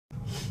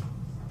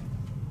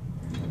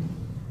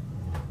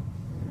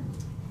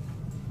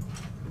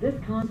This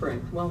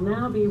conference will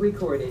now be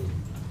recorded.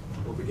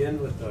 We'll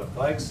begin with the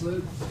flag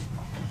salute.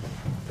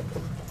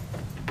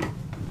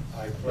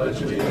 I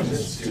pledge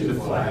allegiance to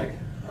the flag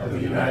of the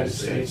United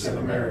States of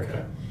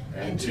America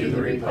and to the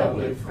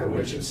republic for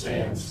which it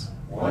stands,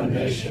 one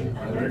nation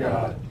under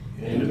God,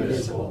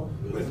 indivisible,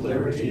 with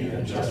liberty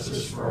and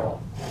justice for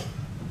all.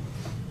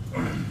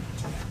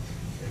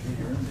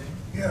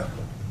 Yeah.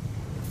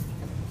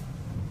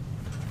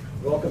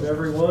 Welcome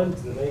everyone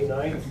to the May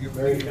 9th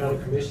Marion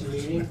County Commission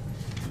meeting.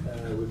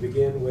 We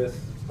begin with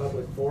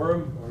public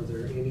forum. Are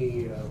there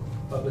any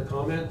public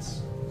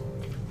comments?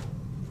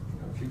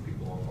 A few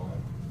people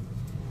online.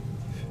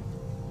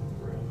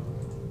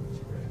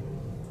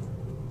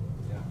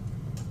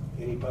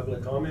 Yeah. Any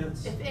public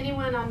comments? If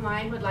anyone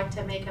online would like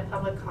to make a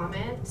public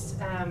comment,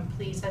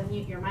 please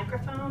unmute your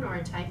microphone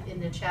or type in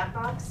the chat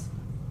box.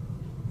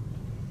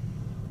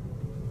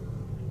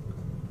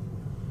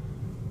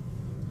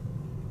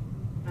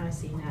 I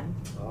see none.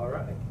 All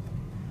right.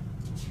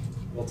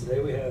 Well, today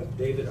we have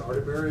David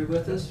Arterberry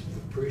with us.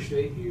 We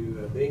appreciate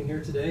you being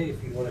here today.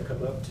 If you want to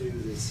come up to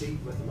the seat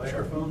with the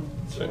microphone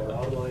so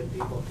our online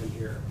people can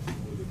hear.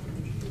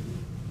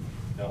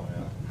 Oh,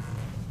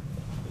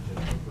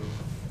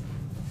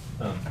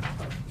 yeah.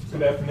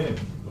 Good afternoon.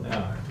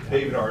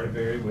 David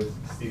Arterberry with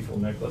Stiefel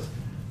Nicholas.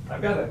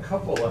 I've got a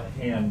couple of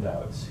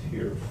handouts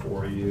here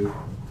for you.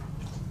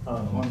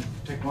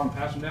 Take one,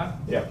 pass them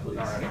down? Yeah, please.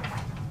 All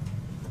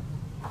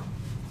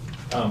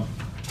right.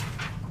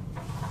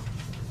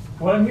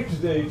 What I'm here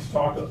today to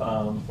talk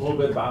a little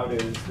bit about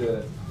is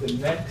the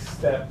next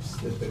steps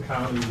that the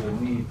county will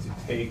need to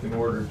take in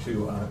order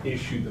to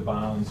issue the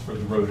bonds for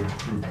the road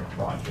improvement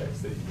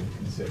projects that you've been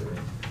considering.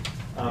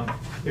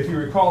 If you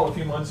recall, a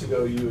few months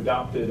ago, you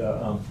adopted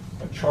a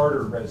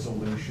charter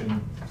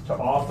resolution to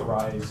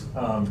authorize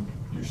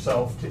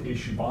yourself to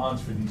issue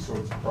bonds for these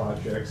sorts of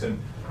projects, and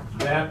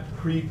that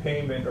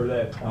prepayment or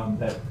that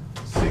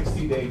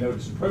 60-day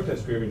notice and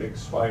protest period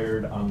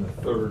expired on the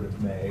 3rd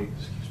of May.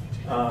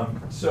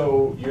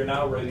 So you're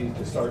now ready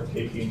to start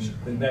taking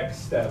the next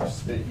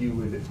steps that you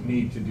would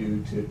need to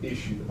do to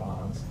issue the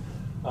bonds.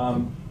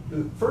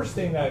 The first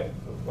thing I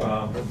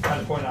would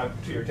kind of point out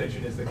to your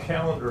attention is the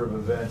calendar of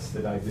events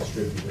that I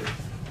distributed.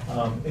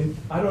 And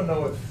I don't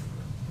know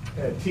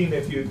if, Tina,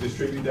 if you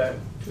distributed that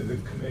to the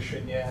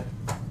commission yet?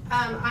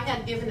 I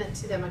had given it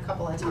to them a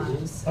couple of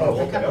times. Oh,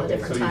 a couple of okay,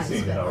 different so times. you've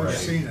seen it already. I've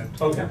seen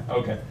it.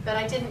 Okay. But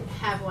I didn't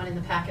have one in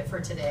the packet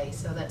for today,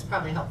 so that's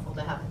probably helpful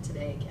to have it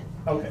today again.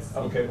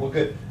 Okay, well,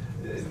 good.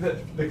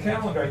 The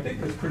calendar, I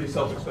think, is pretty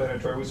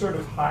self-explanatory. We sort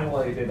of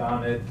highlighted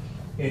on it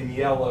in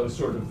yellow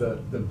sort of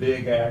the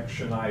big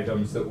action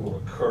items that will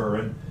occur.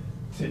 And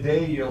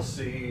today you'll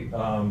see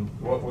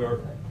what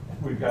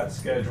we've got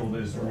scheduled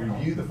is to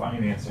review the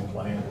financing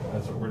plan.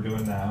 That's what we're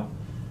doing now.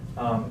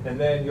 And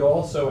then you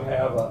also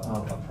have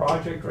a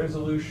project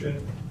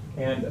resolution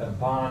and a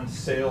bond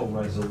sale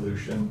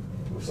resolution.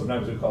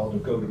 Sometimes we call it a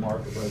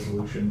go-to-market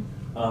resolution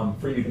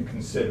for you to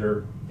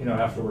consider,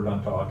 after we're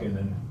done talking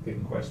and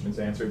getting questions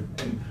answered.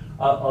 And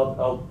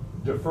I'll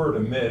defer to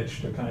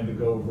Mitch to kind of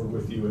go over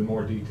with you in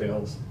more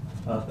details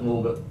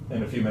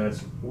in a few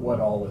minutes what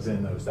all is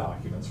in those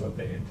documents, what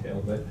they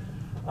entail.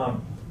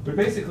 But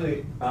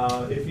basically,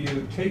 if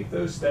you take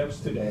those steps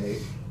today,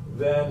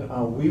 then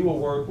we will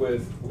work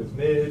with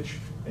Mitch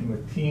and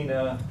with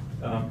Tina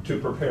to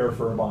prepare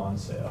for a bond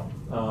sale.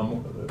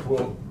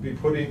 We'll be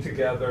putting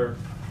together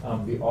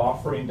the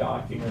offering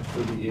document for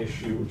the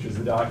issue, which is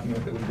the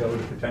document that would go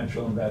to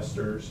potential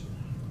investors.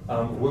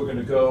 We're going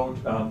to go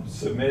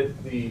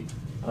submit the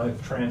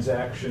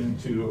transaction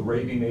to a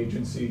rating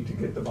agency to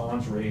get the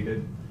bonds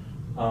rated.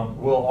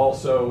 We'll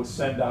also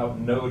send out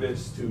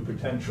notice to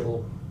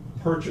potential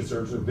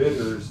purchasers or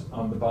bidders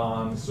on the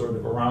bonds sort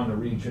of around the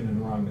region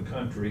and around the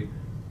country.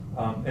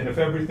 And if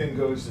everything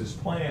goes as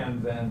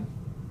planned, then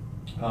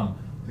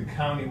the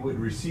county would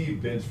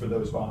receive bids for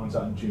those bonds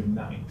on June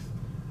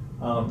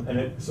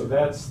 9th. So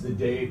that's the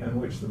date on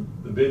which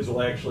the bids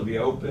will actually be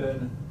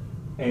open,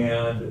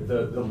 and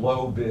the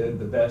low bid,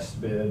 the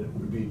best bid,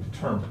 would be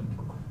determined.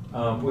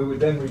 We would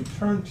then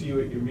return to you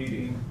at your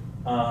meeting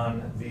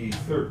on the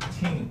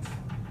 13th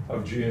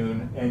of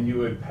June, and you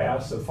would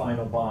pass a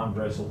final bond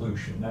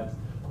resolution.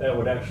 That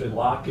would actually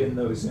lock in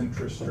those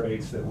interest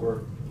rates that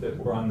were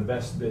on the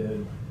best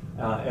bid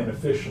and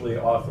officially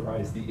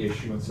authorize the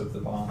issuance of the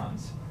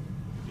bonds.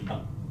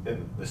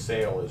 The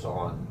sale is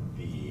on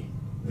the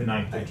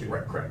 9th of June.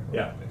 Correct.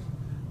 Yeah.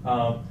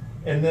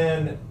 And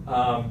then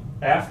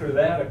after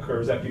that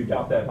occurs, after you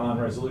adopt that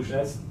bond resolution,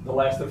 that's the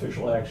last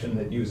official action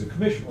that you as a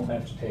commission will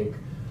have to take.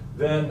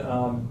 Then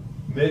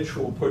Mitch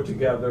will put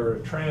together a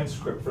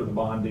transcript for the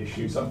bond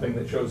issue, something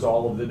that shows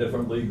all of the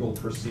different legal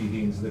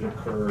proceedings that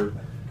occurred.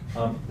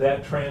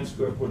 That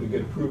transcript would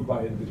get approved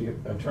by the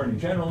Attorney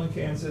General in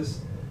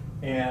Kansas,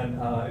 and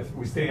if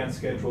we stay on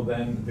schedule,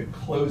 then the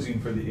closing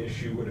for the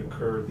issue would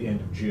occur at the end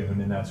of June,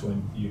 and that's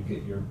when you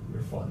get your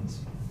funds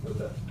for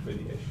the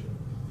issue.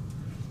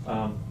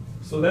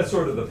 So that's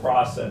sort of the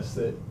process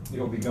that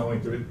you'll be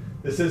going through.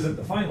 This isn't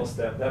the final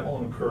step. That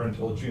won't occur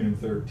until June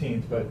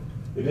 13th, but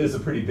it is a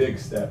pretty big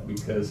step,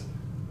 because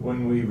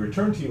when we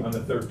return to you on the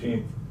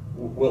 13th,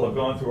 we'll have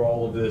gone through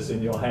all of this,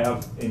 and you'll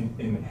have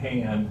in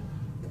hand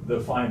the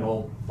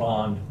final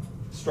bond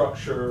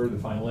structure, the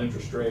final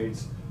interest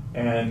rates,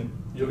 and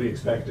you'll be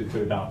expected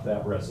to adopt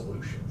that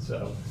resolution.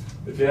 So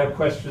if you have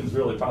questions,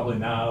 really probably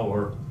now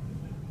or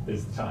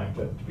is the time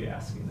to be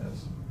asking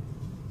those.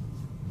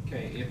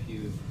 Okay, if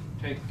you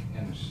take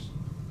and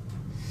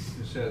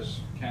it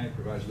says county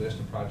provides list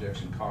of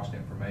projects and cost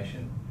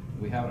information,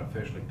 we haven't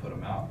officially put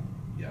them out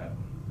yet.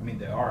 I mean,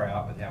 they are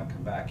out, but they haven't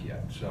come back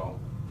yet. So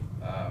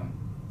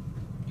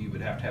you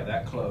would have to have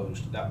that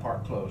closed, that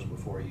part closed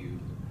before you.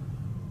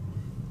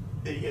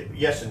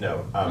 Yes and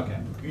no.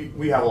 Okay.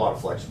 We have a lot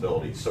of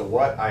flexibility. So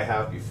what I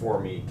have before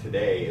me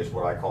today is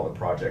what I call the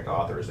project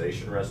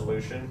authorization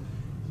resolution.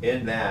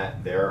 In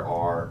that, there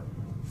are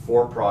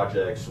 4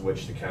 projects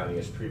which the county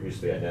has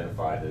previously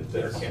identified as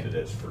their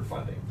candidates for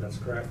funding. That's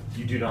correct.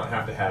 You do not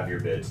have to have your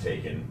bids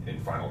taken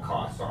and final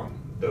costs on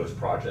those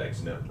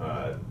projects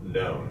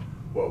known.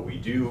 What we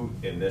do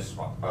in this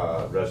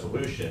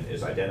resolution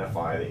is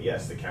identify that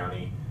yes, the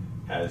county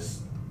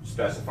has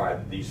specified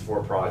that these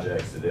 4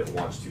 projects that it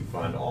wants to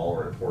fund all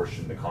or a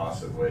portion, the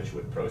cost of which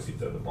with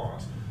proceeds of the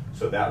bonds.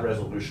 So that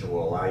resolution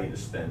will allow you to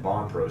spend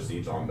bond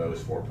proceeds on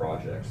those 4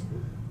 projects.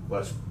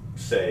 Let's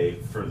say,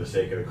 for the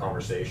sake of the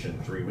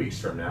conversation, 3 weeks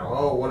from now,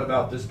 oh, what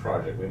about this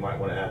project? We might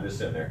want to add this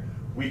in there.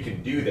 We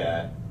can do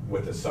that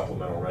with a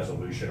supplemental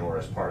resolution or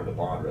as part of the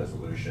bond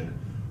resolution,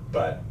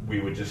 but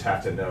we would just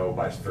have to know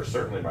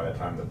certainly by the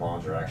time the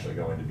bonds are actually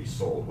going to be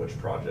sold, which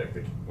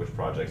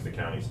projects the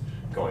county's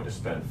going to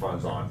spend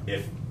funds on,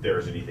 if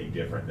there's anything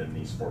different than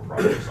these 4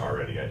 projects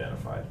already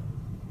identified.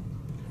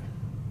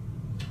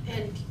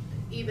 And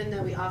even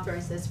though we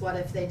authorize this, what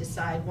if they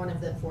decide one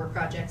of the 4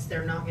 projects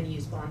they're not going to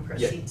use bond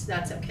proceeds? Yeah.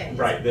 That's okay.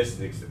 Right.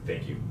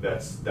 Thank you.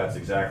 That's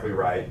exactly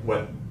right.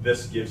 What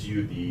this gives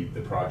you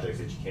the projects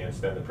that you can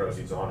spend the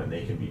proceeds on, and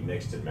they can be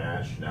mixed and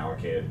matched and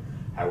allocated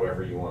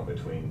however you want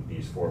between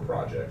these 4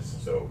 projects.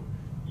 So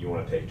you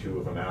want to take 2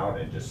 of them out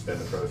and just spend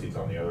the proceeds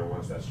on the other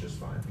ones, that's just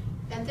fine.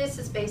 And this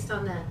is based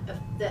on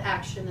the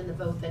action and the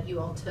vote that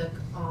you all took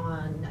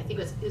on, I think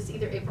it was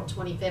either April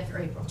 25th or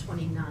April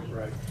 29th.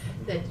 Right.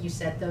 That you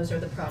said those are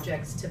the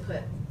projects to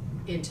put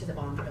into the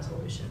bond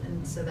resolution,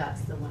 and so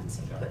that's the ones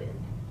you put in.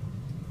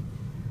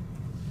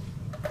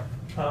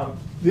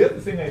 The other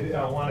thing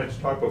I wanted to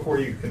talk before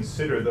you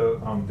consider the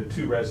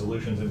 2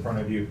 resolutions in front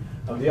of you,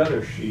 the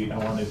other sheet I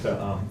wanted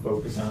to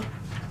focus on.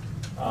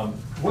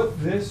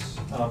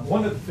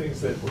 One of the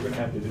things that we're going to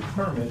have to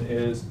determine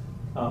is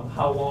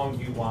how long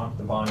you want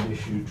the bond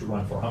issue to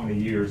run for, how many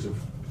years do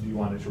you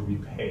want it to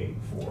repay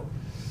for.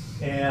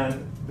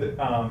 And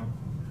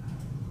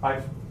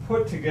I've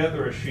put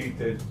together a sheet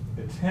that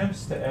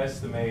attempts to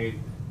estimate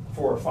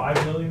for a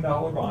 $5 million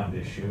bond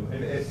issue,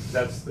 and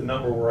that's the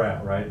number we're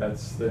at, right?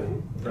 That's the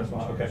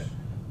principal, okay.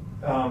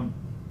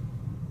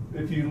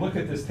 If you look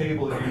at this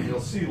table here,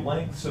 you'll see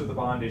lengths of the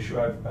bond issue.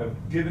 I've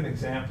given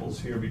examples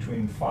here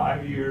between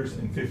 5 years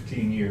and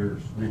 15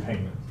 years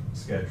repayment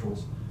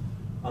schedules.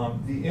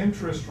 The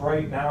interest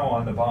right now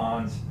on the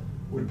bonds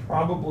would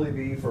probably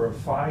be for a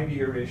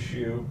 5-year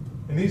issue,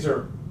 and these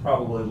are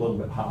probably a little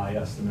bit high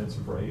estimates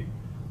of rate.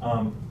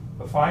 A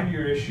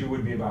 5-year issue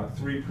would be about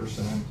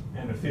 3%,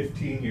 and a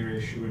 15-year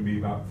issue would be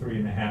about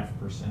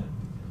 3.5%.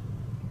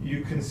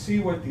 You can see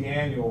what the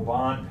annual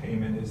bond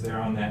payment is there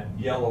on that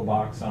yellow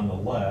box on the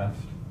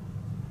left.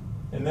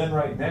 And then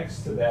right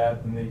next to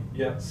that, in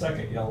the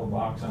second yellow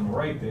box on the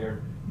right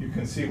there, you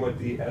can see what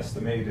the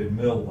estimated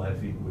mill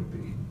levy would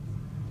be.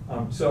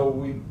 So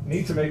we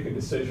need to make a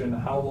decision,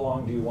 how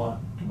long do you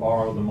want to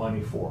borrow the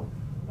money for?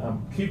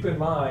 Keep in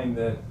mind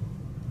that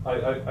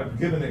I've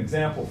given an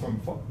example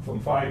from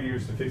 5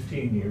 years to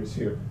 15 years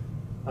here.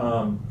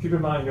 Keep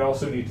in mind you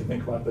also need to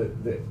think about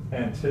the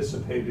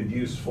anticipated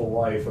useful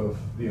life of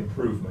the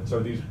improvements.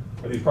 Are these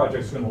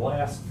projects going to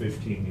last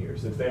 15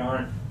 years? If they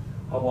aren't,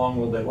 how long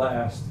will they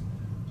last?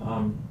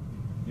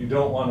 You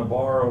don't want to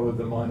borrow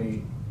the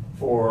money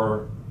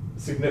for a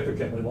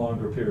significantly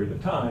longer period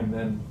of time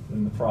than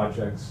the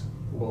projects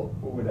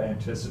would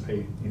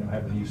anticipate,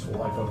 having a useful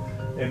life of.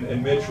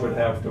 And Mitch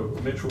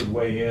would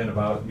weigh in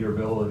about your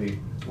ability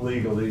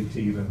legally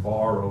to even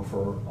borrow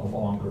for a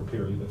longer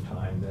period of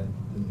time than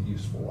the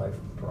useful life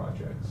of the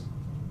projects.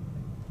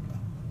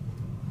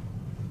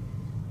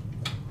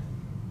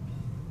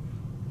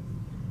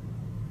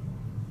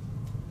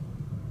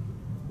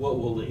 What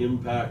will the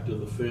impact of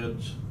the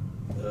Fed's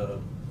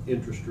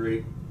interest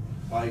rate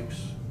hike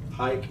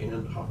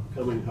and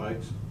coming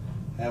hikes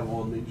have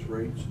on these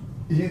rates?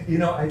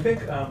 I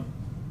think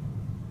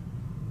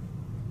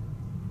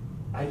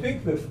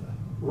that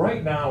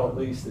right now, at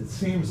least, it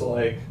seems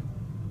like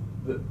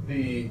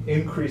the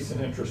increase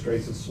in interest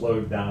rates has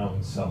slowed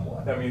down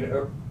somewhat. I mean,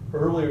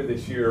 earlier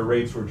this year,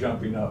 rates were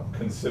jumping up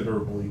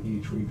considerably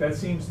each week. That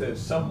seems to have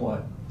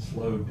somewhat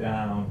slowed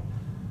down.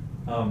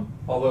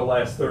 Although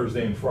last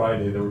Thursday and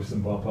Friday there were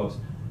some bump ups.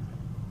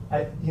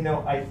 I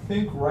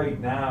think right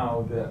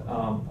now that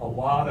a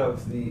lot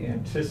of the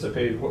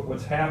anticipated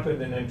what's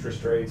happened in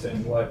interest rates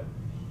and what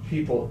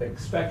people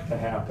expect to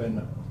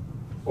happen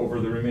over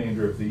the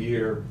remainder of the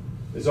year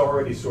is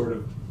already sort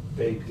of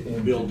baked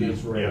into Built in,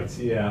 these rates.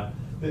 Yeah,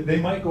 they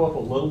might go up a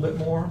little bit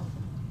more,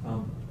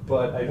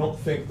 but I don't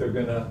think they're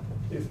gonna,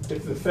 if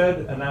the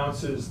Fed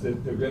announces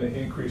that they're gonna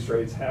increase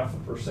rates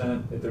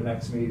 0.5% at their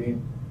next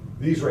meeting,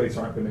 these rates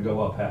aren't gonna go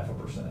up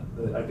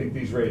 0.5%. I think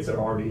these rates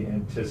already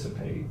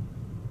anticipate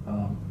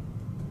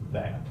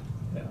that,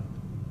 yeah.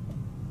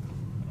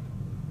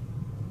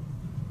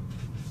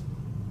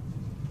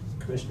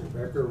 Commissioner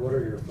Becker, what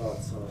are your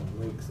thoughts on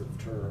length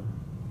of term?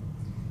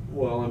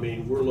 Well, I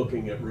mean, we're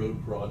looking at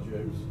road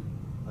projects.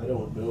 I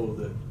don't know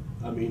that,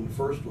 I mean,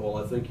 first of all,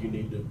 I think you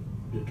need to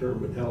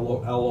determine how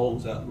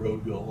long's that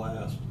road gonna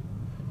last.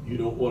 You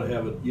don't wanna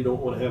have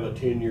a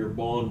 10-year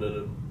bond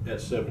at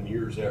 7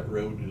 years, that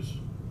road is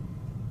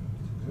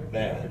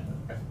bad.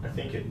 I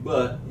think it.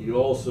 But you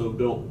also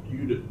don't,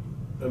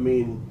 I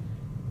mean,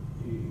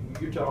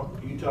 you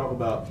talk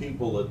about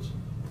people that's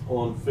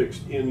on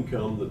fixed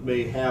income that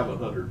may have a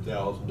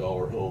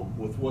 $100,000 home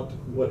with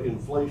what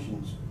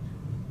inflation's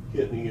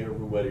hitting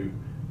everybody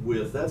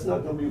with, that's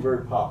not gonna be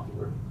very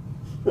popular.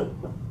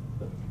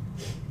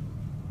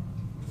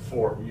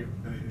 For you,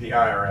 the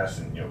IRS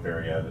and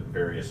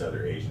various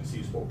other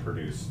agencies will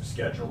produce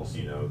schedules,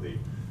 the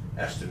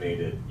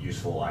estimated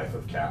useful life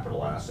of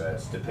capital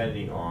assets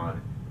depending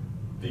on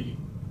the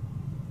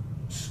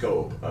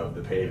scope of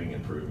the paving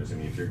improvements. I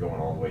mean, if you're going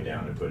all the way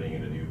down to putting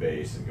in a new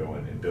base and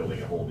going and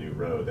building a whole new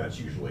road, that's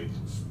usually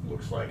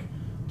looks like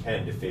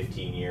 10 to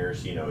 15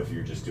 years. If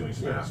you're just doing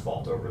some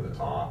asphalt over the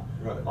top,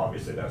 right.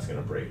 Obviously that's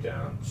going to break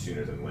down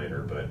sooner than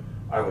later. But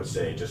I would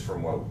say, just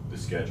from what the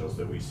schedules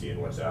that we see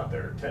and what's out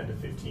there, 10 to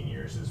 15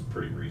 years is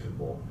pretty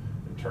reasonable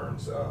in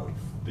terms of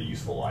the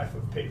useful life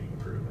of paving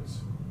improvements.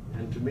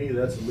 And to me,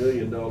 that's $1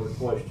 million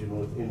question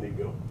with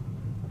Indigo.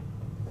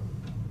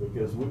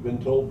 Because we've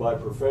been told by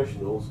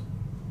professionals,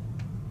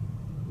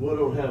 we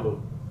don't have a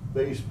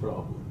base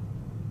problem.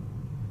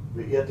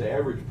 But yet the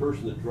average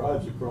person that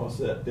drives across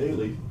that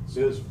daily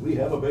says, we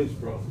have a base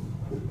problem.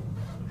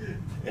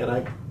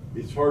 And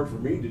it's hard for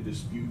me to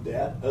dispute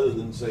that, other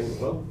than saying,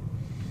 well,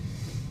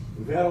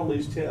 we've had all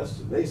these tests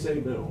and they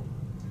say no.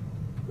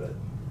 But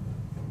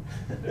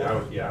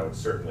I would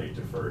certainly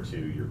defer to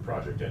your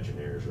project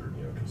engineers or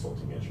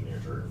consulting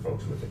engineers or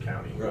folks with the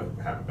county who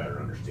have a better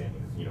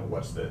understanding of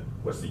what's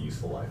the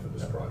useful life of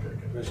this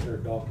project. Commissioner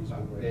Dalkey's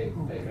been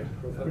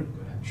waiting.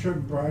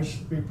 Shouldn't Bryce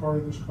be part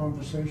of this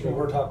conversation? Well,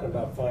 we're talking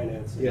about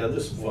financing. yeah,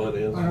 this is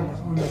finance. I don't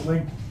know, on the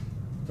link,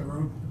 the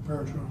road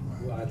repairs going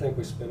Well, I think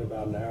we spent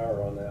about an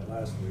hour on that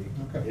last week.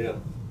 Okay. Yeah.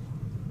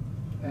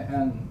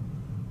 And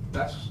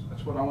that's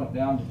what I went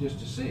down to just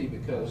to see,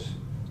 because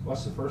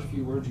what's the first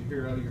few words you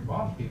hear out of your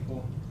bond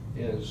people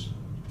is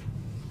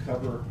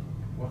cover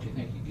what you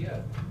think you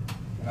get.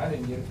 And I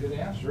didn't get a good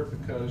answer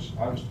because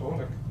I was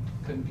told I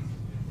couldn't,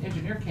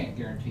 engineer can't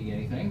guarantee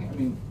anything. I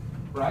mean,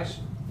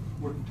 Bryce,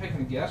 we're taking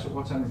a guess at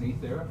what's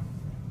underneath there,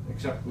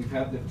 except we've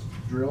had the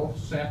drill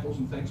samples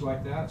and things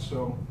like that,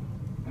 so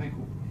I think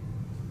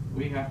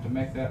we have to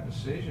make that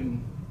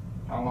decision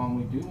how long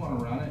we do want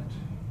to run it,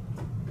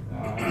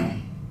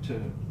 to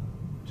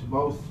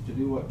both to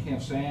do what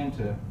Kent's saying,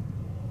 to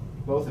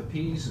both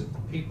appease the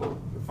people,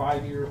 the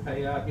 5-year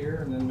payout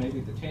here, and then maybe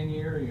the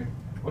 10-year,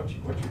 what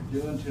you're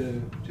doing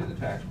to the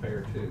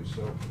taxpayer too.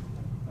 So,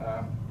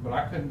 but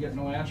I couldn't get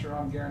no answer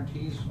on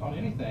guarantees on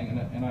anything,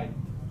 and I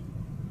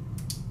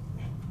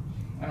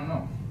don't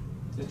know.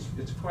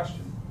 It's a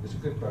question. It's a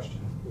good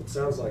question. It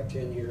sounds like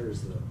 10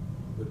 years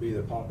would be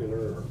the popular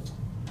or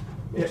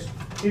most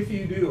If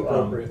you do,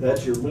 appropriate.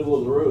 That's your middle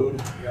of the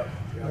road. Yep,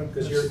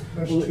 because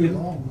That's too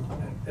long.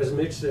 As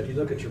Mitch said, you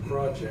look at your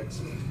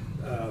projects,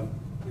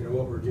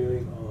 what we're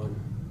doing on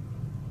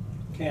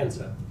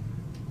Kansas,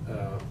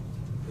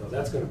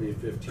 that's gonna be a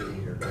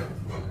 15-year.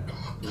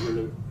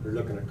 You're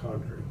looking at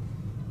concrete,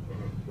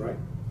 right?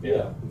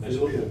 Yeah, if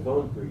you're looking at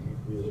concrete,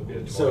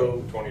 you're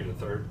So 20 to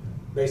 30.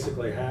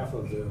 basically half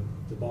of the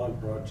bond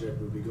project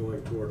would be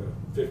going toward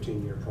a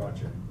 15-year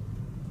project.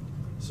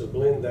 So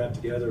blend that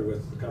together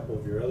with a couple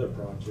of your other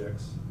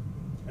projects,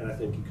 and I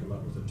think you come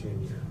up with a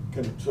 10-year.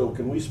 So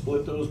can we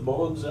split those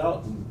bonds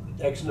out and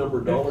X number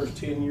of dollars,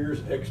 10 years,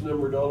 X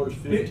number of dollars,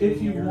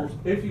 15 years?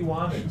 If you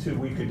wanted to,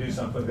 we could do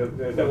something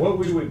that what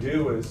we would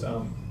do is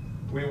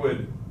we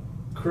would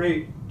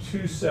create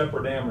 2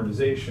 separate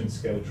amortization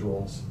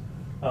schedules,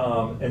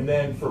 and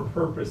then for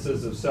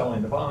purposes of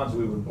selling the bonds,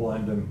 we would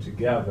blend them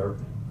together.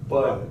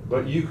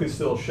 But you could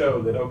still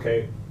show that,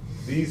 okay,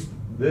 this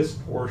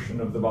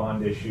portion of the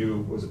bond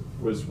issue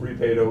was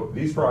repaid over,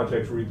 these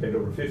projects were repaid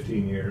over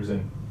 15 years,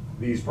 and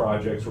these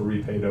projects were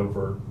repaid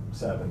over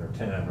 7 or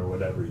 10 or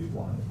whatever you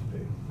want it to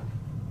be.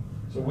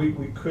 So we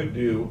could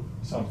do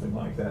something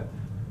like that.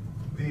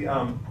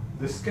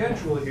 The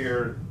schedule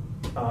here,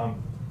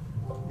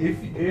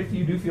 if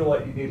you do feel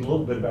like you need a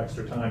little bit of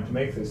extra time to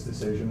make this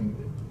decision,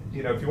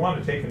 if you want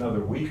to take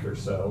another week or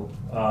so,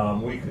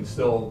 we could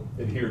still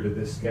adhere to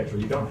this schedule.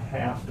 You don't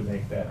have to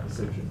make that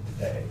decision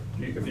today.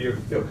 If you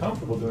feel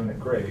comfortable doing it,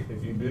 great.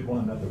 If you did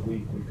want another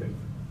week, we could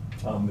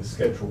the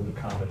schedule would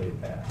accommodate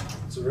that.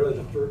 So really,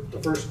 the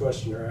first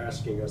question they're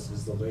asking us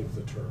is the length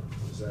of term.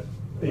 Is that, am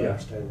I Yeah.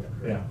 understanding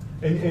that Yeah,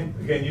 correct? and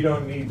again, you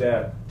don't need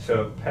that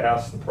to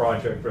pass the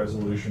project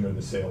resolution or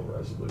the sale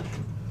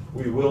resolution.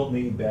 We will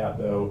need that,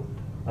 though,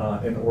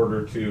 in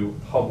order to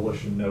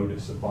publish a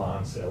notice of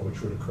bond sale,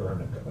 which would occur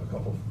in a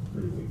couple,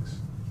 3 weeks.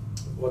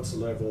 What's the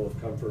level of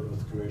comfort with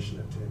the commission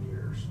at 10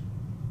 years?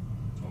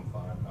 I'm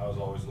fine. I was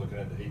always looking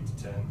at the 8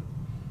 to 10.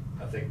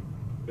 I think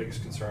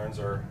biggest concerns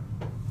are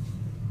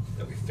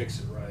that we fix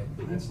it right.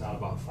 And it's not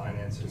about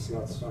finances. It's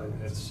not the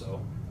finances. It's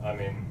so, I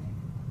mean,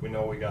 we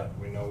know we gotta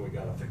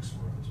fix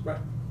some roads.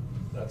 Right.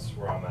 That's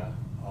where I'm at.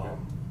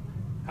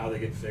 How they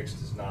get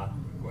fixed is not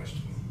a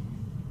question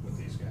with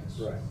these guys.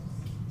 Right.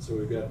 So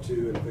we've got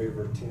 2 in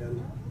favor of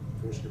 10.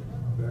 Commissioner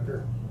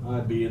Becker?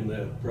 I'd be in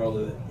the,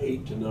 probably the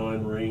 8 to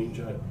 9 range.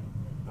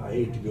 I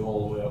hate to go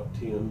all the way up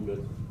 10, but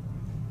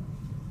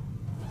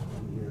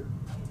Here.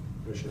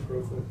 Commissioner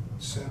Crowfoot?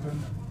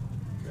 7.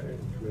 Okay.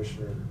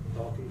 Commissioner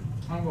Dalkey?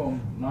 I'm going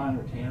 9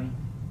 or 10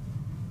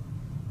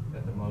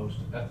 at the most,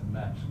 at the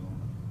maximum.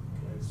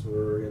 Okay, so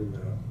we're in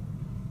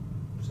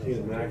the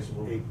 10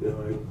 maximum. 8,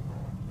 9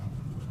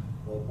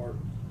 ballpark.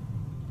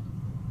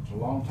 It's a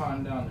long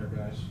time down there,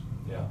 guys.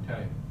 Yeah. I'll tell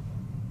you.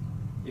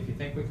 If you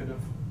think we could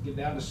have get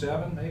down to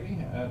 7, maybe,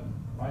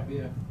 might be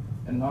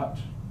and not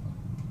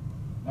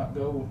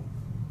go,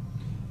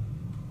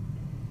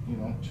 you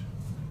know,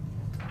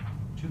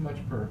 too much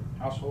per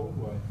household.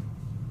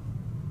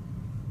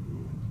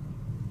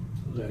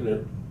 looking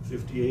at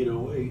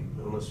 5808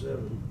 on a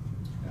 7.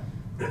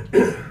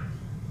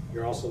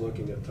 You're also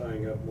looking at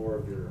tying up more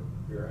of your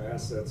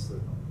assets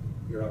that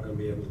you're not gonna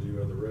be able to do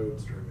other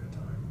roads during that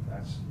time.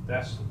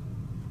 That's the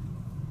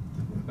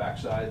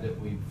backside that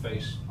we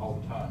face all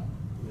the time.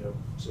 Yep.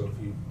 So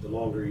the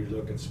longer you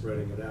look at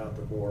spreading it out,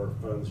 the more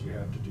funds you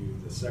have to do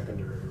the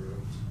secondary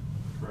roads.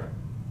 Correct.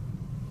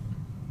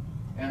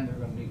 And they're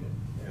gonna need it.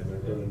 And they're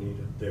gonna need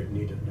it, they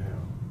need it now.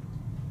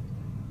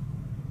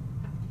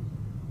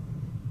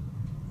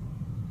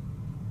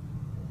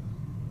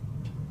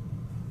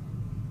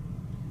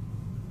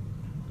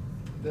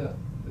 The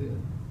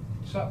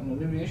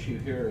new issue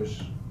here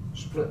is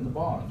splitting the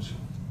bonds.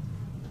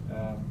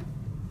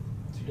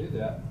 To do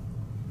that,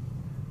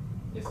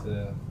 if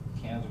the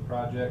Kansas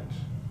project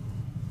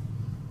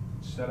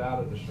set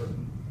out at a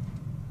certain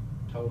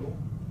total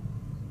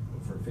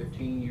for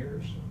 15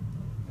 years,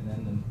 and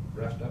then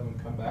the rest of them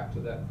come back to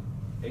that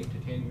 8 to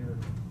 10 year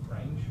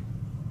range.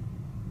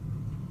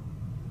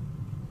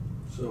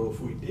 So if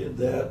we did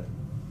that,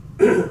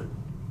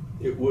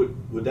 it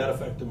would that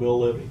affect the mill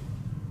levy?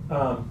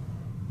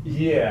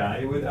 Yeah,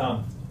 it would,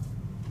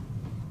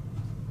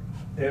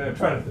 and I'm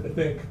trying to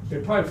think,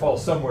 it'd probably fall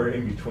somewhere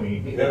in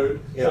between, you know?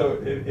 Yeah.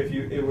 So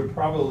it would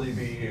probably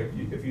be,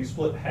 if you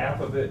split half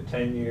of it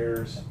 10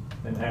 years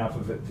and half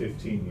of it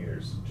 15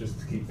 years, just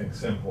to keep things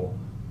simple.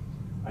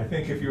 I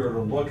think if you were to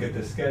look at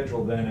the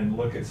schedule then and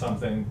look at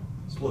something,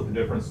 split the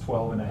difference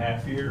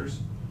 12.5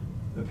 years,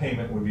 the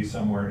payment would be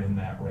somewhere in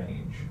that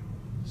range.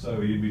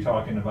 So you'd be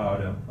talking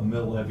about a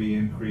mill levy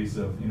increase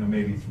of, you know,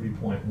 maybe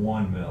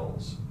 3.1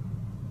 mills.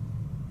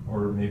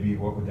 Or maybe,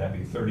 what would that be,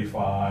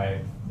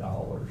 $35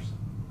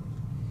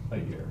 a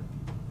year.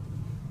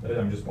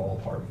 I'm just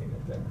ballparking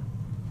it there.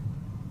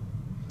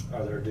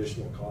 Are there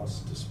additional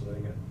costs to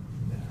splitting it?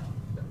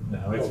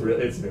 No,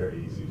 it's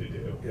very easy to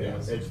do. Yeah.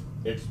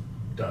 It's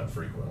done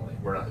frequently.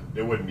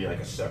 It wouldn't be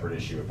like a separate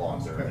issue of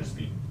bonds, there would just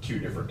be 2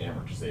 different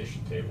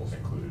amortization tables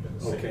included in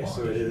the same Okay, bond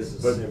so it issue. is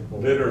a But simple.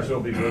 bidders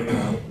will be,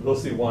 they'll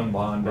see one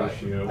bond Right.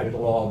 issue,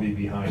 it'll all be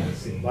behind the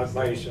scenes.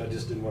 My issue, I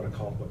just didn't want to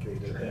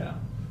complicate it. Yeah.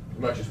 As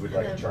much as we'd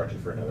like to charge you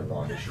for another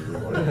bond issue, we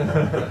want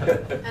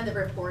And the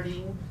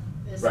reporting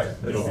is Right,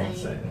 the it'll same? be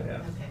the same, yeah.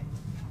 Okay.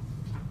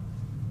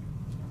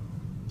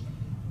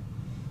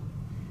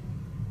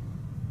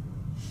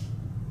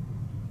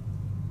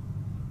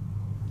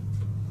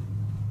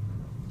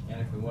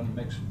 And if we want to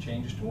make some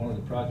changes to one of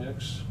the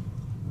projects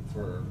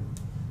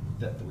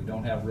that we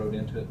don't have wrote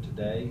into it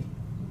today,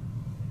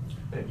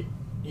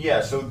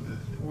 Yeah, so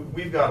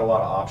we've got a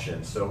lot of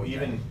options. So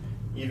even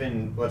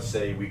let's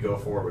say we go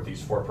forward with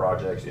these 4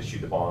 projects, issue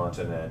the bonds,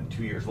 and then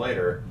 2 years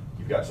later,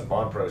 you've got some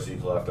bond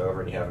proceeds left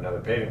over and you have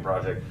another paving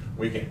project,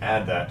 we can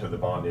add that to the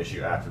bond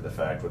issue after the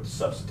fact with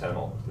substitute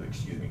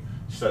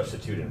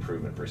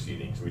improvement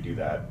proceedings. We do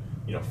that,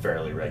 you know,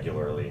 fairly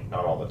regularly,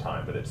 not all the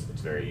time, but it's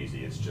very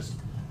easy. It's just,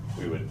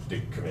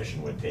 the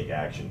commission would take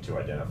action to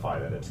identify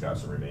that it's got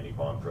some remaining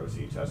bond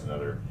proceeds, has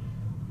another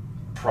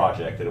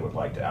project that it would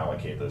like to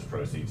allocate those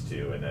proceeds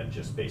to, and then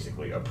just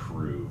basically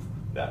approve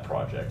that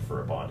project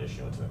for a bond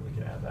issuance, and then we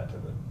can add that to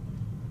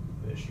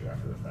the issue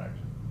after the fact.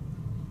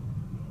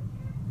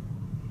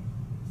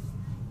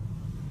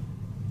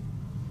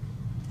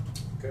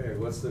 Okay,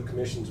 what's the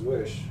commission's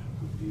wish?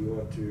 Do you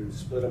want to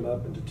split them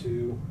up into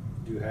 2,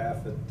 do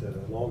half at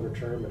a longer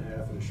term and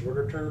half at a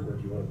shorter term, or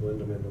do you want to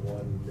blend them into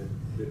one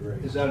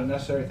mid-range? is that a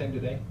necessary thing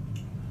today?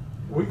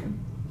 We can,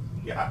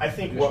 Yeah, I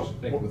think Just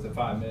stick with the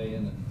 5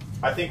 million and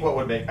I think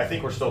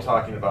we're still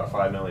talking about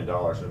 $5 million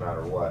no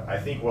matter what. I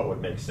think what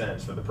would make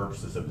sense for the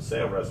purposes of the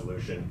sale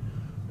resolution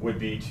would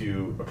be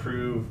to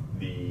approve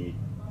the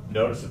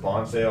notice of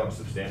bond sale in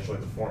substantially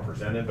the form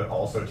presented, but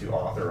also to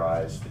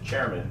authorize the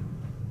chairman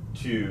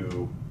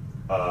to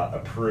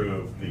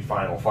approve the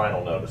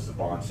final notice of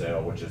bond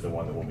sale, which is the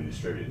one that will be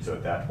distributed. So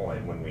at that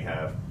point, when we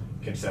have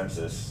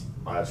consensus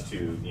as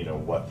to, you know,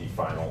 what the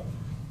final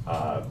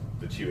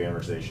the two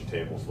amortization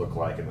tables look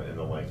like and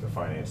the length of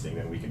financing,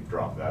 then we can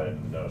drop that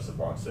in the notice of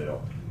bond sale,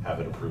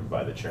 have it approved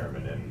by the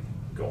chairman, and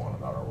go on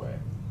about our way.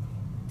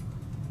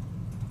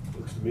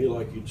 Looks to me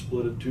like you'd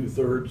split it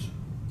 2/3,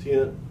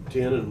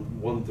 10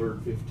 and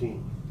 1/3,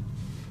 15.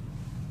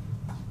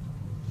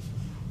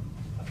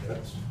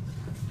 That's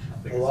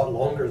a lot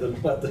longer than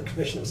what the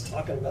commission was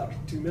talking about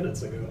 2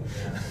 minutes ago.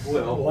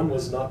 Well, One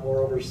was not more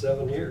over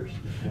 7 years.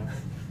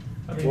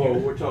 I mean, well,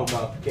 we're talking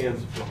about the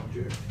Kansas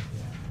project.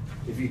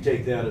 If you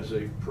take that as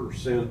a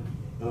percent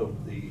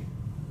of the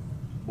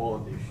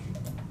bond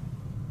issue.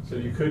 so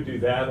you could do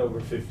that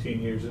over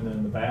 15 years and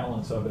then the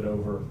balance of it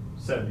over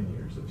 7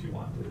 years if you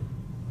wanted.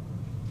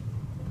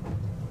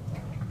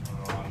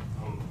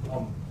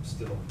 I'm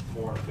still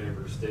more in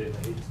favor of staying in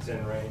the 8 to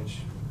 10 range.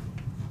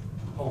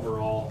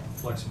 Overall,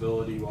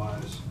 flexibility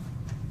wise,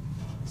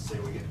 say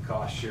we get a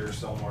cost share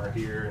somewhere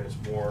here and it's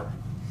more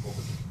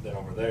than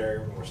over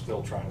there, and we're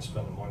still trying to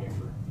spend the money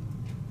for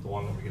the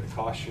one that we get a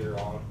cost share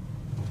on.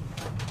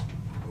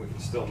 We can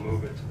still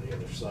move it to the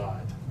other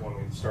side when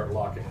we start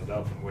locking it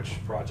up and which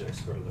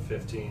projects go to the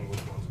 15, which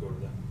ones go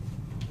to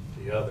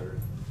the other.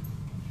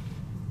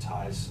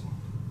 Ties some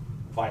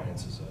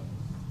finances up.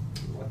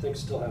 I think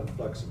still have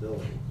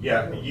flexibility.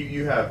 Yeah,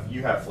 you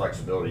have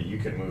flexibility. You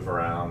can move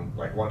around,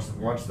 like once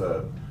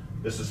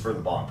this is for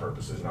the bond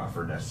purposes, not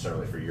for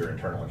necessarily for your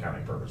internal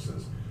accounting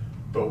purposes.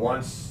 But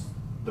once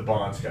the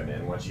bonds come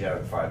in, once you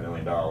have $5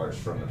 million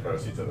from the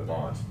proceeds of the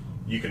bonds,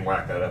 you can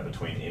whack that up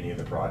between any of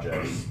the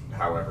projects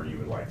however you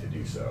would like to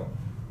do so.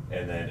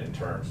 And then in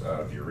terms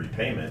of your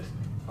repayment,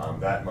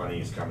 that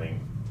money is coming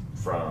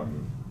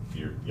from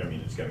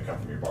it's going to come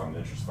from your bond and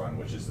interest fund,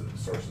 which is the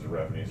source of the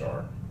revenues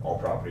are all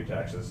property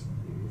taxes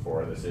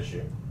for this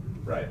issue,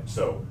 right?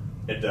 So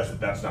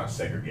that's not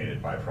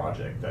segregated by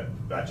project.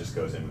 That just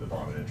goes into the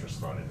bond and interest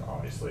fund. And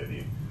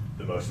obviously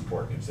the most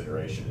important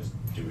consideration is,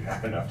 do we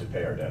have enough to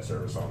pay our debt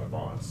service on the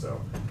bonds?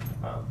 So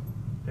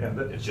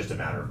it's just a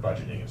matter of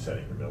budgeting and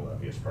setting your mill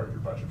levy as part of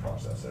your budget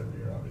process every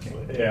year,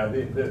 obviously.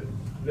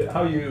 Yeah,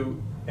 how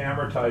you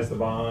amortize the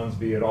bonds,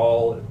 be it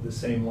all at the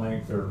same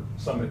length or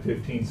some at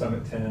 15, some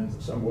at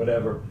 10, some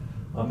whatever,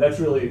 that's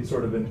really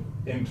sort of an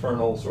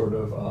internal sort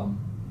of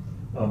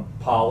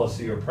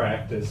policy or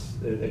practice.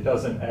 It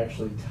doesn't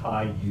actually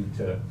tie you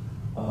to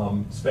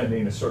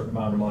spending a certain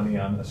amount of money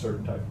on a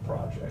certain type of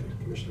project.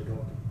 Commissioner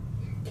Dalton.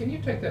 Can you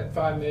take that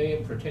 $5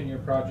 million for a 10-year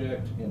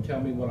project and tell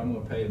me what I'm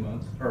gonna pay a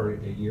month or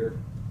a year?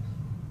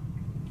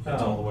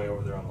 That's all the way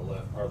over there on the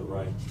left or the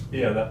right.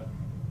 Yeah, that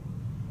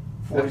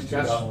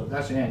 $42.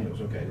 That's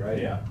annuals, okay, right?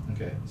 Yeah.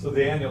 Okay. So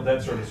the annual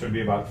debt service would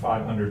be about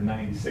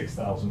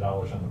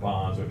 $596,000 on the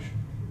bonds, which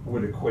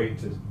would equate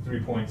to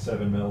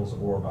 3.7 mils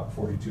or about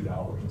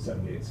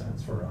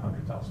 $42.78 for a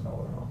 $100,000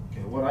 loan.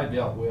 Okay, what I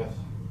dealt with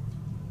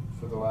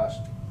for the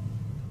last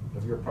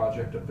of your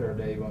project up there,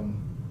 Dave, on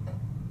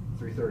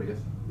 330th.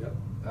 Yep.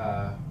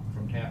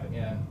 From Tampa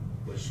in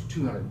was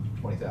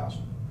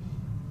 $220,000.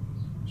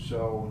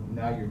 So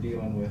now you're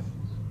dealing with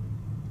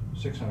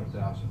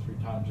 $600,000, 3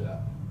 times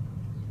that.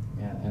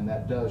 And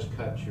that does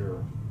cut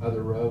your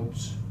other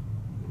roads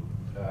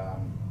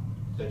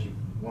that you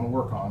want to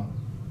work on.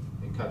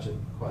 It cuts it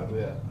quite a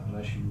bit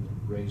unless you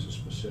raise a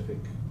specific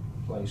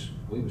place.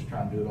 We was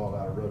trying to do it all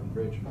out of road and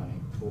bridge money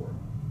before.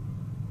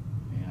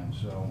 And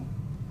so.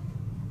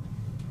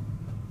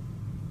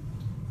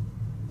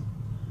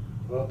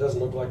 Well, it doesn't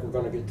look like we're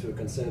going to get to a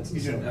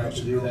consensus on how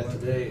to do that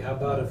today. How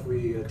about if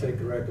we take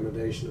the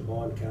recommendation of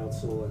bond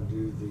council and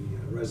do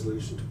the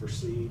resolution to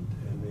proceed,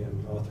 and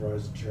then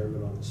authorize the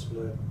chairman on the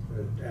split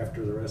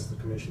after the rest of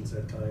the commission's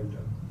had time to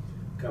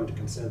come to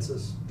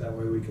consensus? That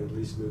way we can at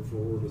least move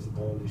forward with the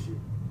bond issue.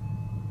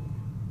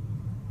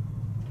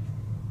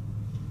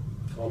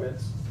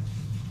 Comments?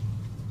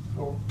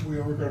 Oh, we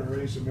are gonna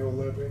raise the mill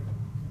levy.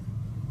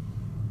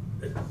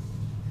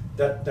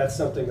 That's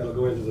something that'll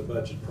go into the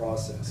budget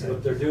process.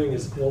 What they're doing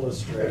is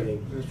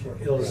illustrating the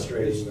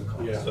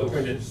cost. Yeah.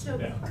 So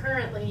Yeah.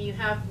 currently you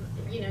have,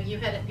 you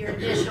had your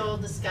initial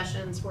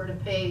discussions were to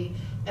pay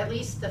at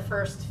least the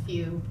first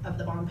few of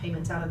the bond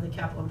payments out of the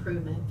capital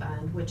improvement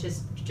fund, which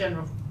is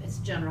general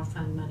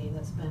fund money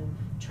that's been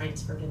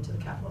transferred into the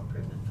capital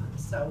improvement fund.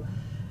 So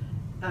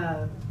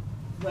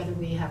whether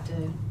we have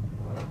to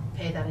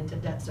pay that into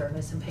debt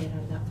service and pay it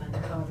out of that fund,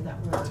 or however that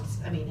works.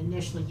 I mean,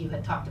 initially you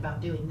had talked about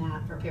doing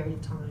that for a period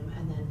of time,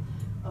 and then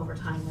over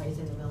time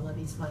raising the mill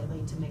levy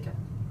slightly to make up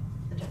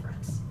the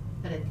difference.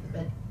 But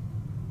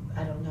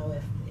I don't know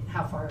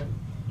how far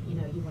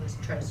you want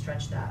to try to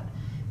stretch that,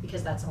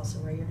 because that's also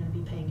where you're going to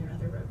be paying your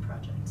other road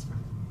projects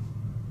from.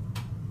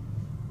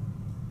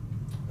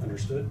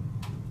 Understood?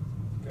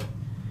 Okay.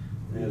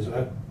 Is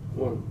that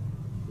one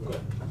But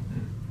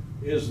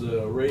is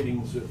the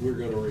ratings that we're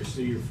gonna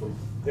receive from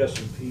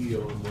S&P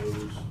on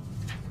those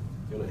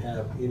gonna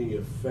have any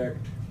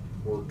effect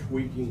or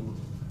tweaking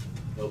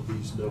of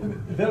these numbers?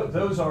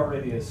 Those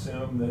already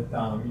assume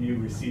that you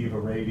receive a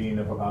rating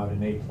of about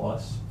an A+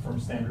 from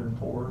Standard &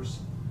 Poor's.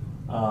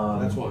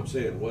 That's what I'm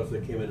saying, what if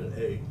they came in at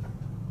A?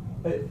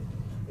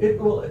 It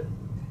will,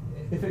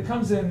 if it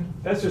comes in,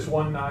 that's just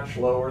one notch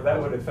lower, that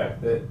would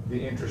affect the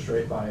interest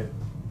rate by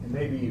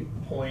maybe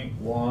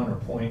 0.1 or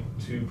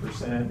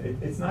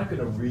 0.2%. It's not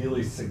gonna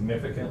really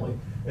significantly,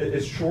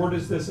 as short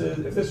as this is,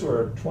 if this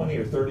were a 20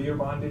 or 30-year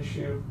bond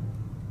issue,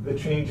 the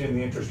change in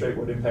the interest rate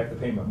would impact the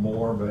payment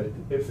more, but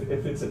if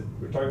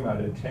we're talking about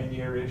a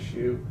 10-year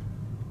issue,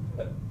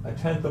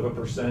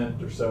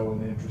 0.1% or so in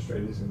the interest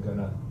rate isn't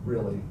gonna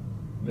really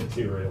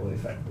materially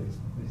affect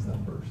these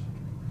numbers.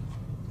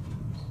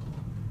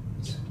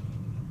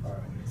 All right.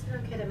 Is it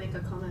okay to make a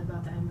comment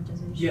about the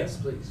amortization? Yes,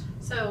 please.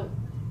 So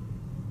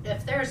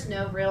if there's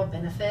no real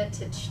benefit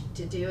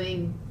to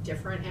doing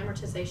different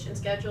amortization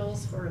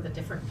schedules for the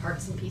different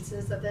parts and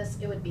pieces of this,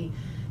 it would be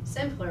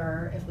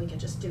simpler if we could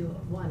just do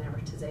one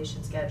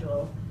amortization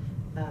schedule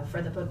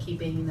for the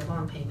bookkeeping, the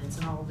bond payments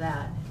and all of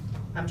that.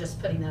 I'm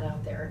just putting that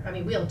out there. I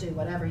mean, we'll do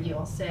whatever you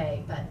all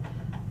say, but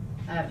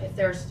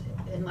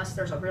unless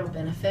there's a real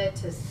benefit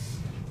to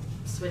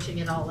switching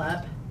it all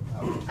up,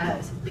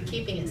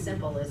 keeping it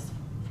simple is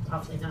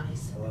awfully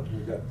nice. Well,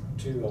 we've got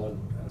two on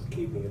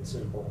keeping it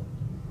simple.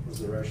 Is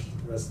the rest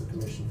of the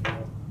commission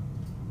feel?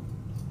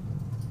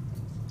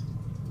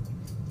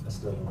 I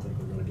still don't think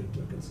we're gonna get to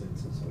a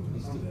consensus on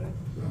these today.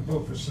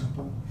 Vote for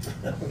simple.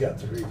 We got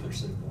 3 for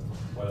simple,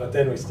 but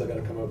then we still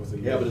gotta come up with a.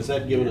 Yeah, but is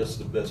that giving us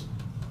the best,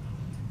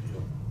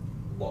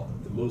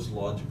 the most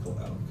logical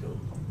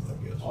outcome, I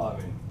guess? Well, I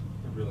mean,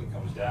 it really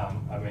comes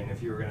down, I mean,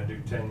 if you were gonna do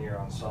 10-year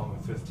on some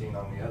and 15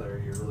 on the other,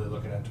 you're really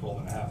looking at 12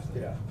 and a half.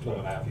 Yeah. 12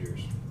 and a half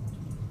years.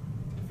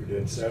 If you're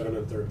doing 7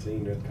 and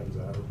 13, it comes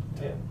out of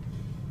 10.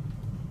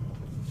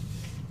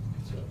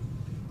 So,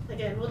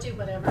 Again, we'll do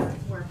whatever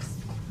works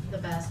the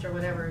best or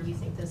whatever you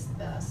think is the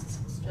best.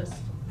 It's just,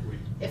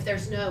 if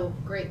there's no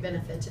great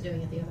benefit to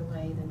doing it the other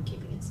way, then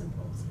keeping it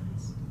simple is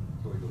nice.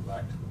 So we go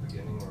back to the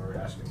beginning where we're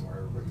asking where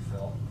everybody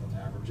fell and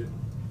average it.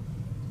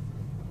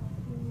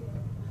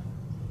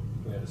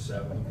 We had a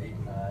 7, 8,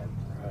 9,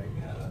 right? We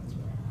had a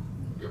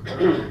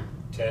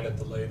 10 at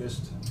the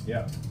latest.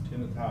 Yeah,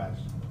 10 at the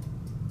highest.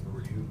 Where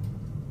were you,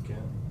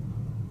 Ken?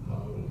 It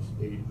was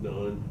 8, 9.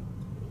 9.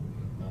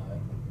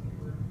 We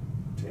were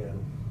 10,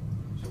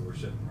 So we're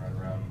sitting right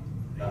around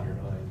 8 or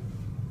 9.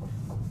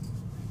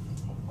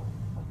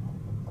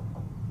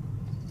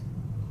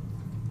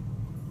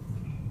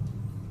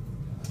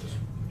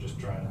 Just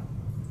trying to.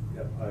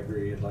 Yep, I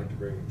agree. I'd like to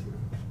bring it to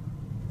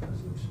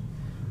resolution.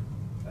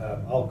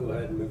 I'll go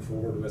ahead and move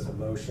forward with a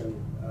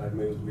motion. I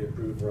move we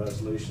approve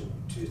resolution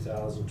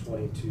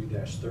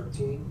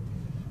 2022-13.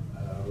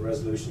 A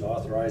resolution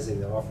authorizing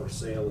the offer of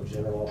sale of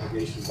general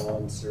obligation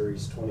bonds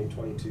series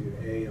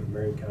 2022A of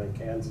Marion County,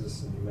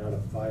 Kansas in the amount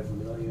of $5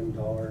 million,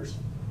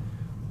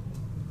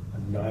 a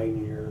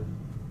 9-year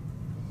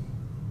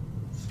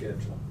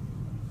schedule.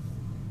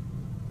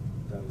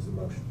 That was the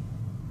motion.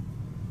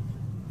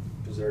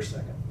 Is there a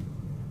second?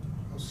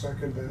 I'll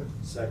second that.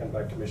 Second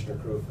by Commissioner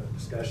Crowfoot.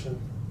 Discussion?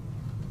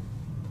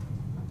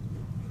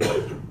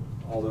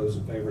 All those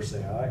in favor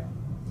say aye.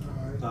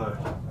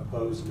 Aye.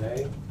 Opposed,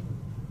 nay.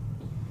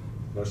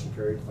 Motion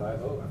carried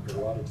 5-0 after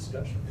a lot of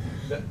discussion.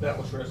 That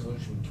was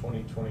resolution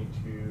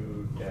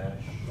 2022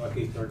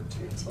 Lucky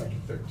 13. It's like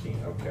 13,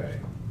 okay.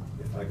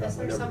 if I got Is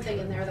my there numbers something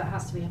in right. there that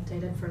has to be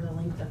updated for the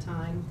length of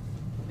time?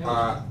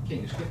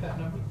 Can you skip that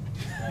number?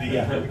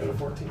 Yeah, we go to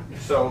 14.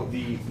 So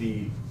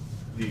the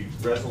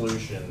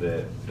resolution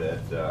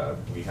that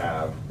we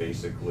have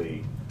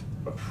basically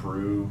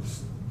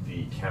approves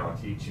the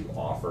county to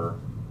offer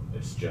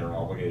its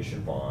general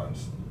obligation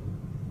bonds,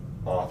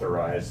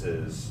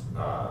 authorizes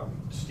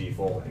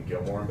Stiefel and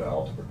Gilmore and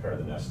Bell to prepare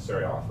the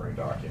necessary offering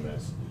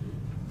documents,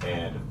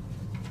 and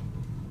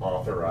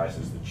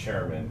authorizes the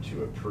chairman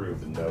to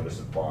approve the notice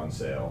of bond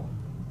sale,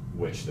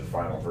 which the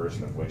final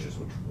version of which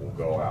will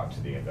go out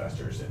to the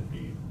investors and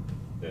be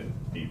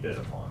bid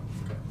upon.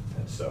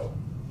 And so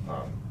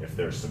if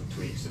there's some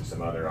tweaks and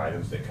some other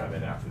items that come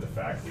in after the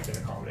fact, we can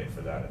accommodate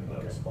for that in the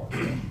notice of bond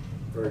sale.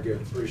 Very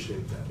good.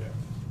 Appreciate that. Yeah.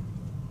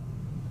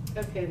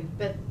 Okay,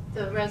 but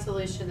the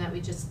resolution that we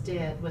just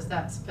did, was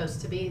that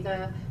supposed to be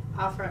the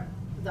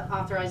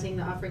authorizing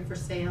the offering for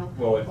sale?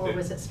 Well, or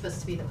was it supposed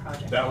to be the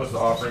project? That was the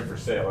offering for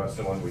sale, that's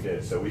the one we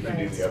did, so we can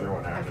do Right. the other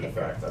one after the Okay.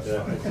 fact, that's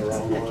Yeah, fine. the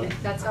wrong one. Okay,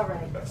 that's all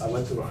right. That's I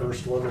went to the fine.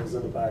 first one that was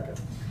in the packet.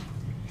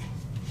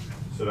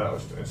 So that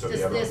was, and so Does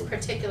the other this one.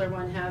 particular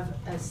one have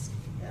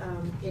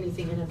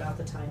anything in about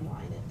the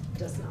timeline? It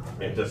does not,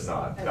 right? It does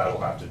not, Okay. that'll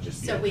have to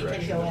just be So a we can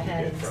direction go that we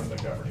ahead get and from the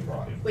governing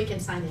body. We can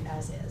sign it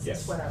as is,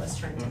 Yes. is what I was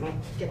trying to Mhm.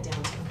 get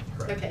down to.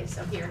 Correct. Okay,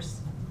 so here's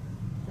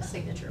the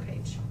signature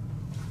page.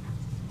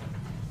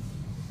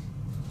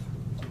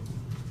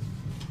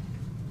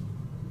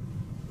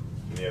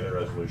 And the other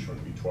resolution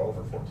would be 12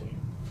 or 14?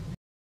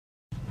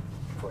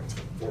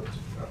 14. Okay.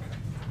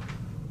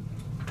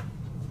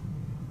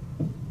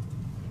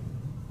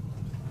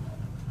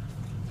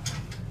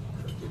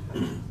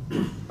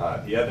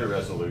 The other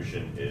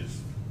resolution is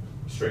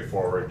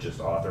straightforward, just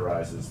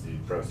authorizes the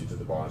proceeds of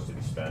the bonds to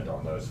be spent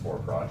on those 4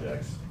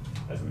 projects,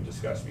 as we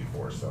discussed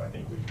before, so I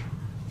think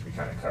we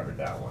kind of covered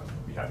that one.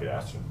 I'd be happy to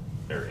ask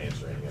or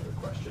answer any other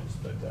questions,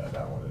 but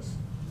that one is,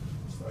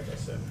 like I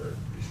said, pretty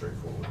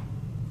straightforward.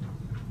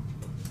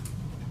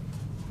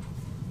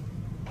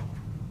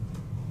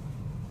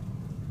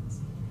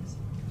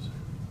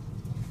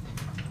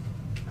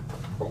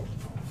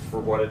 For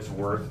what it's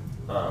worth,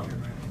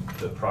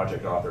 the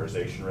project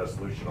authorization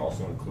resolution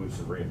also includes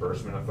some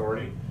reimbursement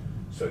authority.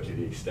 So to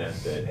the extent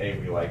that, hey,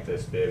 we like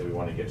this bid, we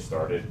want to get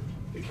started,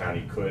 the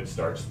county could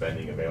start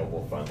spending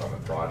available funds on the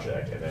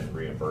project and then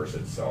reimburse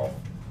itself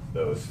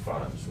those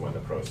funds when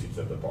the proceeds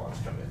of the bonds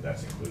come in.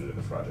 That's included in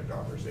the project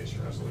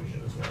authorization resolution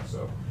as well.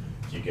 So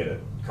if you get a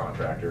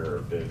contractor or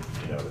a bid,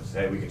 that says,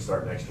 hey, we can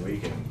start next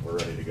week and we're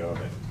ready to go,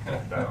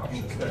 then that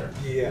option's there.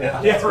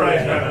 Yeah. Yeah, right.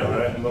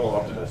 I'm a little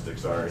optimistic,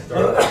 sorry.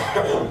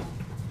 When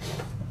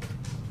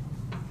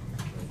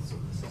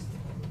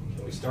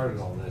we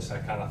started on this, I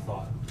kind of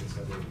thought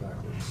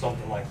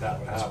something like that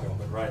would happen,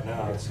 but right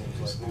now it seems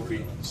like we'll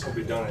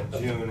be done in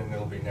June and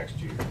it'll be next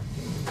year.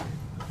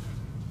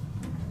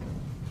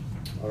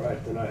 All right,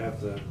 then I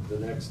have the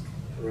next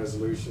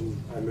resolution.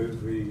 I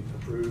move we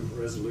approve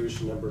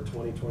resolution number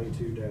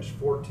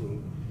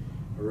 2022-14,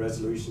 a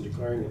resolution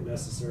declaring it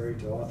necessary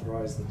to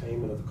authorize the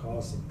payment of the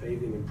cost of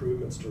paving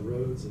improvements to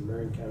roads in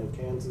Marion County,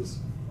 Kansas,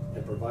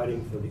 and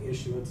providing for the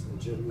issuance of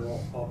general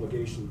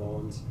obligation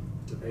bonds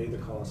to pay the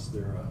costs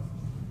thereof.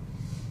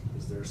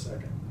 Is there a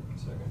second?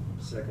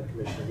 Second,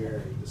 Commissioner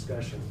Gary.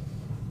 Discussion.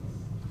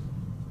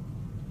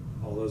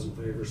 All those in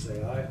favor say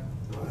aye.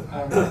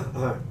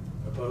 Aye.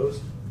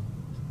 Opposed?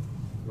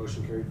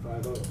 Motion carried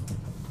 5-0.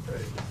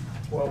 Great.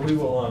 Well, we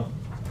will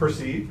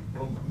proceed.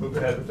 We'll move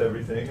ahead with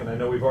everything, and I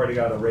know we've already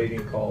got a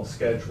rating call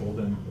scheduled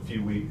in a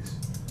few weeks.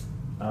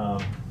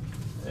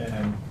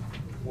 And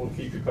we'll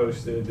keep you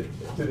posted.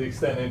 To the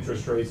extent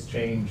interest rates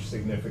change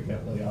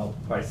significantly, I'll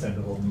probably send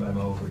a little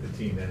memo over to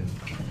team and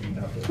we can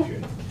update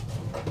you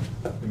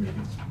at the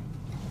meetings.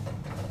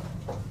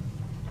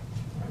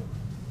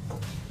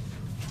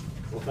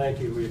 Well, thank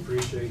you. We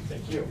appreciate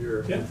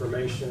your Yeah.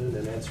 information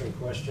and answering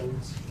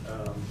questions.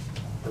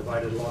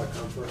 Provided a lot of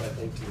comfort, I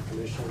think, to the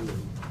commission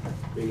and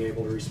being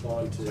able to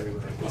respond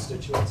to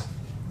constituents.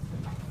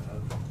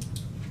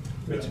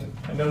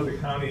 I know the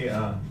county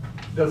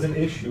doesn't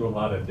issue a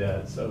lot of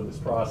debt, so this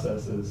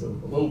process is a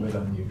little bit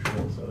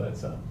unusual, so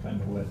that's kind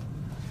of what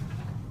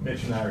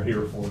Mitch and I are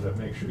here for, to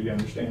make sure you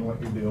understand what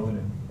you're doing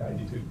and guide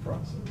you through the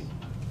process.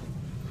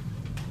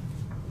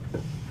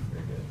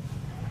 Very good.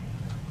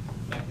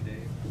 Thank you,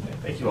 Dave. Yeah,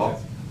 Thank you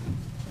all.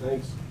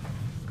 Thanks.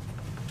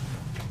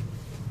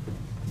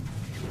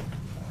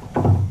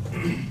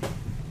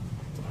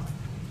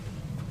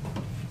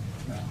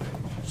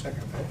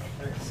 Second page.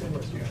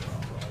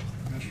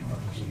 Commissioner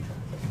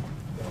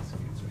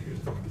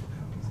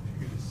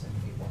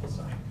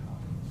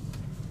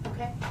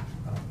Okay,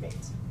 great. You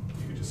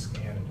could just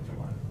scan it if you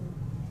want.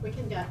 We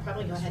can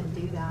probably go ahead and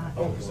do that.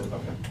 Oh,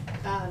 okay.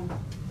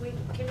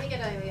 Can we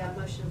get a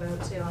motion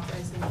vote to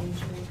authorize the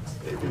engagement?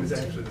 It was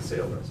actually the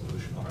sale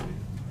resolution already.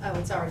 Oh,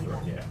 it's already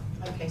done? Yeah.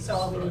 Okay, so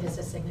all we need is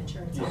a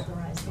signature, it's Yeah.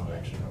 authorized. No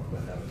action.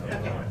 Okay.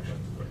 No action.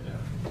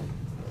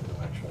 No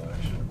actual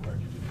action required,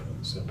 you did it on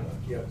the civil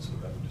document, Yep. so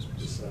that would just be.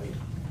 Just sign.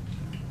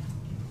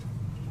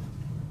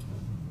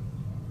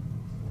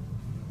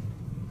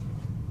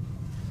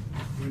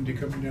 Windy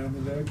coming down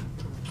the lake.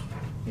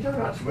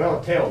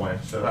 Well,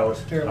 tailwind, so that was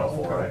Tailwind,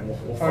 helpful, okay. right?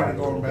 We'll Fine, find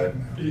a little going bit.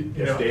 back now. You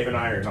Yes, know- Dave and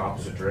I are in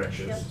opposite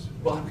directions. Yep.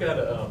 Well, I've got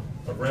a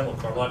rental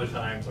car. A lot of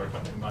times our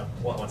company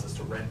wants us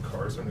to rent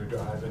cars when we're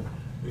driving.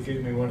 They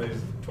gave me one of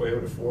these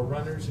Toyota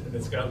 4Runners, and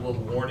it's got a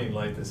little warning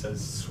light that says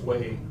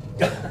sway.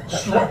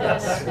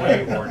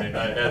 Sway warning.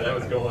 That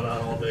was going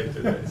on all day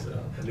today, so.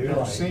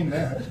 I've seen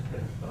that.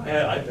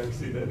 I've never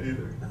seen that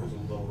either. It was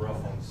a little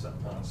rough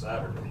on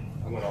Saturday.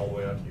 I went all the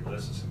way out to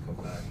Ulysses and come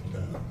back.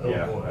 Oh,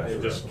 Yeah, boy. that's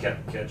It just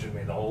kept catching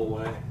me the whole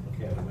way.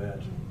 Can't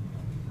imagine.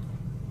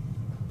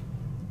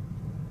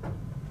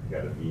 I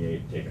got a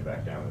V8 taken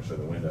back down there, so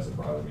the wind doesn't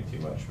bother me too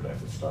much, but I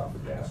have to stop for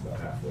gas about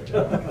halfway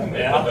down.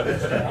 Yeah. But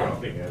it's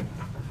dropping in.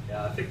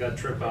 Yeah, I think that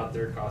trip out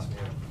there cost me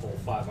a whole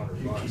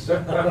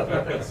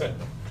 $500.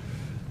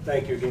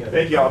 Thank you again.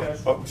 Thank y'all.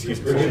 Oh, excuse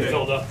me. We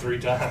filled up 3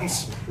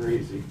 times.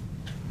 Crazy.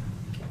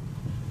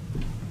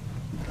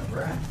 All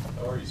right,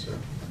 how are you, sir?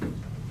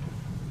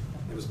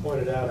 It was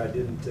pointed out I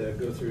didn't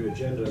go through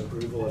agenda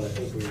approval, and I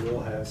think we will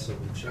have some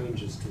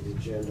changes to the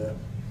agenda.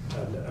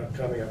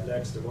 Coming up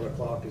next at 1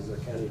 o'clock is the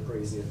county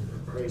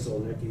appraisal,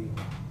 Nikki,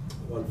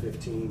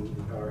 115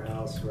 in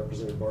Powerhouse.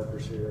 Representative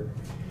Barker's here.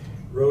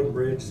 Road and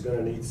Bridge is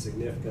gonna need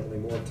significantly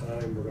more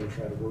time. We're gonna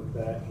try to work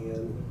that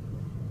in.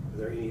 Are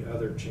there any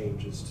other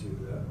changes to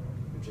the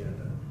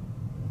agenda?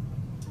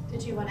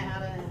 Did you want to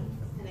add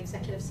an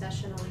executive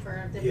session on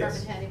for the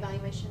Yes. department head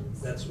evaluations?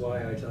 That's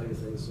why I tell you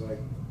things, so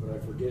when I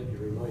forget, you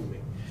remind me.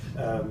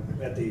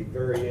 At the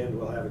very end,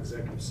 we'll have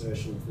executive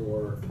session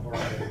for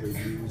department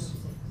reviews,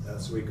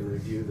 so we can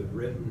review the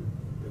written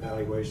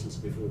evaluations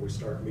before we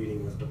start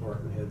meeting with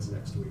department heads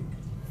next week.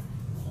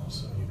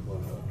 Also need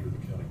one under the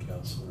county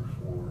counselor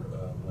for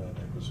land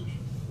acquisition.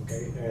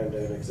 Okay, and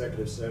an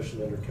executive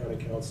session under county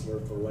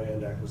counselor for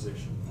land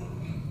acquisition.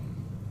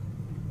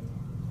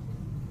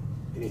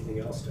 Anything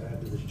else to add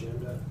to the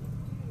agenda?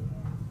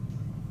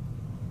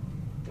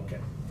 Okay,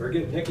 very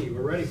good. Nikki,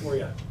 we're ready for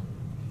you.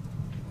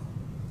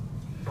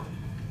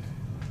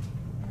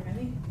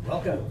 Ready?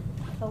 Welcome.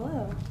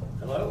 Hello.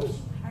 Hello.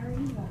 How are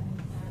you guys?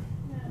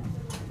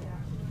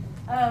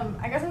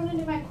 I guess I'm gonna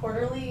do my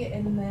quarterly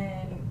and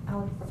then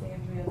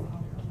Alexandria's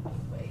on her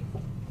way.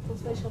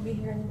 Hopefully she'll be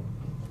here.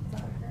 Is that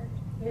her?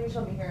 Maybe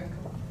she'll be here in a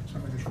couple.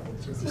 Somebody should.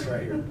 She's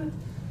right here.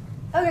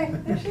 Okay,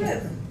 there she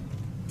is.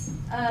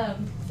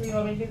 So you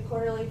want me to do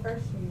quarterly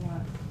first, or you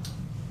want?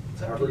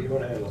 However you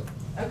want to handle it.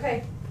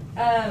 Okay.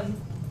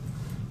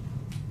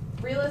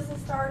 Realist has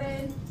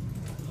started.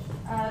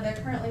 They're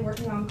currently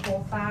working on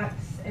Colfax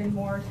and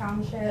more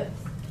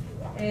townships,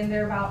 and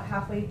they're about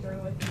halfway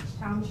through with each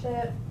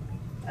township.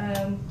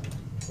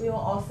 We will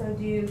also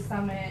do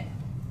Summit,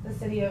 the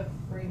city of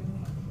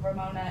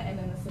Ramona, and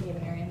then the city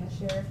of Marion this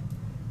year.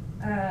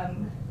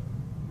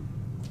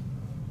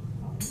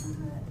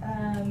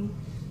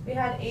 We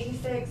had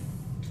 86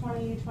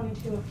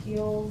 2022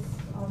 appeals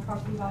on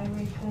property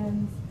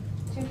valuations,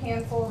 2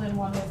 canceled and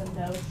 1 was a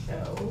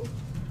no-show.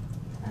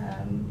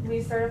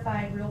 We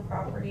certified real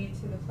property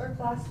to the clerk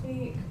last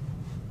week.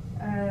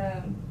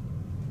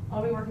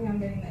 I'll be working on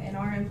getting the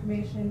NR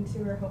information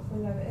to her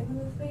hopefully by the end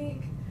of this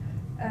week.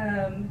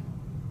 And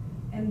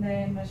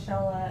then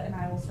Michelle and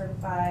I will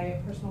certify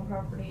personal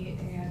property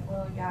and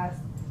oil and gas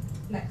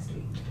next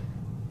week.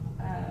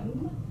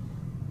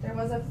 There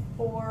was a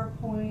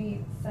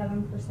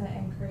 4.7%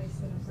 increase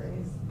in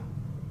appraised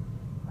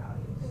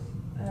values.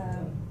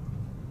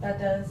 That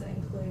does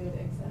include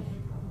exempt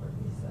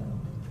property, so.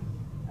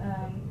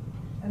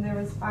 And there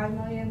was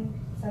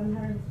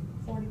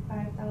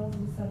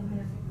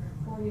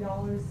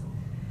 $5,745,740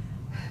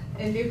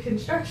 in new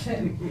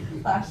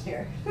construction last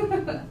year.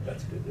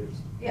 That's good news.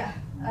 Yeah.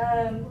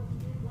 And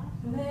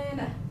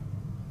then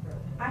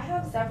I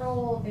have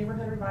several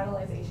neighborhood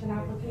revitalization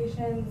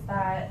applications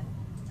that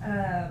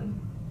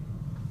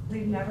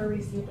we've never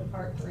received a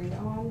part 3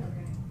 on.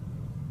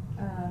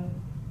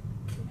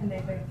 And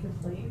they've been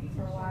complete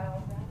for a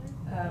while.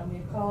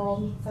 We've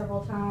called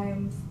several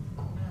times.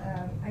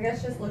 I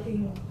guess just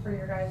looking for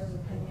your guys'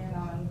 opinion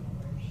on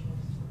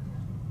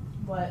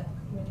what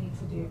we need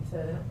to do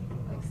to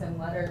like send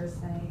letters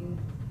saying.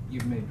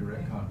 You've made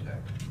direct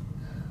contact.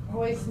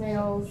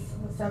 Voicemails,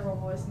 several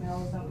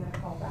voicemails, I'm gonna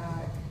call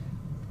back.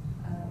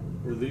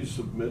 Were these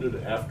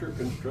submitted after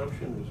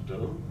construction was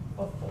done?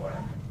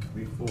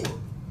 Before?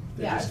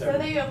 Yeah, just so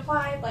haven't- they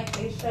applied like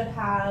they should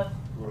have,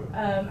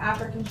 Right.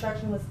 after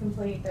construction was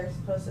complete, they're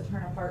supposed to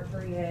turn a part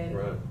 3 in.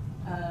 Right.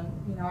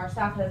 You know, our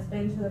staff has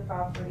been to the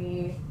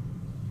property.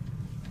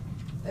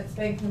 It's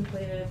been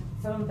completed,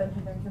 some of them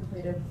have been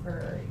completed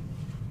for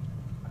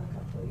a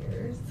couple of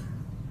years,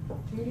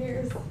 2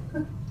 years.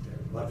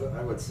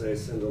 I would say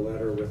send a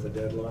letter with a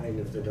deadline.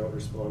 If they don't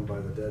respond by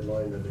the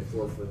deadline, then they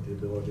forfeit the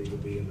ability to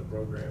be in the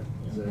program.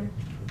 Is that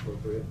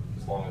appropriate?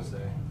 As long as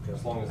they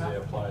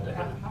applied to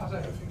have. How's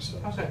that, I think so.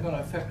 how's that gonna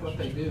affect what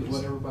they do,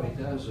 what everybody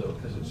does though,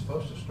 because it's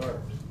supposed to start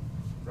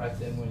right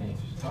then when you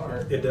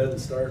start. It doesn't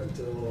start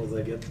until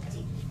they get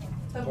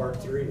part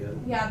 3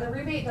 in. Yeah, the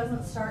rebate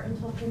doesn't start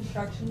until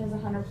construction is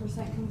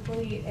 100%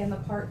 complete, and the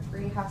part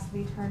 3 has to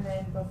be turned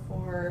in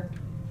before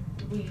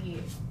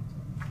we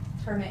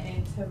turn it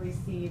in to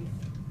receive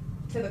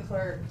to the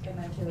clerk and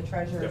then to the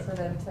treasurer Yep. for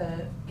them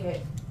to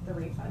get the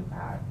refund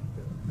back.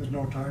 There's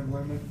no time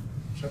limit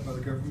set by the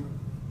government?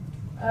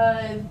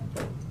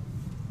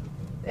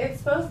 They're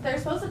supposed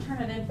to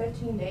turn it in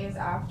 15 days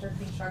after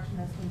construction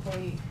is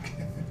complete.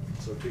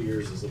 So 2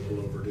 years is a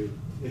little overdue.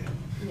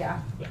 Yeah.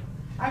 Yeah.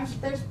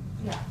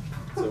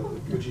 So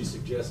would you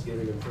suggest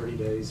giving them 30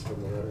 days from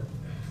the letter?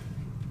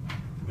 I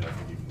mean, I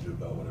think you can do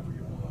about whatever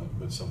you want,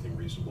 but something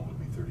reasonable would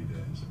be 30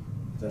 days.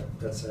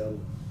 That sound,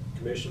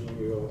 commission,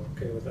 you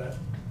okay with that?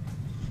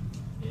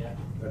 Yeah.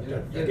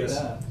 I guess,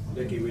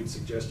 Nikki, we'd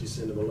suggest you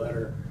send them a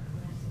letter.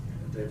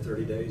 They have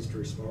 30 days to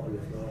respond.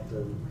 If not,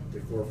 then they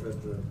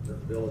forfeit the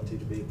ability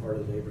to be a part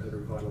of the neighborhood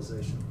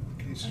revitalization.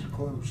 Cases are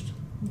closed.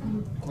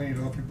 Mhm. Clean it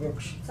off your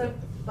books. So,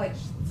 like,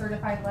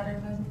 certified letter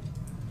then?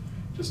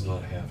 Does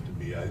not have to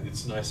be.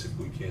 It's nice if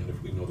we can,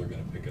 if we know they're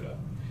gonna pick it up.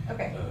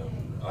 Okay.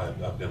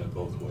 I've done it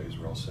both ways,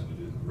 where I'll send it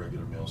in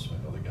regular mail, so I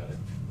know they got it.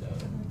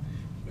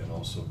 And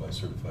also by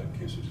certified, in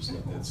case we just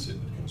let that sit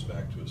and it comes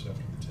back to us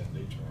after the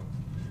 10-day term.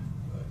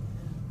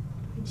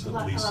 So A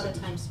lot at least of it-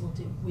 times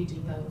we do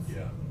both.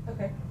 Yeah.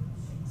 Okay.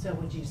 So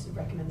would you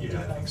recommend they do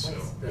Yeah, I both think so.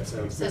 ways? That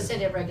sounds So good.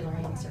 send it regular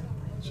and certified.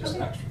 It's just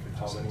an extra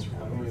 50 cents.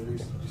 How many of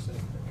these did you say?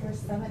 There's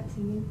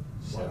 17.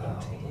 Wow.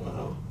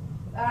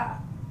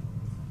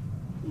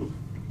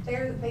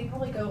 They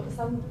probably go,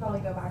 some probably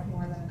go back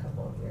more than a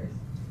couple of years.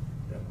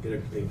 Yeah, get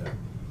it cleaned up.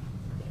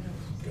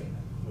 Good.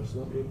 Must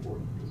not be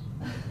important.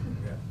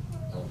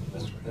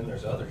 Then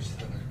there's others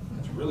that are,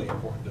 it's really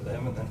important to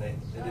them, and then they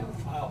didn't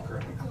file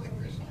correctly.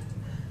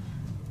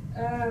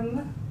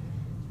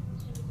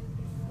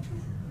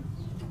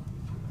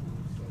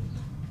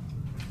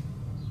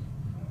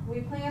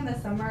 We plan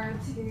this summer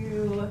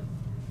to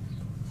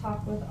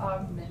talk with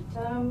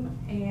Augmentum,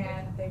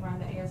 and they run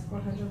the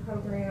AS400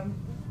 program.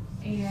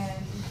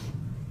 And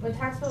when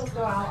tax bills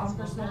go out on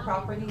personal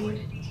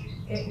property,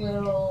 it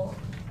will,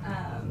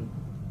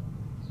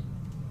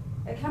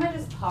 it kind of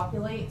just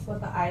populates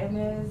what the item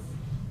is.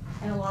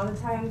 And a lot of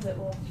times it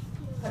will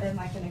put in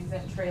like an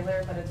exempt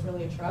trailer, but it's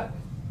really a truck,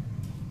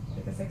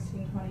 like a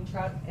 1620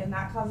 truck, and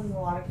that causes a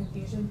lot of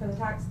confusion for the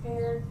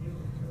taxpayer.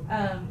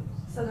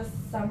 So this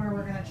summer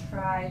we're gonna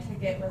try to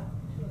get with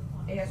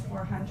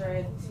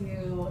AS400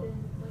 to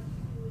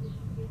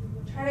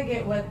try to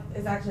get what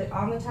is actually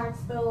on the tax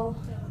bill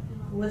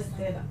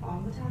listed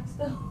on the tax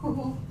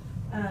bill,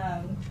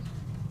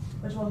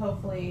 which will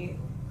hopefully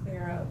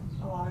clear up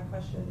a lot of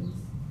questions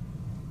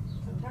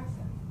from tax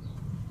time.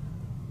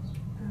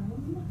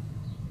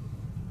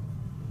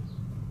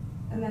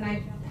 And then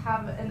I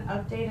have an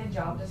updated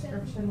job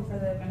description for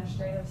the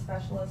administrative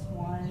specialist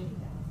one.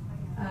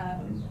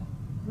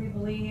 We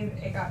believe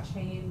it got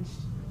changed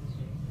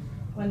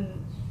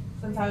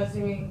since I was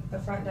doing the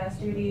front desk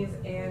duties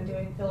and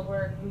doing field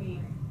work. We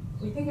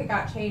think it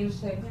got changed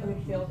to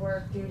include field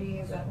work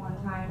duties at one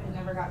time and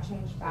never got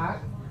changed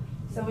back.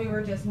 So we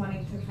were just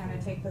wanting to kind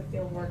of take the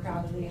field work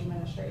out of the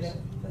administrative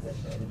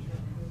position.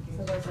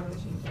 So those are the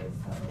changes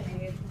that were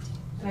made.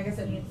 And I guess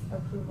it needs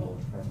approval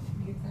from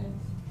you guys.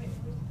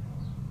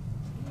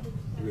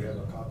 Do we have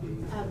a copy?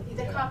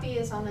 The copy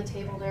is on the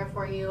table there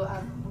for you.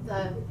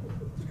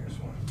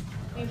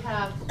 You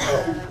have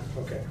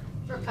Okay.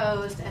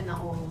 proposed and the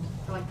old,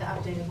 like the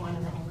updated one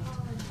and the old.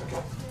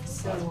 Okay.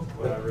 So,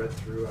 What I read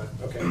through, I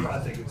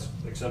think it's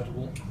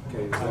acceptable.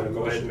 Okay, is I that a would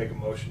go ahead and motion? make a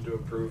motion to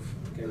approve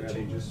Okay, we the have a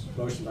changes.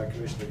 motion by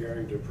Commissioner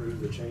Garing to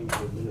approve the change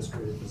of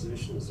administrative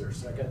position. Is there a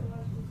second?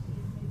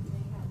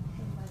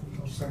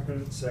 I'll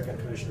second it. Second,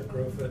 Commissioner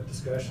Crowfoot.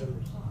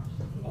 Discussion.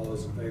 All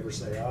those in favor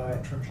say aye.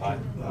 Aye.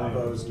 All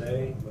opposed,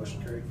 nay.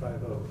 Motion carried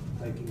 5-0.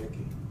 Thank you,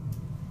 Nikki.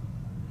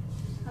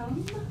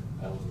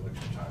 That was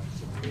election time,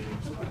 it's a meeting,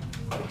 so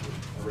I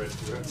read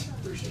through it.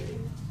 Appreciate it.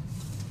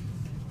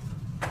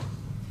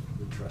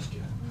 We trust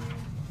you.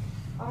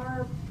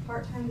 Our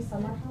part-time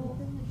summer help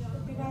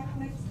will be back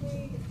next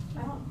week. I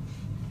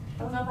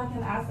don't know if I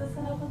can ask this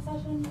in open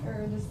session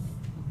or just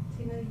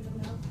Tina, you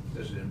don't know.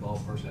 Does it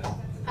involve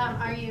personnel?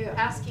 are you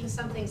asking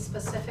something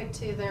specific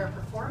to their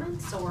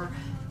performance or?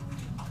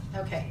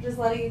 Okay, Just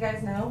letting you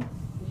guys know.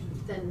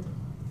 then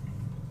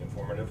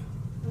Informative,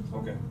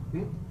 okay.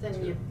 you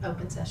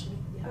open session,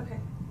 yeah. Okay.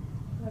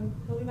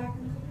 He'll be back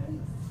in a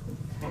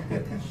couple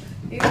weeks.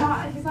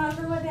 He's not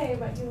sure what day,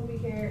 but he'll be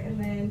here, and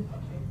then.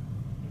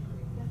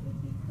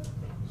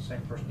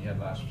 Same person you had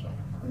last summer.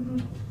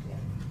 Mhm.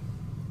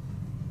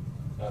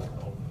 I don't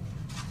know,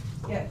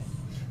 Yes.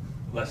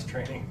 less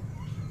training.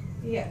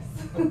 Yes.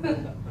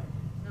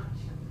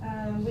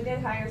 We did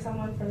hire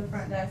someone for the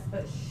front desk,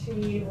 but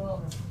she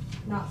will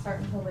not start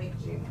until late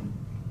June.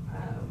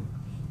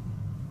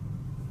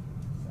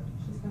 So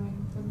she's coming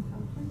from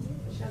California,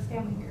 but she has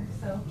family here,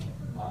 so.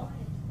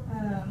 Hopefully.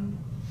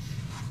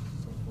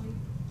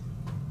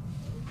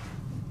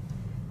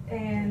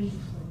 And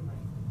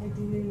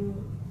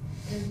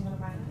there's one of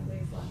my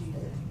employees' last day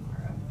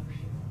tomorrow.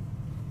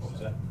 What was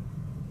that?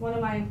 One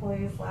of my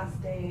employees'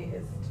 last day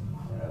is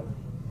tomorrow.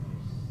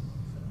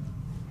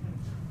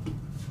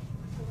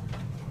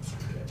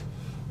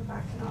 We're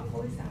back to not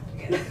fully staffed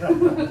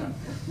again.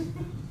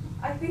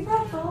 I think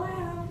that's all I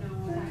have.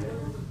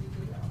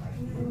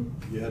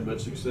 You had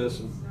much success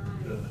in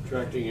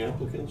attracting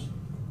applicants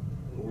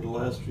over the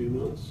last few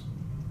months?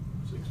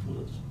 6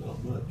 months,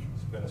 not much.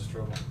 It's been a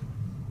struggle.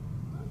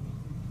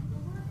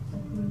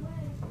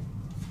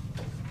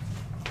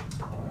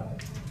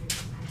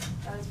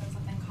 That has been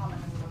something common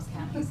in most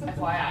counties,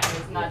 FYI,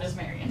 it's not just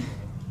Marion.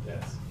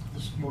 Yes.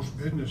 It's most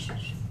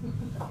businesses,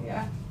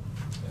 Yeah,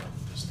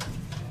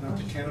 not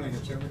the county,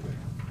 it's everything.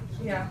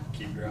 yeah,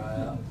 Keep your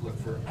eye out, look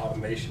for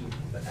automation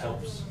that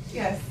helps.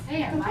 yes.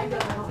 Hey, I might be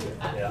able to help you with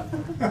that. Yeah.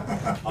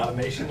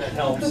 Automation that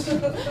helps,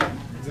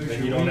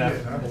 then you don't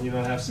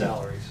have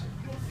salaries.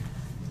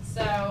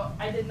 So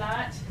I did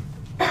not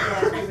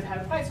realize we would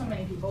have quite so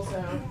many people,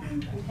 so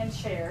we can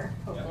share,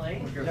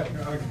 hopefully.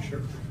 I can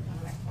share.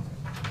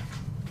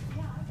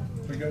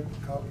 We got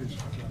copies.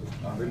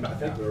 I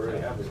think we already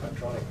have the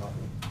electronic copy.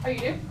 Oh, you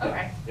do?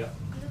 Okay. Yep.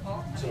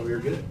 Well, So we're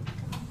good?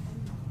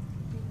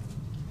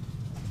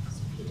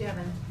 You do have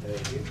an,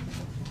 Thank you.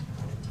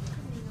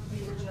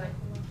 would you like to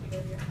go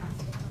to your account?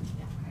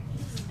 Yeah, okay.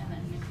 And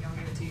then if y'all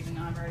give it to you, then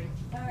I've already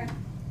Okay,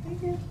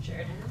 thank you.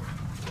 shared.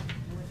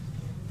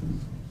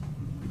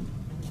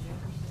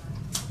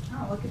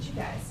 Oh, look at you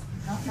guys.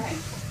 Okay.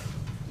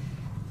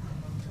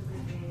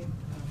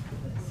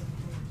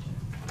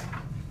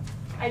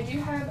 I do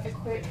have a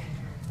quick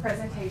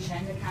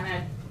presentation to kind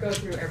of go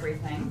through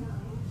everything.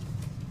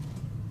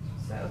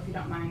 So if you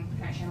don't mind,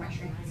 can I share my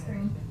screen?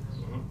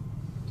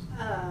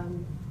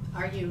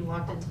 are you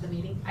logged into the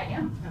meeting? I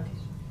am.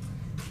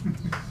 Okay.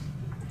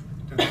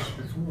 Done this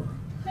before.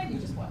 Maybe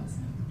just once.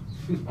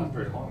 Not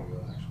very long ago,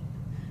 actually.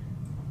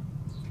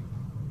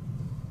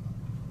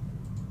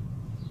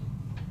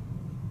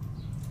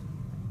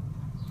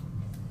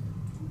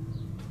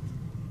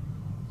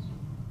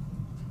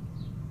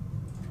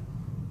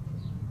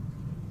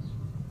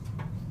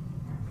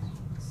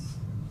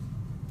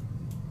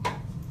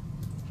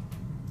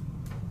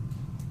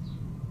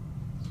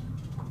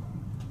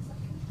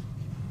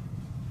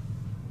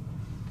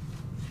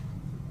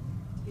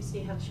 You see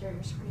how to share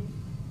your screen?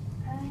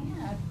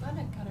 Yeah, I thought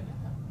I got it up.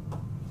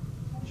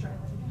 I'll try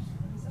that again.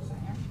 Is that right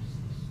here?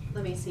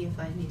 Let me see if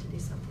I need to do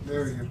something.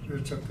 There you go,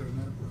 it's up there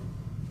now. I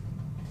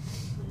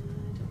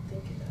don't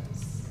think it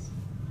does.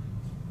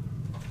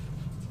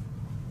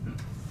 I'll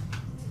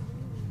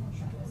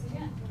try this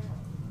again.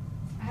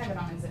 I have it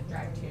on a zip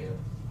drive too.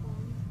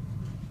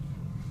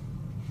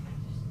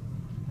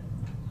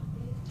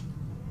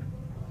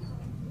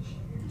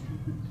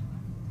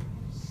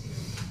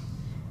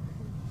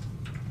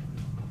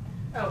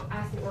 Oh,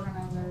 ask the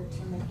organizer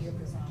to make you a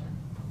presenter.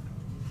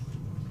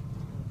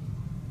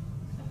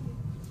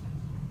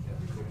 Yeah,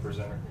 good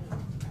presenter.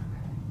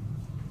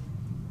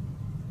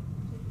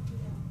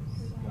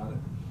 Got it?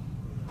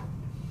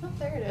 Oh,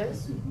 there it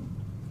is.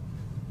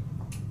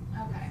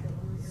 Okay,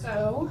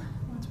 so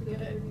once we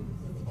get it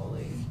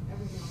fully.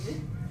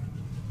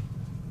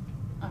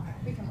 Okay,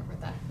 we can work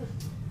with that.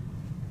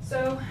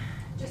 So,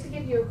 just to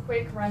give you a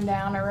quick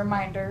rundown, a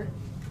reminder.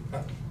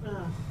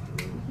 Oh.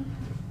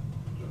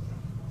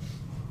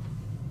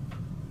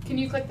 Can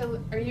you click the,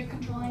 are you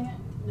controlling it?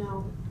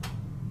 No,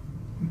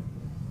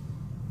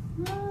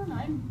 No,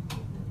 I'm. there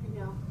you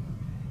go.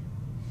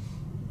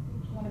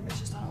 I wonder if it's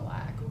just on a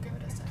lag. We'll give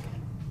it a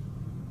second.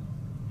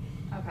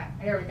 Okay,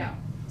 here we go.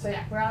 So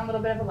yeah, we're on a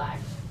little bit of a lag.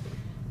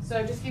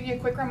 So just give you a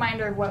quick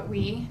reminder of what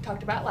we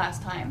talked about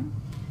last time.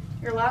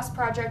 Your last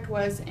project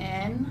was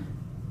in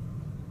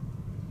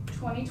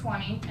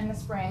 2020 in the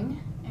spring,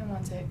 and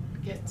once it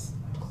gets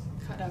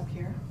cut up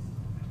here.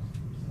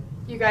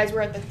 You guys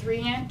were at the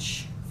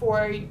 3-inch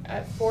for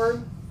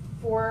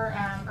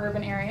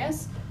urban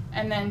areas,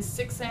 and then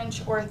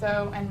 6-inch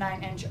ortho and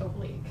 9-inch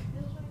oblique.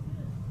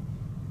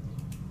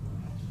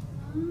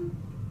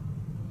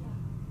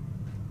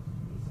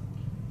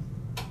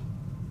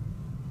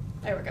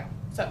 There we go.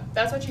 So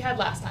that's what you had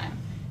last time.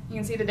 You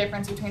can see the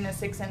difference between the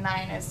 6 and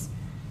 9 is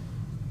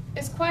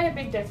quite a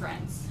big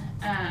difference.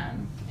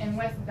 And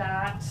with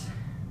that,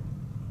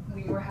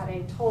 we had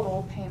a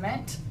total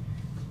payment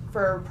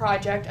for a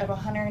project of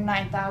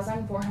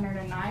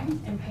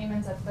 $109,409 and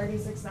payments of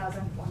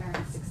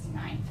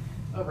 $36,469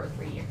 over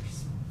 3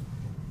 years.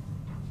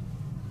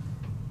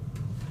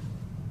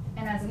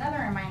 And as another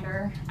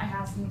reminder, I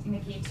asked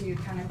Nikki to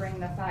kind of bring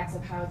the facts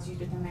of how it's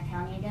used within the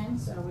county again,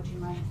 so would you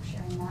mind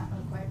sharing that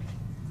real quick?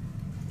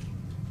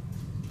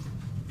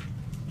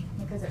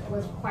 Because it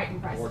was quite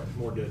impressive.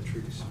 More dead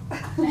trees.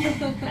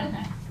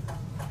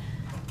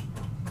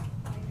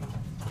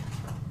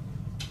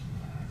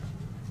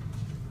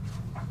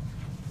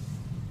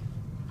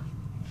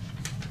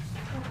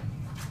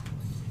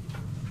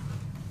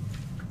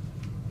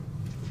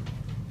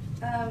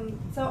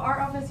 So our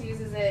office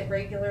uses it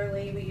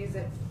regularly. We use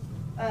it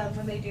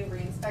when they do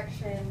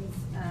re-inspections,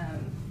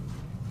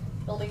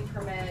 building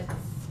permits.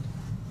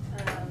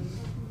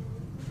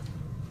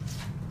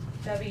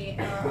 Debbie in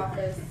our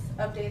office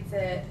updates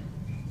it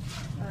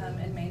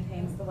and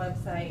maintains the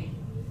website.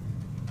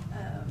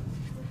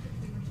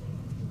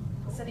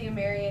 The City of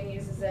Marion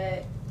uses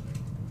it.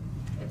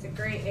 It's a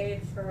great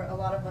aid for a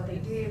lot of what they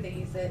do. They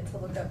use it to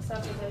look up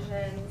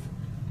subdivisions,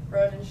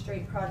 road and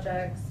street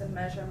projects and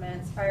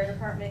measurements. Fire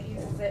department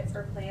uses it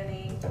for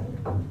planning.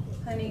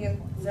 Planning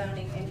and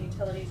zoning and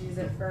utilities use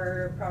it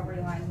for property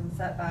lines and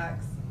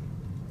setbacks.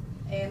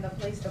 And the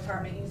police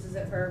department uses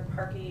it for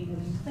parking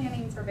and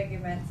planning for big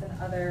events and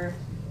other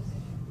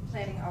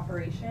planning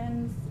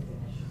operations.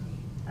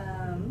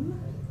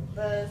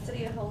 The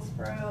city of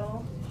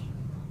Hillsborough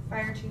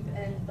fire chief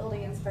and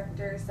building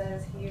inspector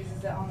says he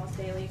uses it almost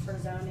daily for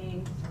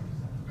zoning,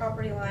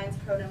 property lines,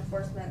 code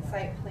enforcement,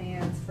 site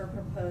plans for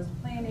proposed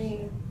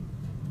planning.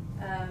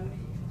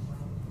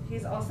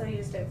 He's also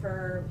used it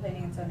for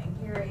planning and zoning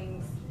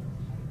hearings.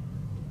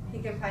 He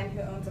can find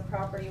who owns a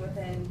property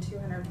within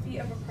 200 feet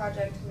of a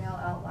project, mail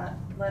out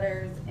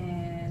letters,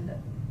 and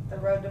the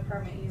road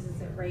department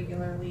uses it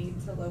regularly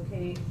to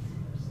locate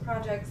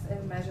projects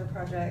and measure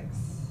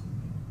projects.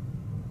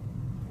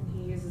 And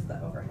he uses the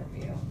overhead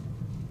view.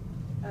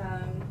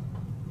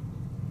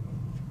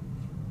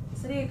 The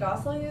city of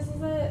Gossel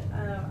uses it.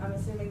 I'm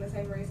assuming the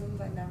same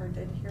reasons. I never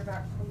did hear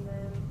back from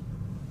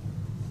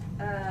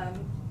them.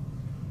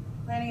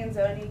 Planning and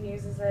zoning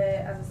uses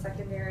it as a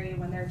secondary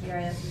when their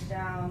GIS is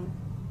down.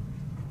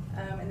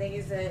 And they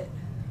use it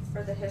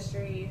for the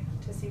history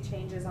to see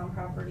changes on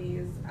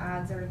properties,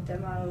 ads or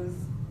demos,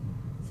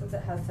 since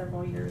it has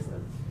several years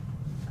of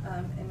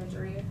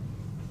imagery.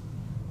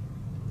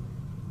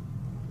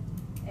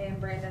 And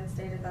Brandon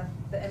stated that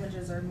the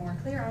images are more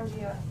clear on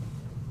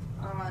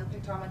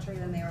pictometry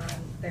than they are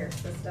in their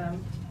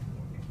system.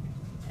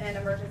 And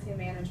emergency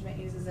management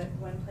uses it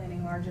when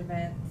planning large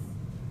events.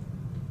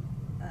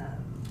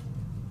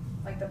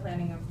 like the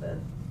planning of the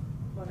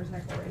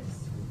motorcycle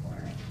race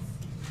reports.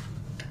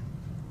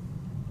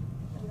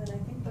 And then I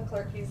think the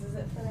clerk uses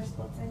it for their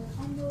splits and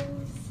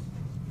combos.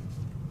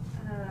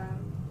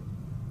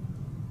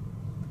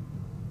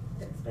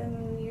 It's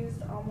been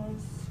used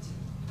almost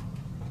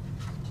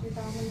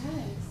 2,000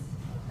 times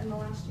in the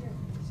last year,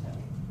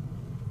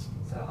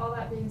 So all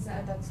that being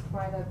said, that's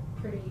quite a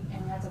pretty,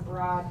 and that's a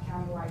broad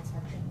countywide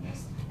spectrum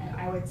use. And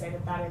I would say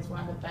that that is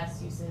one of the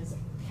best uses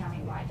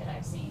countywide that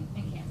I've seen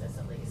in Kansas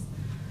at least.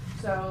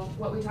 So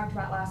what we talked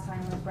about last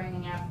time was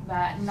bringing up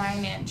that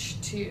 9-inch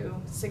to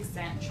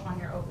 6-inch on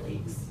your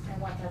obliques.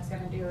 And what that's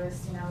gonna do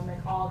is, you know,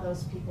 make all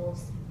those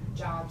people's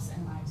jobs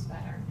and lives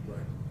better. Right.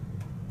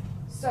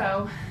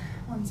 So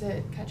once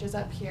it catches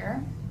up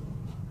here,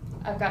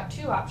 I've got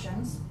two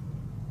options.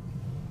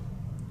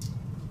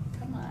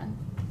 Come on.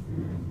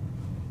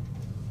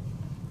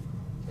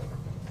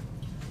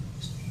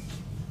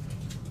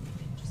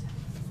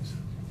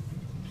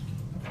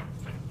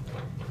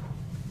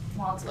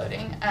 While it's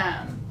loading,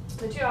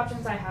 the two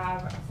options I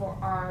have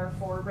are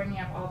for bringing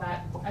up all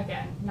that,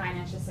 again,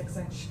 9-inch to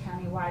 6-inch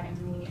countywide in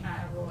the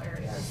rural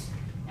areas.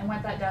 And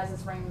what that does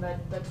is bring the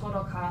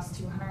total cost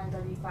to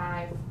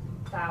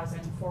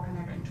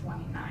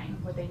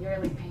 $135,429 with a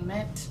yearly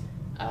payment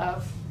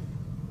of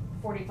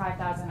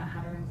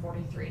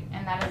 $45,143,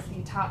 and that is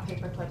the top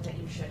paperclip that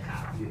you should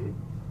have.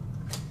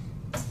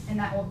 And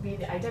that will be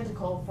the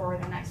identical for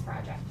the next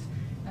project.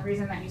 The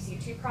reason that you see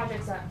two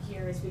projects up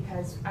here is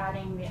because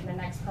adding the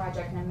next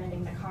project and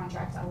amending the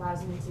contract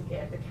allows me to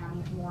give the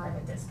county more of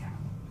a discount,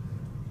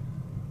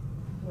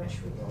 which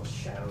we will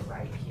show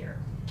right here.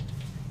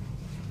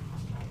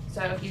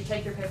 So if you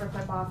take your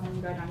paperclip off and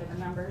you go down to the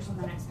numbers on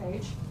the next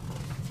page,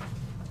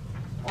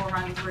 we'll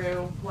run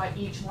through what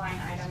each line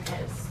item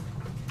is.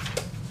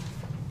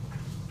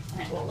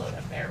 And it will load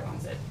up there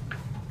once it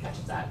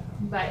catches up.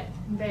 But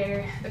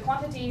the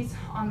quantities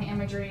on the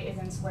imagery is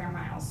in square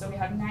miles. So we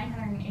have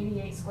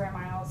 988 square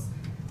miles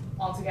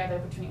altogether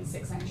between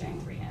 6-inch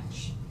and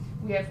 3-inch.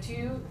 We have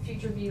 2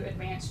 Future View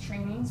Advanced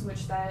trainings,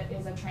 which that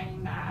is a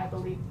training that I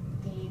believe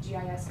the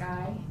GIS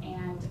guy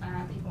and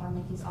people in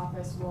Mickey's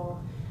office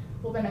will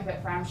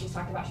benefit from. She's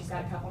talked about she's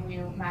got a couple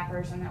new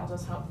mappers, and that'll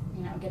just help,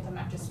 you know, get them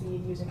up to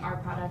speed using our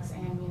products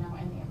and, you know,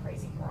 in the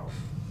appraising world.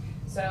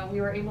 So we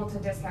were able to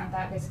discount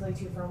that basically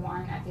 2 for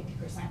 1 at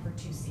 50% for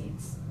 2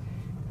 seats.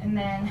 And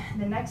then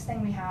the next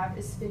thing we have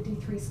is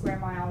 53 square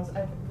miles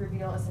of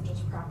Reveal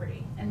Essentials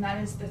property, and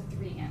that is the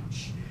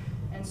 3-inch.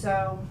 And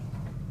so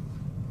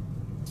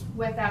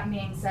with that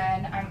being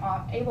said, I'm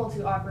able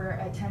to offer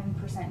a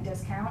 10%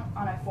 discount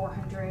on a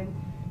 400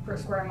 per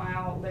square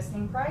mile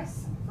listing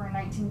price for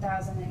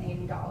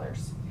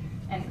 $19,080.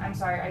 And I'm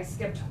sorry, I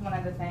skipped one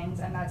of the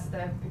things, and that's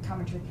the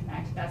Pictometry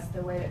Connect. That's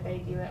the way that they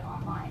do it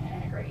online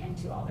and integrate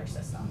into all their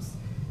systems.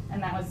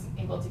 And that was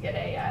able to get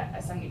a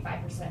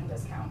 75%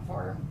 discount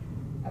for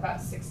about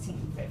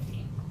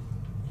 $1,650.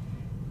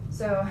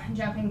 So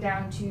jumping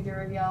down to the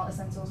Reveal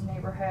Essentials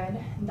neighborhood,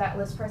 that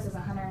list price is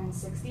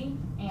 $160,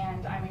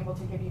 and I'm able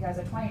to give you guys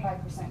a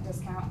 25%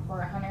 discount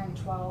for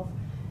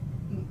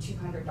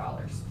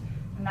 $112,200.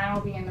 And that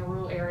will be in the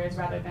rural areas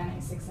rather than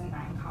a 6 and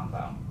 9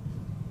 combo.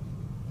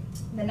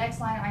 The next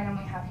line item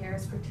we have here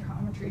is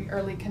Pictometry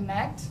Early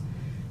Connect.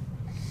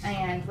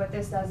 And what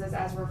this does is,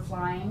 as we're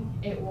flying,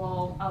 it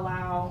will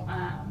allow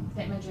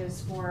the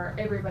images for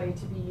everybody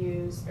to be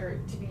used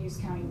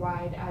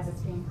countywide as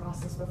it's being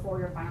processed before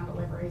your final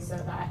delivery, so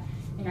that,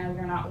 you know,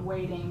 you're not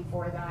waiting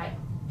for that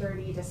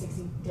 30 to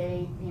 60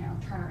 day, you know,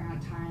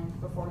 turnaround time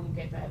before you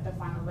get the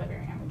final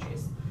delivery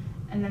images.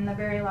 And then the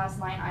very last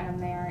line item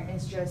there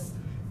is just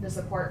the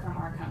support from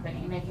our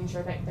company, making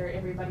sure that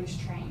everybody's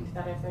trained,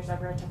 that if there's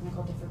ever a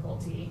technical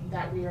difficulty,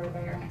 that we are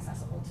there and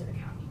accessible to the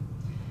county.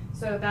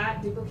 So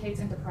that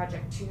duplicates into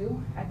project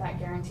 2 at that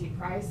guaranteed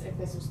price if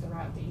this was the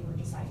route that you were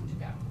deciding to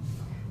go.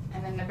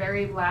 And then the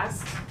very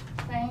last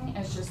thing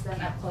is just an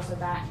up close of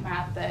that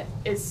map that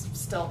is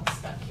still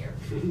stuck here.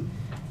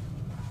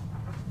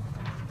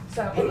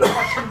 So any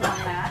questions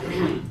on that?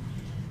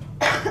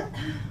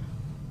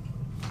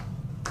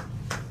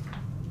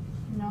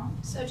 No?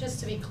 So just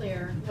to be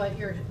clear, what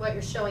you're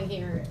showing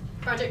here,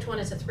 project 1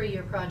 is a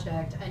 3-year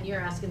project, and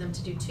you're asking them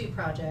to do 2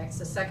 projects.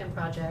 The second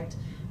project,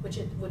 which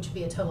would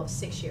be a total of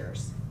 6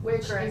 years.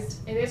 Which correct?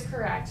 it is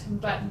correct,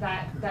 but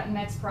that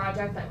next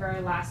project, that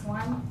very last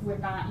one,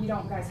 would not, you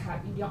don't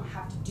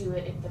have to do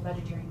it if the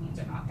budgetary means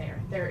are not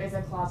there. There is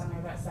a clause in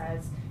there that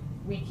says,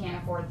 we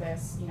can't afford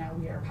this, you know,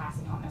 we are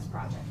passing on this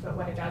project. But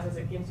what it does is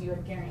it gives you a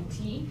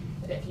guarantee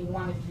that if you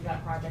wanted to do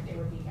that project, it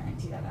would be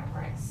guaranteed at that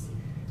price.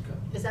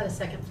 Is that a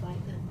second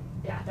flight then?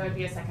 Yeah, that would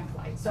be a second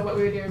flight. So what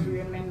we would do is we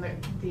would amend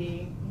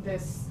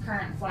this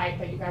current flight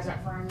that you guys are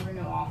up for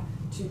renewal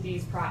to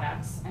these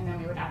products, and then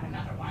we would add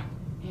another one,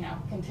 you know,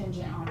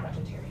 contingent on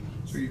budgetary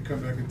needs. So you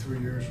come back in 3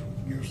 years,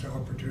 give us the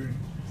opportunity.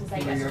 To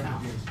say yes or no,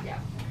 Yes. yeah,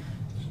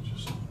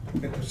 Just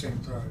at the same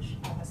price.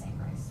 at the same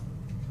price.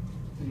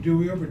 And do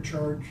we ever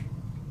charge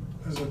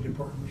as a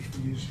department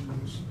for using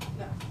this?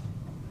 No.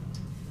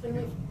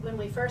 When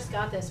we first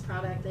got this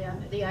product,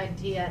 the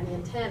idea and the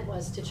intent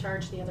was to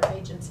charge the other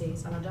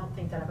agencies, and I don't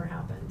think that ever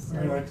happened, so.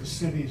 I mean, like the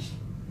cities,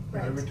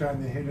 Right. every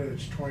time they hit it,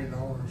 it's $20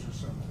 or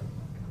something.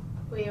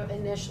 We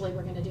initially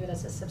were gonna do it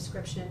as a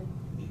subscription,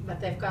 but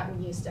they've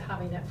gotten used to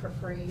having it for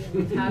free, and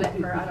we've had it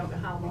for I don't know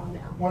how long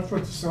now. Watch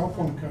what the cell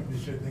phone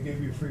companies did, they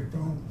gave you a free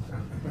phone,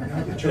 but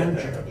now they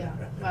charge you. Yeah,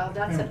 well,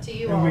 that's up to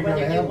you And all, we gotta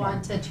whether you have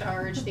want one. to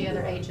charge the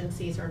other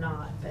agencies or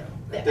not, but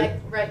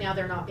right now,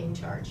 they're not being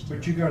charged.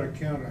 But you gotta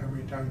count how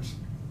many times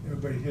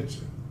everybody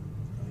hits it.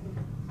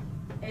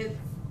 It's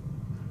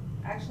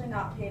actually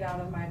not paid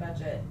out of my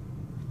budget.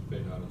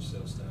 Paid out of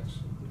sales tax.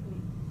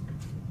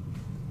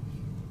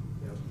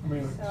 I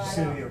mean, like So the I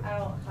city don't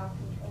of have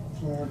control.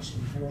 Florence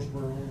and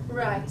Hillsborough.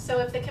 Right, so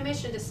if the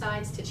commission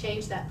decides to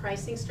change that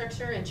pricing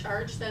structure and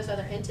charge those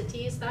other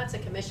entities, that's a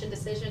commission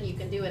decision, you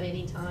can do it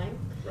any time.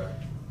 Right.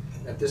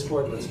 At this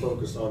point, let's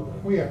focus on the.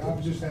 Well, yeah, I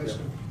was just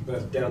asking.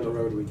 But down the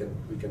road, we can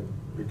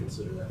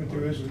reconsider that. But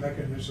there is a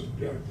mechanism to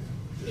do it.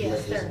 There's a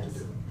Yes, there mechanism to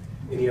is. do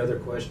it. Any other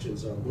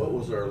questions on? What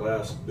was our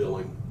last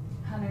billing?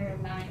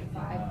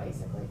 109.5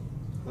 basically.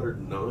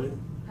 109?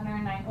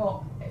 109,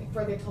 well,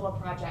 for the total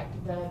project,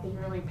 the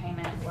yearly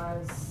payment it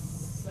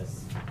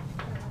was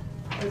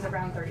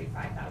around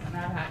 35,000.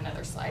 I've had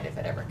another slide if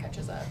it ever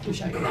catches up to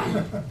show you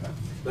that.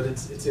 But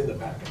it's in the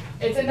packet.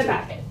 It's in the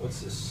packet.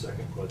 What's this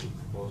second budget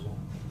proposal?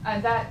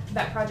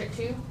 That project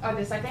two, or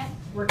the second,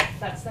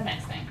 that's the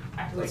next thing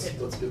after we Let's did.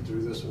 get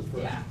through this one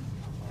first. Yeah.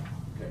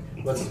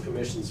 Okay. What's the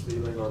commission's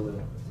feeling on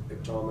the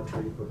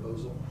pictometry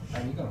proposal?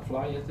 Are you gonna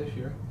fly yet this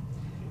year?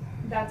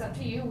 That's up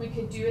to you. We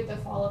could do it the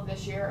fall of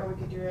this year, or we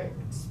could do it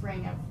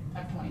spring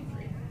of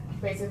 23.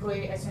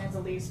 Basically, as soon as the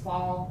leaves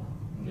fall,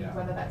 Yeah.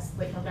 whether that's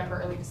late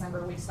November, early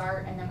December, we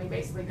start, and then we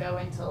basically go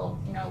until,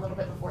 a little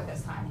bit before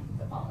this time,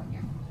 the following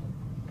year.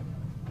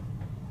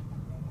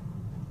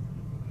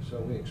 So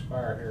we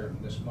expire here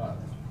this month.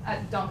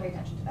 Don't pay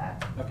attention to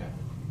that. Okay.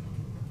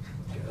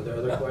 Okay, are there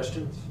other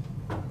questions?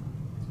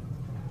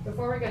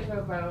 Before we go to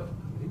a vote,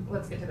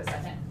 let's get to the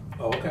second,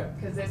 Oh, okay.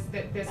 because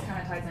this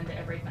kind of ties into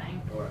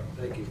everything. All right,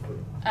 thank you for.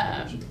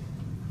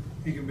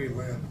 He can be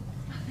led.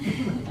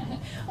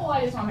 Well,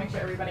 I just want to make sure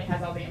everybody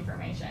has all the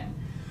information.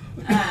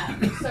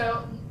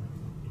 So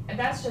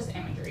that's just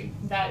imagery.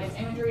 That is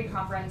imagery,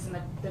 conference, and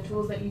the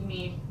tools that you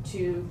need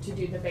to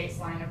do the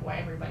baseline of what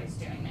everybody's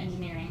doing, the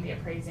engineering, the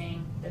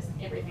appraising,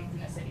 everything from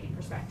the city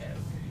perspective.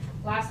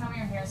 Last time we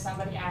were here,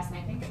 somebody asked me,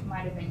 I think it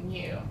might have been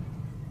you,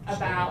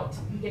 about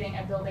getting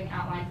a building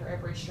outline for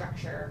every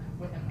structure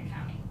within the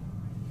county.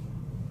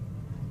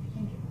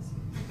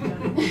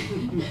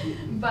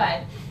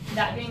 But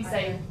that being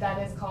said, that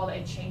is called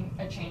a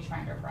change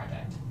finder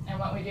project. And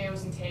what we do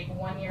is we take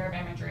 1 year of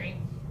imagery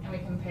and we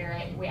compare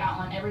it. We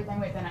outline everything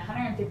within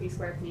 150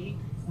 square feet,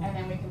 and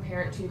then we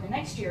compare it to the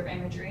next year of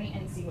imagery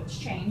and see what's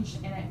changed,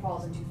 and it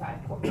falls into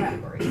 5 core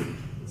categories.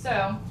 So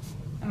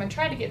I'm gonna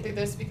try to get through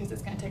this because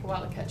it's gonna take a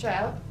while to catch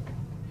up.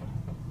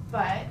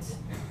 But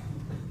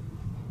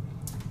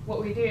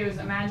what we do is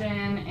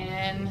imagine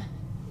in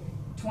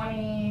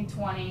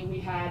 2020, we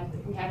have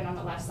it on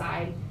the left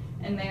side,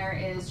 and there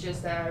is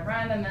just a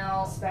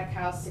run-of-the-mill spec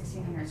house,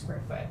 1,600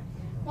 square foot.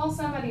 Well,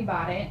 somebody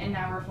bought it, and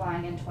now we're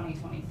flying in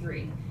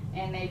 2023,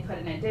 and they put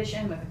an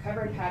addition with a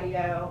covered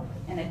patio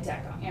and a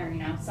deck on,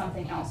 or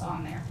something else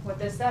on there. What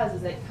this does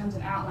is it comes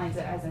and outlines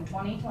it as in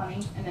 2020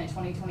 and then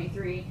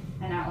 2023,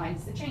 and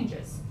outlines the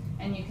changes.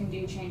 And you can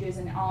do changes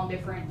in all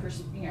different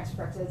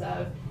perspectives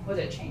of, was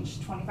it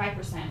changed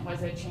 25%?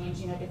 Was it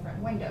changed, different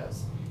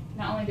windows?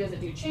 Not only does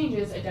it do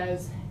changes, it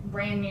does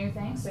brand new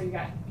things. So you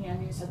got,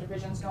 new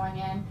subdivisions going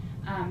in,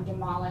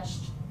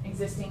 demolished,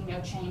 existing,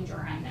 no change,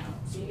 or unknown.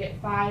 So you get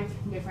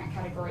 5 different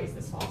categories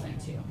this falls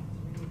into.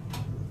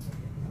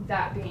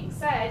 That being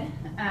said,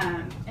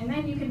 and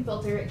then you can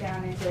filter it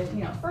down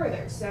into,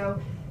 further.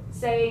 So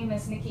say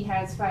Miss Nikki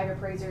has 5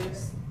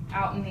 appraisers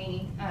out in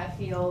the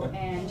field,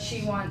 and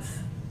she wants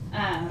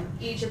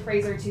each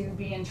appraiser to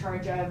be in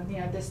charge of,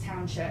 this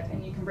township,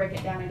 and you can break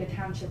it down into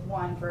township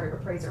 1 for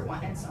appraiser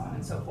 1, and so on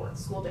and so forth,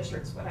 school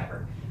districts,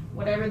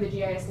 whatever the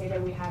GIS data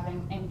we have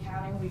in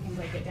county, we can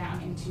break it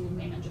down into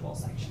manageable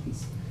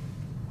sections.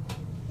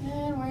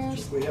 And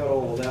If we had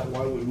all of that,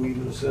 why would we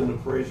even send an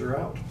appraiser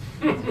out?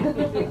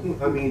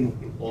 I mean,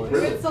 You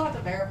would still have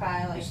to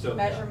verify, You still-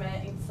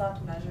 measurement, you still have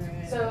to measure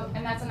it. So,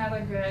 and that's another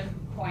good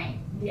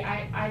point. The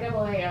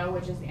IAAO,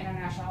 which is the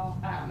International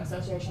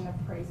Association of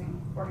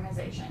Appraising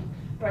Organization,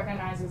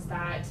 recognizes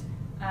that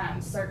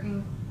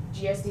certain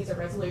GSDs or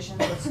resolutions,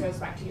 which goes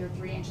back to your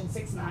 3-inch and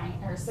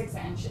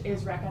 6-inch,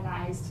 is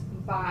recognized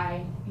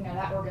by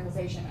that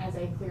organization as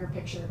a clear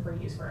picture for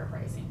use for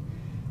appraising.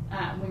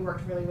 We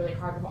worked really, really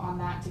hard on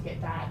that to get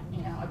that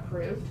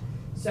approved.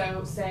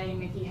 So say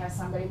Nikki has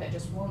somebody that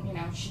just won't,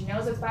 she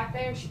knows it's back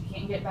there, she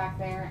can't get back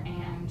there,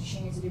 and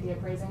she needs to do the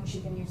appraising, she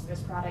can use this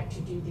product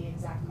to do the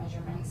exact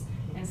measurements.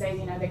 And say,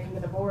 they come to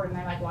the board and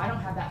they're like, well, I don't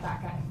have that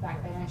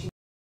back there, and she's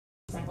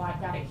like, well,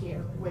 I've got it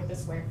here with the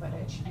square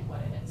footage and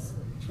what it is.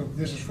 So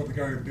this is for the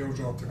guy who builds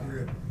off the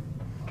grid.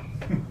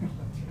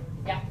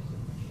 Yeah.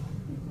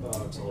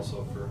 It's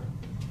also for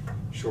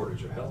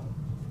shortage of help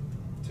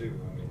too.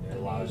 I mean, it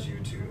allows you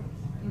to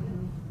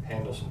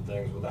handle some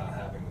things without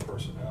having the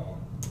personnel.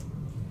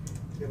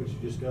 Yeah, but you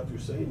just got through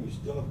saying you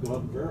still have to go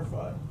out and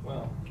verify.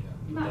 Well, yeah,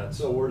 No. that's,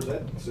 So where's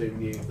that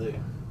saving you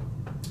anything?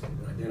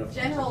 Identify.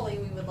 Generally,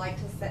 we would like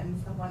to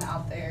send someone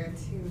out there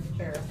to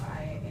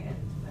verify and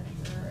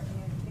measure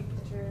and take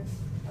pictures,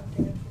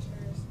 updated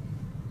pictures.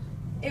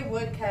 It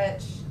would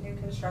catch new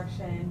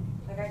construction,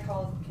 like I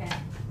called Kent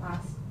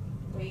last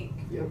week.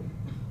 Yep.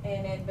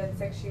 And it'd been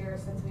 6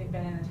 years since we'd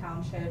been in a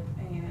township,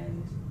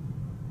 and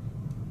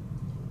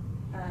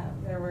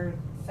there were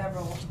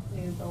several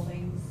new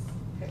buildings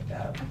picked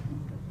up.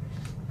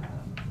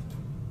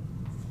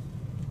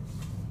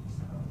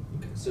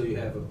 So you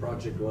have a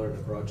project 1 and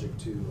a project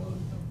 2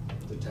 on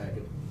the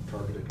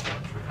targeted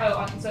capture.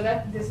 Oh, so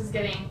this is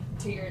getting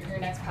to your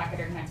next packet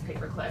or next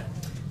paper clip.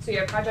 So you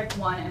have project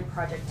 1 and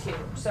project 2.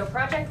 So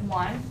project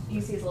 1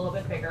 you see is a little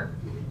bit bigger,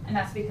 and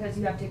that's because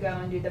you have to go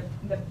and do the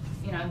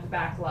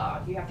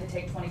backlog. You have to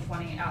take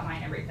 2020 and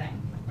outline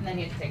everything, and then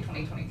you have to take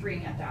 2023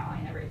 and you have to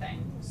outline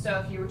everything.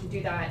 So if you were to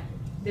do that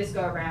this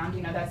go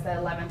around, that's the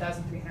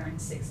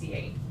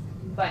 11,368.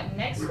 But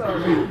next go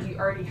around, you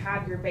already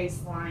have your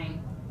baseline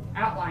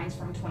outlines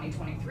from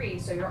 2023,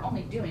 so you're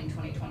only doing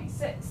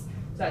 2026. So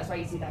that's why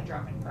you see that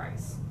drop in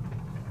price.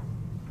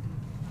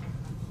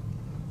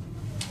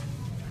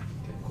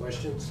 Okay,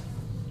 questions?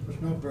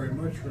 It's not very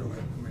much really,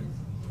 I mean,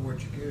 for what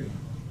you're getting.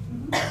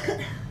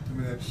 I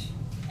mean, that's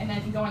And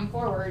then going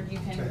forward, you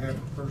can. to have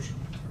a person.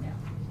 Yeah.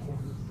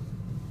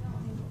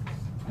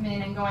 I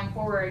mean, and going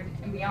forward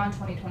and beyond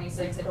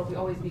 2026, it'll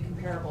always be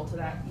comparable to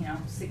that,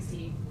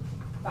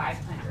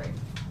 6,500,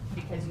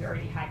 because you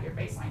already have your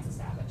baselines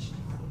established.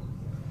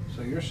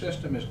 So your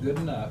system is good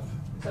enough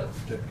So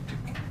to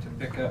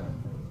pick up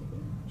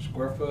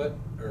square foot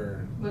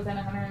or? within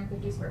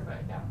 150 square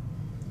foot, yeah.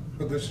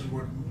 But this is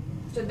what.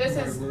 So this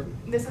is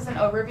an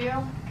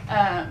overview.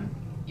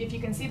 If you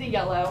can see the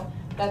yellow,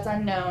 that's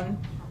unknown.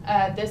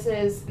 This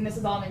is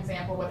all an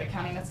example with the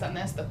county that's done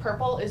this. The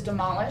purple is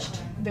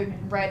demolished, the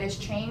red is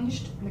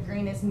changed, the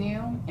green is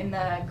new, and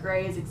the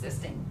gray is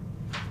existing.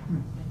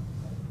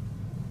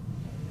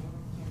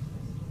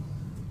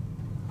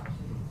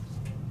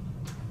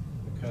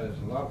 Because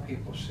a lot of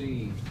people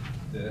see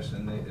this,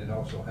 and it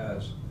also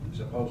has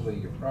supposedly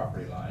your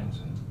property lines,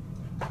 and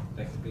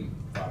they could be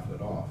 5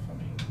 foot off. I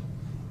mean,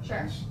 Sure.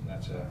 it's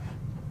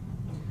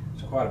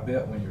quite a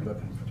bit when you're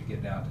looking to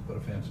get down to put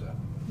a fence up.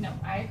 No,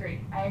 I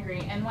agree.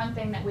 And one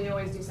thing that we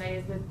always do say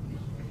is that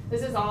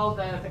this is all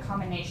the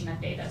combination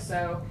of data.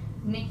 So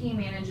Nikki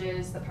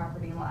manages the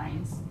property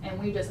lines, and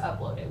we just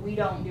upload it. We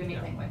don't do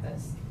anything with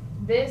this.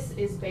 This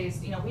is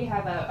based, we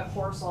have a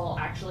parcel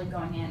actually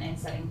going in and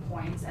setting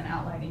points and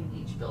outlining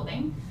each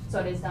building. So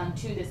it is done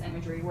to this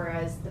imagery,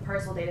 whereas the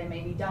parcel data may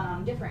be done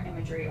on different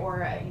imagery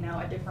or,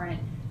 a different,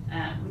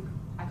 I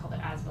called it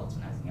as-built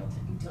when I was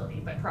in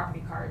utility, but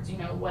property cards,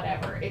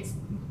 whatever.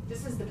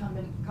 This is the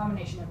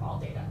combination of all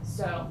data.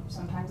 So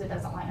sometimes it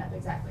doesn't line up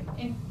exactly.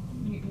 And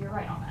you're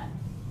right on that.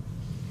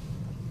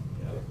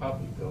 Yeah, the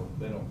public, though,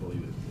 they don't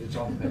believe it. It's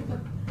on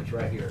paper. It's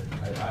right here.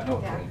 I know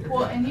it's right here.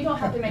 Well, and you don't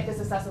have to make this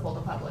accessible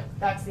to public.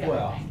 That's the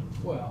other thing.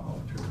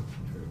 Well, true.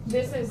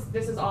 This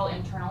is all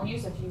internal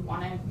use. If you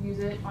want to use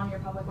it on your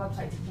public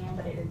websites, you can,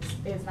 but it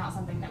is not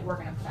something that we're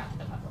going to put out to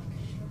the public.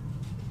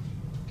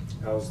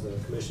 How's the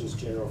commission's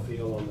general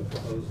feel on the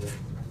proposal?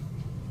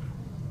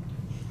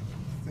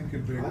 I think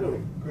it'd be. I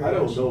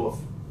don't know if,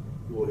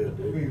 go ahead,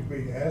 Dave.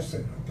 Be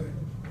asset, I think.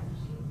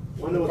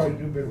 Well, I know Quite a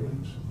it's, new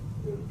buildings.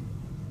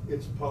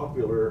 it's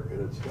popular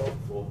and it's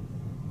helpful,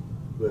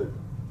 but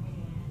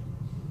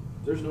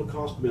there's no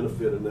cost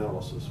benefit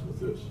analysis with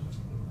this.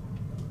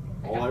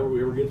 All I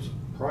ever get is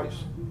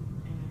price.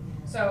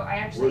 So I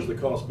actually. Where's the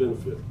cost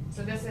benefit?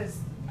 So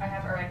I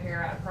have right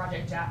here a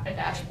project a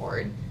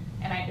dashboard,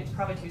 and it's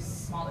probably too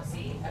small to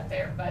see up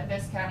there, but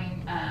this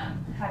county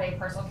had a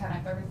parcel count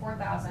of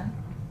 34,000,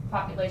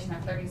 population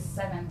of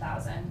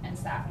 37,000, and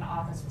staff in the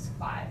office was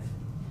 5.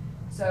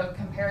 So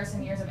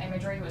comparison years of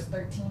imagery was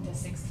 13 to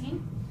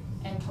 16,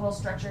 and total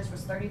structures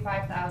was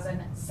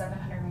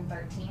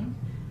 35,713.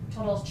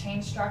 Total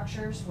change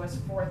structures was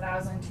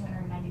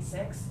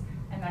 4,296,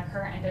 and their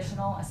current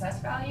additional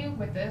assessed value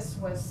with this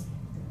was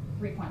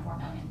 3.4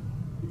 million.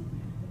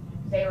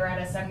 They were at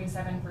a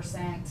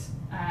 77%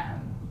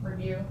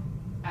 review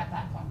at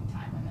that point in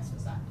time when this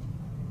was done.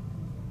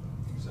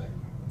 exactly.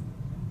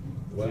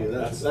 Well,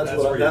 that's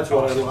where your what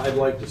cost- I'd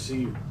like to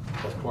see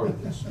as part of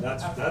this.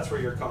 That's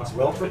where your cost.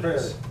 Well benefit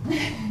is.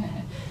 prepared.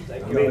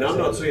 Thank I you, mean, I'm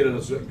not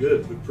Alexander. saying it's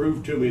good, but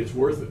prove to me it's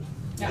worth it.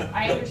 No,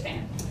 I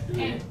understand.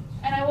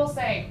 And I will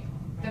say,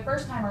 the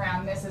first time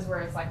around, this is where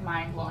it's like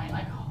mind blowing,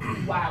 like, oh,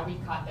 wow, we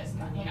caught this,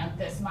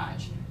 this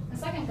much. The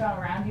second go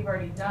around, you've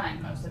already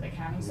done most of the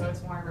county, so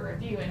it's more of a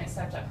review, and it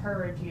stepped up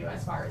her review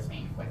as far as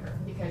being quicker,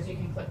 because you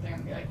can click through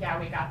and be like, yeah,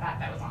 we got that,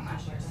 that was on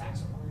last year's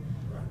tax report.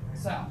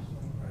 So,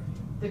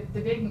 the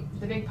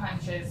big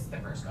punch is the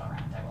first go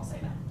around, I will say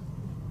that.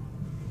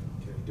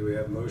 Okay, do we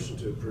have a motion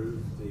to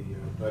approve the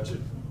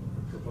budget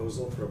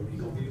proposal from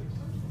Eagle View?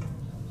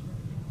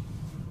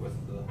 With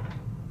the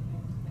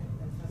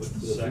With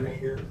the Second. 3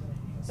 year?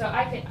 So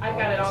I've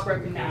got it all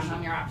broken down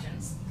on your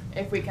options,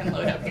 if we can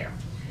load up here.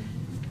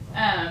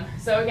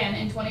 So again,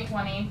 in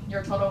 2020,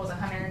 your total was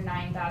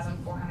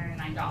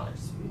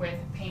 $109,409 with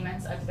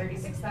payments of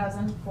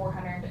 $36,469.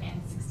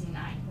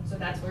 So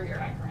that's where you're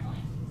at currently.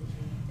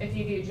 If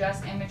you do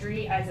just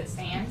imagery as it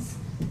stands,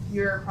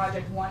 your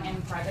project 1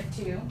 and project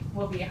 2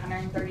 will be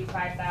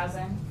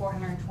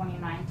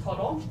 $135,429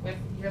 total with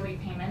yearly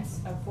payments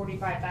of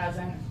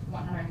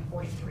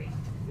 $45,143.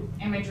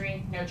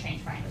 Imagery, no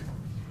change finder.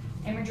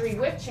 Imagery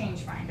with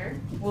change finder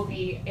will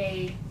be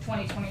a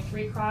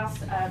 2023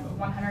 cost of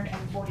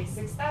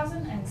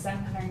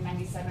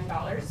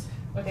 $146,797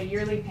 with a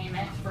yearly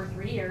payment for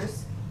 3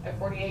 years of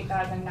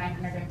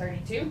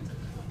 $48,932.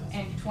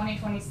 And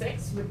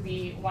 2026 would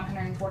be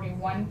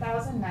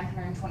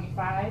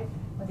 $141,925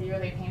 with a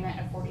yearly payment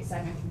of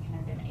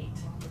 $47,308.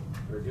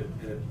 Very good,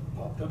 and it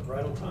popped up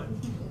right on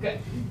time. Good.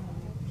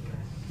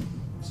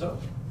 So,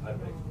 I'd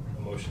make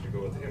a motion to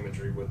go with the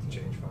imagery with the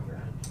change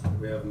finder.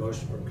 we have a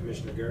motion from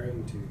Commissioner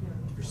Garing to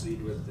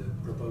proceed with the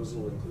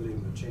proposal,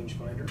 including the change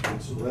finder.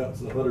 So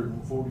that's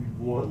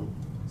 141.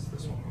 It's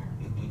this one here.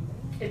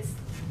 It's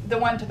the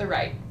one to the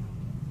right.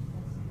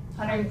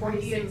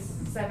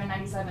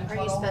 146,797 Are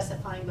total. you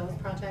specifying both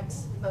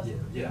projects? Both?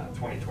 Yeah,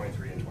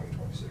 2023 and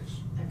 2026.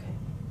 Okay.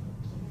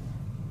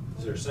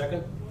 Is there a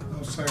second?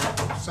 I'll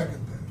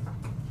second that.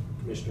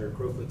 Commissioner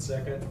Crowfoot,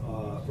 second.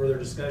 Further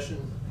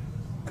discussion?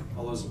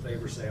 All those in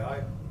favor say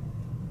aye.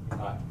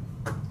 Aye.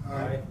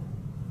 Aye.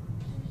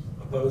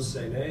 Opposed,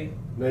 say nay.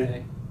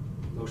 Nay.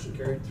 Motion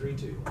carried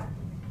 3-2.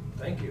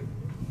 Thank you.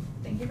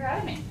 Thank you for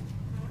having me.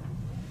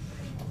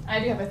 I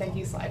do have a thank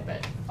you slide,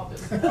 but I'll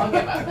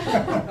give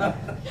up.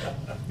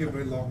 It'll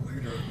be long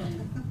later.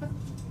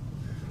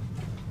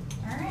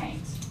 All right.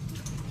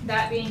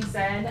 That being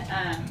said,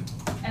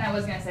 and I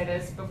was gonna say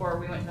this before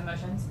we went to the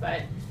motions,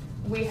 but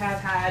we have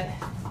had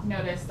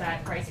notice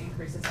that price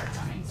increases are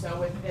coming. So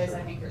with this,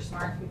 I think you're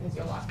smart because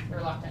you're locked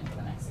in for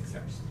the next 6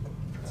 years.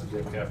 So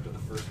after the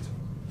first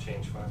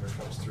change finder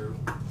comes through,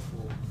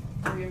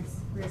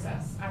 Reassess, we'll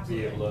be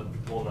absolutely. able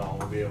to,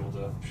 we'll be able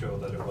to show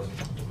that it was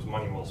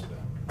money well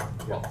spent.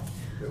 Cool.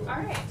 All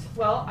right,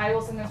 well, I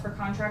will send this for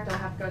contract. I'll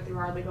have to go through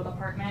our legal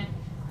department.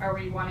 Are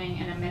we wanting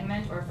an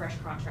amendment or a fresh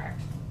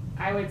contract?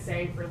 I would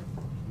say for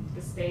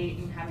the state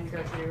and having to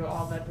go through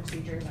all the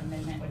procedures,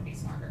 amendment would be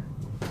smarter.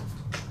 I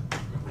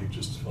think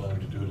just fine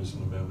to do it as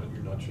an amendment,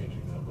 you're not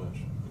changing that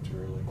much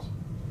materially.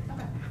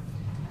 Okay.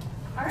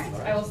 All right,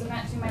 I will send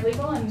that to my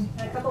legal and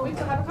in a couple of weeks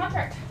I'll have a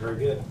contract. Very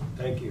good.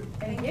 Thank you.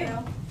 Thank you.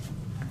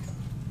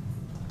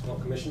 Well,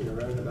 Commissioner, you're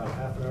running about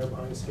half an hour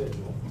behind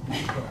schedule.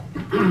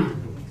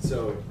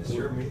 So. It's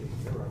your meeting.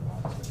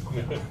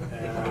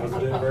 And I was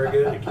doing very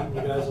good at keeping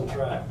you guys on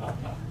track.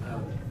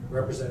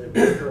 Representative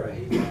Baker, I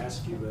hate to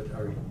ask you, but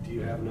do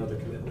you have another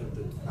commitment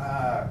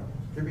that?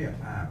 Give me a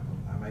time.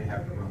 I may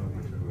have to run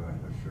over to a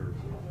service.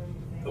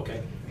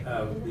 Okay,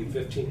 be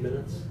 15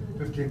 minutes?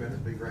 15 minutes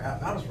would be great.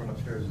 I'll just run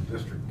upstairs to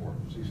district court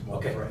and see some more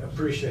Okay, friends.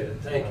 appreciate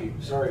it. Thank you.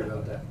 Sorry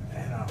about that.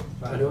 And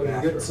I know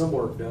you're getting some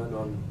work done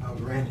on.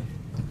 How's Randy?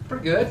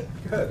 Pretty good.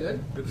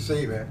 Good to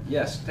see you, man.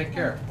 Yes, take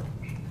care.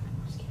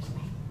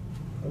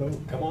 Hello.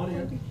 Come on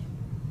in.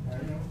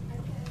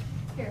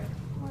 Here.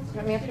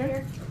 Got me up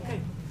here?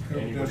 Okay.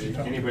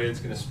 Anybody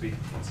that's gonna speak,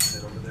 can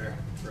sit over there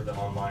for the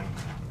online.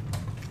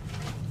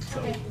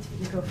 Okay,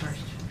 you go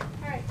first. All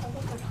right, I'll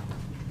go first.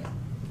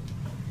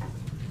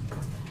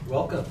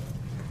 Welcome.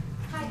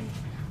 Hi,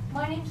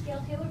 my name's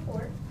Gail Taylor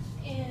Ford,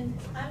 and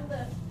I'm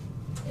the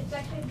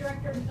executive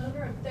director and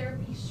owner of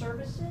Therapy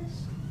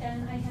Services,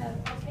 and I have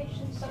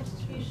outpatient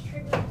substance abuse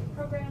treatment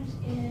programs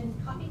in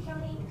Coffee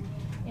County,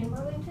 in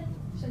Burlington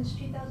since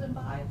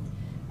 2005,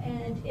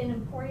 and in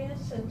Emporia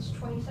since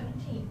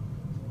 2017.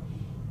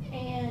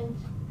 And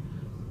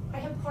I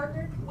have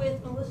partnered with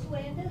Melissa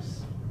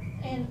Landis,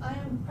 and I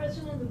am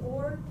president of the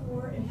board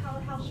for Empower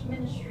House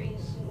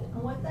Ministries.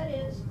 And what that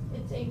is,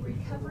 it's a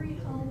recovery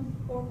home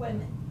for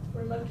women.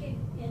 We're located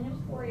in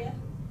Emporia,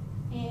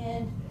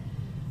 and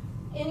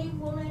any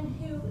woman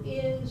who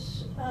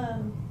is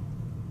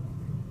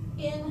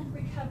in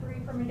recovery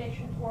from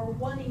addiction or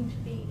wanting to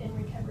be in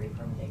recovery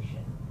from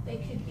addiction, they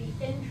could be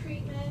in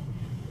treatment,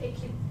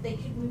 they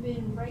could move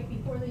in right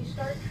before they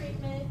start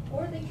treatment,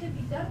 or they could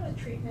be done with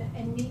treatment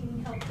and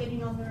needing help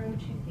getting on their own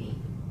 2 feet.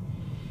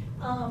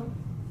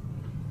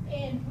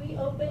 And we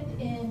opened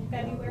in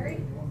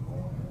February,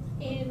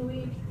 and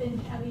we've been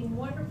having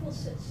wonderful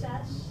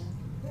success,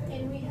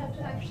 and we have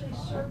to actually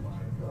serve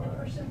a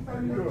person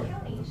from your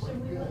county, so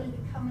we wanted to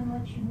come and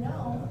let you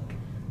know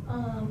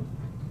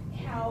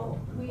how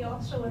we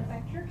also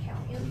affect your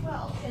county as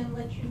well, and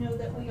let you know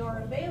that we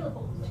are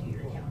available to your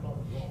county.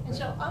 And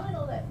so I'm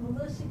gonna let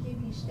Melissa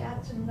give you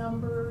stats and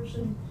numbers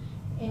and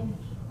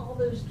all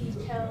those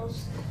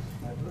details,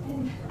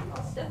 and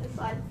I'll step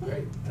aside.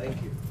 Great,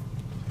 thank you.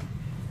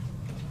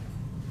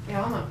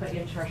 Yeah, I'm gonna put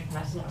you in charge of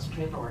passing out some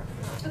paperwork.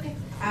 Okay.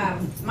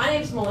 My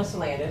name's Melissa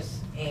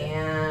Landis,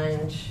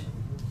 and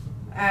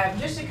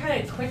just to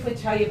kind of quickly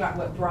tell you about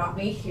what brought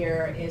me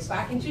here is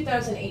back in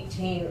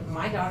 2018,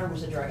 my daughter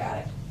was a drug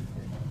addict.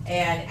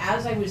 And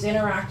as I was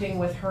interacting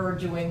with her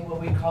doing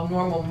what we call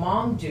normal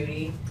mom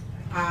duty,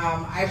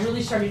 I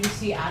really started to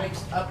see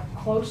addicts up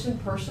close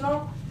and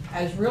personal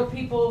as real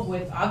people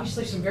with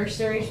obviously some very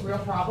serious real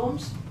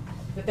problems.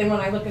 But then when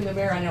I look in the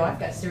mirror, I know I've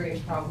got serious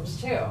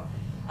problems too.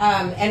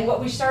 And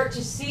what we start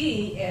to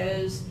see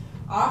is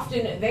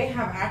often they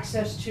have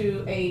access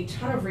to a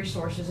ton of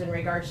resources in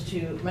regards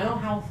to mental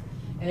health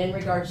and in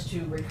regards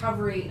to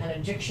recovery and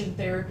addiction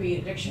therapy,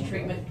 addiction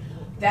treatment,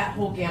 that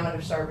whole gamut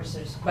of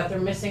services, but they're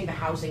missing the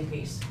housing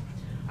piece.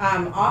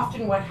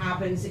 Often what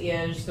happens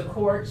is the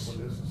courts,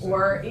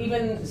 or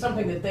even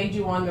something that they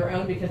do on their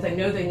own because they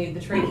know they need the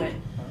treatment,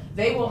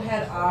 they will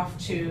head off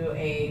to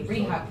a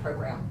rehab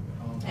program.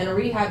 And a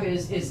rehab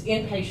is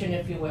inpatient,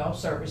 if you will,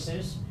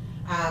 services.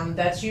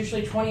 That's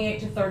usually 28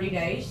 to 30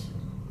 days.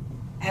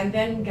 And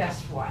then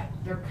guess what?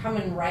 They're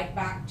coming right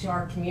back to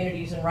our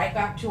communities and right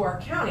back to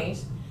our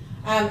counties.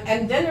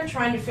 And then they're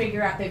trying to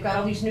figure out, they've got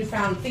all these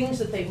newfound things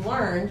that they've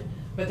learned,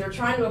 but they're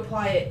trying to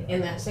apply it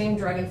in that same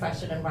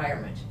drug-infested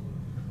environment.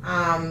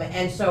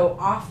 And so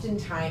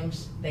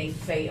oftentimes they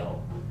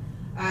fail.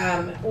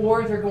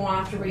 Or they're going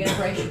off to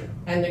reintegration,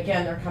 and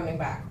again, they're coming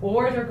back.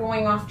 Or they're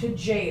going off to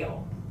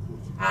jail,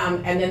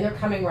 and then they're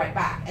coming right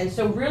back. And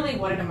so really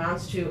what it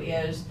amounts to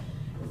is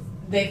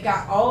they've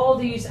got all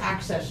these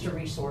access to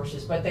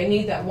resources, but they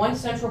need that one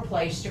central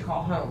place to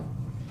call home.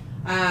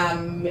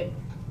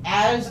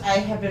 As I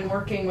have been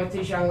working with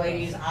these young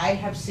ladies, I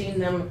have seen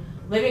them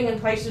living in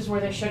places where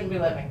they shouldn't be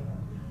living.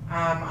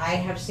 I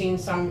have seen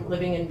some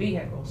living in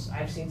vehicles.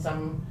 I've seen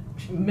some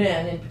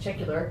men in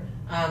particular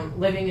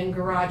living in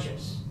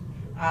garages.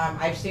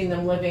 I've seen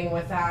them living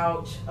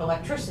without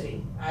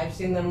electricity. I've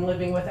seen them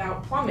living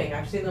without plumbing.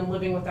 I've seen them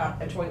living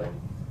without a toilet.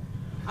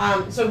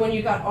 So when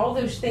you've got all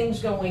those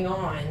things going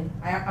on,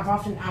 I've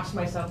often asked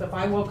myself, if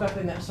I woke up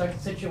in that sort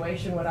of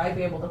situation, would I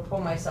be able to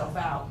pull myself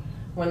out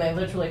when they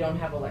literally don't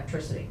have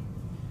electricity?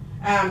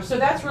 So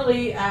that's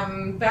really,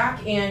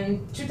 back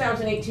in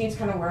 2018 is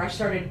kind of where I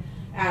started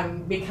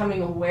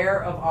becoming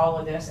aware of all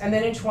of this. And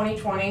then in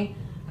 2020,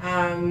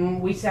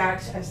 we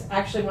sat,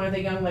 actually one of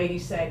the young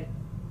ladies said,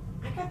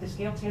 I got this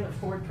Gail Taylor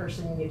Ford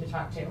person you need to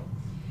talk to.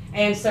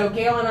 And so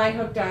Gail and I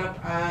hooked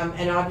up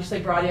and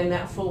obviously brought in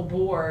that full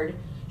board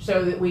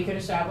so that we could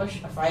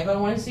establish a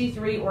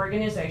 501c3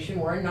 organization.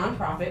 We're a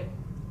nonprofit.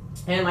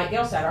 And like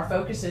Gail said, our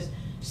focus is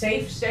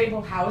safe,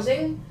 stable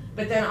housing,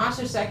 but then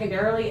also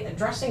secondarily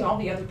addressing all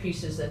the other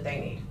pieces that they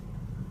need.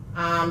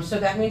 So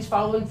that means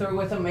following through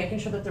with them, making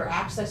sure that they're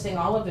accessing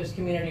all of those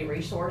community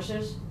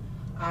resources,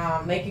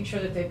 making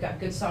sure that they've got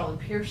good solid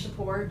peer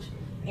support,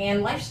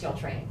 and life skill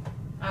training.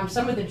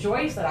 Some of the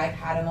joys that I've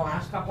had in the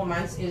last couple of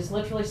months is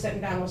literally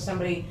sitting down with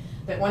somebody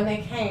that when they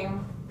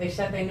came, they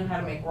said they knew how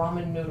to make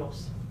ramen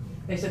noodles.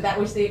 They said that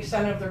was the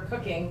extent of their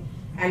cooking,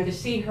 and to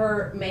see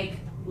her make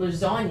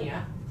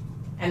lasagna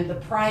and the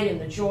pride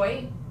and the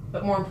joy,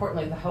 but more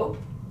importantly the hope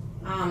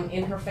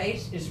in her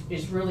face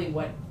is really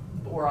what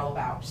we're all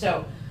about.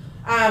 So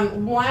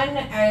one,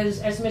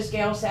 as Ms.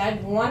 Gail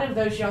said, one of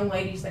those young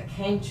ladies that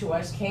came to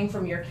us came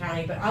from your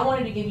county, but I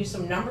wanted to give you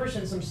some numbers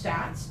and some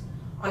stats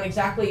on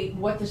exactly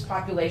what this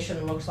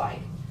population looks like.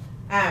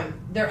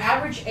 Their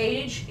average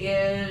age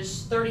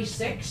is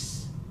 36.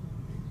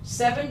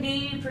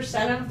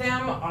 70% of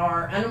them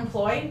are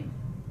unemployed.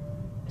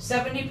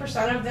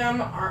 70% of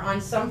them are on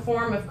some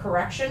form of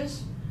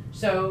corrections.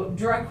 So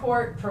drug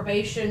court,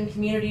 probation,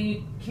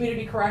 community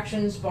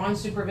corrections, bond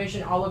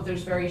supervision, all of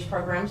those various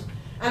programs.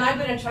 And I've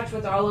been in touch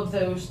with all of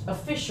those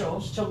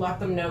officials to let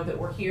them know that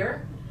we're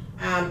here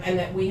and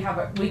that we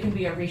can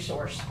be a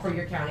resource for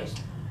your counties.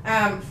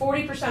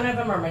 40% of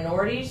them are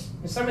minorities.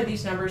 And some of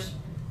these numbers,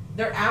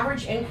 their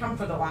average income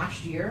for the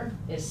last year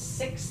is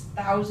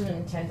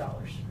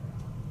 $6,010.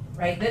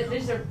 Right?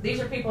 These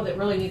are people that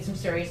really need some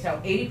serious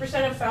help.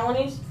 80% of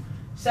felonies,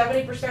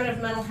 70%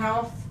 of mental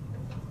health,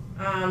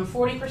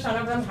 40%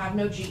 of them have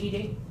no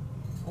GED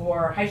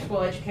or high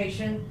school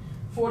education.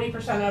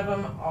 40% of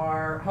them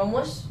are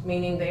homeless,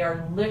 meaning they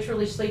are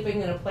literally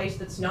sleeping in a place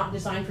that's not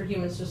designed for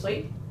humans to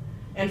sleep.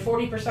 And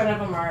 40% of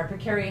them are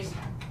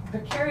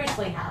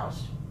precariously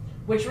housed,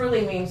 which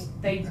really means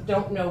they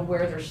don't know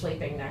where they're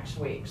sleeping next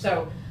week.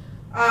 So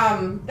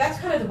that's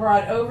kind of the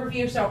broad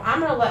overview. So I'm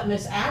going to let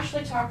Miss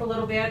Ashley talk a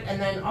little bit,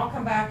 and then I'll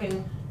come back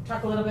and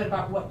talk a little bit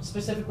about what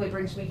specifically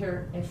brings me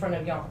here in front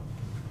of y'all.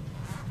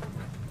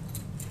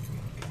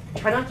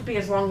 Try not to be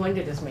as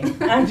long-winded as me.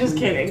 I'm just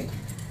kidding.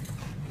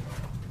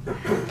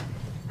 I'm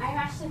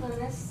Ashley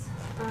Linus.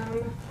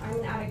 I'm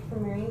an addict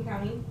from Marion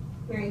County,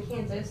 Marion,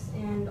 Kansas,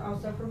 and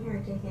also from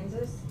Harrington,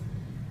 Kansas.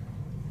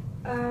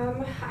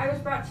 I was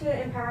brought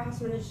to Empower House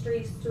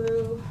Ministries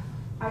through,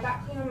 I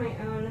got clean on my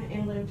own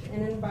and lived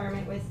in an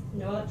environment with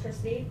no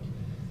electricity,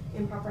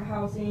 improper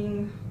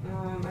housing.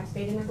 I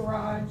stayed in a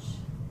garage.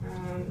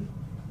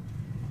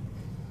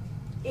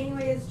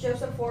 Anyways,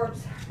 Joseph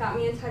Forbes got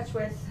me in touch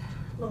with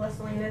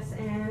Melissa Landis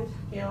and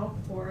Gail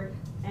Ford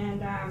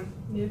and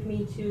moved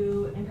me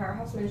to Empower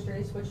House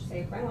Ministries, which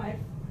saved my life.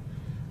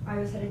 I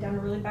was headed down a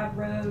really bad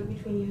road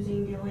between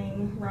using,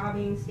 dealing,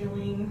 robbing,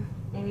 stealing,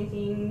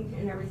 anything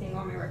and everything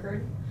on my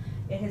record.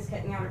 It has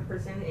kept me out of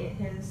prison. It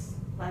has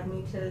led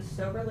me to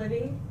sober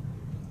living.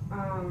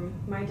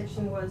 My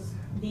addiction was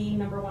the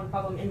 #1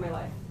 problem in my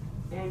life.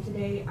 And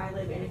today I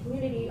live in a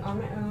community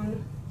on my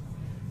own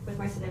with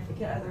my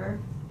significant other,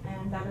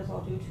 and that is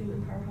all due to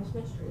Empire House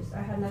Ministries.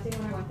 I had nothing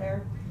when I went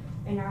there,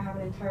 and now I have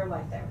an entire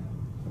life there.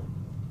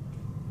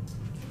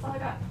 That's all I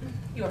got.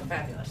 You are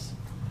fabulous.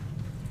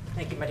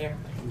 Thank you, my dear.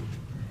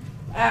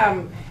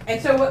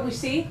 And so what we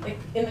see, like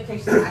in the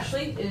case of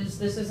Ashley, is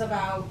this is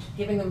about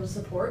giving them the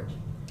support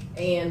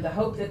and the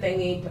hope that they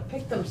need to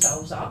pick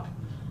themselves up,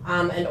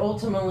 and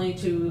ultimately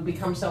to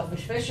become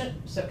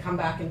self-sufficient, so come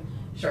back and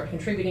start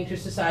contributing to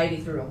society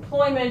through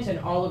employment and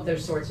all of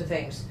those sorts of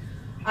things.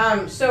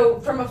 So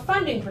from a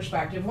funding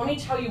perspective, let me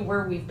tell you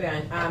where we've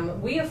been.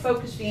 We have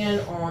focused in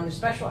on the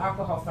special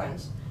alcohol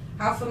funds.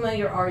 How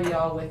familiar are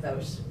y'all with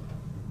those?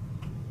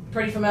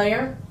 Pretty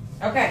familiar?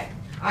 Okay.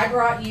 I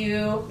brought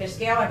you, Ms.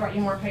 Gail, I brought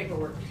you more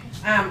paperwork.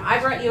 I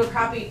brought you a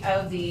copy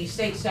of the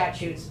state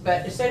statutes,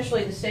 but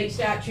essentially the state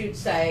statutes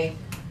say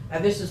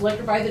this is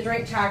liquor by the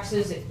drink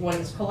taxes. When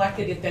it's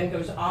collected, it then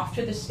goes off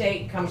to the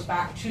state, comes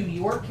back to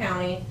your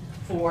county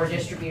for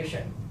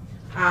distribution.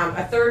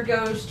 A third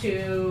goes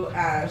to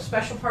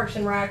special parks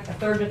and rec, a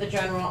third to the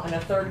general, and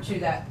a third to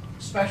that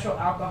special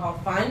alcohol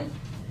fund.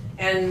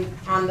 And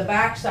on the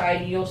back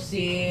side, you'll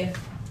see,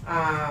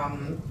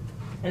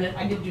 and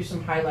I did do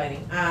some highlighting.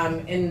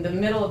 In the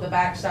middle of the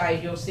back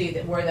side, you'll see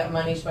that where that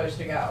money's supposed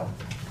to go.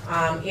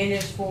 It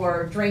is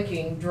for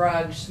drinking,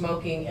 drugs,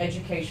 smoking,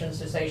 education,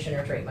 cessation,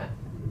 or treatment.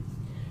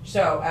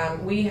 So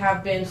we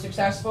have been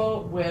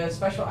successful with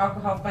special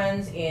alcohol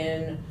funds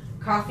in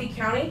Coffee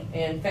County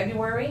in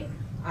February,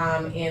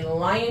 in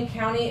Lyon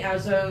County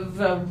as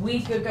of a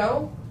week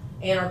ago,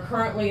 and are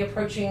currently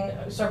approaching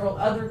several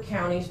other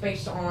counties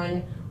based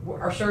on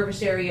our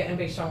service area and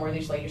based on where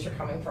these ladies are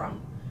coming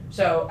from.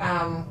 So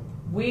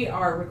we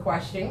are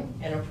requesting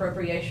an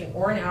appropriation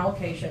or an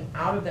allocation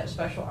out of that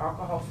special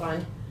alcohol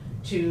fund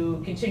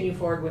to continue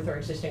forward with our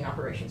existing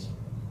operations.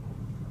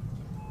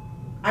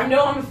 I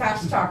know I'm a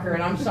fast talker,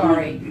 and I'm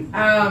sorry.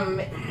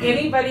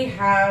 Anybody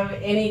have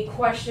any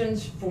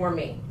questions for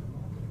me?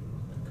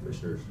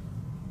 Commissioners?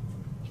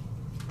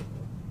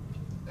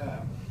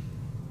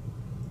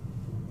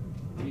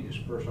 We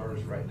disperse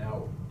ours right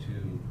now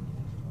to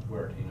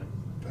where, Tina?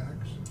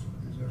 Facts?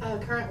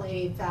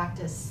 Currently,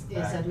 Factus is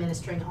Factus.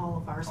 administering all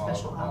of our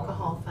special All of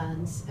alcohol them.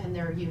 funds, and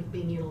they're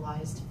being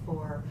utilized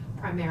for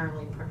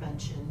primarily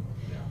prevention.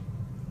 Yeah.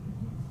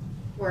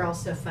 We're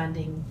also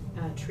funding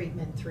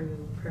treatment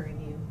through Prairie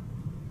View.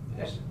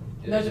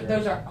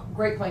 Those are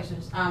great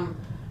places.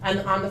 And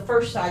on the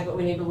first side, what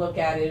we need to look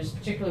at is,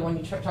 particularly when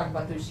you talk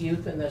about those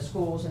youth and the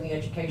schools and the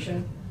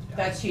education,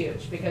 that's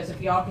huge, because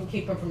if y'all can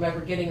keep them from ever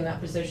getting in that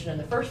position in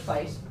the first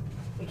place,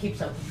 it keeps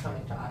them from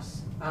coming to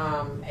us,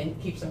 and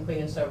keeps them clean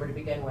and sober to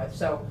begin with.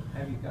 So,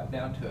 Have you got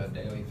down to a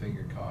daily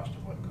figure cost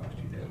of what it costs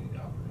you daily to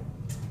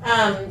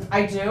operate?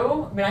 I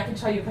do. I mean, I can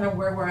tell you kind of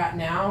where we're at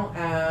now.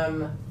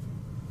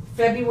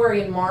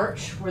 February and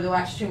March were the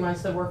last 2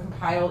 months that were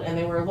compiled, and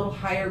they were a little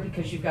higher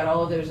because you've got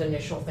all of those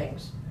initial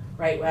things,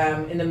 right?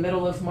 In the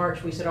middle of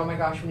March, we said, oh my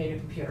gosh, we need a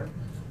computer.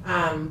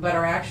 But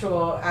our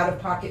actual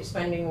out-of-pocket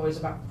spending was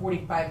about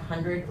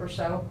 $4,500 or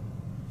so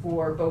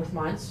for both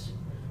months.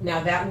 Now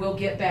that will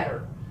get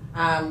better,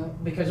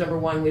 because number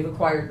one, we've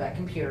acquired that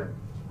computer,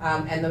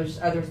 and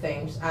those other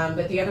things.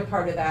 But the other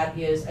part of that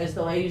is, as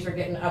the ladies are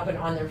getting up and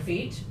on their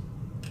feet,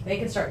 they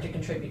can start to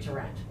contribute to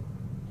rent,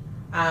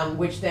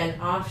 which then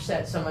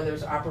offsets some of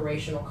those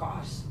operational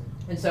costs.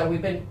 And so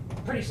we've been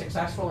pretty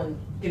successful in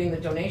getting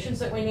the donations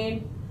that we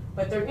need,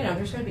 but there,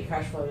 there's going to be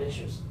cash flow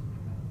issues.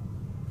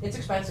 It's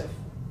expensive.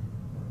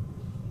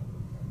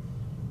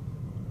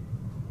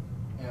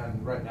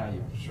 And right now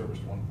you've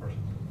serviced one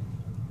person,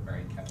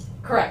 Marion County.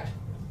 Correct.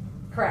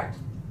 Correct.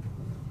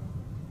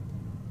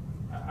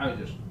 I was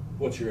just,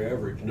 What's your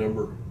average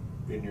number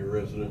in your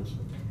residence?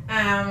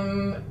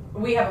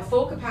 We have a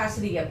full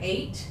capacity of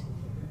 8.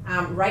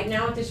 Right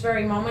now at this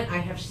very moment, I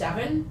have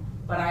 7,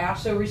 but I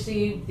also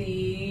received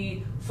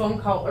the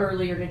phone call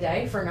earlier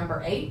today for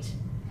number 8.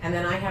 And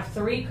then I have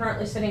 3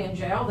 currently sitting in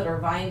jail that are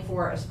vying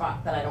for a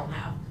spot that I don't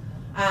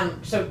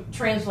have. So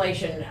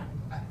translation,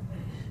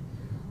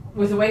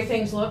 with the way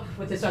things look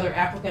with this other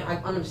applicant,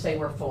 I'm going to say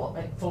we're at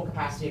full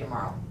capacity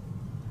tomorrow.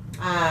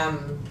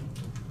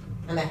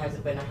 And that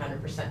hasn't been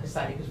 100%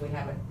 decided because we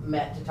haven't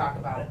met to talk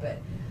about it, but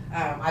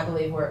I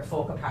believe we're at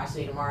full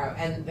capacity tomorrow.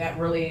 And that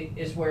really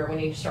is where we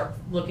need to start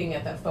looking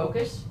at that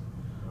focus.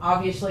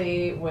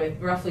 Obviously, with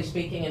roughly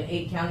speaking an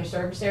 8-county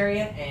service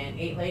area and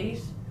 8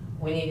 ladies,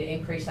 we need to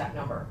increase that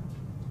number.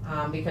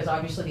 Because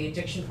obviously the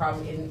addiction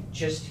problem isn't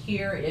just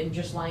here, it isn't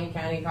just Lyon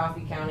County,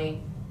 Coffee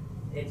County,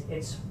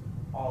 it's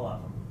all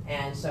of them.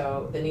 And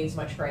so the need's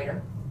much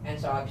greater. And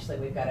so obviously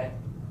we've got to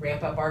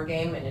ramp up our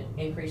game and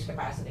increase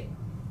capacity.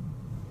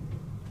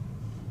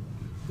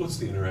 What's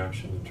the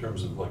interaction in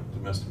terms of like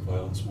domestic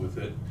violence with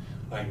it?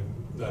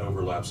 That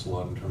overlaps a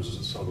lot in terms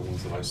of some of the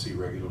ones that I see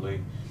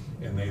regularly.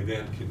 And they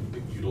then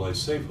can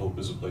utilize Safe Hope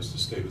as a place to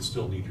stay but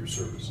still need your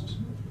services.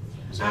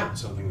 Is that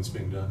something that's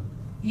being done?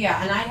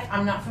 Yeah, and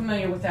I'm not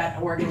familiar with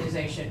that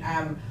organization.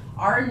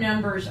 Our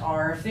numbers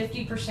are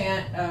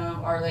 50%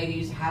 of our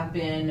ladies have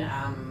been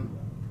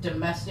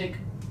domestic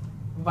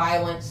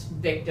violence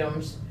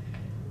victims.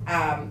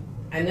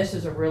 And this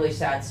is a really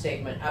sad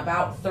statement.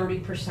 About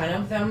 30%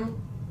 of them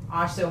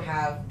also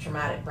have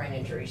traumatic brain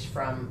injuries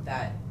from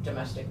that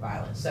domestic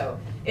violence. So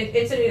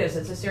it's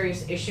a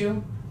serious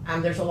issue.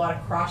 There's a lot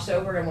of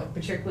crossover, and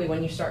particularly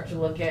when you start to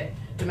look at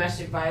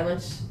domestic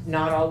violence,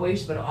 not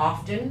always, but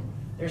often,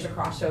 there's a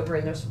crossover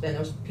in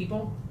those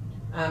people.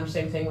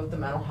 Same thing with the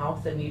mental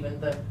health and even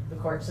the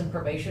courts and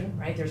probation,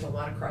 right? There's a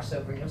lot of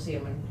crossover, and you'll see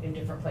them in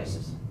different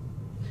places.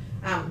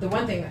 The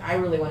one thing that I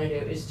really want to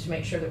do is to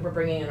make sure that we're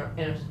bringing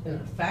in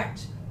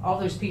effect all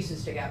those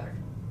pieces together.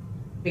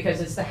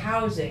 Because it's the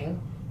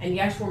housing, and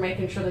yes, we're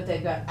making sure that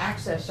they've got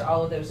access to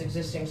all of those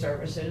existing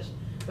services,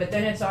 but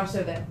then it's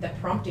also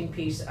that prompting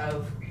piece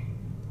of,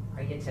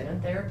 are you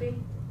attending therapy?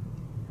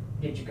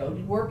 Did you go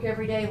to work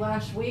every day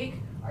last week?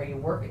 Are you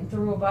working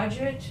through a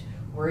budget?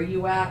 Where are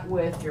you at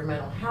with your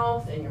mental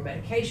health and your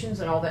medications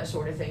and all that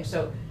sort of thing?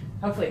 So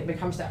hopefully it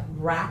becomes that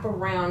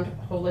wraparound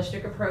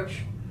holistic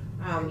approach,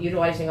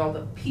 utilizing all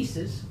the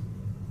pieces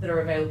that are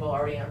available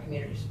already in our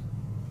communities.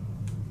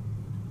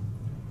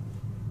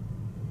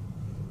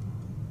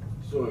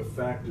 So if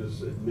FACT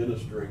is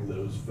administering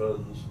those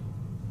funds,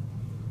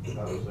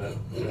 how does that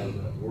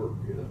work,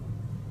 you know?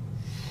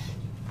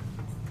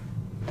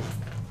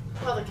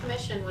 Well, the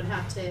commission would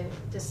have to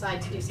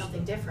decide to do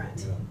something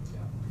different.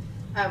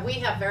 We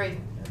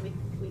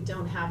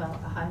don't have a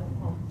high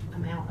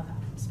amount of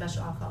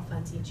special alcohol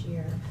funds each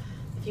year.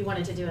 If you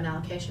wanted to do an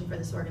allocation for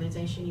this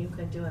organization, you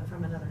could do it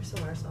from another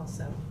source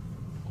also.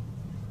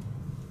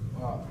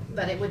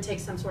 But it would take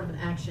some sort of an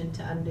action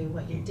to undo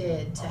what you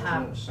did to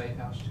have. A safe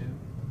house too?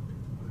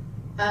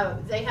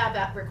 They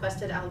have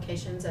requested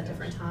allocations at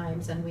different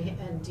times, and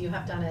you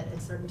have done it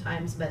at certain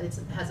times, but it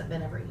hasn't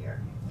been every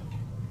year.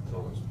 It's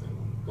always been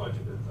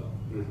budgeted though.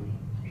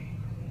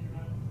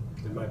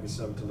 It might be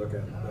something to look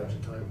at in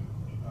budget time.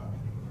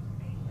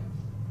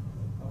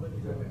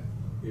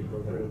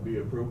 That would be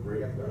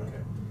appropriate.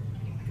 Okay.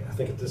 I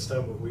think at this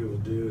time what we will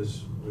do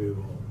is we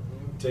will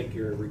take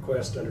your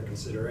request under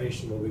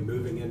consideration. We'll be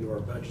moving into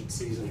our budget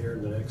season here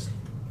in the next,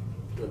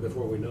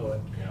 before we know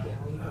it.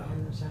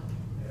 And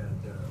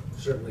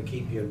certainly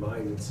keep you in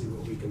mind and see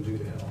what we can do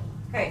to help.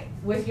 Okay,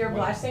 with your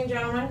blessing,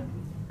 gentlemen,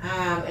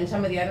 and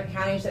some of the other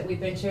counties that we've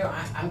been to,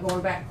 I'm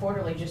going back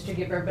quarterly just to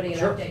give everybody an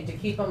update, to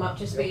keep them up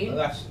to speed.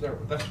 That's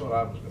what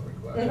I was going to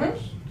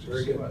request.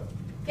 Very good.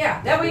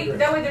 Yeah, that way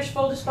there's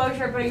full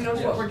disclosure, everybody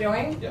knows what we're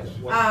doing. Yes.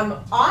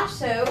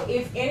 Also,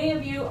 if any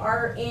of you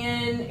are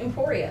in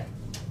Emporia,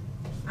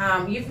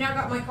 you've now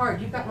got my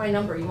card, you've got my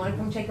number, you want to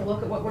come take a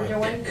look at what we're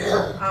doing,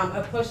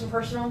 up close and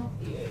personal,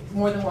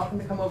 more than welcome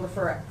to come over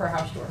for a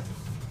house tour.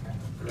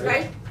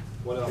 Okay?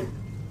 One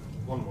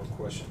more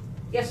question.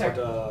 Yes, sir.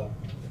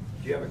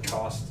 Do you have a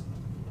cost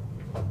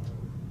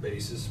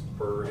basis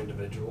per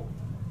individual,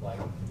 like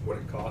what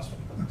it costs?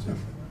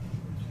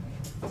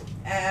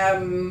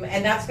 And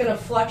that's going to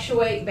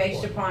fluctuate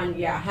based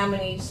upon, how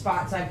many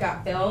spots I've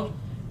got filled.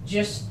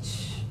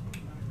 Just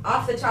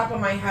off the top of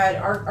my head,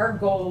 our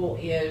goal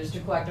is to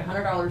collect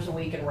 $100 a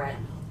week in rent.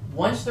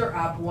 Once they're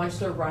up, once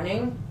they're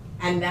running,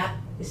 and that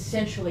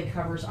essentially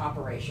covers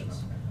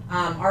operations.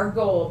 Our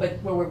goal,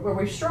 but where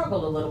we've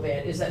struggled a little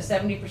bit, is that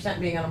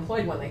 70% being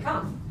unemployed when they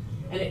come.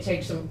 And it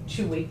takes them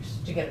 2 weeks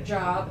to get a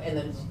job, and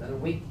then a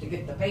week to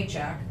get the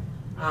paycheck.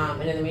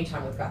 And in the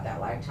meantime, we've got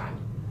that lag time.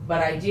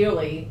 But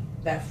ideally,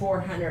 that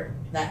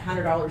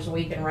 $100 a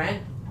week in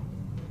rent,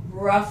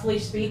 roughly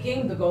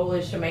speaking, the goal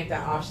is to make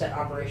that offset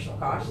operational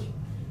cost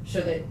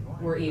so that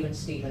we're even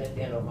Steven at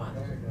the end of the month.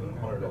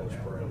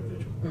 $100 per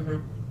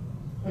individual.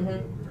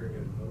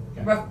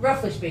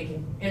 Roughly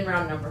speaking, in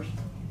round numbers.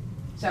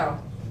 So.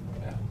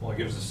 Yeah. Well, it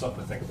gives us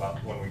something to think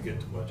about when we get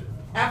to budget.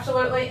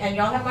 Absolutely, and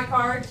y'all have my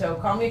card, so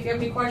call me if you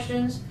have any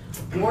questions,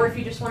 or if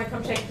you just want to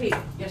come take a peek.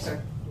 Yes, sir.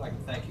 I'd like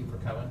to thank you for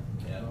coming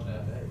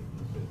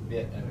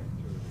and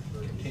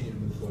continue to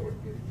move forward.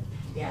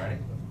 Yeah. All right.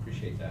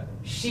 Appreciate that.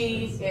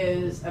 She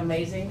is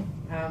amazing.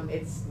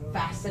 It's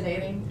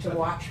fascinating to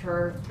watch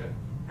her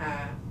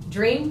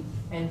dream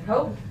and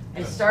hope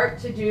and start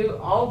to do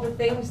all the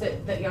things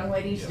that young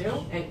ladies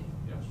do, and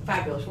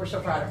fabulous. We're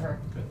so proud of her.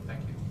 Good,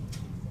 thank you.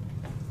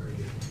 Very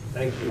good.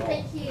 Thank you all.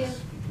 Thank you.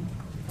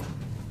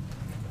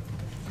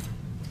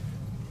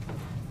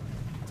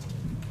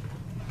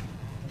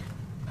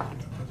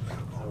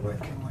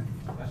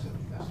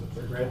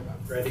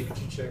 Randy, could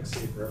you check,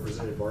 see if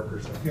Representative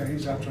Barker's up? Yeah,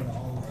 he's out in the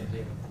hallway.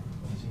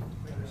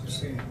 You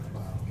see,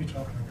 he's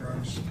talking to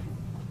drugs.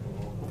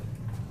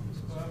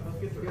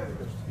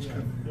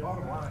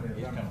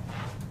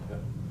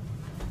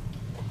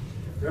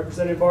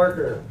 Representative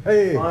Barker.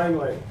 Hey.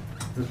 Finally.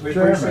 Mr. We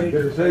Chairman, appreciate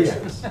good your to see you.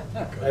 patience.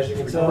 As you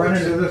can tell. Run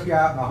into this guy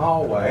out in the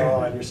hallway.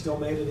 Oh, and you still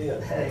made it in.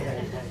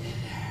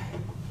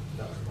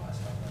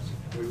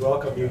 We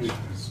welcome you.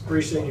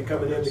 Appreciate you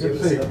coming in to give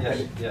us an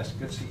update. Yes,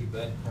 good to see you,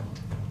 bud.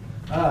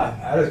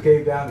 I just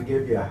came down to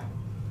give you a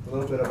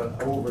little bit of an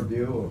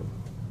overview of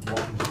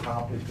what was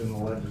accomplished in the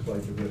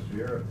legislature this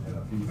year and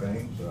a few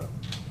things.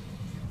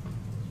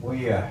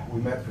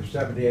 We met for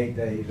 78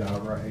 days out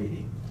of our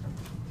 80.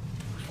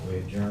 We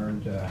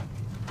adjourned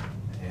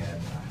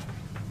and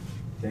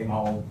came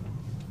home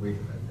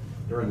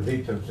during the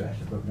veto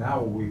session, but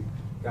now we've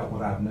got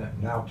what I've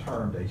now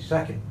termed a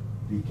second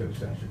veto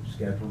session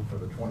scheduled for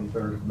the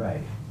 23rd of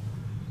May.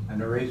 And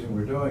the reason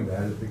we're doing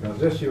that is because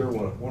this year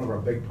one of our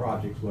big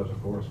projects was,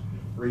 of course,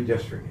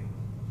 redistricting.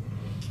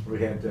 We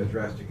had to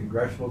address the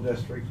congressional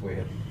districts, we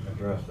had to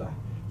address the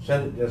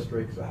Senate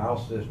districts, the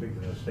House district,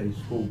 and the state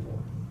school board.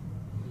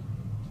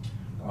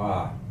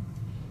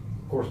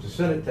 Of course, the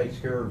Senate takes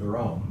care of their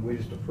own. We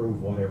just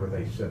approve whatever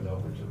they send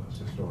over to us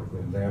historically,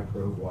 and they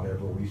approve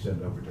whatever we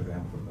send over to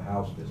them from the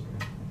House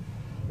district.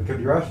 The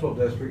congressional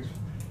districts,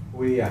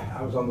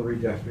 I was on the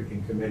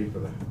redistricting committee for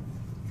the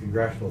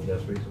congressional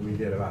districts, and we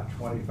did about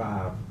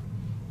 25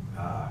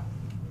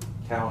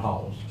 town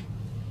halls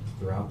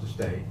throughout the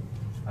state.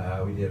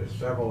 We did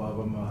several of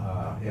them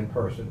in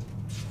person,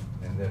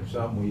 and then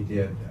some we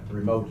did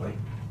remotely,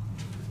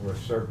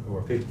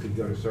 where people could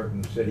go to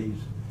certain cities.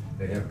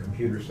 They have a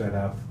computer set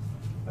up,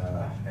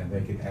 and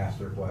they could ask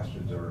their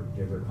questions or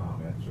give their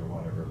comments or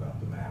whatever about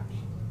the maps.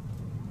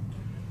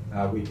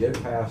 We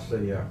did pass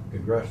the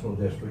congressional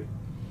district,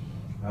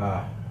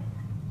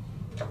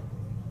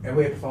 and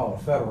we had to follow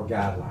federal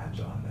guidelines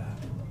on that.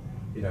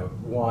 You know,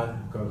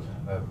 because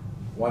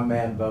one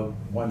man vote,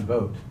 one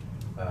vote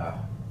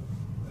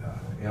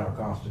in our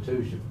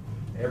Constitution,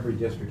 every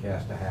district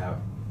has to have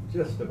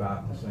just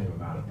about the same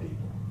amount of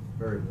people,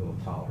 very little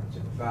tolerance.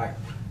 In fact,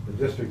 the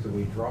districts that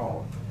we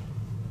draw,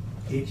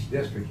 each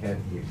district had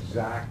the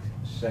exact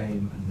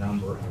same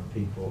number of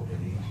people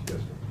in each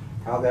district.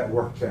 How that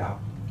works out,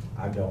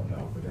 I don't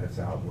know, but that's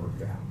how it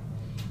worked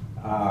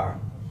out.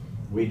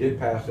 We did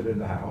pass it in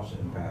the House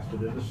and passed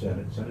it in the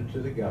Senate, sent it to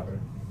the governor.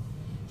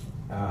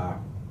 A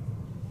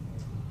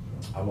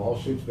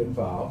lawsuit's been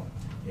filed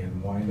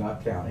in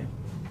Wyandotte County.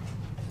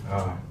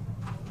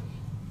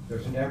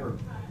 There's never,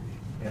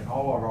 in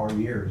all of our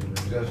years of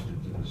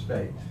existence in the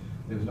state,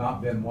 there's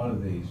not been one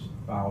of these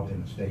filed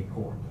in the state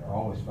court. They're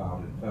always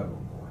filed in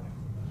federal court.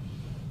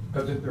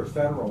 Because they're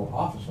federal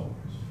office holders,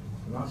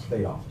 they're not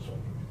state office holders.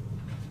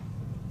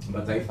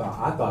 But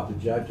I thought the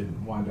judge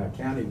in Wyandotte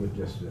County would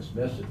just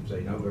dismiss it and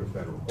say, no, they're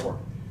federal court.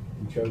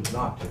 He chose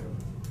not to.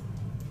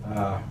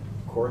 Of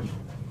course,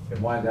 in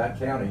Wyandotte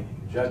County,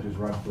 judges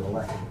run for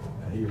election,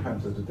 and he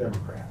runs as a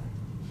Democrat.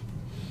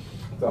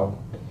 So,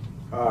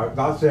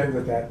 not saying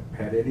that that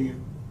had any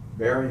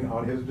bearing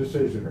on his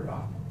decision or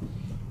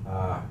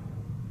not.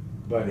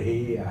 But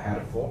he had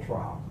a full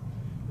trial.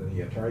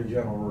 The Attorney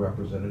General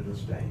represented the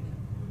state.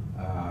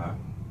 A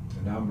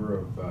number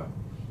of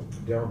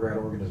Democrat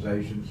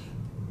organizations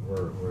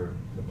were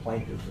the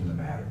plaintiffs in the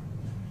matter.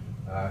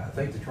 I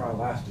think the trial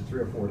lasted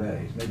 3 or 4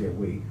 days, maybe a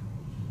week,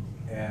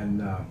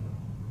 and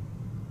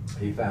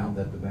he found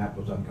that the map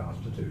was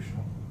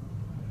unconstitutional,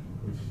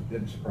 which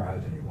didn't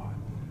surprise anyone.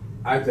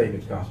 I think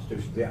it's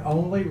constitutional. The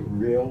only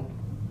real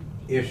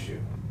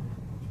issue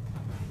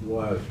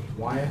was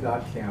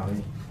Wyandotte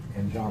County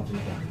and Johnson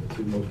County, the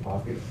two most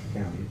populous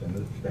counties in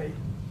the state.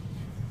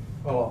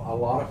 Well, a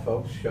lot of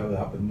folks showed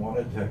up and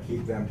wanted to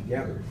keep them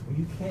together. Well,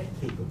 you can't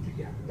keep them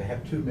together. They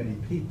have too many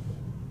people.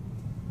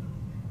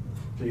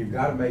 So you've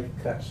got to make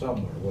a cut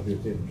somewhere, whether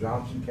it's in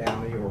Johnson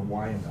County or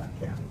Wyandotte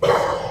County.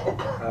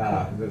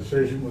 The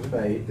decision was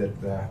made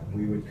that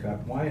we would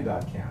cut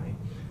Wyandotte County.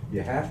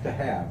 You have to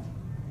have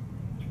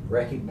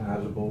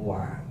recognizable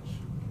lines,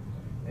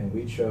 and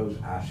we chose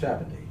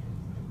I-70.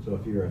 So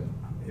if you're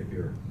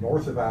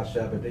north of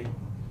I-70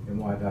 in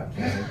Wyandotte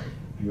County,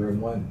 you're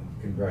in one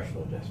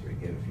congressional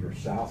district. And if you're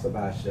south of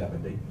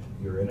I-70,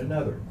 you're in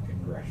another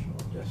congressional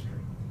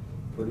district.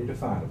 Pretty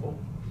definable.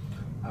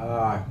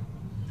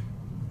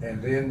 And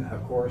then,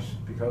 of course,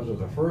 because of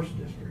the first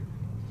district,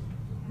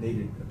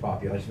 needed the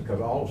population,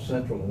 because all of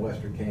central and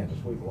western Kansas,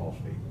 we've lost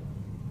people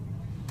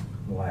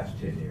in the last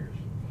 10 years.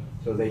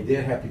 So they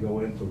did have to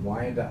go into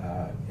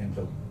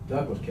into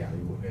Douglas County,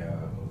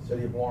 the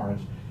city of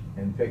Lawrence,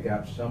 and pick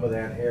up some of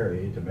that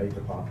area to make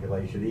the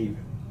population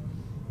even.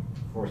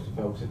 Of course, the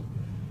folks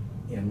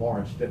in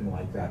Lawrence didn't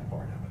like that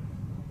part of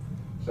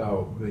it.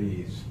 So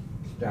the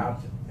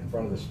down in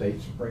front of the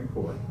state Supreme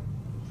Court,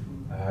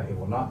 it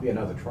will not be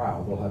another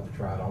trial. They'll have to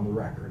try it on the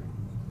record.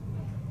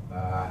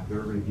 They're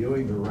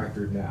reviewing the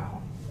record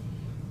now.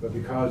 But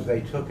because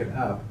they took it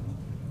up,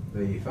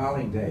 the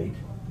filing date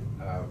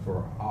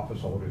for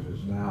office holders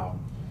is now,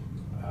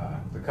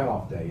 the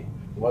cutoff date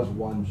was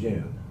 1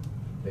 June.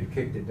 They've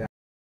kicked it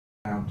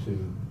down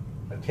to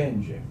a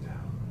 10 June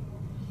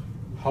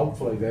now.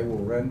 Hopefully they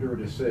will render a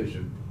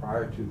decision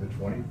prior to the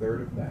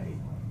 23rd of May,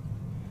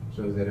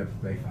 so that if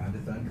they find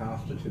it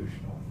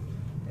unconstitutional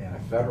and a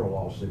federal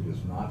lawsuit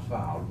is not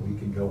filed, we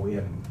can go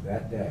in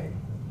that day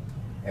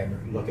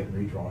and look at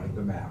redrawing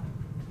the map.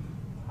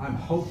 I'm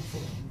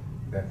hopeful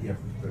that if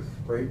the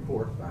Supreme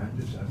Court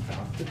finds it's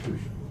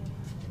unconstitutional,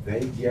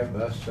 they give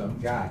us some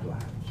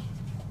guidelines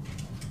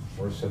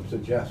or some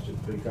suggestions,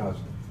 because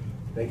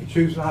They could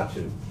choose not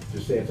to,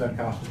 just say it's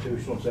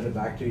unconstitutional, send it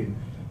back to you, and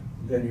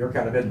then you're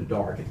kind of in the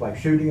dark. It's like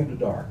shooting in the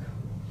dark.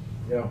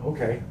 You know,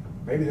 okay,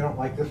 maybe they don't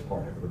like this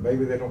part of it, or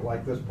maybe they don't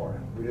like this part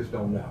of it. We just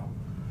don't know.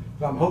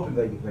 So I'm hoping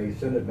they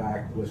send it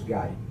back with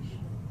guidance.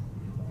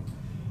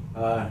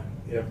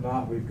 If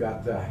not, we've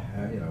got,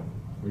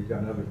 we've got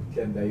another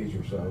 10 days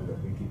or so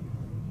that we can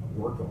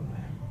work on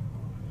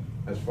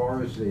that. As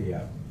far as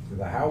the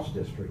House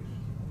districts,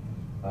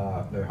 there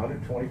are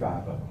 125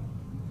 of them.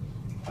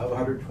 Of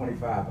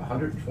 125,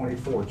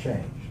 124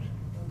 changed.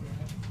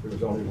 There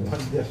was only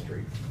one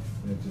district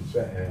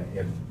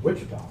in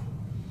Wichita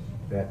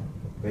that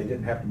they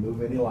didn't have to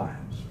move any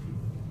lines.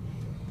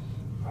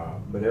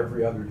 But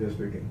every other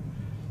district,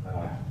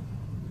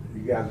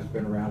 you guys that's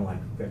been around, like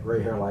that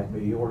gray hair like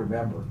me, you'll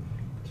remember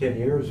 10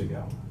 years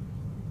ago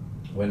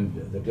when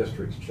the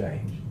districts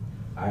changed.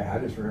 I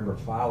just remember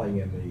filing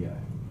in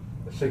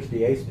the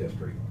 68th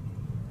district,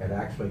 and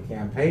actually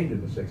campaigned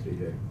in the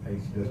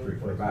 68th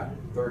district for about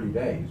 30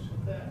 days.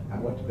 I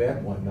went to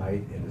bed one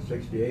night in the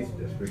 68th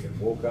district and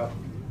woke up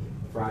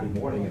Friday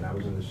morning and I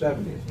was in the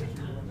 70th district.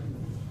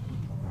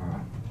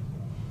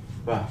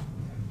 But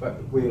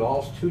we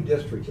lost 2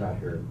 districts out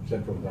here in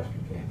central and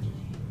western Kansas.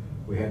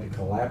 We had to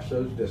collapse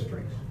those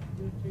districts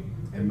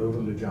and move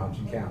them to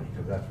Johnson County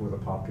because that's where the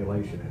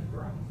population has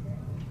grown.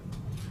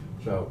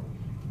 So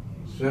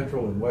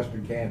central and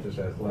western Kansas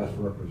has less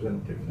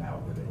representatives now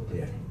than it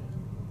did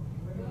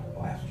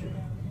last year.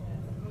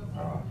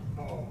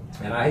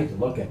 And I hate to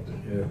look at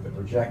the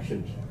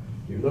projections.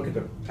 You look at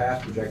the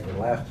past projection of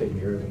the last 10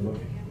 years and look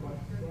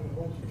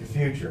at the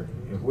future.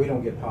 If we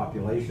don't get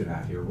population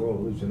out here, we'll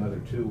lose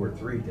another 2 or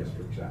 3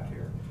 districts out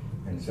here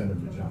and send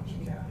them to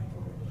Johnson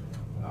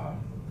County.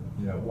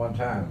 You know, one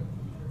time,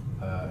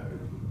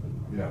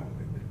 you know,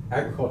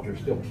 agriculture is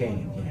still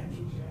king in Kansas.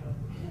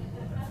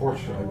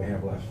 Unfortunately, we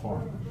have less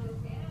farmers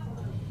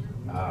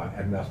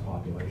and less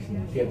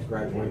population. Kids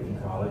graduate from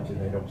college and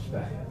they don't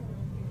stay.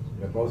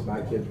 You know, both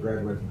my kids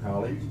graduated from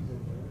college.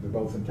 They're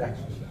both in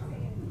Texas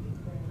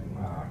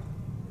now.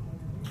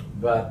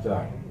 But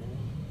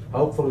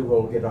hopefully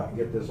we'll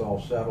get this all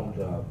settled.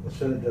 The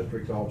Senate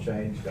district's all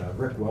changed.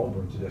 Rick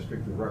Welburn's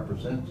district, the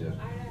representative,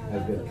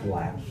 has been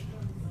collapsed.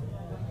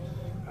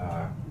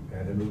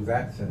 And to move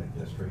that Senate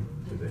district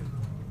to the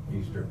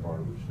eastern part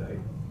of the state.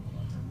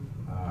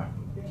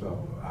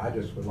 So I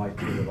just would like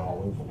to get it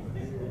all over with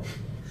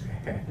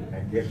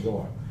and get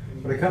going.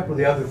 But a couple of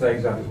the other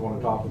things I just want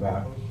to talk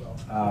about.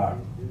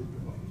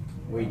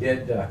 We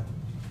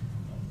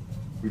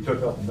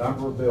took up a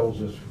number of bills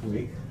this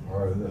week,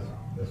 or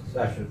this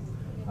session.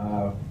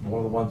 One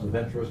of the ones of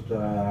interest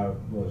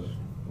was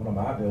one of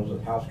my bills,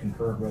 the House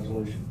Concurrent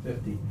Resolution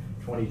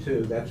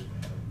 5022. That's,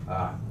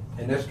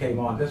 and this came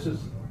on, this is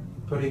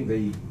putting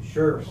the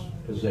sheriff's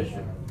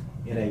position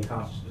in a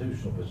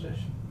constitutional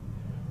position.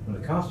 When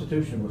the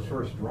Constitution was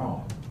first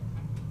drawn,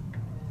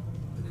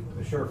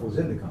 the sheriff was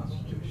in the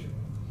Constitution.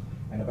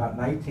 And about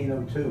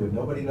 1902, and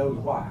nobody knows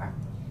why,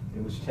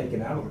 it was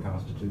taken out of the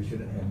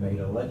Constitution and made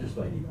a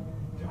legislative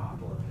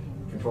job, or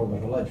controlled by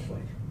the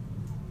legislature.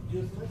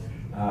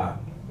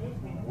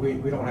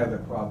 We don't have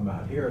that problem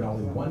out here, and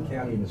only one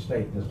county in the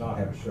state does not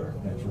have a sheriff,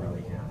 and that's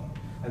Raleigh County.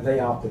 And they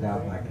opted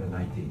out back in the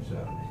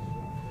 1970s.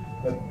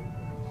 But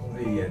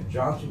the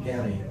Johnson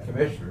County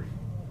commissioners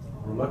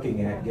were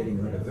looking at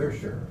getting rid of their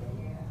sheriff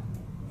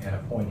and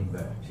appointing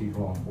the chief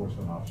law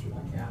enforcement officer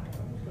of the county.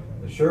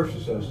 The Sheriff's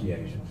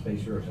Association,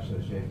 State Sheriff's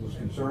Association, was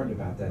concerned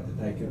about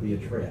that could be a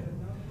trend.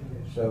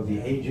 So the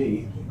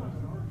AG,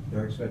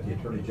 the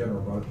Attorney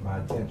General, brought it to my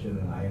attention,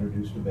 and I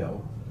introduced a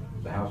bill,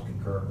 the House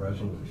Concurrent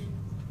Resolution.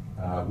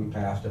 We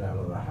passed it out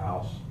of the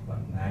House,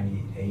 like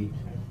 98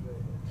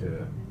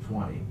 to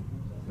 20.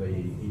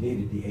 You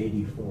needed the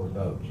 84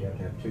 votes. You have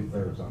to have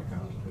 2/3 on a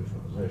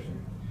constitutional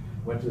position.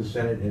 Went to the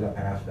Senate, it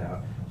passed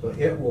out. So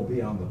it will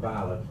be on the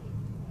ballot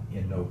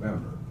in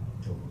November.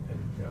 And,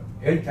 you know,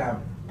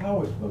 anytime, I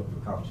always vote for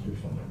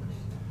constitutional amendments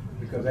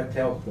because that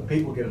tells, the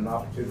people get an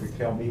opportunity to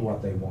tell me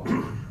what they want.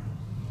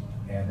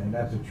 And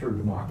that's a true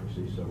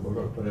democracy. So we're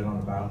going to put it on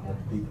the ballot and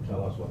let the people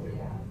tell us what they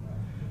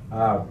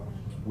want.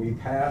 We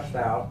passed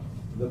out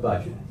the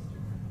budget.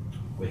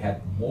 We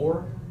had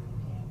more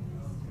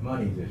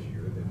money this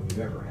year than we've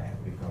ever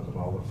had because of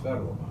all the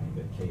federal money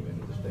that came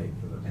into the state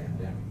for the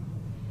pandemic.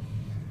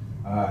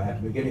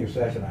 At the beginning of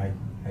session, I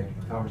had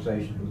a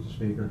conversation with the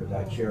speaker because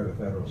I chair the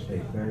Federal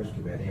State Affairs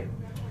Committee, and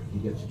he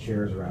gets the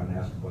chairs around and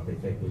asks what they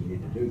think we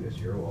need to do this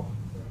year. Well,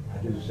 I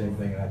do the same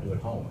thing that I do at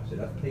home. I said,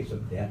 let's pay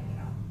some debt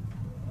now.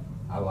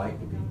 I like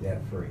to be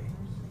debt free.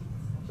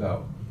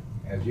 So,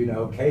 as you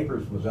know,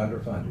 Capers was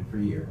underfunded for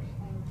years.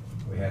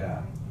 We had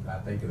I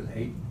think it was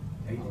 $8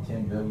 to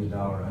 $10 billion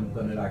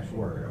unfunded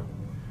actuarial.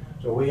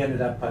 So we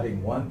ended up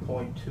putting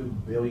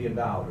 $1.2 billion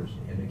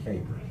into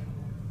Capers.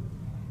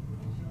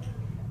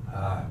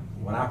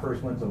 When I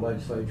first went to the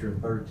legislature in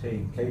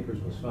 2013,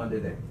 Capers was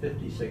funded at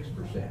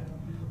 56%.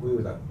 We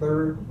were the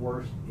 3rd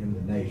worst in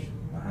the nation,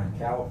 behind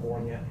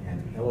California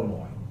and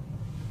Illinois.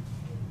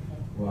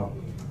 Well,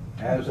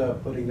 as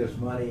of putting this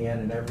money in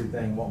and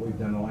everything, what we've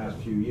done the last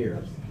few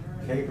years,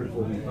 Capers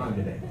will be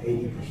funded at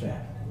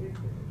 80%.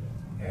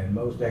 And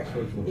most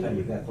experts will tell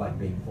you that's like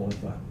being fully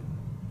funded.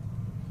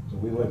 So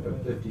we went from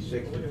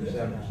 56,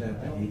 57%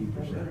 to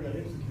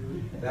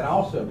 80%. That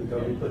also,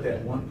 because we put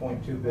that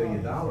 $1.2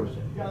 billion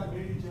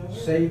in,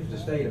 saves the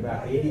state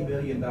about $80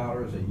 million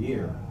a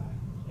year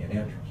in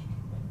interest.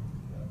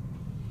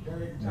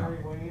 Now,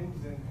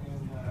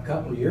 a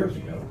couple of years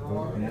ago,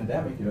 before the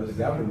pandemic, the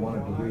governor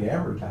wanted to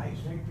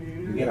re-amortize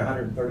to get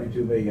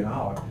 $132 million,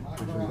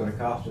 which was going to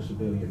cost us $1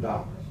 billion.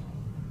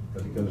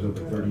 Because it goes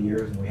over 30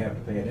 years and we have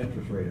to pay an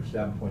interest rate of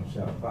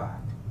 7.75.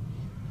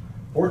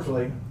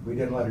 Fortunately, we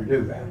didn't let her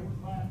do that,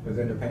 because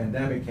then the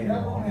pandemic came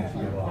along and she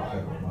had a lot of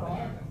federal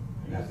money.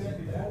 And that's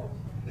that.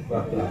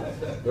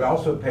 But we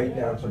also paid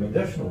down some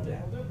additional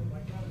debt.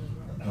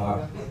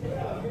 A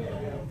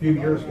few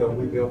years ago,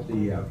 we built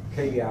the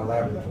KBI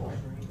laboratory.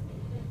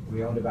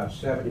 We owned about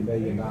 $70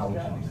 million in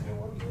it.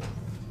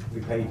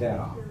 We paid that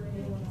off.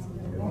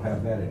 We don't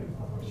have that anymore.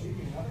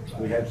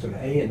 We had some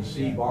A and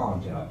C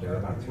bonds out there,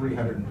 about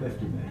 $350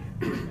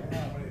 million.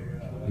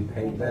 We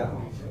paid that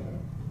off.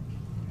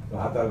 So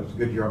I thought it was a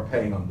good year on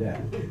paying on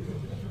debt.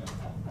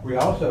 We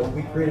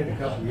created a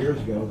couple of years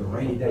ago the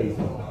rainy day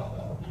fund.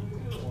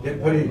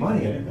 Didn't put any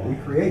money in it, but we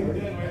created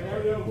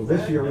it. Well,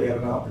 this year we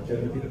have an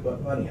opportunity to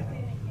put money in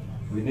it.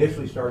 We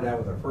initially started out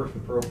with our first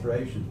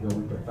appropriations bill,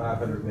 we put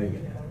 $500 million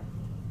in it.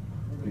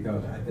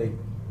 Because I think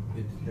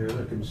there's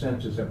a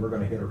consensus that we're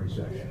going to hit a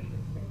recession.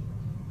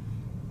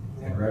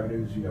 And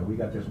revenues, we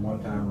got this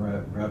one-time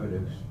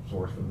revenue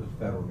source from the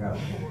federal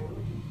government.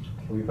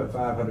 We put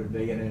 $500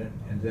 million in it,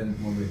 and then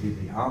when we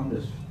did the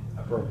omnibus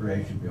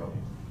appropriation bill,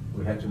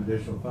 we had some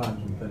additional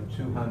funds. We put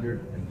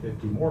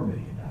 $250 more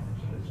million.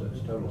 So it's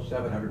a total of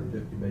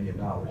 $750 million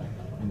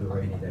in the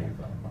rainy day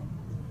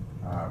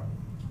fund.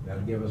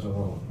 That'll give us a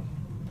little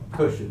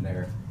cushion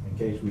there in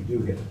case we do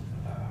hit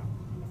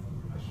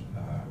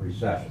a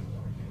recession.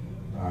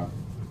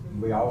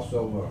 We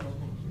also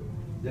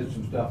did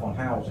some stuff on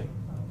housing,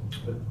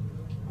 but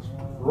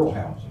rural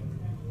housing.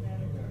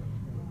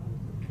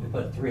 We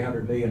put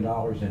 $300 million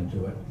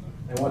into it.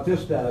 And what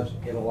this does,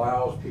 it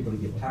allows people to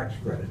get tax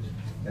credits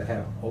that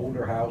have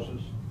older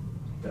houses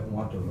that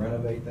want to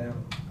renovate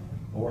them,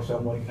 or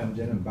someone comes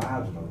in and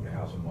buys an older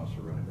house and wants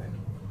to renovate it.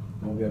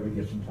 We'll be able to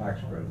get some tax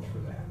credits for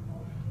that.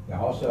 It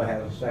also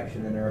has a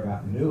section in there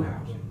about new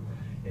housing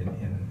in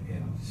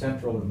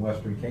central and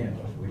western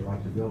Kansas. We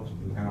like to build some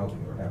new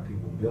housing or have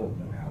people build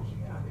new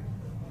housing out here.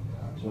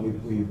 So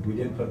we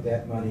did put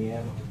that money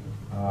in.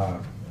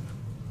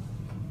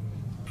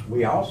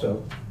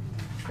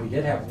 We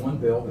did have one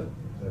bill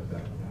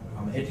that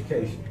on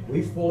education.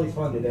 We fully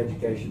funded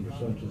education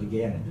pursuant to the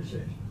Gannon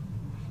decision.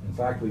 In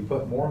fact, we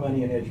put more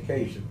money in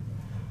education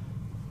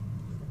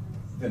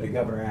than the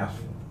governor asked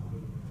for.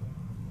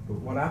 But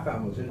what I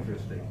found was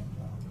interesting,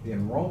 the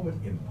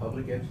enrollment in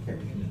public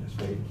education in the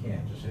state of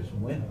Kansas has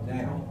went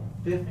down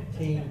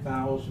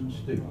 15,000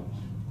 students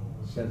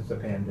since the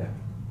pandemic.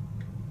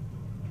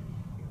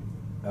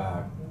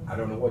 I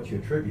don't know what you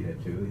attribute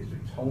it to. Is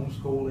it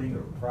homeschooling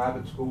or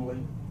private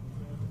schooling?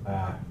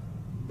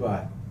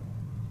 But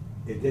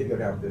it did go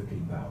down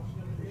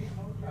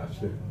 15,000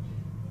 students.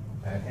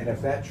 And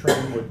if that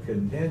trend would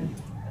continue,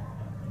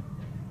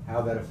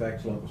 how that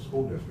affects local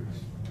school districts,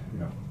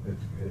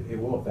 it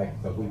will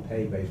affect, because we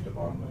pay based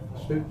upon the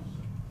students.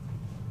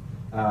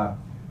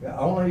 The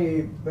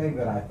only thing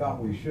that I thought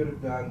we should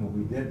have done, what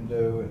we didn't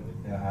do,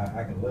 and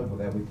I can live with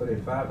that, we put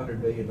in $500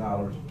 million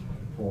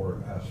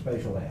for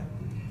special ed.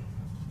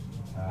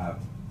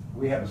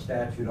 We have a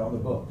statute on the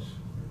books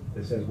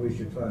that says we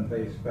should fund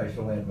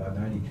special ed by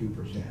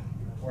 92%.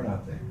 We're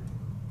not there.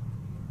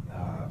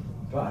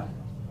 But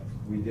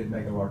we did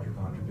make a larger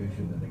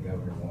contribution than the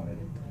governor wanted,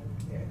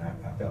 and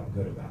I felt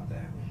good about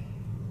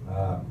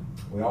that.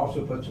 We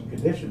also put some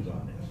conditions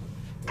on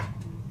this.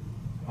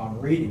 On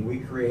reading, we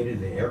created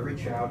the Every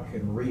Child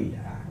Can Read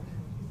Act,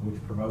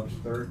 which promotes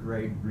third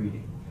grade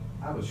reading.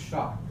 I was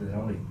shocked that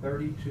only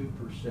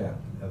 32%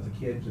 of the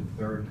kids in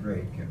third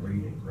grade can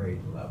read at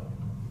grade level.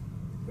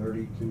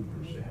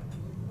 32%.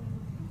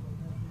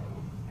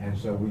 And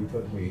so we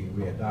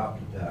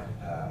adopted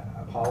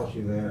a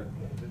policy there,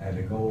 and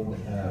a goal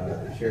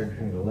shared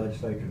between the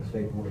legislature and the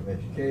State Board of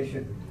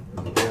Education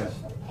to address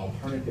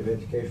alternative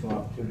educational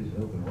opportunities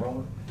in open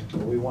enrollment.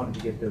 But we wanted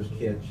to get those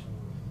kids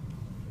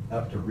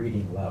up to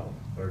reading level,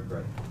 third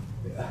grade.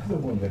 The other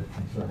one that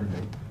concerned me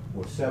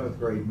was 7th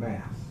grade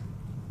math.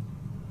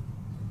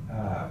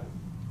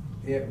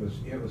 It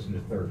was in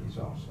the 30s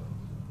also.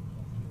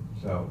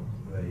 So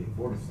the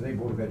State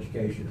Board of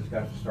Education has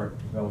got to start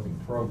developing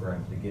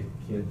programs to get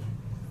kids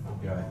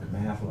at the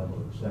math level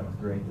of the 7th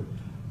grade. But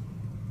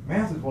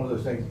math is one of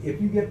those things, if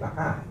you get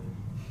behind,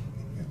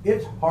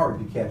 it's hard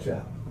to catch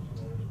up.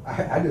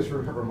 I just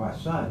remember my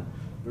son,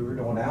 we were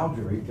doing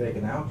algebra, he'd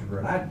taken algebra,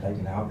 and I'd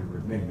taken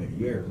algebra many, many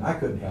years, and I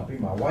couldn't help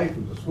him. My wife,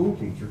 who's a school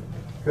teacher,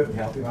 couldn't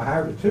help him. I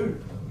hired a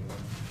tutor.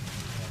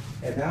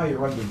 And now he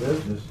runs a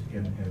business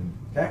in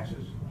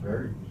Texas,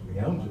 he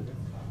owns it.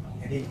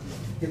 And he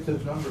gets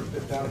those numbers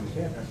just out of his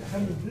head. And I said, how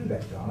do you do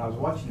that, John? I was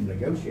watching him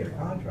negotiate a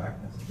contract.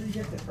 And I said, where do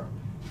you get that from?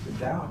 He said,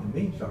 Down, it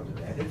means something,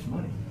 Dad. It's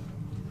money.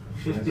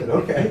 And I said,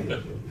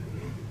 okay.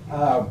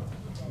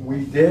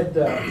 We did,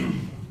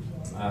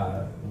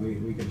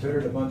 we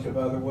considered a bunch of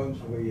other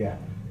ones.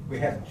 We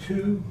had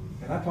two,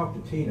 and I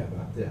talked to Tina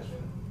about this.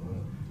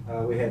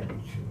 We had,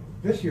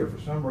 this year for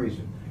some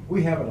reason,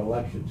 we have an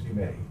elections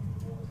committee.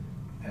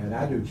 And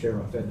I do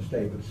chairman of Fed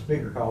State, but the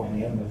speaker called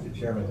me in with the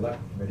chairman of the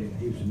election committee, and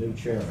he was the new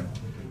chairman.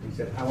 He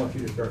said, I want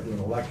you to start doing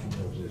election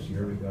bills this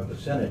year because the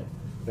Senate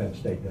Fed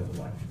State does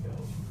election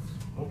bills.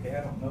 Okay,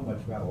 I don't know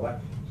much about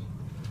elections.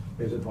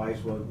 His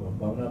advice was, well,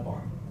 bone up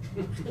on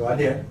them. So I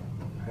did.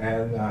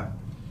 And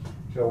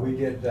so we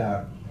did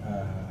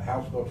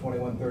House Bill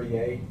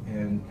 2138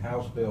 and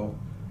House Bill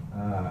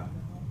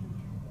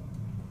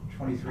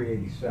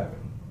 2387.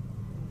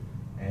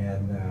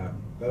 And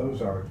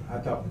those are, I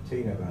talked to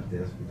Tina about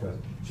this because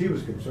she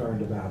was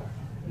concerned about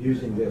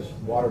using this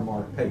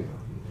watermark paper.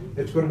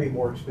 It's going to be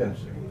more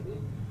expensive.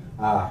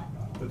 But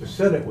the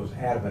Senate was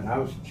adamant. I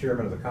was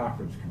chairman of the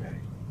conference committee.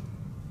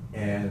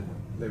 And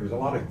there was a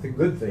lot of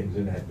good things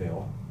in that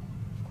bill,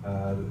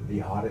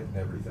 the audit and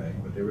everything,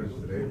 but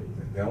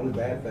the only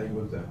bad thing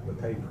was the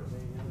paper.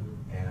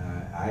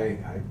 And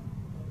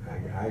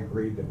I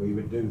agreed that we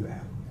would do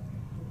that.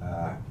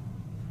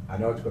 I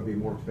know it's going to be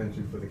more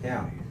expensive for the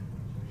counties,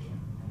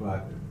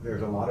 but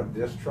there's a lot of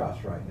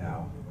distrust right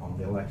now on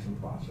the election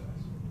process.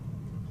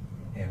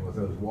 And with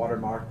those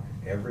watermarks,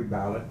 every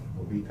ballot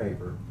will be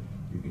paper.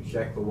 You can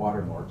check the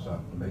watermarks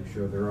up to make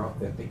sure they're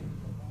authentic.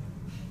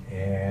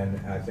 And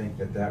I think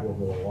that that will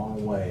go a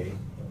long way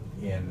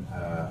in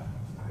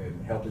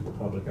helping the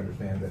public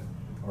understand that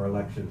our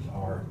elections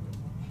are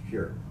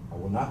secure. I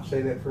will not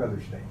say that for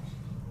other states,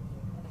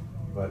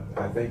 but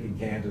I think in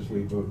Kansas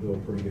we will do a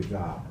pretty good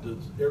job.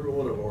 Does every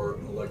one of our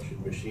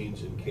election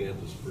machines in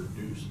Kansas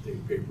produce a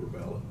paper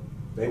ballot?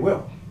 They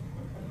will.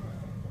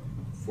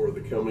 For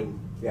the coming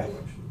Yes.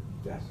 election?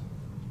 Yes.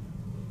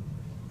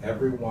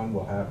 Everyone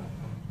will have,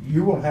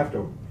 you won't have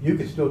to, you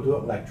can still do it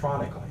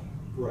electronically.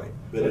 Right.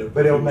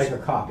 But it'll make a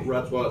copy.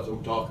 That's what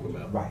I'm talking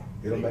about. Right.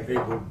 It'll make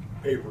paper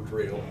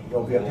trail.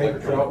 There'll be a paper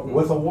trail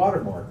with a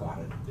watermark on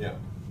it. Yeah.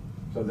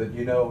 So that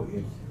you know,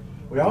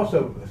 we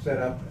also set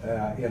up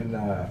in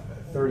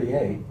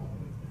 38,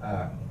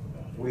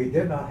 we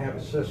did not have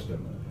a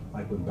system,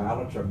 like when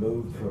ballots are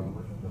moved from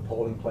the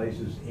polling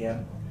places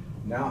in,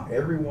 now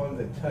everyone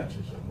that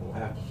touches them will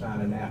have to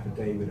sign an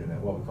affidavit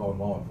and what we call in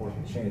law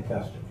enforcement chain of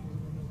custody.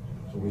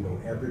 So we know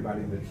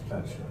everybody that's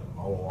touched them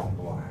all along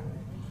the line.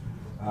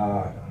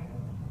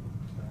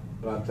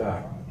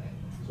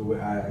 So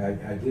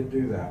I did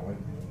do that one.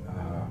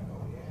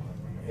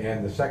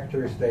 And the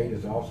Secretary of State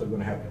is also going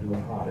to have to do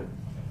an audit.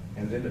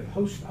 And then the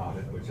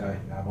post-audit, which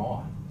I'm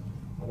on,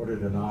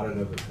 ordered an audit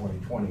of the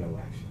 2020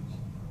 elections.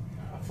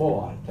 A full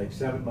audit takes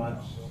 7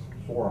 months,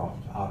 4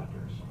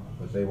 auditors,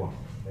 but they will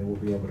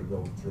be able to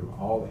go through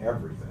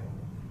everything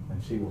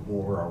and see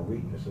where our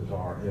weaknesses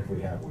are, if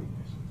we have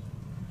weaknesses.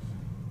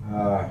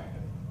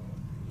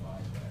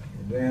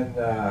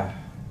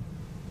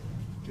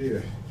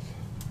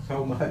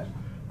 So much.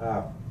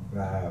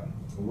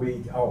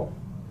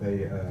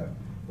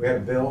 We had a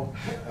bill,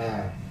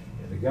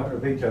 the governor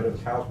vetoed it, it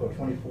was House Bill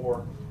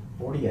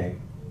 2448.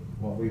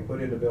 What we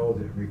put in the bill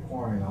is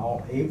requiring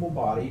all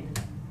able-bodied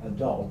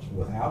adults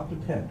without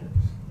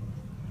dependents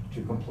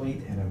to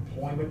complete an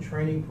employment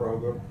training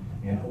program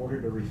in order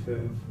to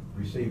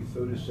receive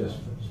food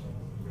assistance.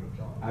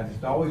 It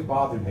just always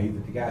bothered me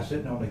that the guy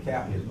sitting on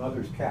his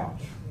mother's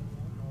couch,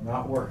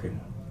 not working,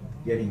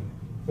 getting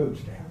food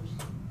stamps.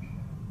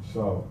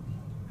 So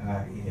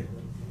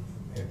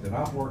if they're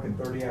not working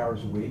 30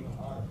 hours a week,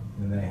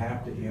 then they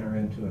have to enter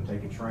into and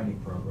take a training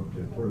program to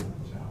improve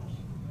themselves,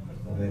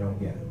 or they don't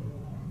get it.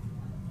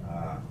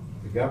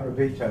 The governor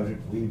vetoed it.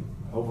 We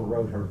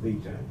overrode her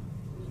veto,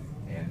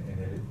 and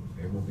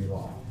it will be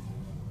law.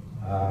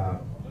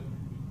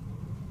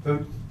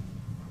 Food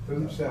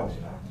sales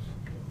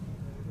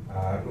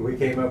tax. We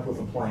came up with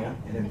a plan,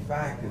 and in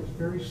fact, it's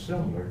very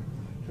similar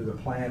to the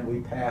plan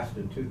we passed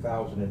in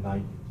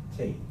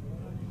 2019.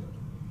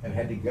 And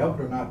had the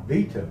governor not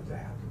vetoed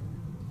that,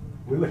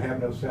 we would have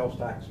no sales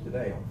tax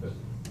today on food.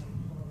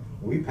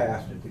 We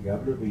passed it, the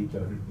governor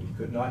vetoed it, we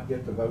could not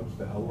get the votes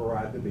to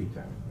override the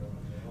veto.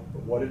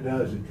 But what it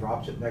does, it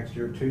drops it next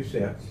year 2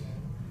 cents,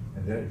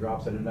 and then it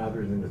drops it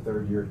another, and then the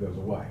third year it goes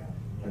away.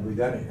 And we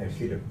done it, if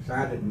she'd have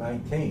signed it in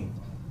 19,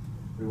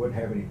 we wouldn't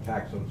have any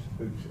tax on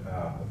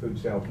food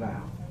sales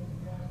now.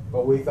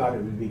 But we thought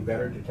it would be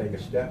better to take a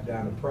step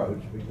down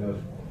approach because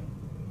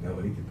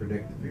nobody can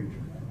predict the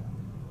future.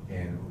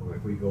 And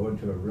if we go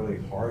into a really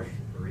harsh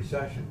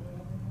recession,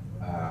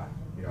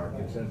 our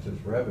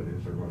consensus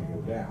revenues are going to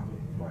go down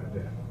quite a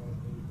bit.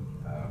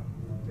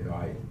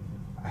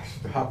 I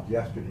stopped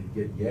yesterday to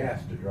get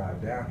gas to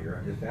drive down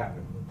here. I just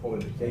happened to pull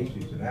into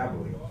Casey's in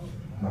Abilene.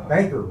 My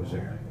banker was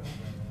there.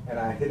 And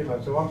I hit him, I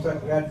said, well, I'm so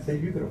glad to say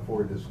you can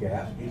afford this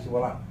gas. And he said,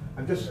 well,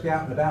 I'm just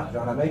scouting it out,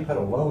 John. I may put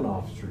a loan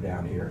officer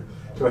down here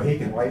so he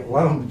can write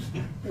loans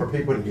for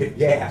people to get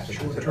gas. I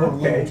said,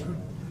 okay,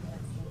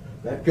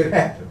 that could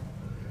happen.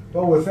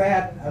 Well, with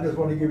that, I just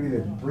want to give you the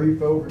brief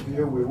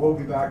overview. We will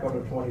be back on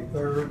the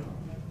 23rd.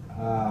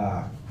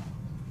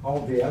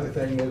 All the other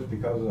thing is,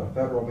 because of the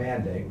federal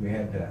mandate,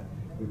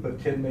 we put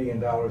 $10 million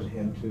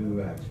into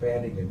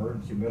expanding the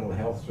emergency mental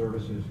health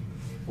services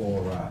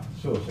for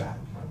suicide.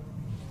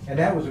 And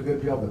that was a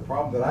good deal. The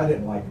problem that I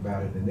didn't like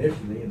about it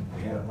initially, and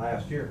we had it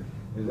last year,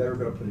 is they were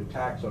going to put a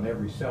tax on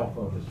every cell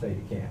phone in the state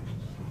of Kansas.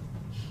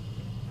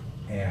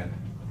 And,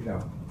 you know,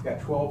 we've got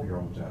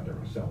 12-year-olds out there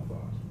with cell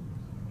phones.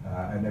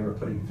 And they were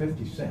putting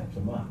 50 cents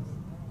a month.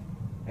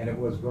 And it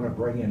was going to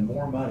bring in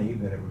more money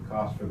than it would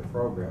cost for the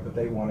program, but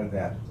they wanted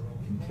that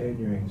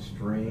continuing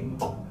stream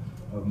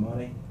of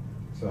money.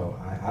 So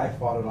I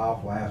fought it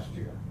off last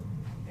year.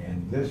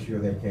 And this year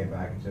they came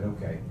back and said,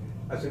 okay.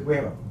 I said, we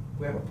have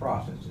a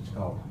process. It's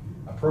called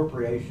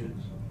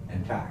appropriations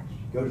and tax.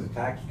 Go to the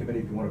tax committee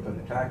if you want to put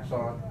a tax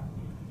on.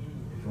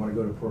 If you want to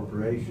go to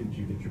appropriations,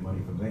 you get your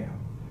money from them.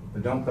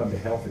 But don't come to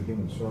Health and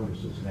Human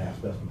Services and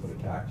ask us to put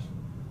a tax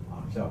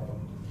on cell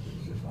phones.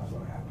 It's just not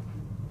going to happen.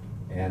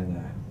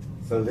 And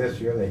so this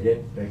year they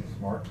did make a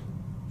smart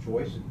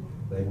choice.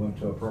 They went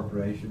to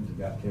appropriations and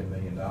got $10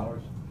 million.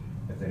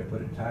 If they had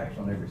put a tax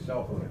on every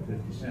cell phone at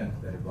 50 cents,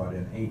 they'd have brought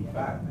in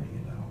 $85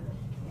 million.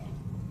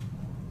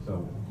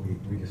 So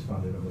we just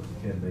funded them with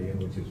the $10 million,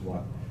 which is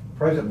what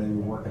presently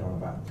we're working on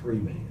about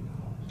 $3 million.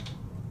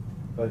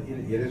 But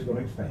it is going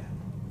to expand,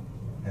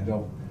 and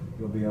you'll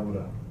be able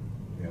to,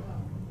 you know,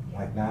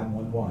 like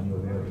 911, you'll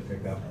be able to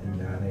pick up and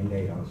do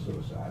 988 on a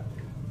suicide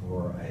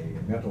or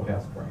a mental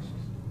health crisis.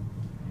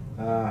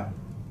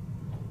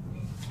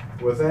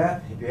 With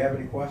that, if you have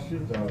any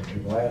questions, I'll be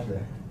glad to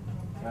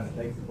kind of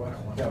take the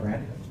questions. Yeah,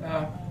 Randy?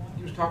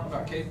 You was talking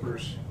about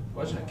Capers.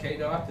 Wasn't it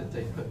KDOT that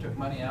they took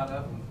money out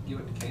of and give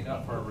it to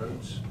KDOT for our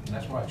roads? And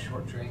that's why it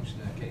shortchanged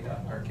the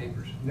KDOT, our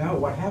Capers? No,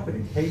 what happened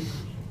in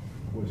Capers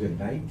was in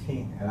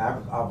and I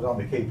was on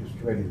the Capers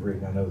committee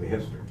reading, I know the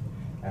history.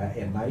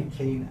 In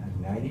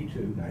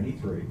 1992,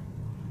 93,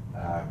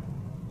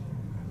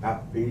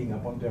 not beating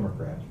up on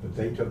Democrats, but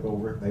they took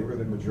over, they were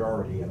the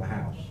majority in the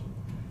House.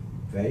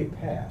 They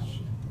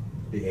passed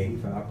the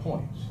 85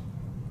 points,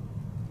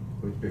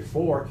 which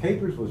before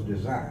Capers was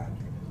designed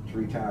to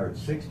retire at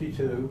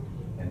 62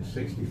 and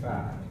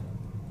 65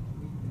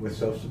 with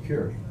Social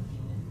Security.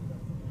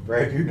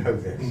 Brad, you know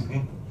this.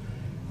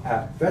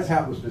 That's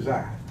how it was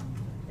designed.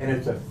 And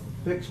it's a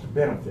fixed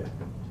benefit,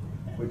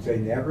 which they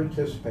never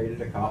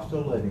anticipated a cost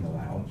of living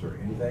allowance or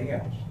anything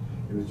else.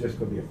 It was just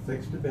going to be a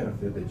fixed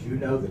benefit that you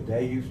know the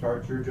day you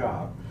start your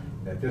job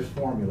that this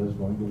formula is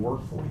going to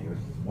work for you.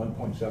 It's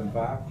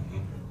 1.75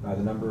 by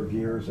the number of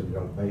years of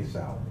your base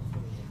salary.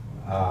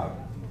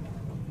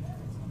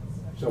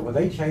 So when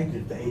they changed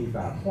it to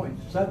 85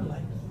 points, suddenly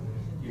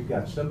you've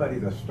got somebody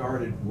that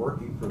started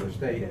working for the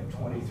state at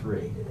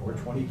 23 or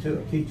 22,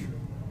 a teacher,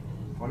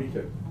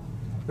 22.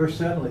 They're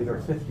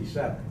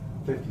 57,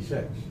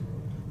 56.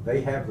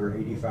 They have their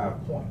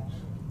 85 points.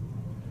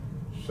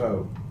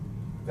 So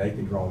they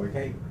can draw their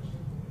capers.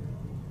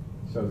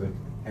 So that,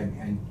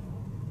 and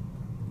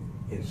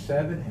in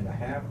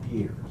 7.5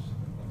 years,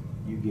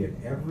 you get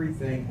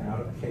everything out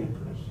of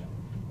capers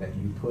that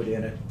you put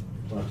in it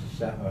plus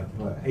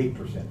 8%,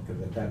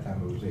 because at that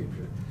time it was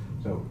 8%.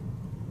 So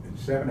in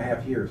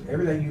 7.5 years,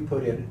 everything you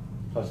put in it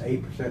plus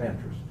 8%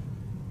 interest,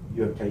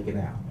 you have taken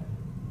out.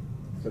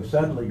 So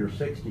suddenly you're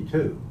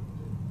 62.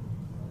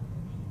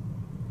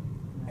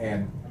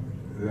 And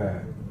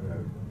the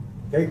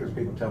Capers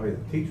people tell me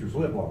that teachers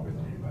live longer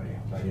than anybody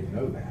else. I didn't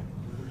know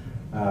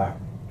that.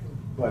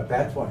 But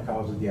that's what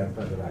causes the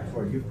unfunded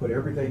actuarial. You put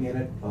everything in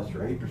it plus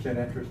your 8%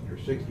 interest, you're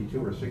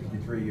 62 or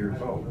 63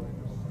 years old.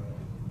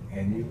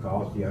 And you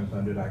cause the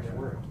unfunded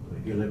actuarial.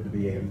 If you live to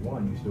be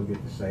 81, you still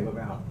get the same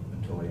amount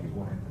until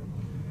 81.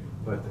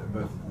 But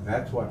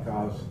that's what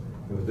caused,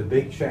 it was the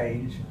big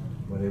change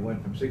when they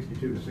went from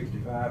 62 to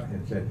 65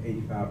 and said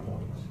 85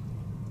 points.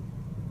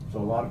 So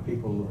a lot of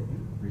people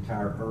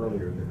retire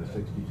earlier than the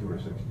 62 or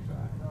 65.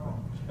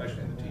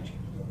 Especially in the teaching.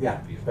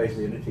 Yeah,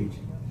 especially in the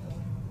teaching.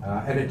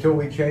 And until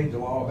we changed the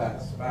law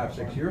about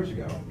 5-6 years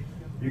ago,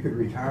 you could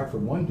retire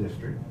from one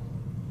district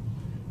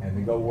and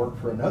then go work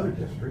for another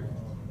district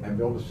and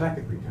build a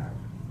second retirement.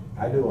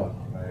 I knew a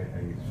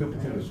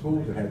superintendent of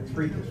schools that had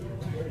 3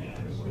 districts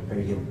that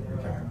paid him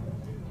retirement.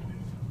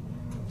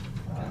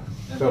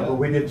 But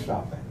we did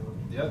stop that.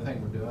 The other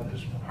thing we're doing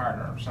is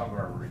hiring some of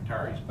our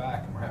retirees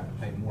back, and we're having to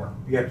pay more.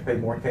 You have to pay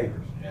more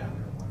capers. Yeah,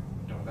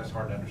 that's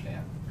hard to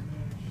understand.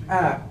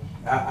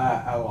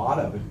 A lot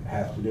of it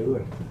has to do,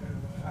 and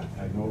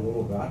I know a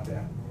little about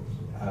that.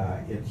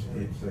 It's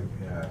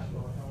a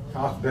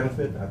cost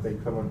benefit. I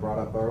think someone brought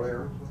up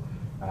earlier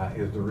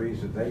is the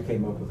reason they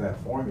came up with that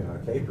formula.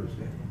 Capers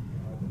did,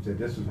 and said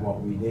this is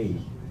what we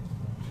need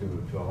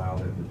to allow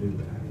them to do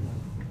that.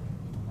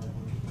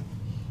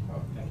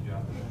 Thank you,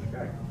 John.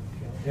 Okay.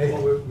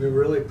 Well, we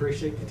really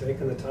appreciate you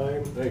taking the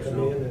time to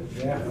come in and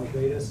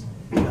update us.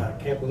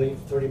 Can't believe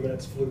 30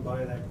 minutes flew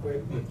by that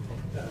quick.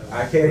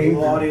 I can't either. A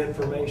lot of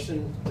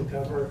information to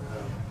cover.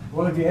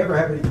 Well, if you ever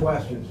have any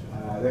questions,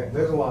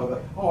 there's a lot of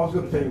it. Oh, I was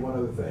going to tell you one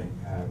other thing.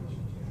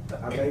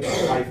 I made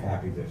my wife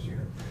happy this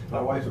year. My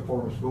wife's a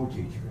former school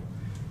teacher.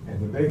 And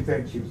the big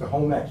thing, she was a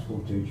home ec school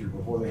teacher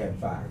before they had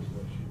fax.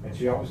 And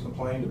she always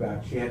complained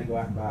about she had to go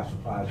out and buy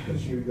supplies because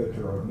she would go to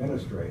her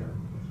administrator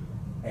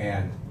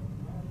and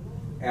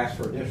ask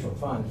for additional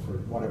funds for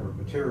whatever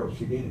materials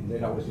she needed. And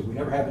they'd always say, we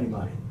never have any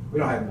money. We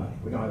don't have money.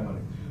 We don't have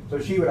money. So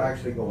she would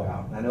actually go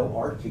out, and I know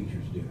art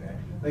teachers do that.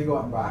 They go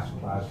out and buy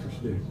supplies for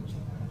students.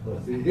 Well,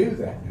 if they do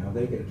that now,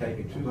 they get to take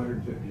a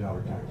 $250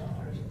 tax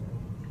deduction.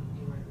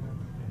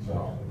 So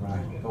when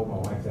I told my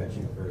wife that, she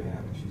was very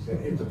happy. She said,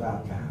 it's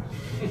about time.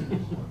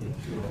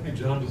 Hey,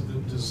 John,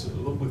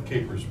 look with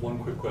Capers, one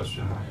quick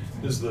question.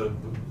 Do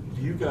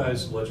you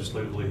guys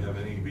legislatively have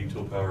any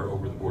veto power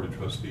over the Board of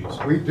Trustees?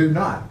 We do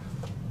not.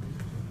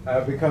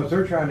 Because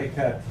they're trying to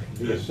cut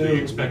the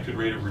expected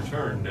rate of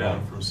return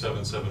down from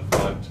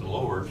 7.75 to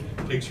lower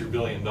takes your $1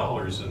 billion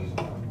and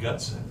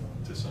guts it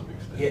to some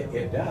extent.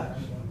 It does.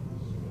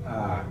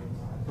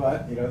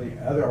 But, you know, the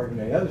other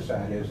argument, the other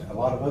side is a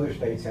lot of other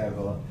states have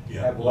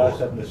less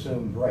of an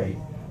assumed rate.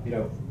 You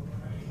know,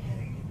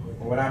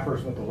 when I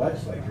first went to the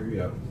legislature, you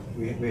know,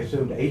 we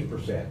assumed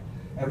 8%.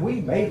 And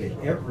we made it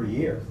every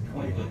year.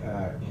 Made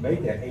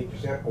that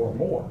 8% or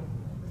more.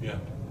 Yeah.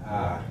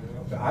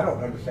 So I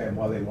don't understand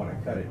why they want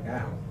to cut it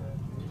down.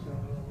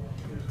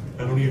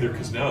 I don't either,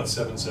 because now it's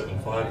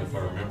 7.75 if I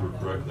remember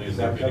correctly, and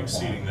they've been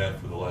exceeding that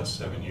for the last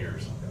 7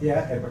 years.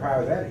 Yeah, and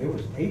prior to that, it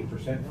was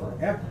 8%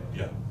 forever.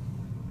 Yeah.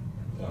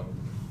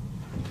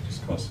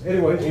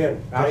 Anyways, Yeah,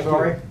 I'm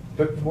sorry.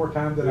 Took more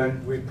time than I.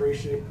 We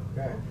appreciate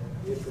Okay.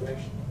 the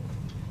information.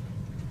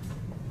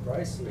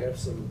 Bryce, we have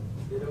some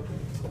bid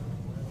openings.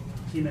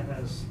 Tina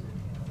has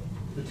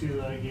the two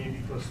that I gave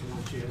you plus the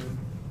one she had.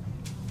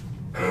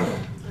 I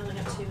only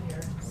have two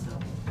here, so.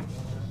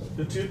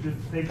 The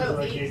papers Oh,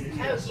 that I these? gave you.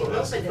 Oh, you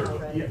opened it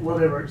already. Yeah, well,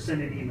 they were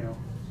sent an email,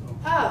 so.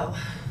 Oh,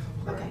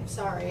 okay,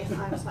 sorry.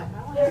 I was like,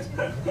 I wanted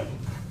to.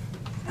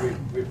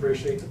 We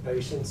appreciate the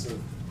patience of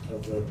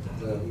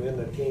the men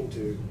that came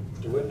to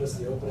witness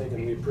the opening,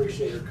 and we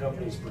appreciate your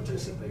company's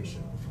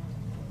participation.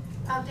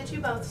 Did you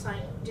both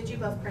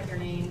print your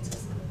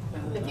names?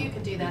 If you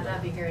could do that,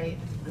 that'd be great.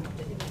 If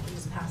you can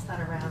just pass that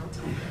around.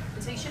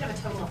 And so you should have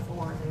a total of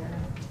 4 there.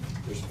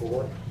 There's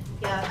 4?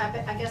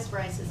 Yeah, I guess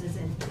Bryce's is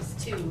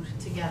 2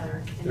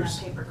 together in that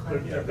paper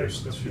clip. Yeah, there's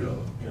 2. I'm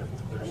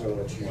gonna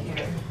let you,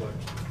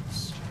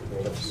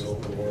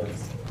 open one.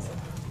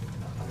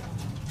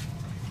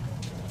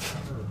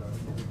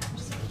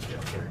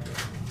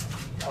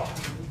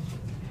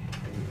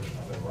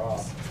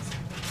 Rob.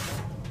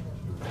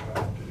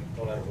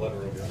 Don't have a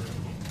letter in there.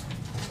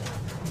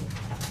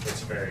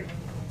 It's very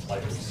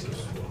light.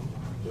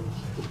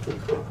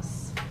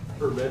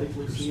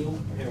 Hermetically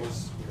sealed? It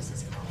was.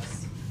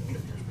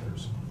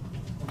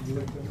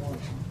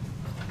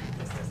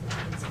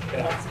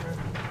 Yeah.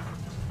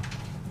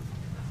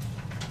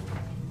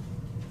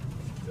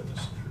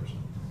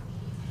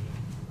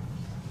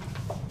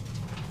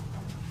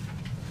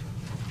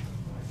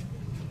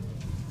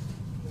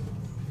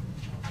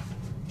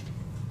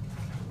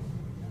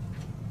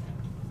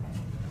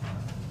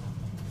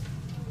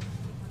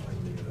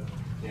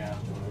 Yeah.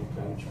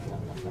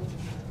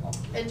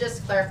 And just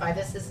to clarify,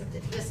 this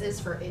is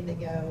for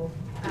Indigo.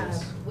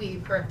 Yes.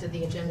 We corrected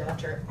the agenda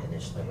after it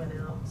initially went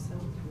out, so.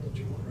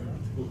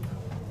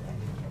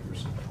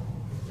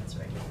 That's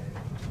right.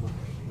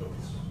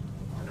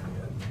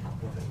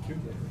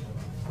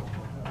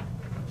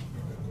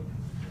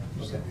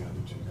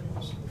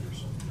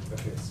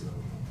 Okay, so.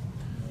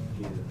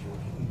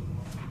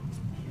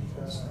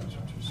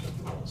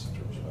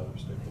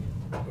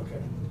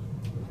 Okay.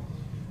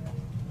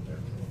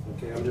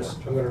 Okay, I'm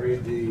gonna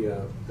read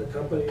the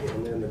company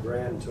and then the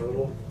grand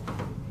total.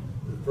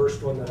 The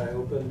first one that I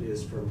opened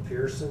is from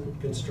Pearson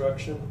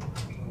Construction,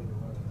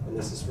 and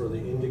this is for the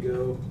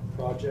Indigo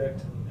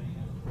project,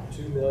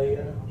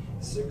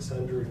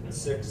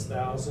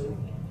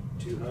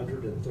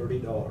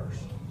 $2,606,230.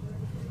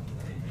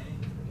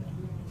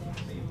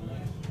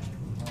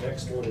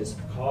 Next one is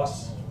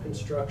Cost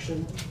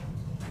Construction.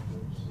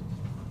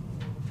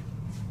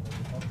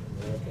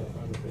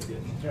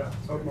 Yeah,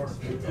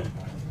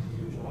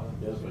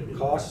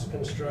 Cost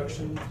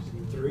Construction,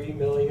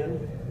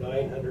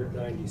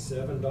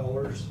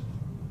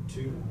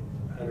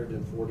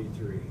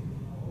 $3,997,243.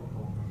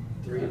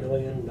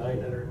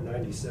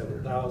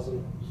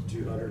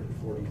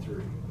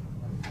 $3,997,243.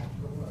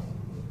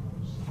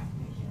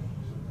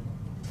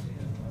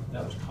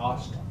 That was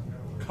cost?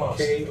 Cost.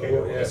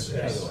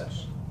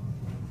 KOSS.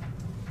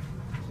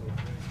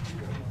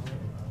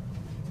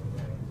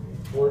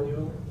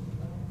 Cornell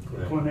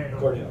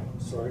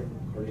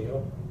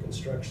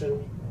Construction,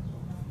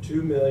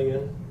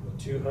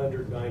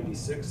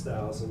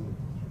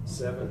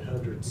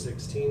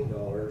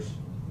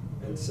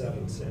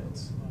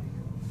 $2,296,716.07.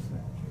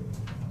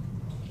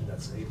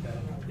 That's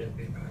APAC. Yep,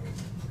 APAC.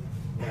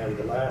 And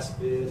the last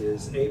bid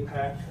is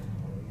APAC,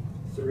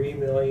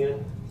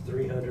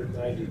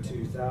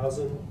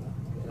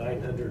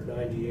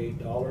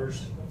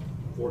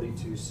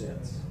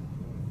 $3,392,998.42.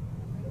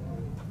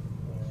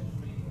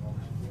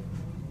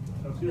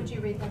 Would you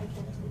read that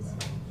again, please?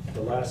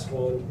 The last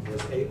one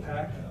was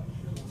APAC,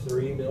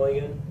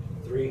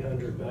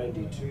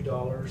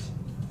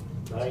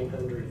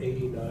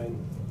 $3,392,989.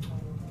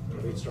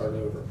 Let me start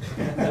over.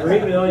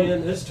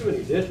 3,000,000. There's too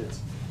many digits.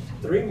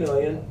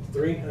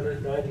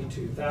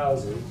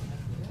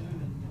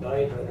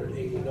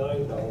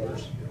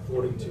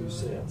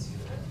 $3,392,989.42.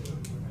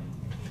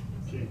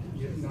 Okay,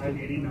 you get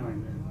 989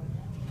 then.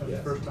 That's the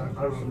Yes. first time,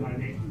 I wrote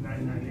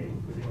 998.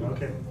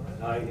 Okay.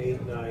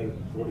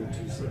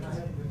 989.42.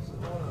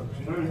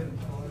 All right.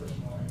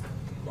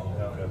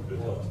 Now have bid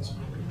lines.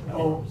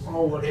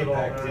 I'll look at all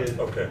APAC that. did.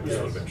 Okay, just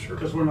want to make sure.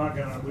 Because we're not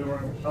gonna,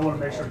 I wanna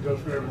make sure to go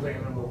through everything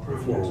and then we'll approve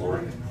Before next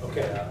we're- week.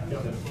 Okay.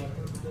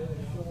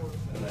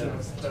 And then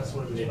That's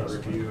what we it's need to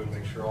supposed to be. review and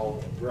make sure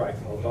all Right,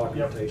 all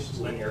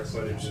documentation. linear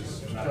footage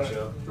is match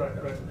up. Right.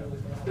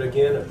 But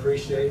again,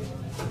 appreciate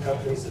the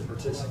companies that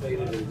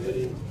participated in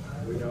bidding.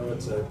 We know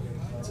it's an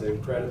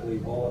incredibly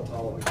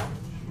volatile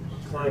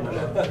climate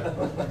out there.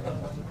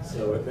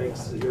 So it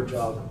makes your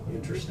job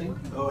interesting.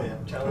 Oh, yeah.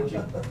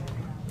 Challenging.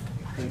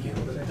 Thank you.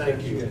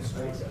 Thank you.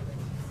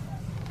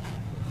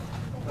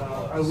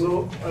 I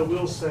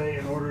will say,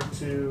 in order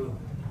to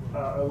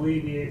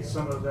alleviate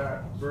some of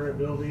that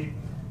variability,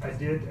 I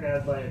did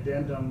add by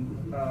addendum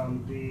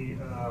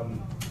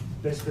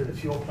basically the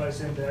fuel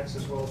price index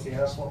as well as the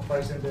asphalt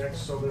price index,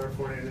 so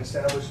therefore it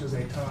establishes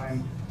a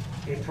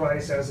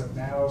price as of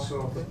now,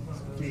 so if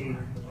the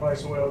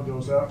price of oil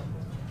goes up,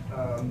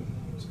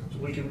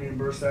 we can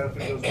reimburse that. If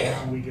it goes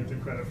down, we get the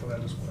credit for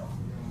that as well.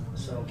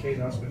 So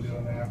KDOT's been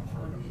doing that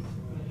for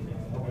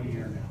over a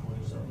year now.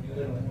 So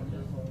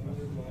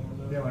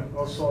anyway,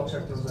 I'll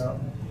check those out.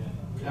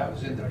 That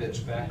was in the bid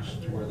specs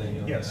to where they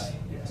know Yes, that.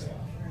 yes.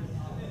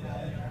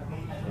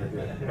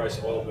 Price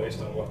of oil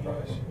based on what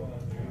price?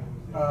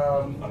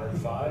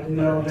 105?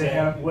 No, they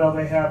have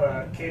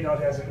KDOT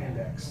has an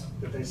index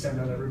that they send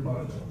out every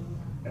month,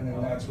 and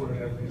then that's where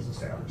everything is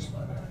established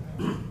by that.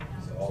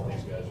 So all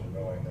these guys are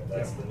knowing that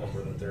that's the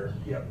number that they're,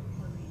 Yep.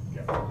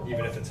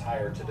 even if it's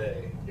higher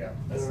today, Yeah.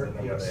 that's the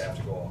number Yes. they have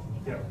to go off.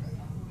 Yep.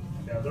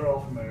 Yeah, they're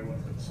all familiar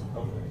with it, so.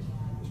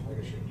 Just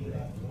making sure.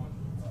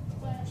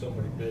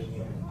 Somebody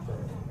bidding for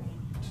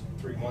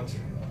 3 months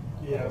ago.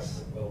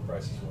 Yes. Oil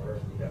prices were,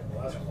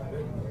 well, that's what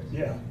big.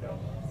 Yeah.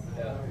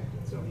 Yeah.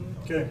 So,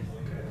 okay.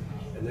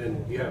 And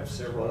then you have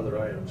several other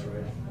items,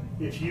 right?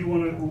 If you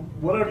want to,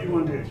 whatever you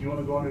want to do, if you want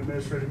to go on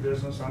administrative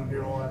business, I'm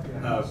here all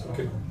afternoon. So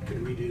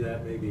Could we do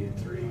that maybe at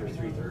 3 or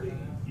 3:30?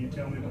 you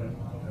tell me when.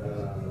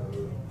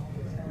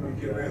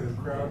 Get rid of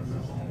the crowd.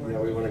 Yeah,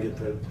 we want to get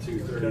the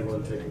 2:30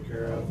 one taken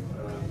care of.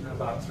 How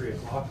about 3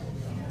 o'clock?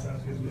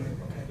 Sounds good to me.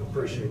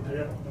 Appreciate that.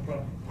 Yeah, no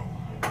problem.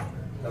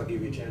 That'll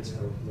give you a chance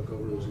to look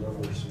over those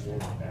numbers some more.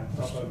 Yeah,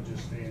 I'll probably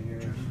just stay in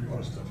here, a lot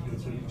of stuff to go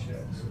through and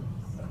check. So.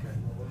 Okay.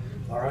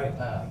 All right.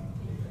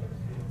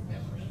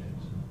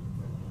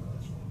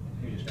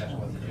 You just asked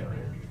what the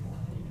generator.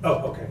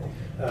 Oh, okay.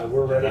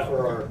 We're ready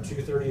for our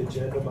 2:30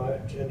 agenda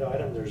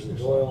item. There's the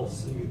Doyle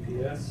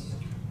CUPS.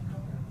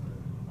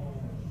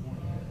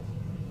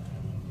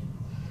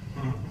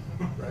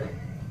 Right?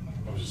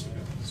 I was just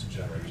looking at these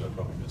generators, I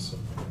probably missed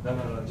something. No.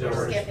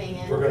 Skipping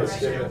it We're gonna right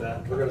skip now.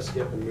 it. We're gonna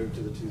skip and move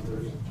to the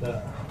 2:30.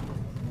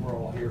 We're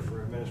all here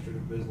for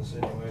administrative business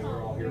anyway,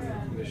 we're all here for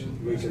commission.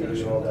 We can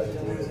do all that.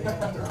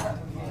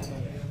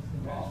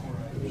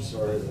 I'm just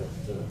sorry that.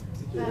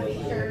 Be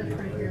sure to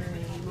print your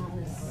name on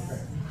this,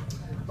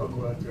 I'll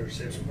go out there and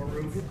save some more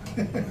room.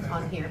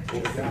 on here.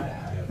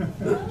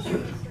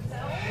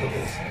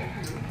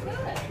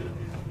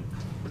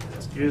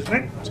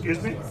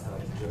 Excuse me.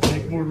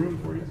 Make more room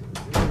for you.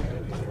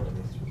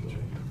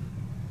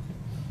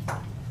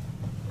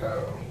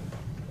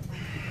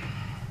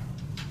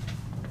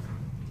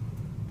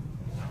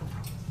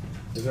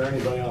 Is there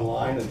anybody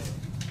online that's?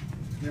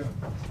 Yeah.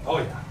 Oh,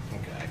 yeah.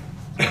 Okay.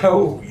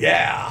 Oh,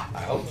 yeah,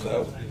 I hope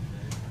so.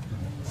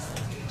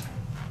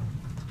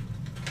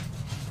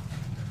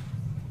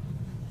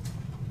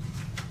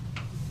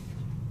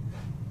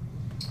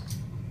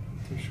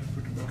 They should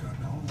put the book out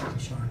now with the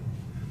sign.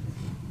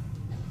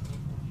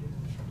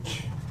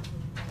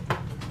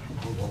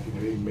 Don't you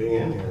need me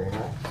in here,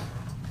 huh?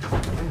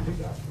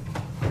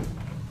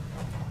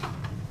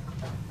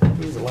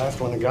 He was the last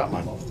one that got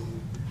my.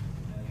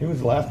 He was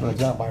the last one that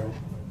got my note.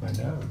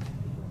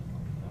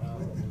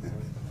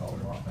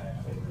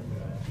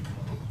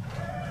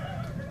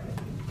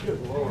 Good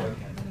Lord.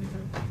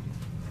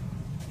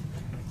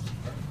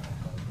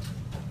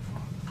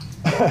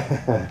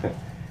 Yeah,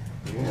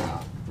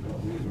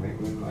 don't need to make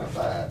me like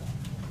that.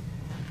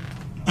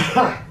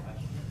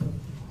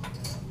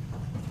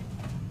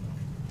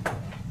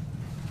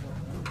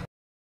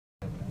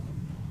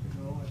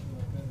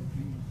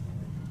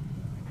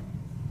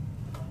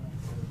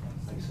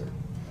 Thanks, sir.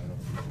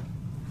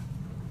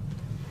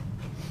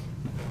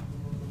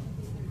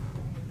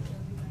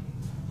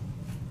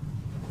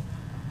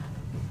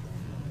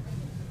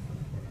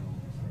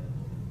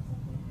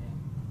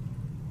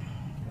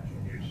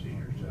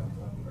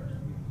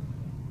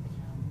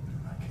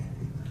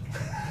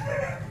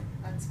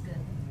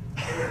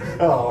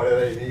 Oh,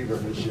 it ain't either,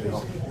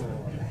 Michelle.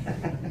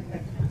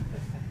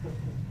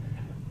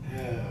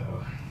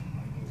 Oh,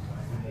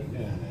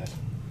 goodness.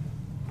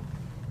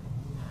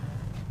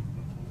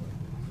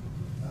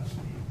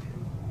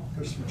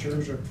 There's some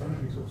chairs up front.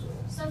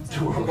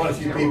 Quite a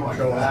few people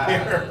go out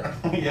here.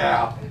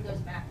 Yeah,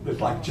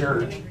 it's like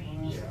church.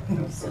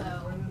 So,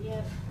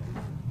 yeah.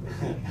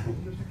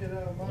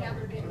 Yeah,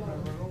 we're getting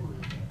on,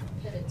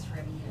 but it's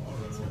ready.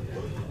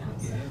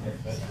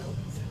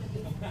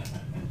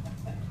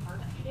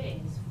 Hard few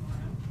days.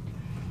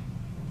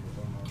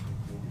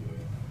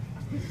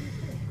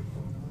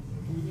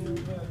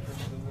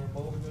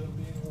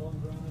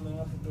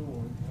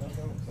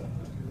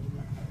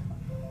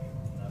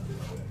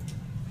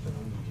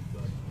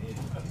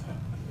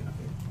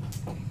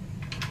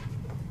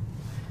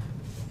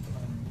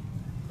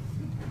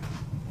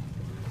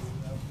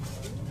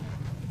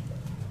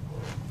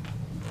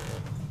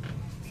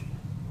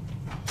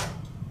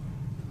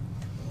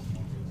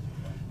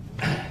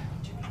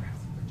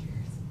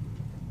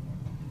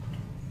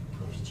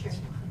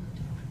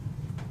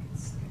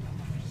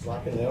 It's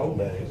like in the old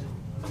days.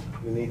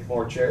 We need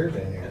more chairs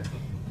in here.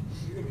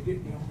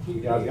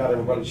 You guys got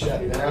everybody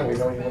shut down, we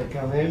don't even want to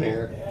come in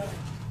here.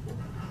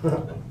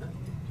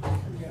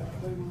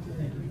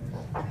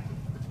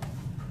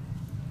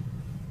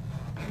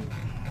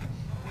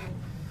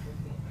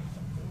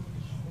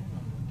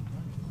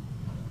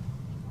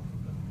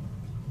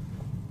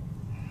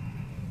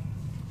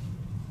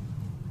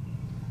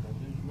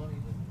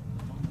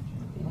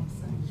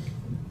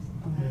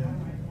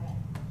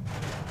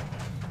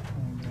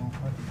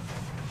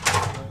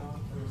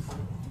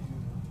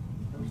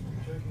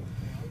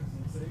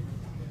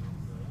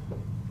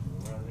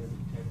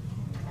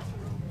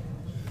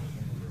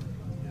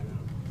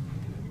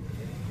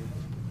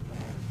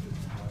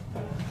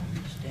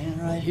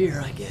 Stand right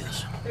here, I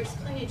guess. There's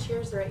plenty of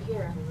chairs right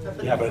here.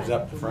 Yeah, but it's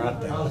up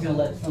front there. I was gonna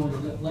let some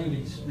of the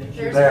ladies make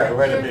sure. There,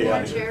 where to be, There's I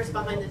more do. chairs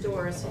behind the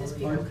door as soon as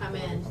people come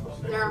in.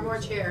 There are more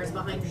chairs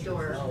behind the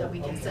door that we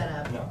can set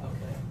up.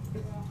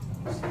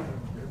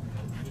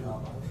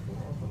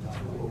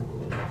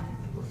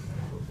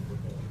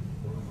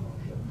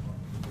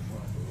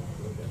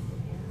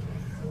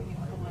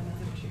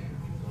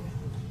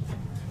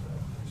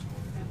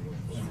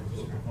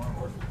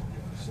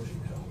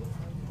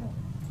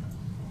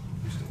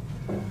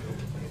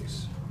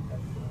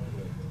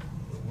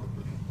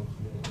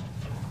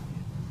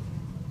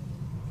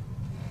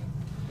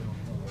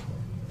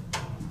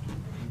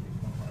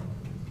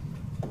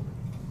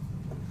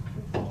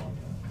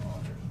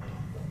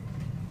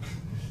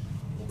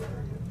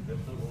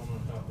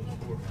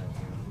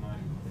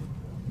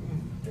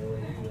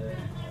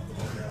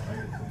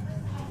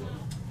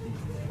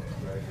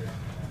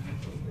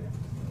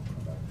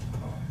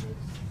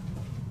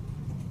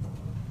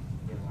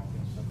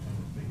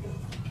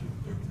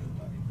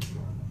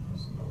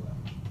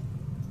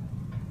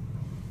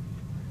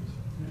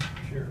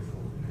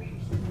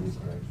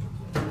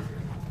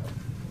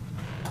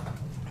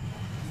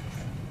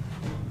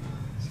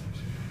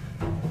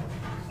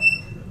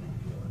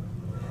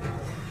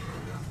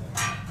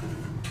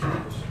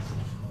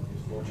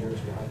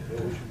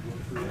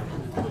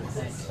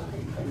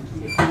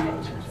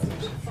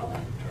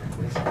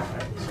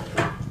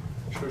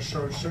 Should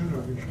start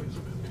sooner, you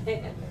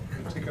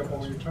should take up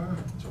all your time.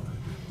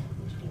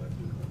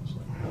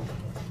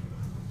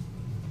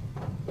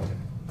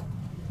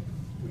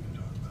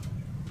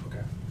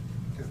 Okay.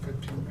 Get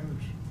 15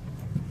 minutes.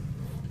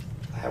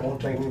 That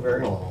won't take me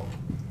very long.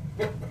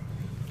 It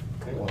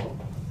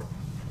won't.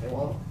 It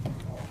won't.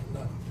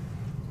 No,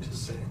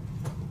 just saying.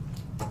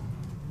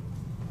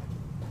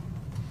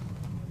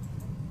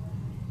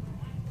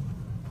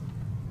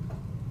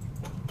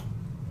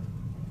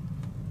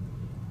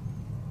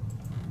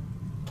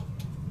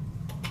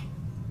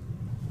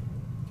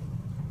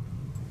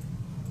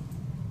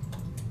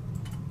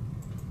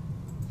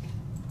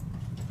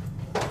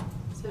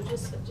 So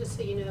just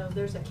so you know,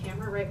 there's a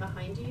camera right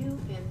behind you,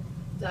 and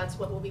that's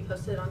what will be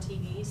posted on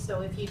TV.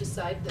 So if you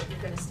decide that you're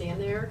gonna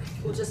stand there,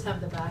 we'll just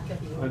have the back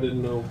of you. I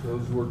didn't know if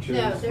those were No,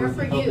 chairs they're for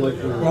for the you.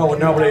 public. or- Well, would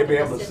nobody be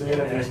able to Sit see it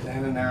if there. you're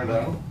standing there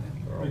though?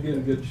 I get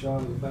a good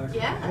shot of the back of the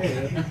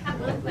head.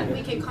 Yeah.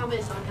 We can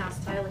comment on how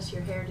stylish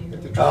your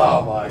hairdo.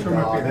 Oh my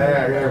God,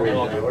 there we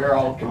go. We're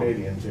all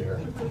comedians here.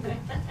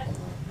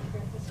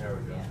 There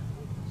we go.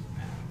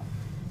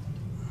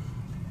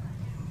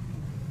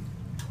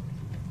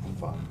 I'm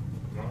fine.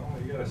 No,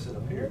 you gotta sit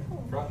up here,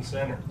 front and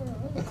center.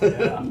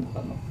 Yeah.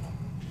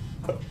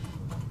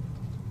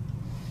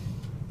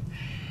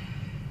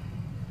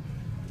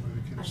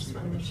 I just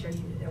wanna make sure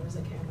there was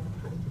a camera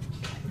behind.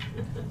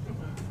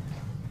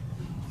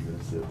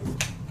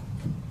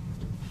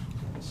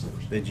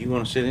 Did you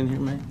want to sit in here,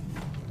 man?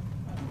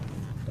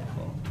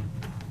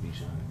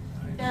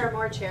 There are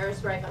more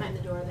chairs right behind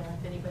the door there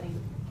if anybody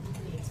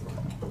needs more.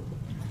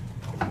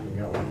 We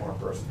got one more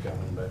person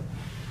coming, but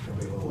it'll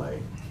be a little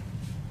late.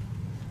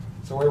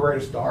 So we ready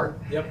to start?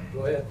 Yep,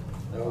 go ahead.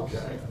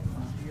 Okay.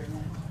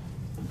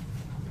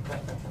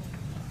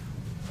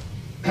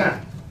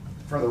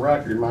 For the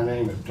record, my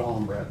name is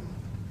Tom Breton.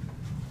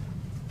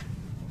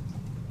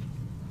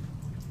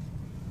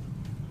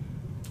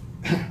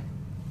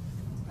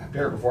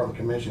 appear before the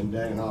commission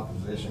today in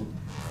opposition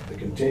to the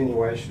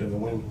continuation of the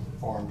wind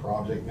farm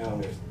project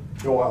known as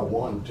Doyle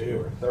 1, 2,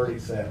 or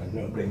 37,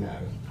 nobody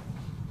knows.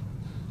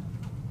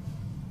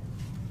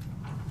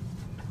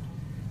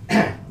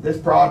 This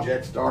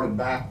project started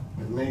back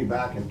with me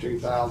back in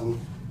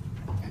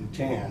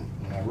 2010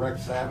 when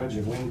Rex Savage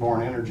of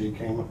Windborne Energy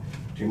came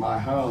to my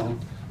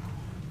home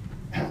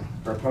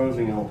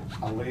proposing a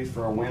lease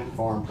for a wind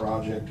farm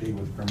project he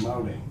was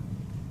promoting.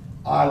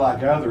 I,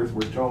 like others,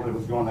 were told it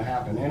was going to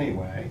happen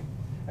anyway,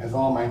 as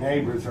all my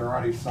neighbors had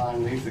already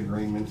signed lease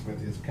agreements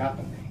with his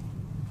company.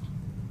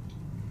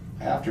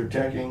 After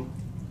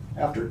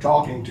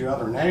talking to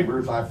other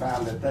neighbors, I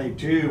found that they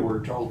too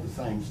were told the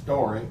same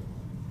story,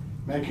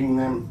 making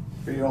them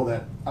feel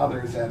that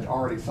others had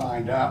already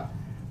signed up.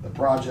 The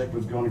project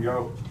was going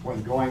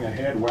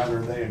ahead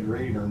whether they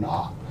agreed or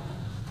not.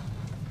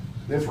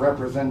 This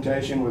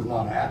representation was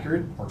not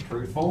accurate or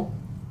truthful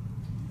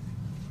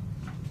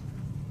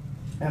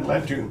and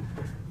led to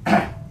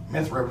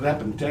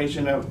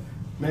misrepresentation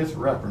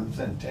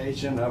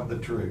of the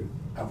truth,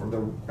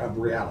 of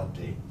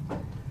reality.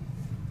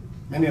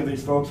 Many of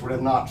these folks would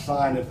have not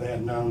signed if they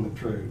had known the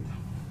truth.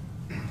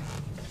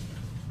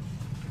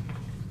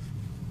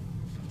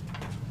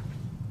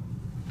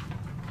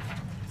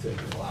 Sit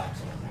and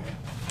relax on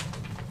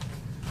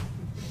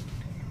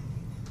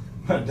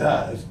that. It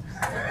does.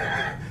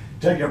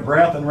 Take a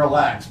breath and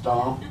relax,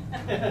 Tom.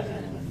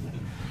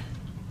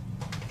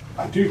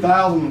 By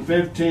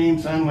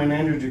 2015, Sunwind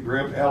Energy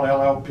Group,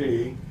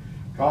 LLLP,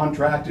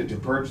 contracted to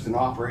purchase and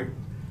operate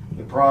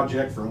the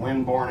project from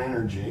Windborne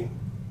Energy.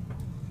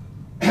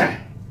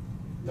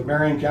 The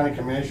Marion County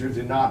Commissioners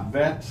did not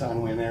vet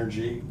Sunwind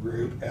Energy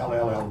Group,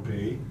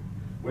 LLLP,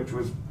 which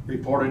was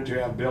reported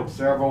to have built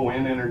several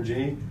wind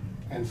energy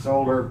and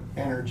solar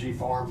energy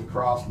farms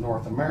across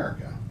North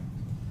America.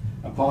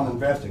 Upon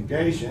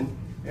investigation,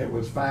 it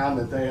was found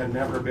that they had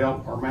never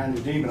built or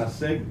managed even a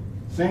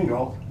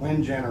single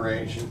wind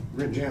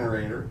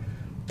generator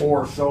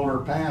or solar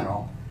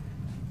panel,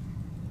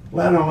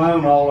 let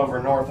alone all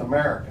over North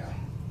America.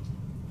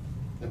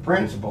 The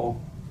principal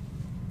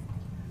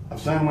of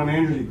Sunwind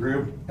Energy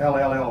Group,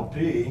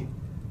 LLLP,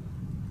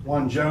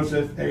 one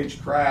Joseph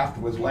H. Kraft,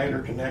 was later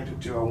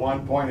connected to a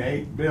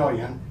 $1.8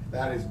 billion,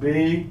 that is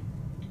B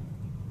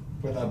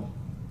with a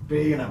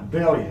B and a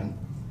billion,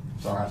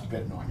 sorry, I'm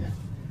spitting on you,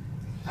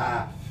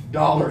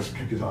 dollars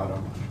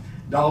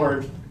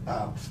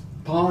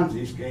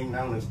Ponzi scheme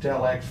known as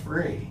Telex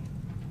Free.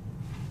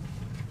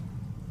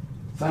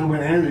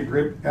 Sunwind Energy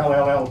Group,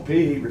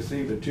 LLLP,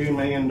 received a $2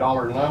 million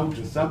loan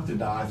to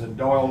subsidize a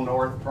Doyle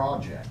North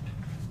project.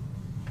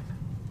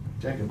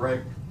 Take a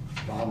break,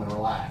 Tom, and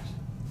relax.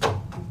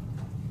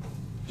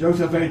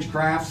 Joseph H.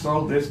 Kraft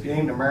sold this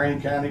scheme to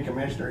Marion County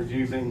Commissioners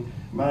using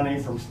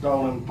money from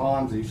stolen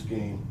Ponzi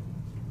scheme.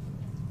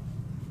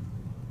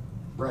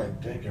 Break,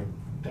 take a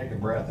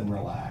breath and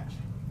relax.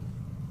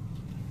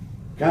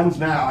 Comes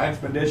now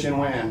Expedition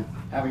Wind,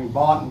 having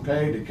bought and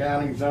paid the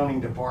county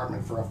zoning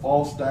department for a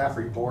full staff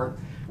report,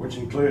 which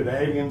included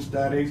avian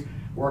studies,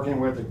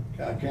 working with the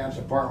Kansas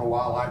Department of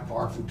Wildlife,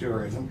 Parks and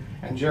Tourism,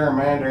 and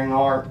gerrymandering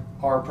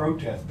our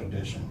protest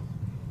petition.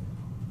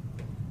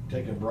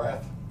 Take a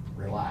breath,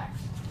 relax.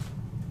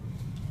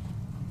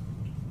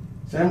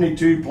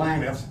 72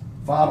 plaintiffs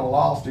filed a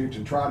lawsuit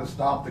to try to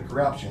stop the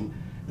corruption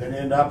that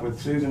ended up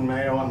with Susan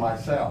Mayo and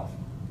myself.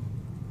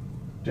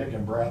 Take a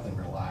breath and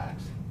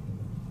relax.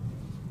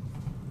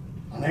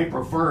 On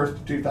April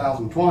 1st,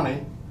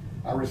 2020,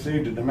 I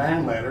received a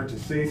demand letter to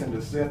cease and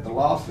desist the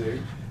lawsuit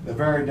the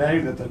very day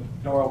that the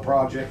Doyle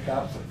project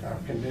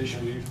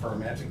conditional use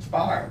permits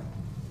expired.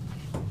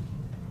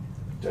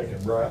 Take a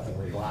breath and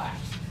relax.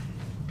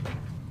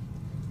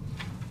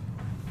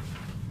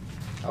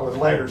 I was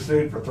later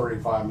sued for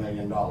 $35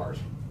 million.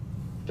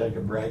 Take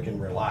a break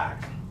and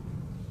relax.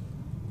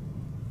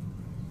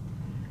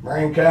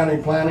 Marion County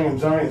Planning and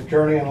Zoning is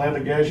currently in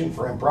litigation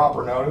for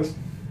improper notice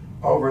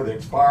over the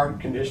expired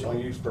conditional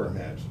use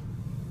permits.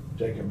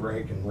 Take a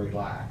break and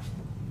relax.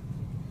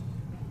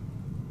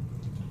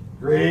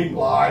 Greed,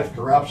 lies,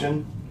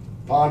 corruption,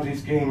 Ponzi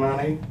scheme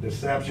money,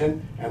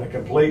 deception, and a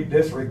complete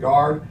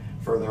disregard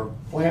for the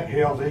Flint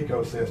Hills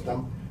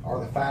ecosystem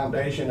are the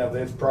foundation of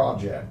this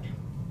project.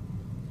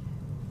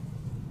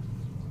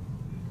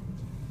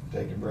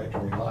 Take a break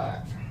and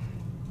relax.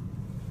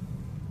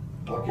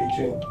 Look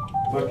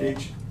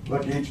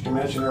each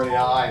commissioner in the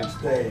eye and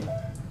state,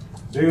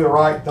 do the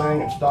right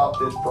thing and stop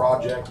this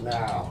project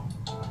now.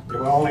 It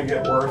will only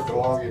get worse the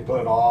longer you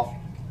put it off.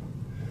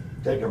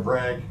 Take a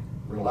break,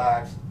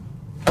 relax,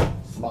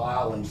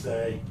 smile, and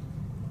say,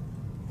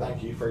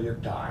 thank you for your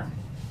time.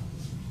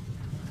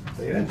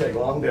 So you didn't take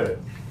long, did it?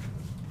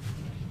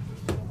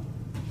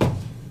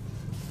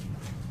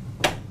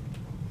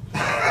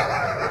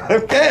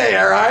 Okay,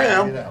 here I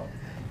am.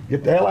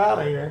 Get the hell out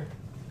of here.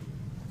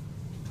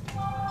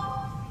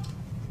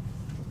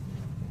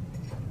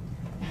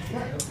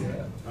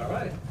 All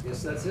right,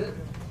 guess that's it.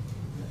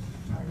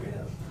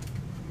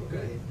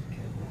 Okay.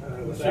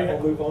 With that, we'll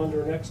move on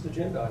to our next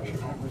agenda item.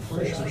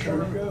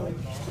 Sure go.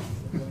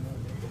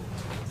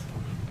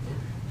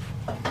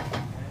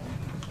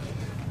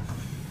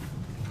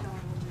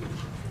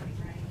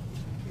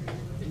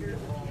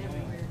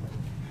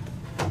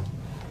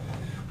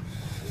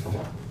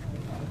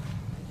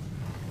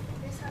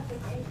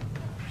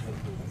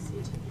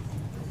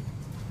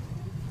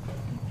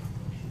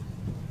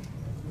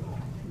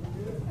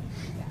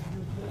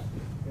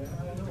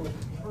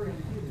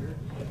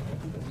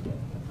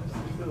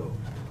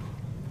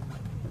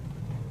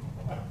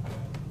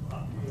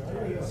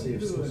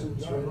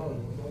 right?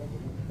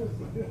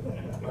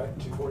 Right,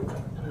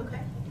 2:45.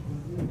 Okay.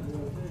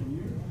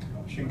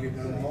 She can get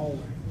down the hallway.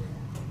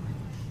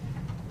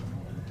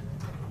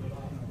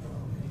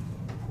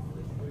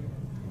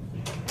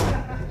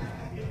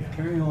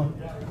 Carry on.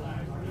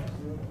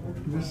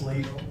 Just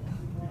leave.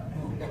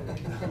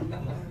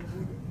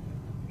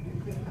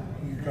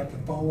 You got the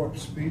follow-up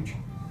speech?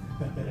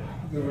 Got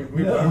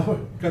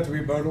the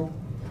rebuttal?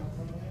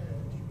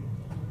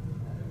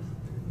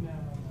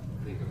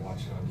 You can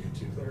watch it on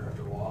YouTube there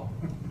after a while.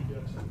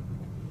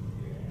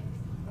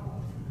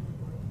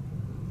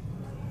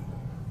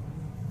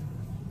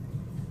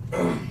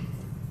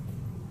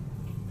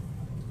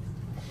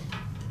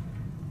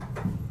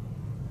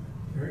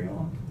 Carry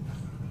on.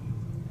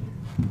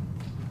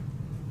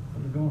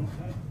 How's it going?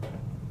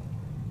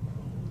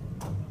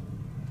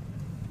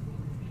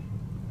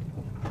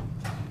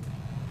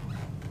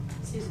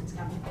 Susan's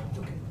coming.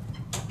 Okay.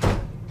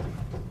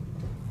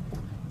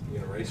 You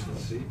gonna race for the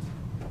seat?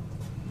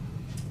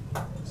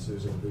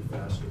 Susan will be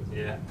faster.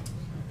 Yeah.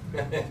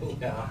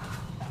 Yeah.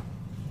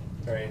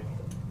 All right.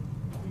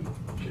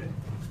 Okay.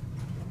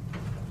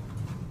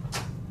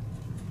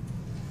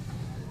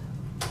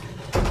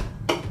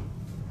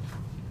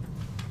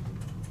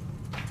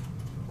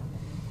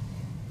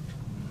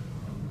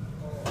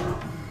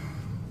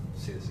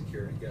 See the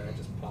security guy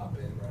just pop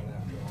in right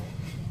after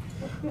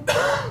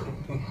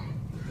all.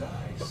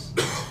 Nice.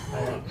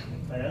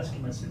 I asked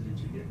him, I said, did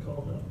you get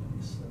called up? And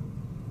he said,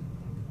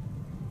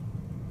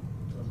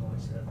 that's all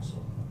he said, so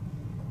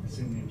I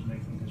assumed he was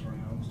making his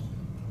rounds.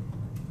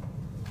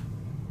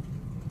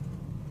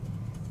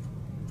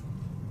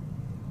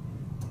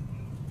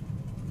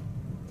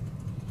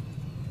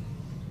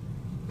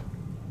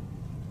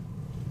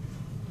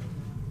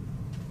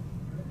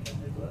 Can't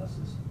make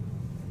glasses.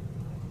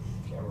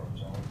 Camera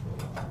was on for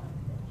a while.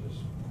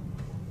 Just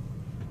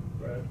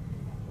Brad,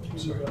 did you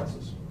get new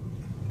glasses?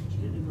 Did you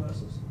get new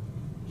glasses?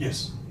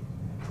 Yes.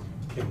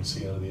 Couldn't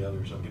see out of the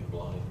others, I'm getting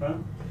blind. Huh?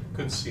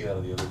 Couldn't see out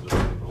of the others, I'm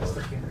getting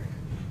blind.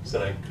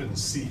 Said I couldn't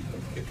see.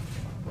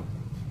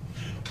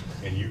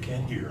 And you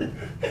can't hear.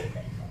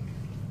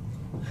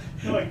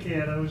 No, I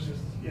can't, I was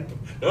just, yeah.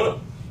 No,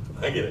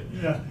 I get it.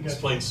 Yeah, I got you.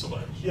 Explains so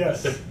much.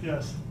 Yes,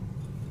 yes.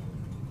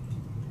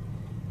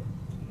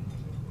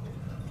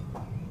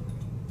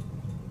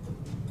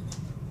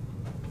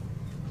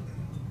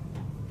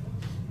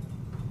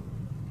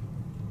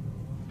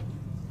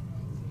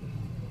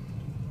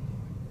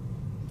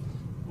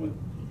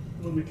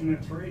 When we come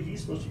at 3,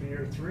 he's supposed to be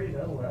here at 3,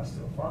 that'll last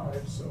till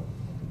 5, so.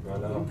 I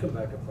know, I'll come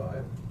back at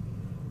 5.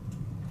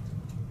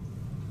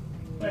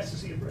 Nice to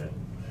see you, Brad.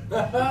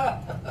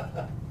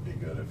 Be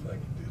good if I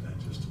could do that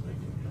just to make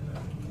you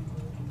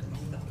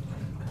happy.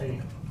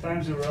 Hey,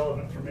 time's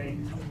irrelevant for me.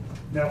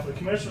 Now, for the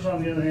commissioners,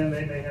 on the other hand,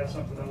 they may have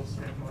something else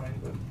in mind,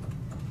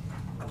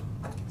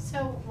 but. So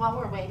while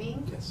we're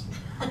waiting, Yes.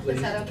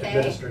 is that okay?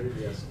 Administrative,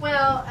 yes.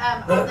 Well,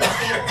 on the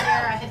table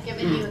there, I had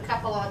given you a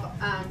couple of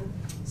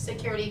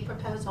security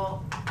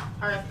proposal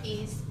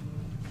RFPs.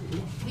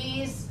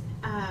 These,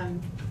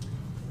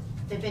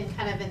 they've been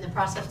kind of in the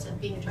process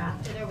of being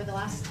drafted over the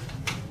last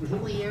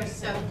couple of years,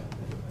 so,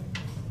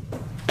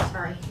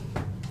 sorry.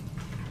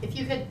 If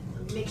you could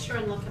make sure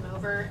and look them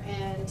over,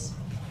 and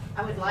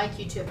I would like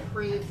you to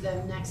approve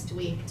them next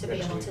week to be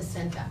Next able week. to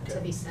send that, to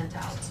be sent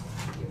out.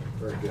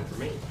 Very good for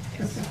me.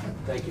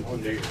 Thank you.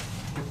 Your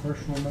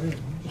personal mail.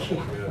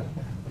 Good.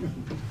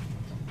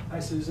 Hi,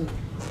 Susan.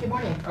 Good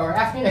morning, or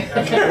afternoon.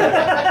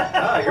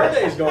 Ah, your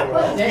day's going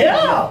well.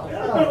 Yeah.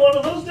 It's been one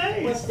of those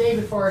days. What's the day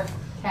before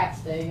tax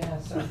day, yeah,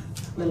 so.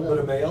 A little bit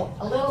of mail.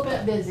 A little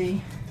bit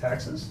busy.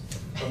 Taxes?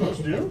 Are those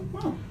due?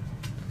 Huh.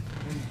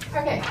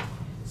 Okay,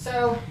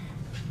 so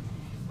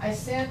I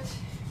sent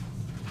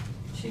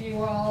to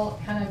you all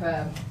kind of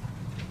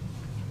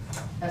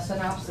a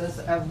synopsis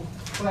of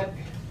what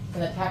in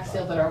the tax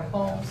sale that our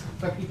homes,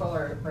 where people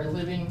are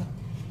living.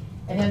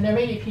 And then there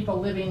may be people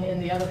living in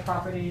the other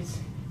properties,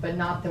 but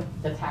not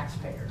the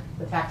taxpayer.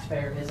 The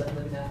taxpayer isn't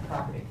living in that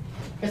property.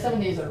 Because some of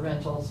these are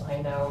rentals,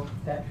 I know,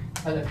 that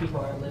other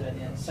people are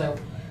living in. So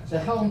the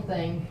home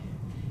thing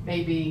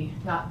may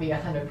not be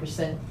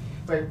 100%,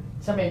 but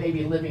somebody may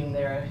be living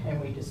there and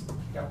we just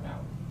don't know.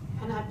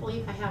 And I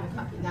believe I have a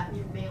copy of that in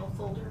your mail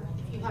folder,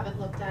 if you haven't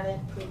looked at it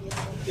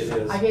previously. It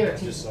is. I gave it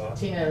Just saw to it.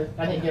 Tina,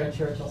 I didn't give it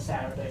to her till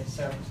Saturday,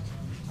 so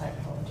I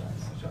apologize.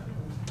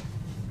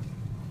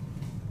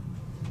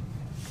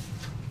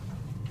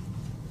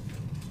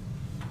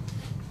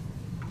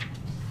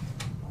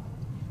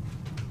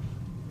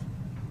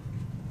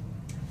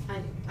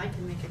 I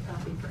can make a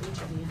copy for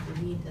each of you if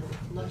you need to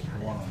look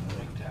at one it. on the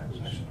lake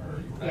taxation or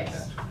your back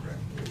Yes. tax,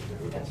 correct?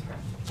 That's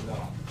correct. No,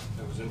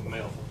 it was in the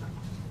mail folder.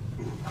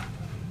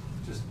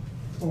 Just.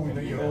 Oh, in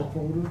the yellow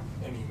folder?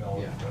 An email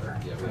would be better.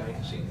 Yeah, we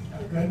haven't seen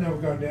it. That never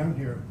got down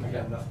here. I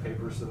got enough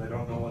papers that I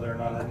don't know whether or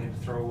not I need to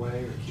throw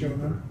away or keep.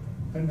 Jonah,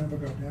 that never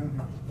got down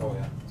here. Oh,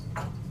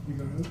 yeah. You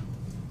got it?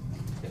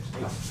 It's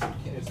down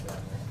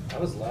there. I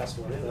was the last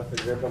one in. I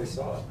figured everybody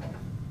saw it.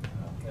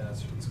 Yeah,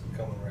 it's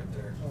coming right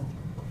there.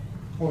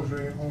 Oh, is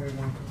there only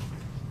one?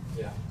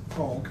 Yeah.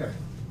 Oh, okay.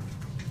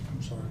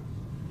 I'm sorry.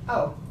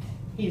 Oh,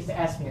 he used to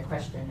ask me a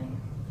question and,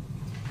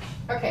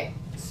 okay,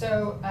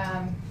 so,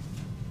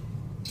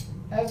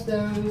 of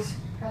those,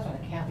 I was gonna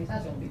count these, I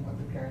was gonna be more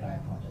prepared, I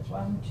apologize.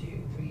 1, 2,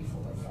 3,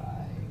 4, 5,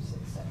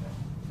 6, 7,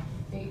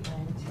 8, 9, 10,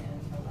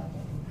 11,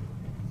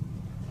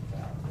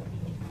 12,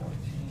 13,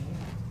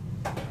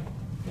 14,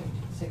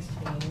 15,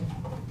 16.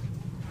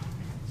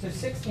 So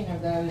 16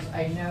 of those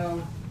I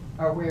know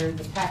are where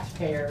the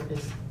taxpayer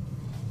is,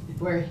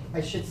 where,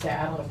 I should say,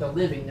 I don't know if they're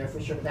living there for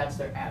sure, but that's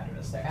their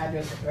address. Their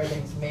address, if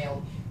everything's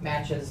mailed,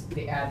 matches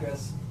the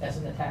address that's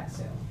in the tax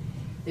sale.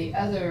 The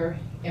other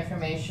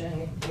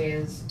information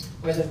is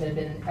whether they've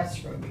been in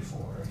escrow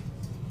before.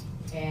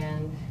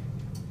 And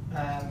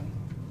I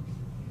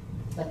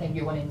think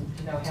you wanted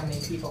to know how many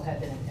people had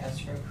been in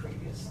escrow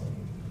previously.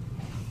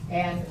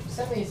 And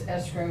some of these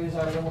escrows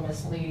are a little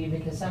misleading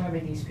because some of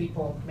these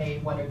people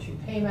made 1 or 2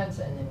 payments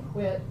and then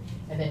quit,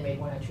 and then made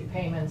 1 or 2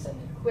 payments and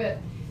then quit.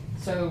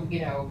 So,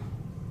 you know,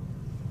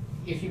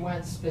 if you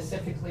want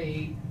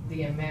specifically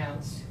the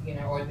amounts, you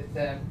know, or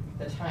the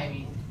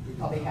timing,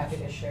 I'll be happy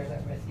to share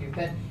that with you.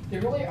 But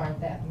there really aren't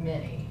that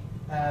many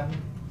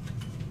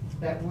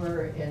that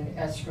were in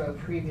escrow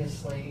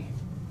previously.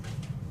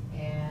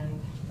 And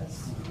let's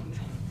see.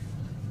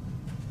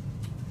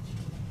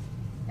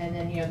 And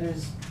then, you know,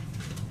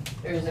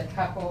 there's a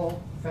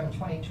couple from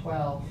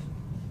 2012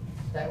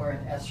 that were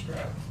in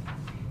escrow.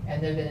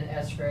 And they've been in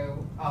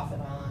escrow off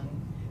and on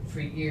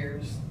for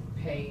years,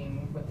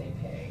 paying what they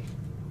pay.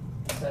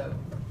 So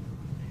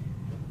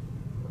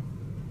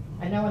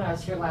I know when I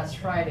was here last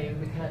Friday,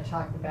 we kind of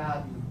talked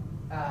about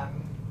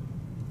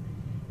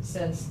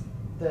since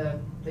the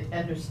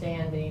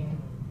understanding,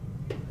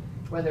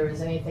 whether there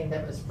was anything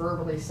that was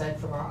verbally said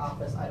from our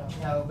office, I don't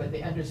know, but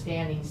the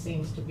understanding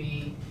seems to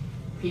be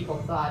people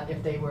thought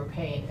if they were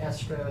paying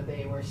escrow,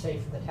 they were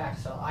safe from the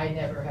tax sale. I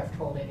never have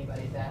told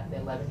anybody that in the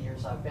 11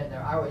 years I've been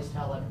there. I always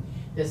tell them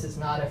this is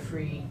not a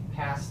free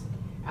pass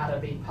out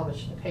of being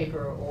published in the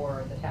paper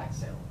or the tax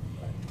sale.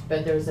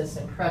 But there's this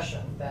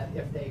impression that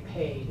if they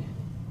paid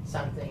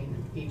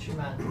something each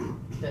month,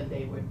 then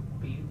they would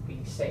be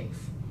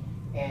safe.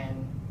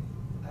 And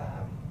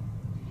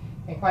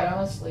quite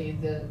honestly,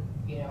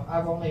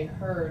 I've only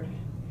heard,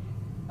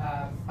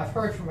 I've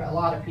heard from a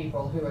lot of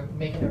people who are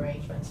making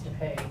arrangements to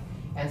pay,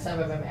 and some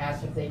of them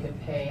asked if they could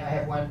pay. I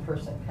have one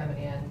person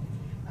coming in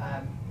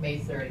May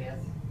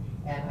 30th,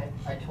 and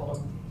I told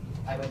them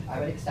I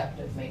would accept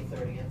it May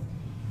 30th.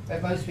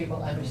 But most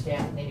people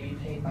understand that they need to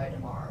be paid by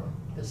tomorrow,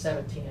 the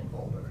 17 and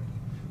older.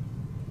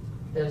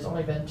 There's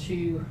only been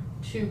two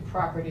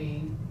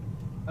property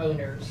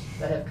owners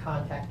that have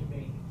contacted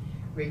me,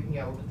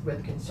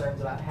 with concerns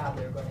about how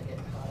they're going to get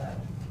caught up.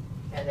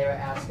 And they were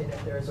asking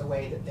if there's a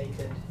way that they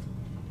could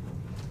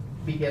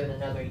be given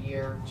another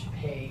year to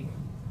pay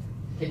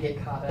to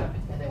get caught up.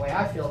 And the way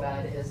I feel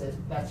about it is that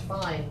that's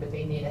fine, but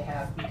they need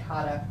to be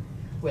caught up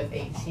with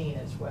 18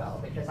 as well.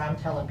 Because I'm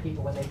telling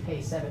people when they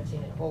pay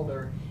 17 and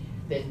older,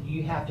 then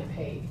you have to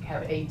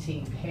have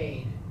 18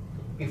 paid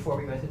before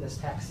we go through this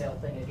tax sale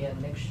thing again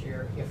next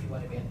year if you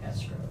want to be in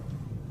escrow.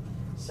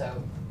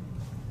 So,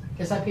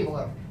 because some people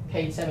are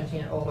paid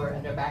 17 and older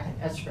and they're back in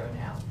escrow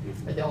now.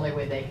 But the only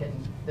way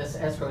this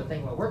escrow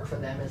thing will work for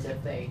them is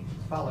if they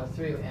follow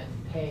through and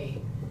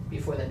pay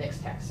before the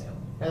next tax sale.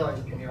 Otherwise,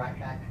 it's going to be right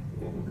back.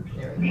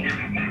 There we go.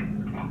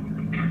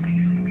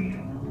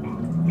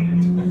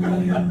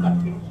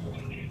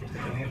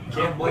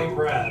 Can't blame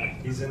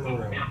Brad, he's in the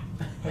room.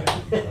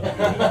 That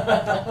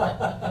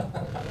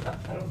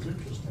was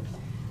interesting.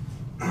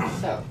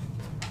 So,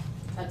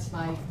 that's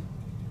my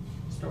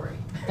story.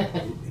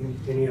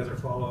 Any other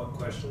follow-up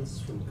questions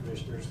from the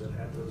commissioners that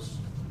had those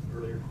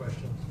earlier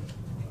questions?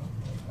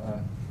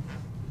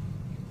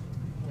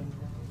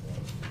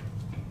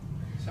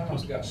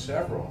 Someone's got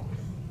several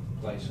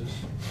places.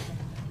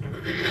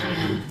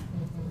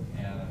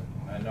 And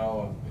I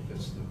know if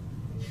it's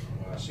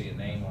I see a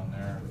name on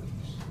there,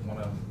 it's one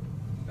of them,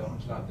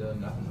 Dylan's not doing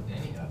nothing with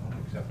any of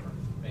them except for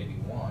maybe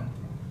one.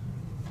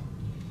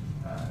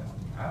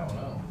 I don't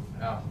know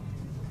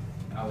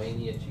how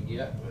lenient you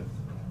get with.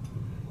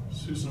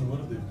 Susan, what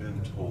have they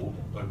been told?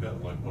 I've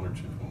gotten like 1 or 2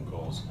 phone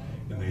calls,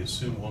 and they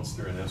assume once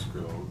they're in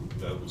escrow,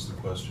 that was the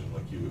question,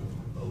 like you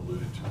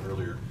alluded to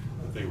earlier,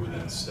 that they were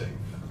then safe.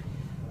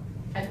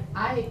 And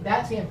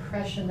that's the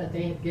impression that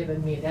they have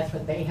given me. That's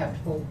what they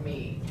have told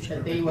me,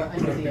 that they were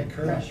under the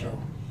impression.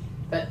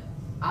 But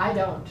I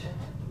don't,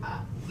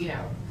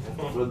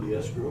 For the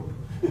escrow.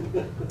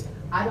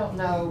 I don't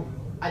know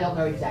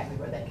exactly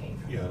where that came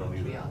from. Yeah, I don't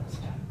either. To be honest.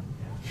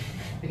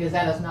 Because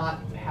that is not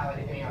how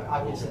it,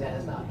 obviously that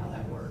is not how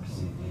that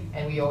works.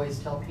 And we always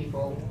tell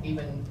people,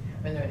 even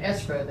when they're in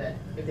escrow, that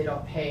if they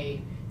don't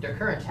pay their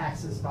current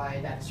taxes by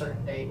that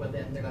certain date, well,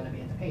 then they're going to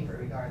be in the paper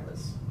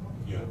regardless.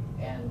 Yeah.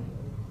 And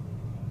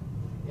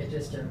it's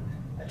just a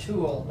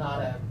tool,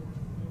 not a.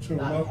 So a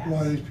lot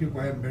of these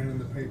people haven't been in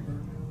the paper?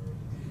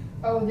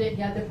 Oh, they've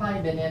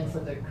probably been in for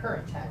the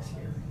current tax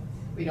year.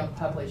 We don't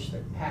publish the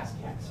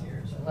past tax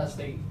years unless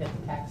they hit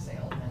the tax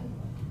sale, and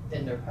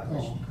then they're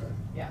published. Oh, okay.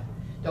 Yeah,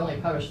 they only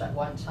publish that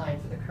one time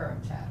for the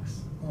current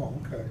tax. Oh,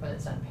 okay. when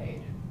it's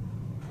unpaid.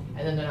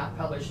 And then they're not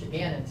published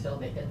again until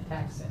they get the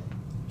tax in.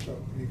 So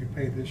you could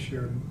pay this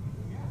year and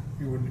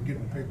you wouldn't get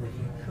the paper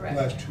for the Correct.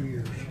 last 2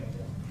 years.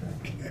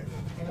 Okay.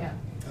 Yeah.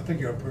 I think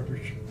you're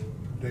purpose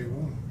from day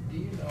one. Do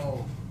you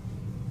know,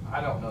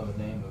 I don't know the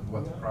name of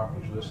what the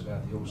property's listed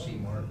at, the old C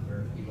Mart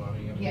or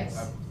Peabody? I mean,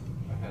 Yes.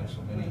 I've had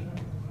so many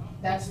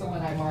That's the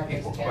one I marked as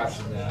people attached.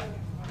 question that.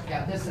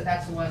 Yeah,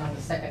 that's the one on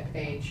the second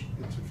page.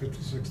 It's a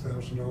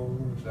 $56,000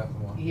 one. Is that the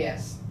one?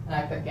 Yes, and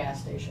I put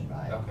gas station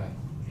by it. Okay.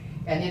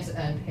 And it's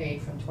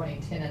unpaid from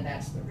 2010, and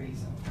that's the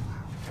reason.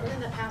 And in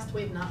the past,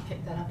 we've not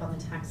picked that up on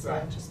the tax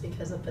side Right. just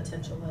because of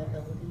potential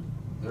liability.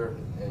 There,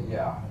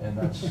 yeah, and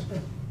that's,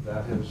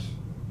 that is,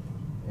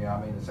 yeah,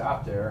 I mean, it's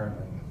out there,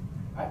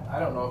 and I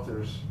don't know if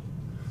there's,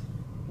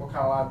 what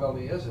kind of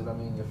liability is it? I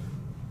mean,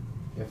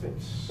 if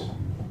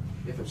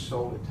it's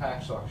sold at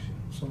tax auction.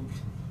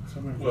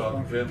 Well,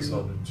 it depends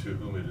on to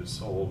whom it is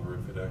sold, or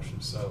if it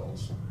actually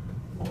sells,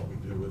 what we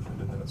do with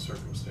it in that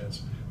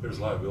circumstance. There's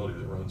liability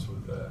that runs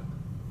with that,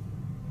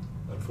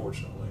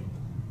 unfortunately,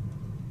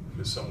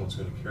 because someone's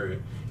gonna carry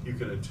it. You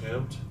can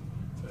attempt,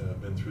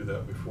 I've been through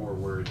that before,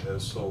 where it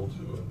has sold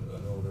to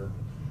an owner,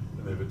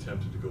 and they've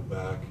attempted to go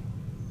back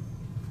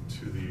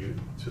to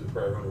the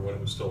prior owner when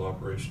it was still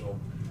operational,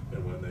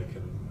 and when they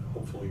can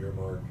hopefully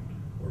earmark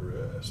or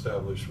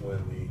establish when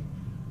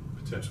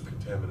the potential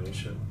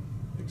contamination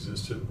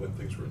existed, when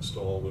things were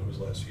installed, when it was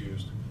last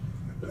used.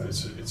 But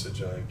it's a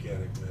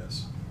gigantic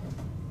mess.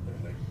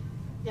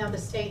 Now, the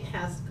state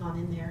has gone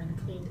in there and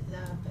cleaned it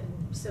up,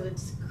 and so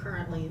it's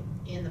currently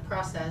in the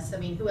process. I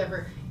mean,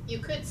 you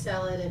could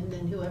sell it, and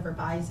then whoever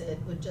buys it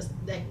would just,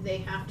 they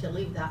have to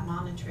leave that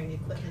monitoring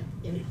equipment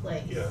in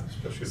place. Yeah,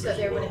 especially if So there's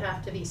a there would well.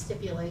 have to be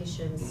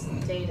stipulations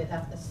dated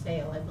at the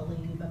sale, I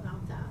believe,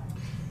 about that.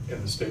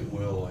 And the state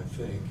will, I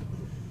think,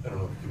 I don't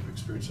know if you've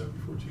experienced that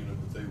before, Tina,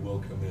 but they will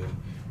come in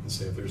and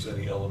say if there's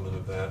any element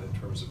of that in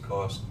terms of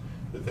cost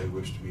that they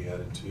wish to be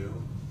added to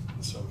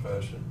in some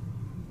fashion.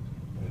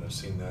 I mean, I've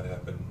seen that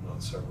happen on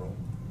several.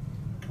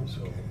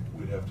 So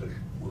we'd have to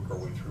work our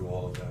way through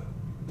all of that.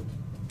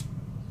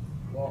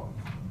 Well,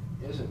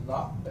 is it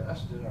not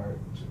best to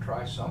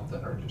try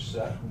something or just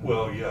set?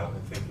 Well, yeah,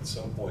 I think at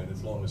some point,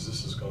 as long as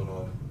this has gone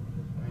on,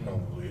 it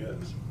probably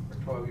is.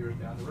 We're 12 years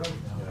down the road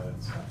now. Yeah,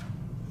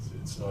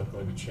 it's not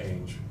going to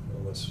change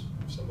unless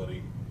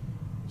somebody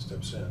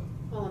steps in.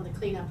 Well, and the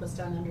cleanup was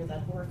done under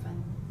that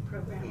orphan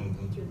program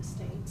Mhm. through the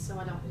state, so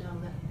I don't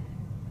know that.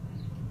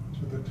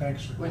 So the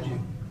tanks are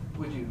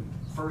Would you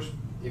first,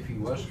 if you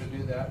was to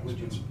do that, would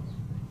you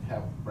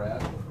have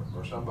Brad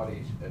or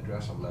somebody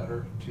address a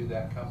letter to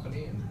that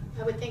company? And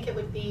I would think it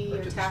would be Or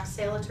your just- tax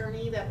sale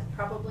attorney that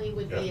probably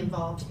would be Yeah.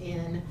 involved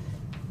in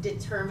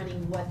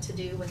determining what to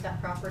do with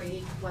that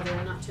property, whether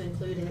or not to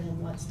include it, and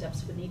what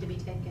steps would need to be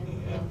taken.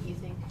 What do you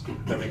think?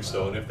 I think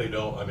so, and if they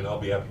don't, I mean, I'll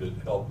be happy to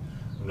help.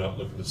 I'm not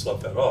looking to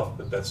slough that off,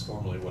 but that's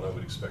normally what I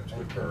would expect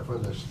to occur. for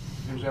this,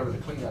 whoever the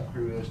cleanup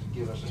crew is, to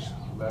give us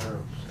a letter,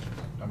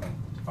 I mean,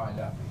 to find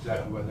out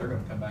exactly whether they're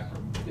gonna come back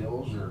with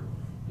bills or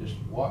just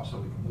what, so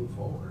we can move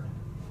forward.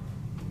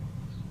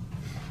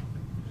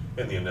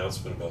 And the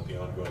announcement about the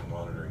ongoing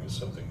monitoring is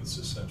something that's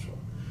essential,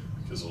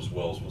 because those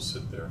wells will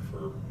sit there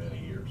for many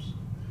years.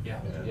 Yeah,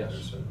 And yes.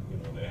 there's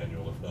an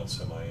annual, if not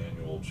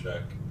semi-annual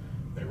check.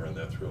 They run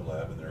that through a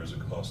lab, and there is a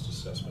cost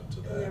assessment to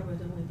And there that.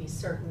 would only be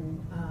certain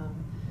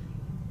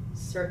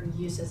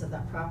uses of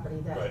that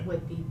property that Right.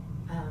 would be,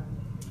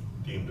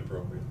 Deemed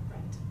appropriate.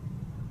 right.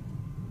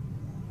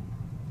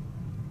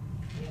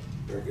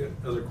 Very good.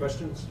 Other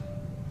questions?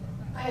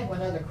 I had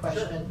one other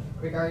question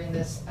regarding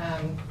this,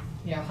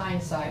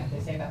 hindsight, they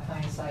say about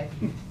hindsight.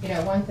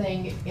 One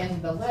thing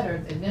in the letter,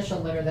 the initial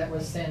letter that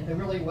was sent, there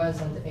really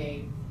wasn't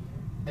a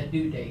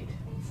due date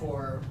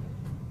for,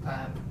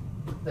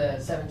 the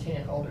 17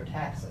 and older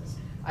taxes.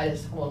 I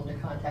just told them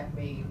to contact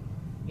me,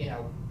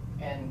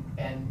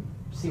 and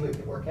see what we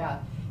could work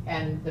out.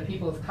 And the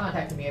people who've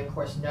contacted me, of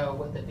course, know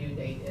what the due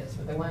date is,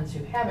 but the ones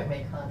who haven't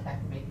made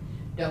contact with me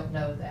don't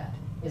know that.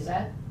 Is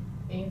that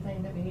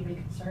anything that we need to be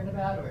concerned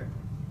about, or?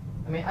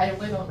 I mean, I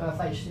really don't know if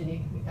I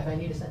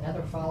need to send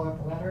another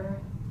follow-up letter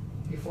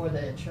before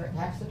the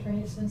tax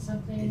attorney sends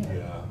something? or-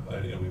 Yeah,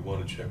 and we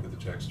want to check with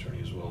the tax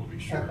attorney as well to be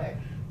sure Okay.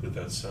 that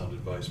that's sound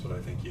advice, but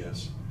I think,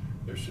 yes,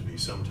 there should be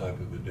some type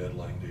of a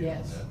deadline date on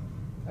Yes.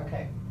 that.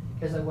 Okay,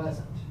 because it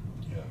wasn't,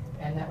 Yeah.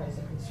 and that was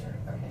a concern,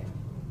 okay.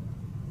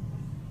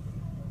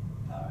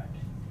 All right,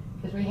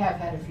 because we have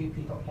had a few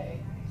people pay,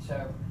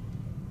 so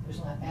there's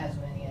not as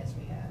many as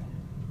we had.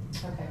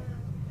 Okay,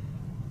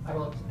 I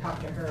will talk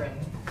to her and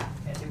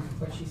do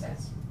what she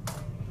says.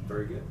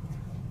 Very good.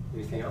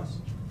 Anything else?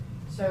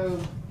 So,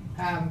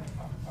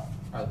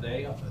 Are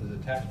the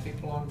tax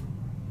people on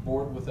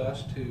board with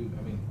us too?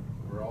 I mean,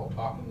 we're all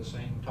talking the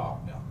same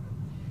talk now.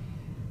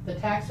 the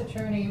tax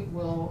attorney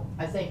will,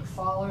 I think,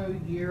 follow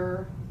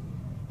your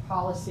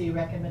policy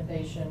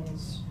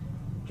recommendations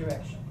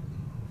direction.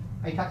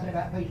 Are you talking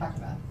about, who are you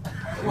talking about?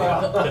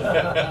 Well,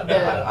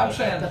 I'm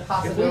saying, the if we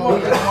possibility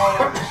want to of- get them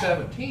all up to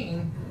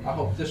 17, I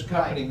hope this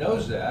company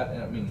knows that,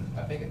 and I mean,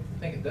 I think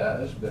it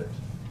does, but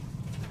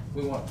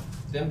we want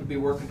them to be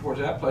working towards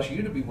that, plus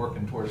you to be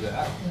working towards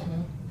that.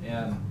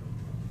 And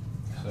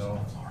so,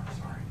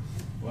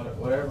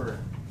 whatever,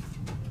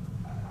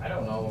 I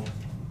don't know,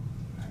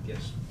 I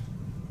guess,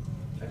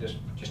 I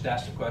just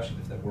asked the question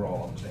if that we're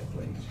all on the same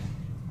page.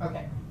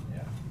 Okay,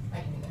 Yeah. I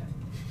can do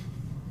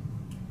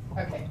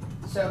that. Okay,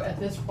 so at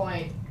this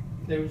point,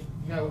 there's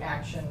no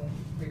action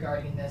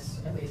regarding this,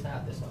 at least not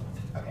at this moment.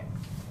 Okay,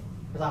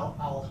 because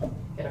I'll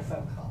get a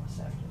phone call this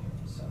afternoon,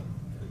 so.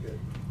 Very good.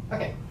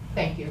 Okay,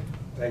 thank you.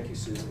 Thank you,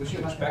 Susan. Was you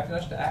expecting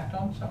us to act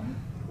on something?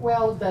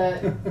 Well,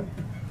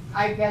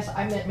 I guess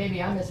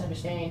maybe I'm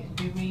misunderstanding.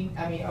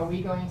 Are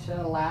we going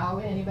to allow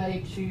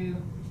anybody to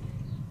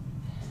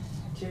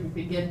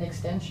get an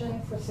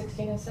extension for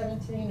 16 and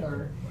 17,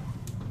 or?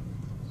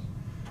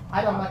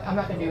 I'm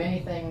not gonna do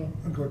anything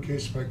I'll go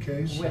case by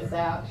case. with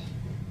that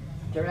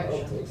direction. I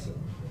don't think so.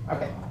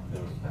 Okay,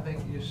 I think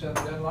you just set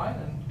a deadline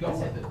and go That's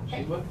with it.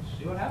 it, and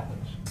see what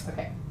happens.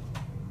 okay.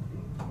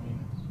 I mean,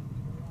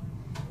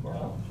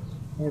 well,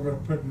 What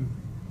about putting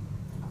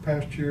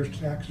past year's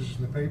taxes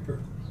in the paper,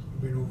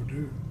 being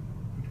overdue,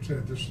 instead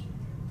of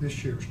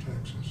this year's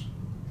taxes?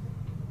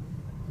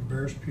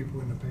 Embarrass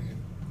people into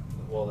paying.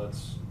 Well,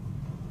 that's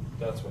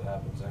what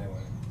happens anyway.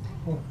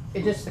 Well,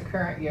 It's just the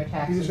current year you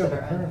taxes just have that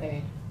a are current,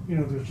 unpaid. you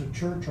know, there's a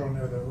church on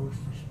there that owes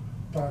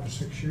for 5 to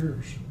 6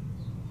 years.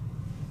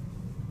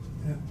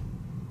 And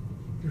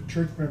the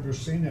church members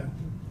seen that,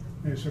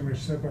 maybe somebody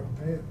step up and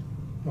pay it,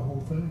 the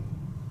whole thing.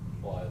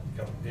 Well,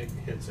 it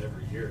hits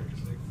every year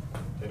because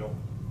they don't.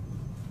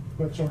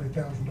 But it's only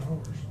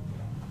 $1,000.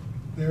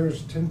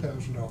 There's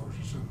 $10,000 or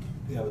something.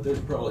 Yeah, but there's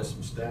probably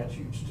some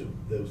statutes to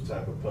those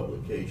type of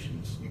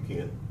publications. You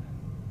can't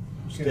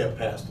step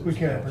past them. We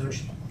can't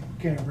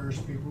embarrass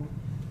people.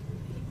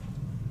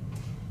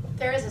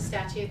 There is a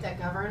statute that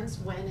governs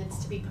when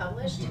it's to be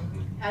published.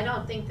 I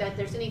don't think that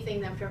there's anything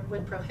that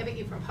would prohibit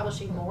you from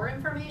publishing more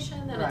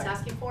information than it's Right.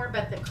 asking for,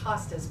 but the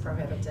cost is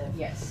prohibitive.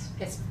 Yes.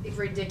 It's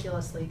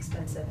ridiculously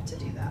expensive to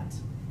do that.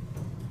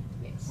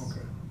 Yes.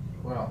 Okay.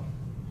 well,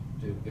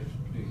 do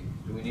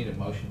we need a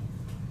motion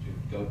to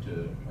go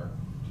to,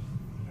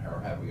 or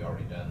have we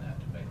already done that,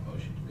 to make a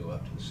motion to go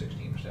up to the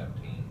 16 or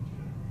 17?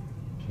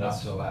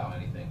 Not to allow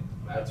anything.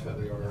 That's what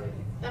we already.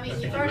 I mean,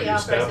 think you've we already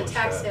authorized a established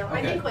tax that. sale. I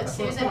Okay. think what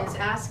Susan is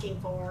asking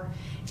for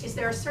is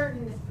there are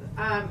certain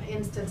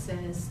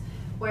instances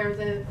where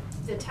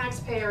the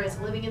taxpayer is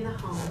living in the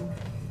home,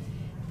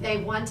 they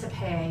want to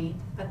pay,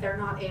 but they're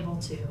not able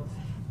to.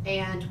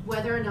 And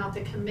whether or not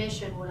the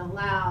commission would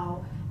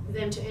allow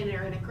them to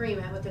enter an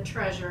agreement with the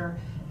treasurer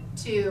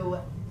to,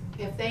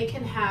 if they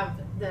can have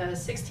the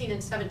 16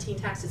 and 17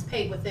 taxes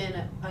paid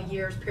within a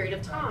year's period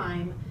of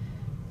time,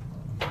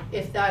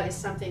 if that is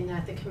something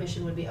that the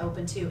commission would be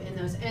open to in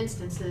those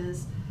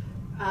instances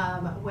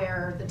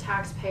where the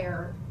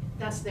taxpayer,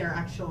 that's their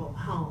actual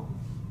home.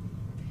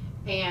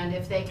 And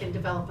if they can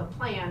develop a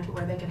plan to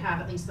where they can have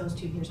at least those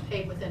 2 years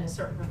paid within a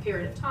certain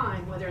period of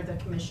time, whether the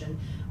commission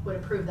would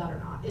approve that or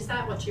not. Is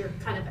that what you're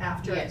kind of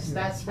after? Yes,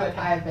 that's what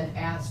Okay. I've been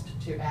asked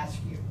to ask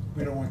you.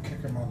 We don't want to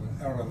kick them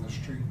out on the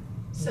street.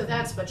 So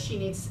that's what she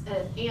needs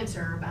an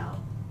answer about,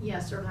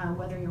 yes or no,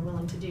 whether you're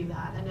willing to do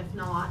that. And if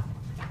not,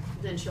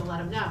 then she'll let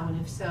them know. And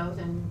if so,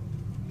 then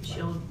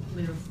she'll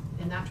move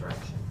in that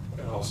direction.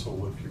 And also,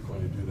 if you're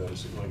going to do that,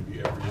 is it going to be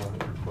everyone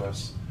that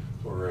requests,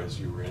 or as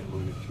you were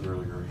alluding to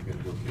earlier, are you going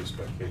to go case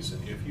by case?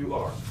 And if you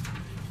are,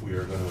 we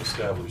are going to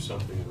establish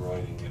something in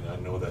writing, and I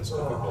know that's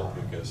difficult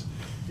because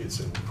it's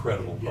an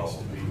incredible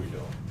problem if we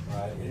don't.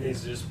 Right, it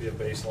needs to just be a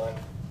baseline,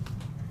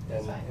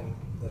 and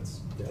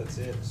that's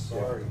it,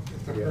 sorry.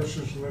 If the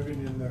person's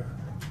living in the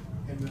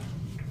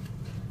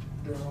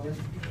dwelling,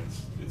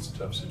 It's a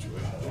tough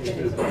situation.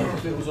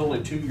 If it was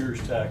only 2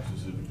 years'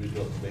 taxes, it'd be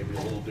maybe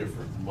a little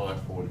different from my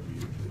point of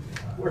view.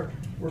 We're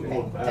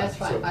going back. That's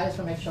fine, I just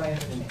want to make sure I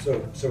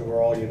understand. So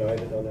we're all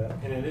united on that?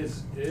 And it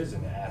is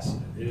an asset,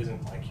 it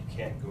isn't like you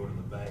can't go to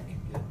the bank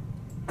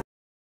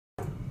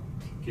and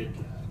get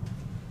that.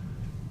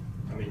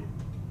 I mean,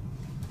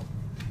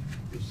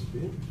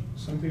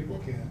 some people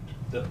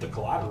can't. the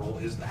collateral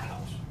is the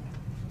house.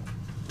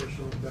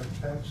 Especially with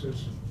that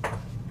taxes,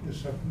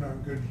 it's not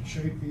in good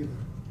shape either.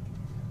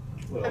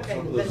 Well, Okay,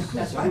 some of then those,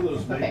 that's some of fine.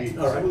 those may Okay. be.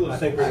 All right, some of those- I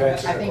think we've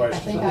answered I the think- I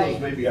question. think Some of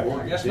those may be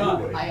mortgaged Guess not.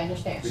 anyway. I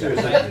understand. Thank you,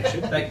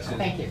 Susan.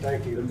 Thank you.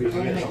 Thank you. I want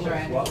to make sure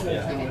I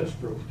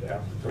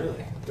understand.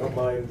 Really? Don't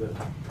mind the.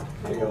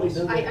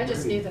 I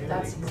just knew that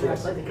that's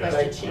exactly the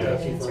question she had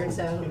answered,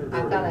 so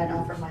I thought I'd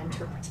offer my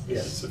interpretation.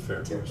 Yes, It's a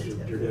fair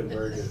question. you're doing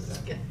very good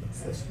at that.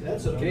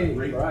 That's a Okay,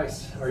 great-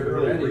 Bryce, are you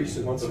fairly ready?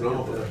 recent Once we get the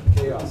phenomenon.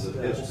 chaos Is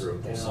down.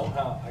 it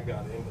Somehow I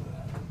got into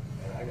that,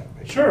 and I got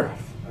paid. Sure.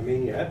 I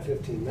mean, you had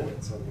 15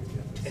 minutes on the agenda.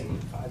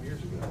 5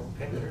 years ago,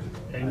 10 years ago.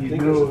 I And you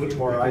think there's know a few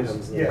more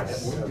items than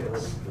yes. that.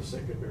 The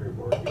secondary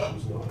market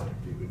was not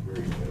active and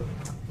very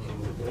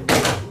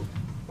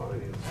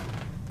finance.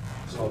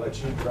 So I'll let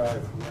you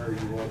drive where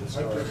you want to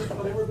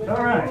start.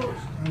 All right.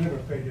 I never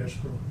paid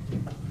escrow. Yeah,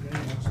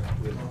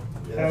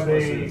 Have that's what I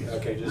said. a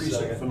Okay, just a recent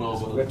second.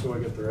 phenomenon. Wait till we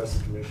get the rest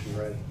of the commission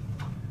ready.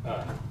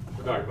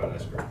 We talked about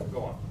this,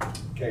 go on.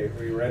 Okay,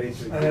 are you ready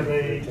to I have give your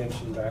a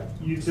attention back?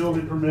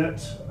 utility permit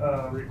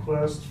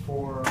request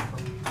from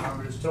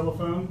Mount Ridge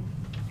Telephone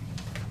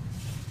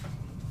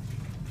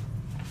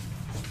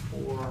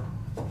for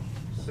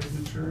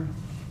signature.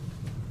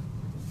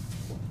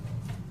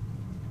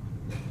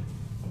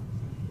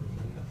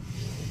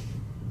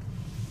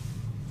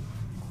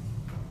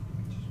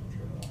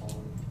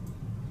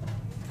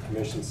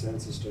 Commission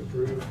census to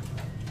approve.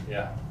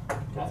 Yeah,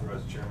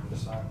 authorize the chairman to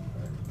sign.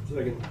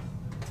 Second.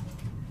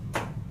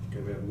 Okay,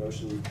 we have a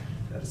motion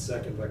and a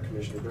second by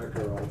Commissioner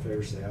Becker. All in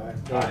favor, say aye.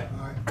 Aye.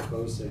 Aye.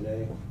 Opposed, say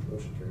nay.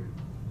 Motion carried.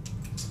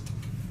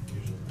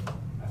 Usually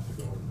have to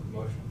go with the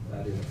motion. I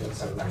didn't think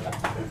so.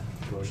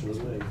 Motion was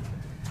made.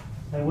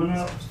 I went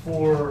out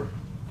for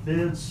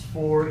bids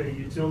for a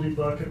utility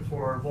bucket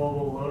for our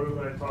Volvo loader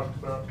that I talked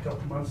about a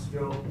couple months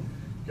ago.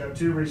 Got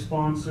 2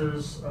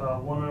 responses.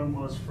 One of them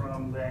was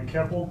from Van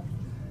Keppel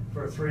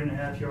for a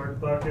 3.5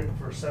 yard bucket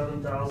for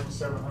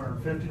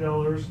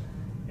 $7,750.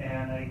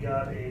 And I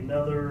got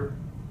another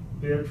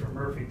bid from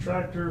Murphy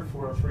Tractor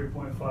for a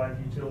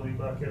 3.5 utility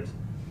bucket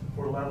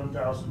for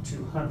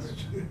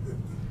 $11,200.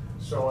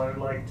 So I'd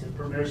like to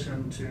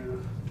permission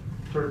to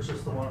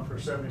purchase the one for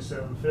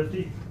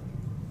 $7,750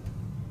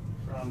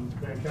 from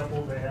Van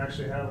Keppel. They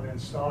actually have it in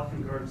stock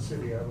in Garden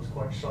City. I was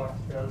quite shocked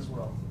at that as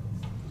well.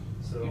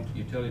 So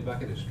Utility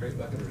bucket is straight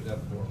bucket, or is that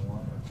 4-in-1?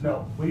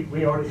 no,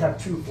 we already have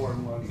 2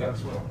 4-in-1s.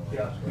 That's what,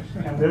 yeah.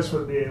 And this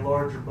would be a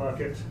larger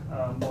bucket,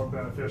 more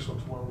beneficial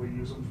to what we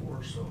use them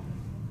for. So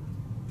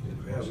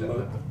Did we have a Set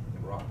mo- up a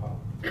rock pile.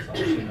 It's on a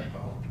cement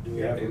pile. Do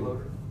we have a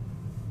Payloader?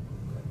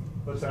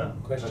 what's that?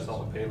 Questions? That's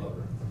on the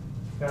payloader.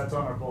 That's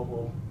on our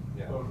Volvo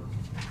Yeah. loader.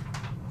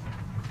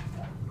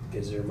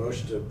 Is there a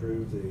motion to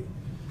approve the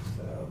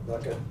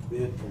bucket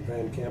bid from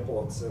Van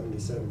Campbell at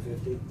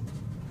 $7,750?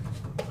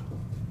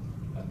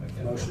 I'd make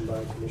that Motion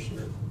by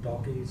Commissioner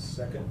Dalkey,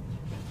 second.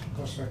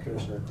 I'll second.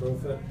 Commissioner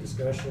Crowfoot,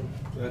 discussion.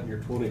 Is that in your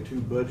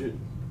 22 budget,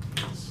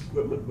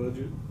 equipment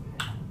budget?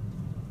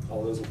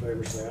 All those in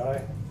favor say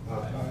aye.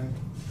 Aye.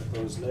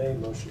 Opposed, nay.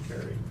 Motion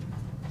carried.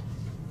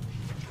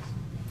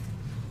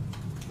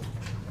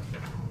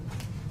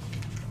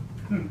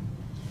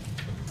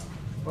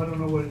 I don't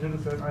know what it did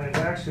with it. I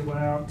actually went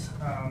out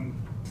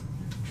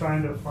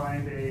trying to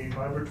find a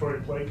vibratory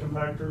plate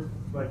compactor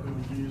like we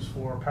would use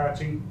for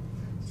patching,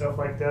 stuff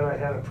like that. I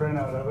had a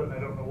printout of it and I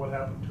don't know what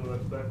happened to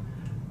it, but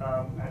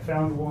I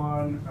found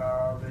one.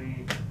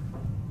 The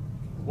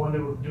one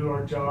that would do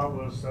our job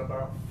was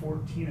about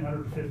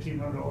 $1,400 to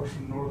 $1,500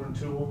 from Northern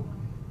Tool.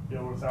 The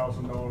over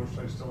 $1,000,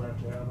 I still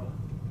have to have a,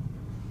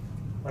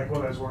 like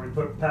one of those where we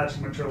put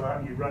patching material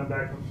out and you run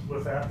back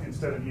with that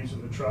instead of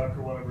using the truck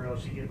or whatever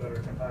else, you get better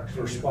compaction.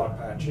 For spot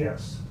patching?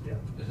 Yes, yeah.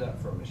 Is that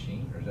for a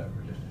machine, or is that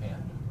for just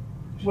hand?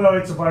 Well,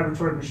 it's a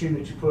vibratory machine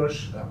that you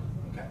push. Oh,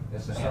 okay,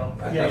 it's a So,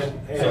 hand. yeah.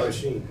 Hand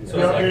machine. So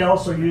Well, it's like- they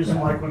also use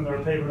them like when they're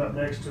paving up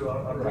next to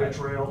a bridge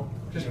rail.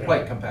 Just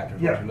plate compactor is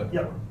what Yeah, you're looking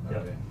yeah, for? yeah.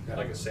 Okay.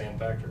 Like a sand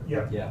factor?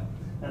 Yeah. Yeah.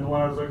 And the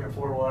one I was looking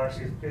for, well,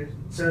 actually, it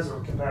says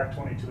it'll compact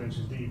 22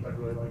 inches deep. I'd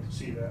really like to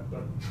see that,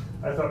 but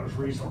I thought it was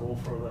reasonable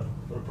for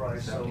the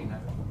price, so.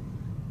 1,700.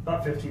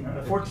 About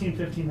 1,500,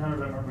 1,500, I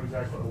don't remember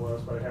exactly what it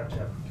was, but I have to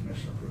have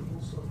commission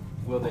approval, so.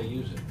 Will they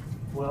use it?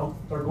 Well,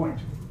 they're going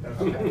to. That's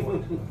the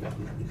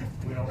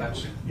point. We don't.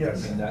 That's,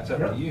 Yes. I mean, that's up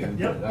Yep, to you.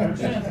 Yep, but I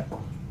understand.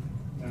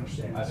 I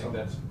understand. I think So,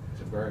 that's,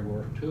 it's a very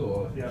worth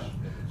tool. if Yeah. it's-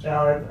 if it's-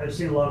 Now, I've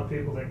seen a lot of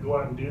people that go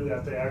out and do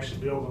that. They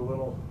actually build a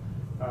little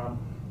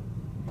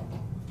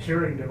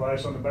carrying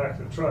device on the back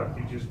of the truck.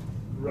 You just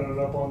run it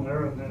up on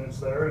there and then it's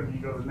there and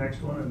you go to the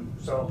next one. And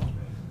so,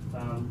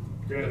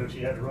 granted, if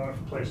you had to run it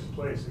from place to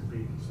place, it'd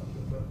be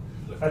something,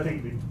 but I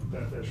think it'd be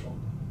beneficial.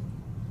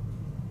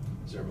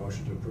 Is there a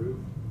motion to approve?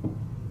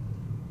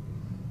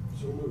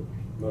 So moved.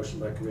 Motion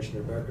by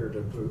Commissioner Becker to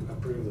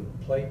approve the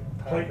plate.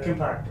 Plate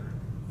compactor.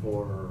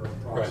 For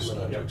Price not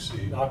to approximately.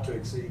 exceed. Not to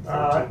exceed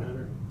Uh,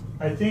 1,400.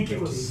 I think it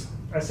was,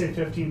 I say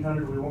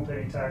 1,500, we won't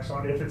pay any tax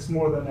on it. If it's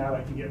more than that,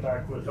 I can get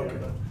back with you. Okay.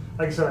 But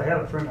like I said, I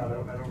have a printout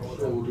of it, I don't know what.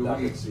 So do Not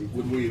we, exceed.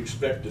 would we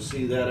expect to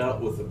see that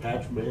out with the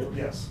patch man?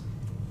 Yes.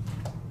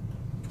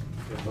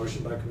 Okay,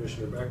 motion by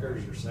Commissioner Becker,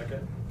 is your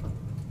second?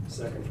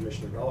 Second,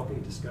 Commissioner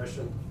Dalkey,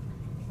 discussion.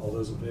 All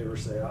those in favor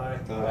say aye.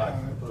 Aye.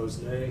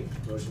 Opposed, nay.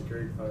 Motion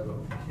carried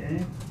 5-0.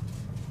 Okay.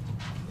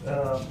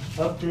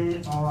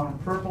 Update on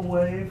Purple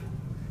Wave.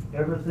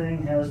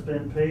 Everything has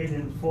been paid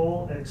in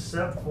full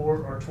except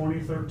for our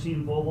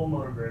 2013 Volvo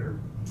motor grader.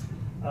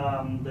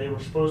 They were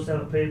supposed to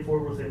have it paid for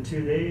within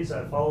 2 days.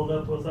 I followed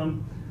up with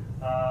them.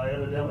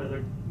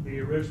 Evidently, the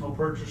original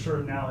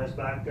purchaser now has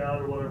backed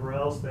out or whatever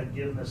else. They've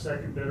given the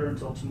second bidder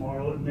until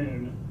tomorrow at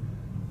noon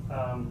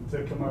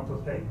to come up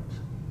with payment.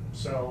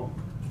 So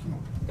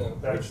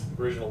Which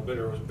original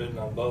bidder was bidding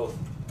on both?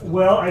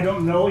 well, I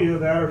don't know, either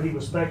that or he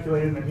was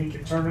speculating that he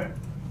could turn it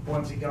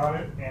once he got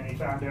it, and he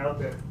found out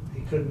that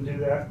he couldn't do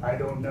that. I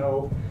don't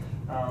know.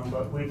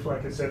 But we've,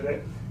 like I said,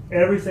 that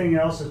everything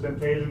else has been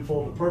paid in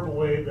full to Purple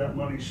Wave. That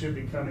money should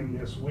be coming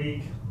this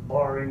week,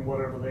 barring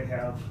whatever they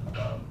have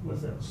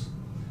with this.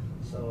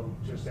 So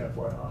just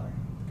FYI.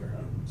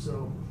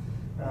 So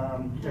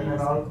And then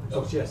I'll,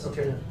 Oh, yes.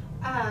 okay.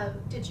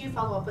 Did you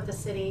follow up with the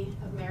city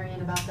of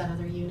Marion about that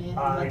other unit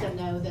and let them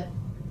know that?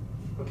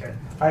 Okay,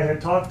 I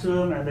had talked to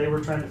them and they were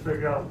trying to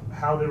figure out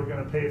how they were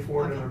gonna pay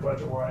for it in their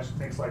budget wise and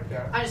things like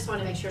that. I just want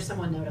to make sure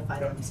someone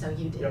notified them, so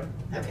you did. Yep.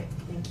 Okay,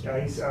 thank you.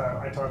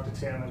 Yeah, I talked to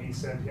Tim and he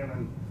said him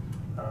and,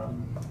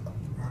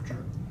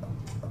 Roger.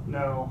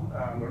 no,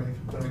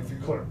 the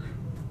clerk.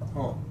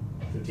 Oh.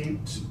 The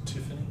team.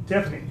 Tiffany?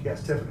 Tiffany,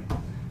 yes, Tiffany,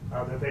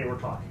 that they were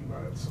talking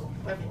about it, so.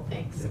 Okay,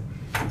 thanks.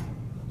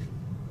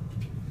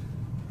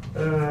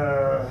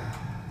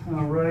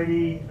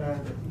 Alrighty,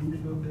 the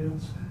Indigo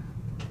bids.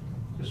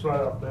 Just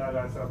right off the bat,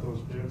 I thought those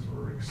bids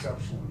were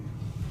exceptionally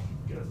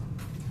good.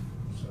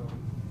 So,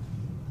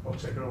 I'll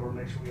check it over and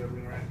make sure we have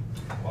everything right.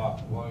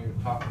 While you're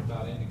talking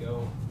about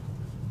Indigo,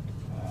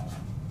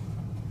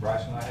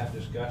 Bryce and I had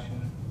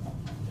discussion,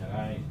 and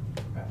I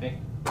think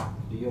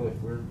deal, if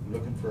we're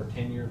looking for a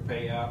 10-year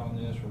payout on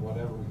this or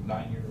whatever,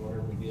 9 years or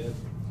whatever we did,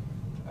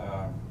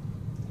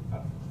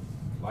 I'd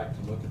like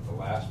to look at the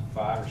last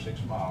 5 or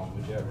 6 miles,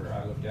 whichever.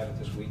 I looked at it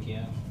this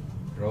weekend,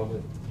 drove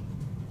it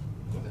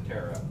with a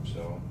tear up,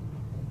 so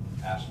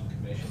ask the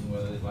commission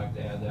whether they'd like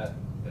to add that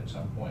at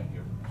some point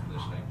here,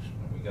 this next,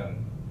 when we got it.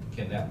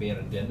 Can that be an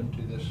addendum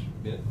to this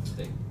bid?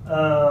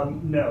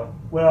 No,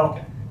 well,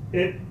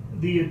 Okay.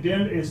 The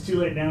addendum, it's too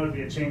late now, it'd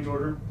be a change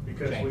order,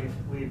 because Change.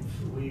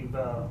 we've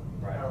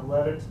Right.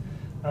 let it.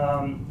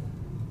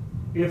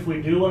 If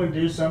we do wanna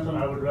do something,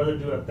 I would rather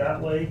do it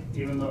that way,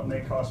 even though it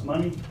may cost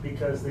money,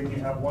 because then you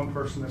have one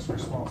person that's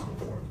responsible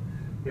for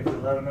it. If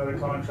we let another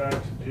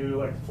contract do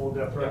like full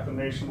depth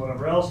reclamation,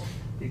 whatever else,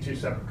 be 2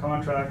 separate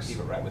contracts. Keep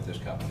it right with this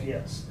company?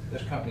 Yes.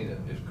 This company that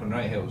is,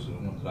 Cornell's the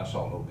one that I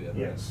saw a little bit.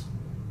 Yes.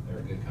 They're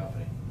a good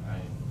company.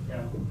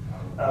 Yeah.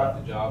 I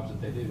like the jobs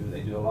that they do. They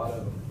do a lot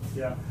of them.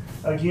 Yeah,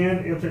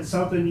 again, if it's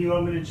something you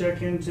want me to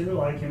check into,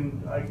 I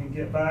can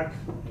get back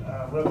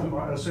with them,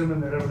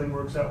 assuming that everything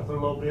works out with their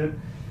low bid.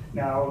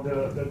 Now,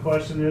 the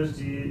question is,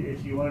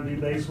 if you wanna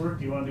do base work,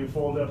 do you wanna do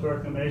full depth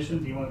reclamation,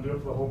 do you wanna do it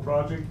for the whole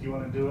project, do you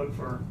wanna do it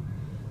for,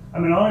 I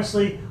mean,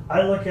 honestly,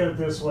 I look at it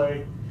this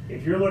way,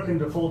 if you're looking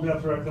to full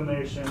depth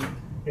reclamation,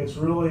 it's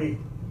really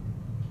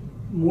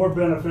more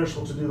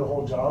beneficial to do the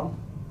whole job,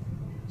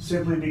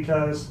 simply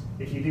because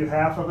if you do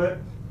half of it,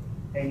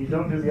 and you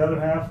don't do the other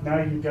half, now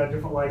you've got a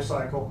different life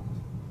cycle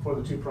for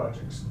the 2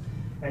 projects.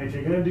 And if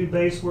you're gonna do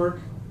base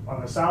work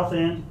on the south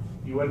end,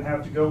 you wouldn't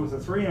have to go with a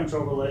 3-inch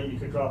overlay, you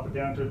could drop it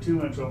down to a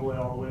 2-inch overlay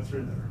all the way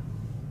through there.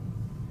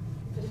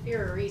 But if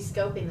you're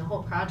rescoping the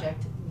whole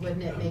project,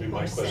 wouldn't it That'd be make my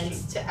more question.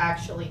 sense to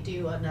actually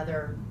do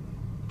another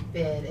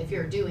bid? If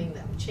you're doing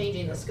them,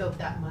 changing the scope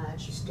that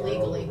much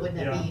legally, wouldn't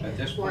it Yeah. At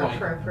this be more point,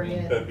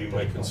 appropriate? That'd be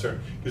my concern,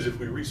 because if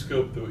we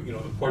rescope the, the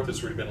part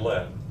that's already been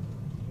let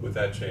with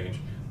that change,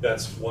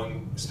 that's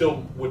one,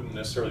 still wouldn't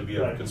necessarily be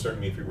Right. of concern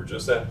to me if you were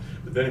just that,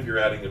 but then if you're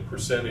adding a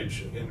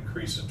percentage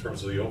increase in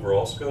terms of the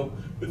overall scope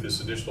with this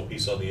additional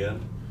piece on the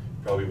end,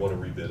 probably want to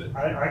rebid it.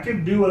 I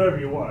can do whatever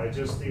you want, I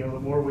just, the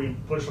more we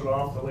push it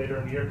off, the later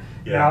in the year.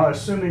 Yeah. Now,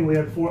 assuming we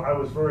had 4, I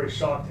was very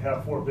shocked to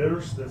have 4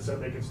 bidders that said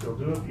they could still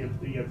do it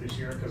yet this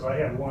year, because I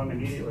had one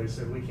immediately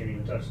said, we can't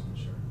even touch it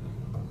this year.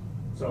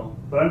 So,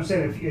 but I'm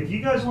saying, if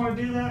you guys wanna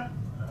do that,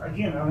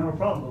 again, I don't have a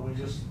problem, but we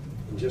just,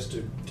 And just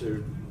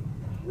to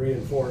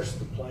reinforce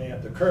the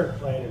plan, the current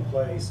plan in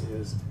place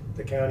is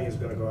the county is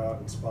gonna go out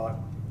and spot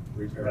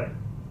repair, Right.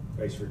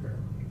 base repair.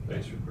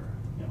 Base repair.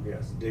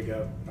 Yes, dig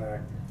up, pack.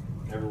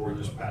 Everywhere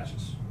there's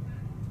patches.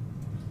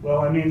 well,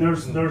 I mean,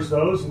 there's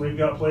those, and we've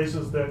got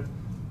places that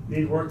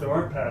need work that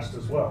aren't passed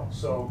as well,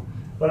 so.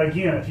 But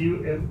again,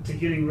 to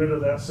getting rid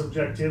of that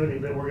subjectivity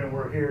that we're gonna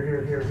work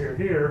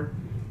here,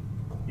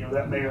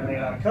 that may or may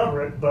not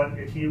cover it, but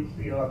if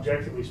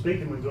objectively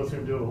speaking, we go through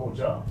and do the whole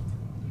job.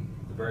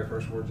 The very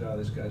first words out of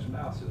this guy's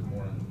mouth this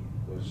morning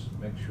was,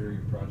 make sure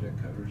your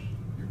project covers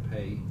your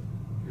pay,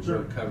 your Sure.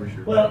 work covers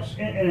your Well, base.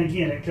 and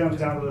again, it comes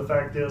down to the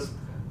fact is,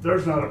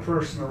 there's not a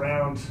person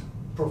around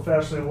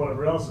professionally,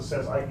 whatever else, that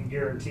says, I can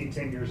guarantee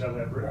 10 years out of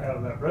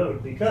that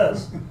road,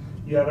 because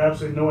you have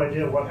absolutely no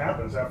idea what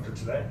happens after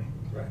today.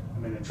 Right. I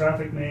mean, the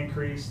traffic may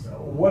increase,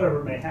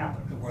 whatever may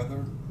happen. The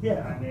weather.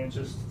 Yeah, I mean, it's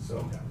just,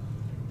 so.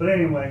 But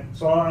anyway,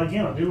 so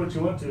again, I'll do what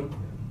you want to.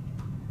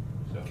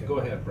 So, go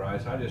ahead,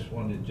 Bryce. I just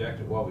wanted to inject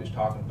it while we was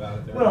talking about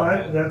it there.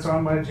 Well, that's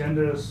on my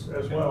agenda as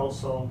Okay. well,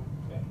 so.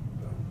 Okay.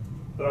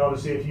 But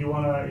obviously, if you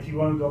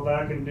wanna go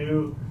back and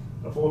do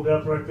a full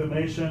depth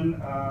reclamation,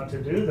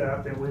 to do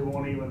that, then we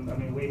won't even, I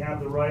mean, we have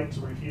the right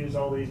to refuse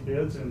all these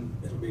bids and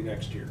It'll be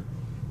next year.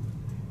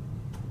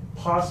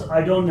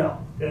 I don't know.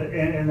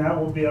 And that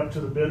will be up to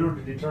the bidder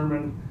to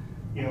determine,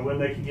 when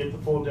they can get the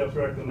full depth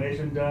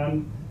reclamation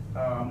done,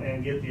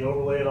 and get the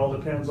overlay. It all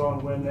depends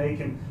on when they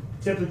can.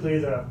 Typically,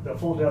 the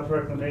full depth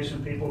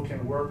reclamation people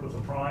can work with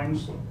the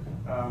primes,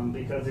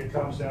 because it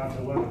comes down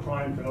to when the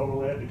prime can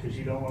overlay it, because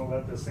you don't want to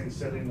let this thing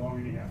sit any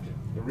longer than you have to.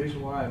 The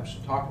reason why I'm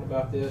talking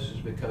about this is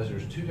because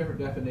there's 2 different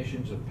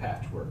definitions of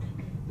patchwork.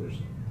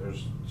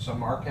 There's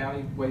some our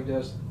county way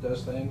does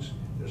things.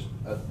 There's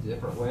a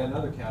different way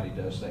another county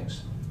does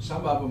things.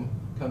 Some of them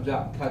comes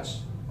out and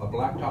cuts a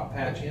blacktop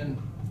patch in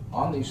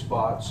on these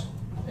spots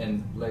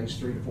and lays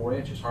 3 to 4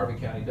 inches. Harvey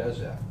County does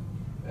that.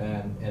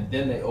 And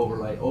then they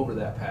overlay over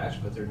that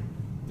patch, but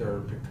they're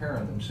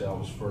preparing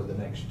themselves for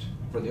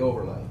the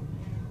overlay.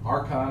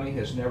 Our county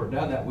has never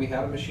done that. We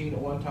had a machine at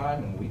one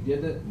time and we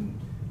did it, and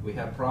we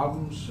had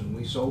problems, and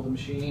we sold the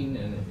machine,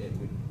 and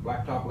we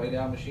blacktop lay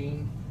down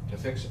machine to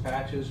fix the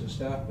patches and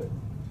stuff, but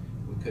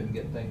we couldn't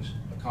get things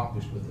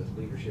accomplished with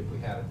the leadership we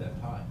had at that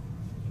time.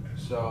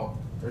 So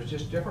there's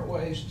just different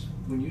ways.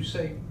 When you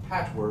say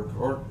patchwork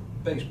or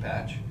base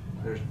patch,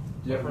 there's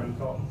different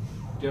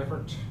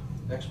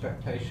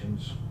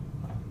expectations,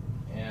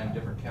 and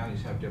different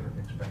counties have different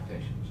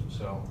expectations.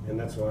 So, and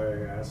that's why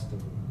I asked.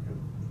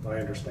 My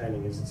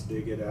understanding is it's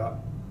dig it out,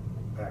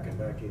 pack it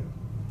back in.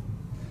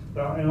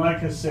 Well, and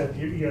like I said,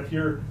 if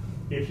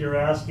you're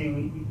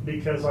asking,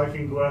 because I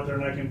can go out there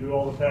and I can do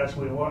all the patch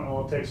we want, and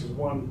all it takes is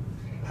one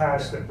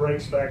patch that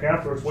breaks back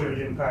afterwards, well, you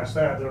didn't patch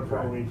that,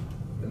 therefore we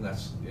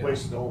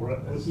wasted the whole,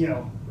 you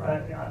know,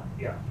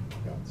 yeah.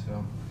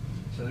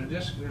 So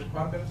there's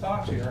quite a bit of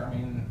thoughts here. I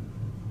mean,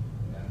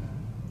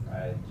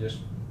 I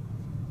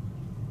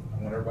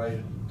want everybody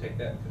to take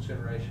that in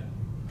consideration,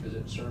 because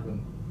it's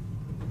serving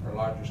our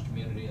largest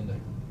community, and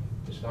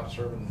it's not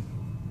serving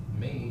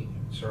me,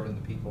 it's serving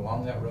the people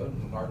along that road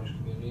and the largest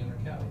community in our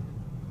county.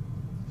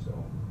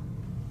 So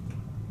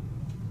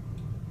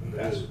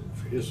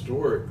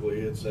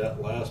historically, it's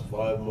that last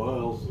 5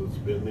 miles that's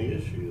been the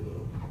issue,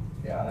 though.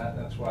 Yeah,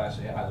 that's why I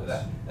say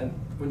that. And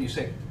when you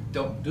say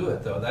don't do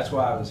it, though, that's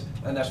why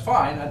and that's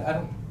fine. I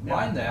don't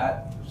mind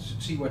that.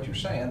 See what you're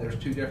saying. There's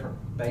 2 different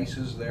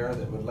bases there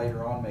that would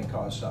later on may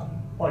cause something.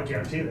 Well, I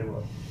guarantee they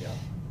will. Yeah.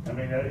 I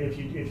mean, if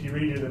you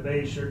redo the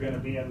base, you're going to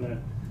be in the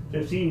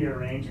 15-year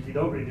range. If you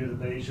don't redo the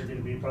base, you're going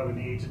to be probably in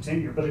the 8 to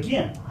 10 year. But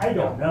again, I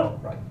don't know.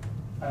 Right.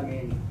 I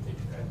mean,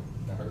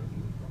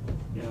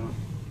 you know.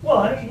 Well,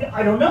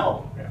 I don't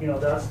know. You know,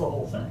 that's the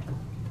whole thing.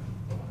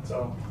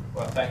 So.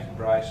 Well, thank you,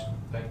 Bryce.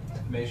 Thank the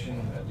commission.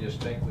 I just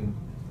think if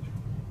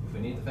we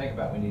need to think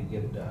about it, we need to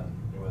get it done.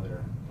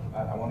 Whether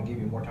I want to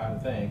give you more time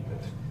to think,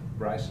 but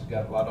Bryce has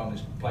got a lot on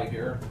his plate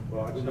here.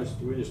 Well, we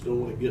just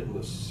don't want to get in the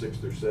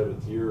 6th or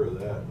 7th year of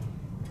that,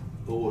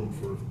 going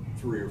for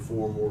 3 or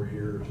 4 more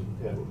years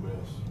and have a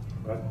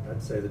mess.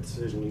 I'd say the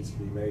decision needs to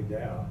be made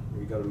now.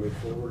 You got to move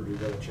forward, or you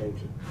got to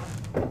change it.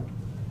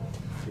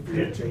 If you're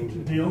going to change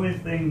it. The only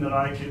thing that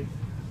I could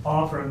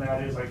offer in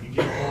that is I could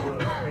get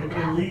hold of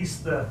at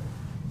least the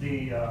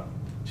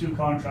 2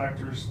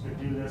 contractors that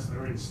do this that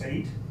are in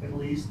state. At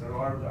least there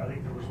are. I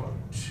think there was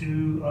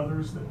 2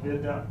 others that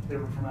did that. They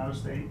were from out of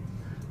state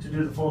to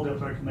do the full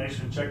depth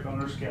reclamation and check on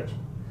their schedule.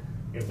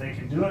 If they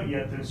can do it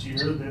yet this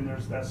year, then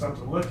that's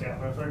something to look at.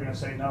 But if they're going to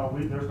say no,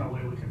 there's no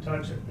way we can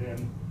touch it,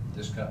 then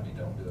this company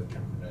don't do it.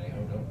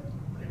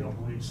 I don't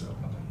believe so.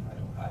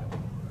 I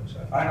don't.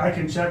 I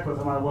can check with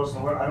them. I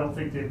wasn't aware. I don't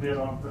think they bid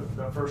on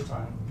the first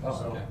time. Oh,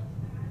 so. okay.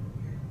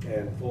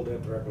 And full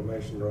depth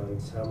reclamation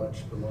runs how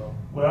much per mile?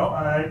 Well,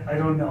 I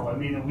don't know. I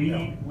mean,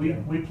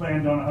 we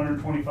planned on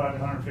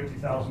 $125,000 to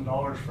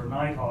 $150,000 for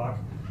Nighthawk,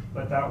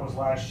 but that was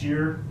last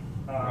year.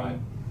 Right.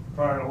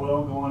 Prior to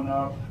oil going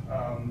up,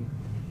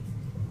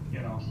 you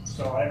know.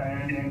 So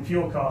and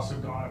fuel costs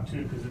have gone up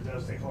too, because it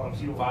does take a lot of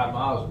fuel. 5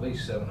 miles, at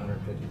least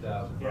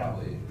 750,000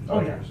 probably.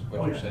 Oh yeah.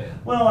 What you're saying.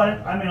 Well,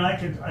 I mean, I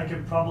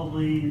could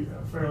probably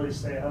fairly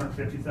say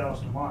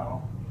 150,000 a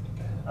mile.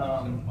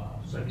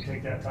 So if you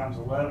take that times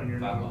 11, you're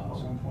not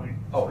 1.3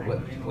 Oh,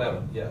 million.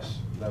 11, yes,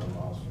 11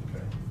 miles,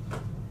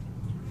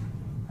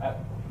 okay.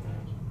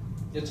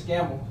 It's a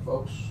gamble,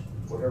 folks,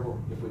 whatever,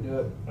 if we do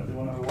it. I'd do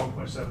another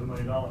 $1.7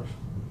 million.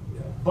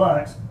 Yeah.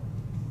 But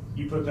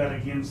you put that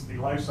against the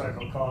life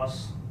cycle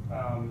costs,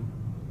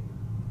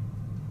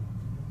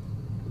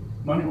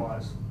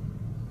 money-wise.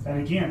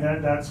 And again,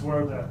 that's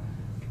where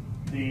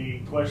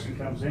the question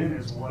comes in,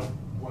 is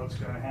what's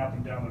going to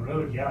happen down the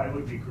road. Yeah, it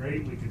would be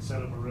great. We could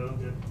set up a road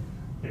that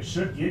it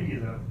should give you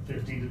the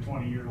 15 to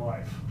 20 year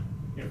life,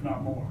 if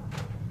not more,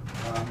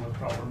 with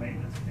proper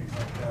maintenance and things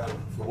like that.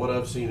 From what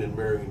I've seen in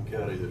Marion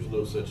County, there's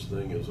no such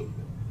thing as a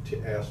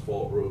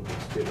asphalt road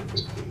that's 10 or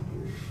 15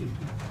 years.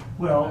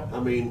 Well, I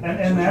mean,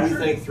 and we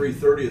think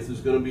 330th is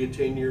going to be a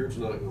 10 year. It's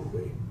not going to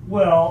be.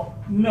 Well,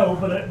 no,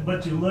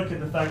 but you look at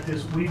the fact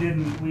is we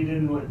didn't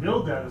really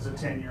build that as a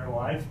 10-year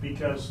life,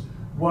 because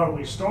what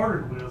we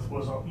started with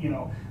was, you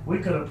know, we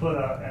could have put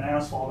an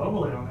asphalt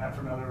overlay on that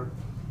for another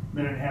 $1.5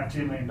 million,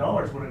 $2 million,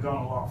 would have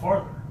gone a lot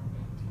farther.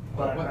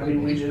 But I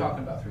mean, we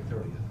talking about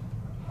 330th.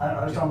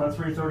 I was talking about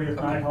 330th,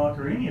 Nighthawk,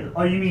 or any of it.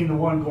 Oh, you mean the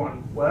one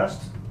going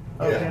west?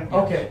 Okay. Yeah.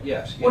 Okay.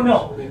 Yes. Well,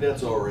 no. I mean,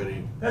 that's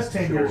already. That's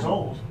 10 years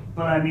old.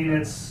 But I mean,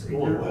 it's.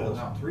 Going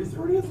west.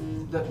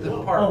 330th?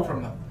 The part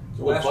from the.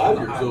 Well, 5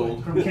 years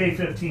old. From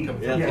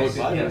K-15. Yeah, yes.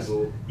 5 years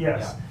old.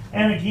 Yes.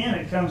 Yeah. And again,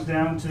 it comes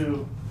down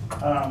to,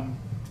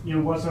 you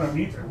know, what's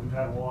underneath there. We've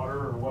had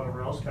water or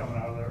whatever else coming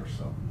out of there.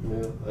 So.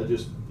 Yeah, I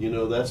just, you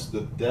know, that's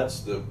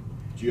the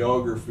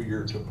geography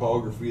or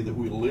topography that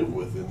we live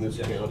with in this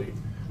county.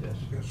 Yes.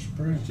 It's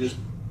spring. It's just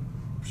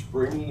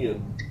springy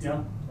and.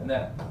 Yeah. And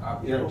that, I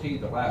guarantee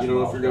the last. You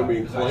know, if you're going to be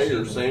in clay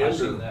or sand I've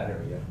seen or. that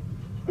area.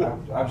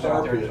 I was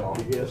out there I till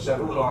guess.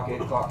 7 o'clock,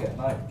 8 o'clock at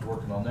night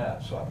working on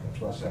that, so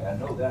that's why I say I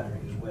know that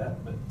area is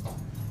wet, but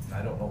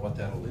I don't know what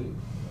that'll do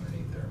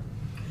underneath there.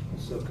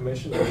 So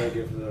commission, are they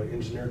give the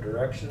engineer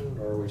direction,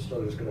 or are we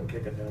still just gonna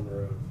kick it down the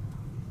road?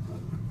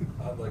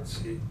 I'd like to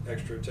see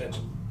extra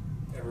attention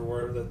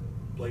everywhere that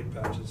blade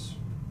patches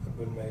have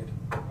been made.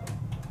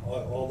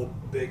 All the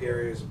big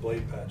areas of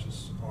blade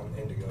patches on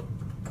Indigo.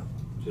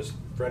 Just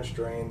French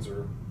drains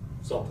or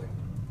something.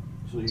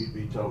 So you'd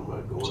be talking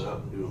about going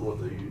out and doing what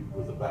they use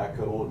with the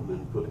backhoe and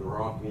then putting the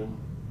rock in?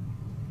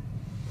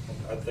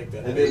 I think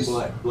that. And then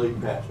blade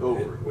patch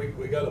over.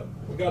 We gotta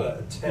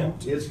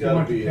attempt. It's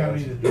gotta be,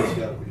 it's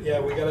gotta be.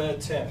 Yeah, we gotta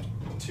attempt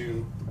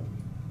to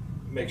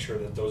make sure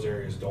that those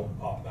areas don't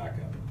pop back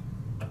up.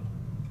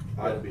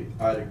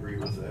 I'd agree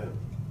with that.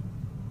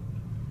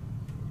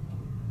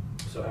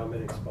 So how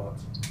many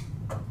spots?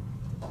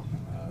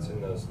 It's in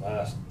those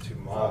last 2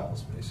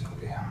 miles,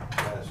 basically.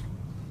 Last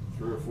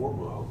 3 or 4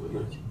 miles,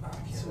 isn't it?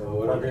 So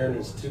what I'm hearing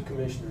is 2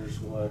 commissioners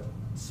want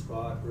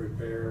spot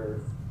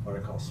repair, what I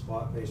call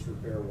spot-based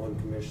repair, 1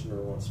 commissioner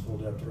wants full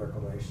depth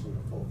reclamation,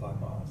 the full 5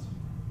 miles.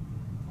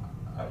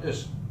 I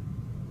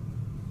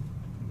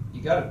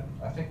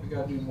think we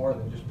gotta do more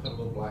than just put a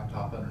little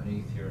blacktop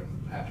underneath here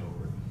and patch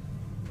over it.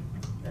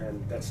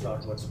 And that's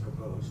not what's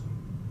proposed.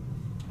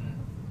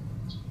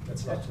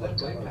 That's not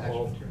what's blade patch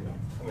proposed. material.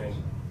 I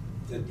mean,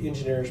 The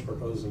engineer's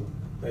proposing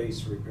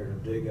base repair,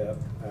 dig up,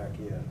 back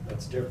in.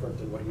 That's different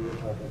than what you were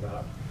talking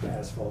about,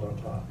 asphalt on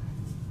top.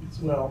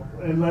 Well,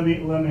 and let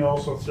me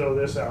also throw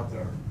this out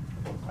there.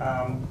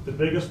 The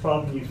biggest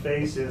problem you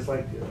face is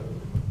like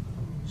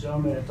Joe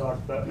may have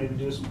talked about, maybe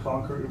do some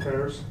concrete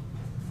repairs.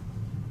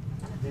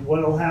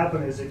 What'll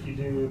happen is if you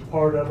do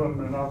part of them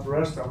and not the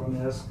rest of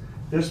them, is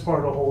this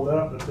part will hold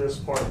up, but this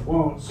part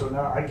won't. So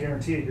now I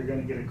guarantee you're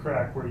going to get a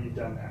crack where you've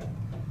done that.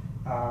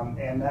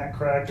 And that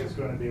crack is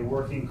going to be a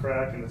working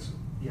crack, and it's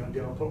going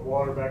to put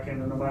water back in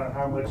there no matter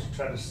how much you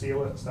try to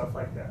seal it and stuff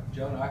like that.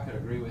 Joan, I could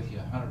agree with you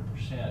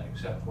 100%,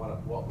 except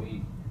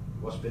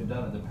what's been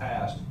done in the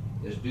past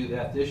is do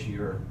that this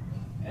year,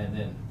 and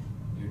then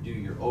you do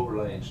your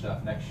overlay and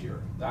stuff next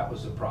year. That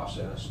was the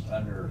process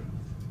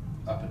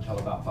up until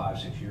about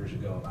 5-6 years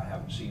ago, and I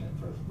haven't seen it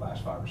for the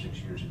last 5 or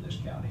 6 years in this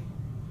county.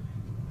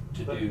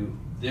 To do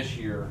this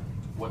year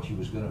what you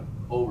was gonna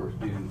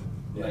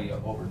lay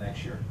over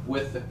next year,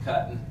 with the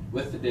cutting,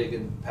 with the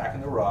digging,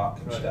 packing the rock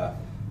and stuff.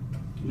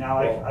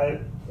 Now,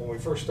 when we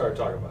first started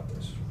talking about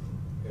this,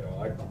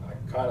 I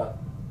kind of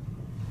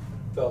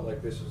felt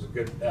like this was a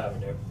good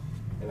avenue,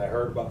 and I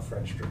heard about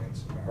French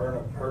drains. I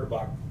heard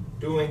about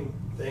doing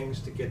things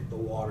to get the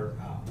water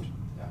out,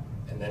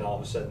 and then all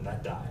of a sudden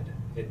that died.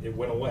 It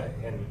went away,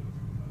 and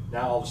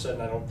now all of a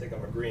sudden I don't think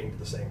I'm agreeing to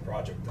the same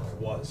project that I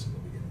was in the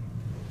beginning.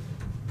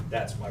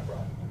 That's my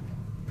problem.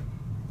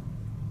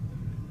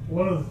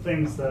 One of the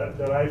things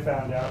that I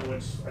found out,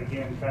 which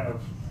again kind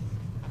of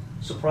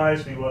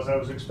surprised me, was I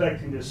was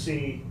expecting to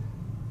see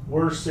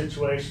worse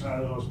situation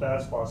out of those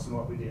bad spots than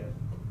what we did.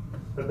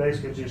 But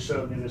basically just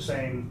showed me the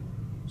same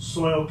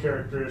soil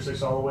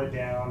characteristics all the way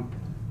down,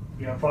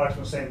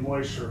 approximately the same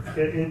moisture. I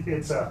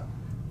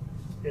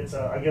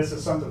guess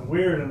it's something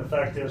weird, and the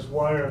fact is,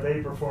 why are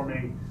they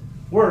performing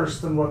worse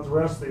than what the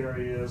rest of the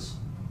area is?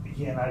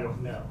 Again, I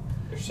don't know.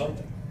 There's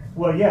something.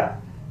 Well, yeah,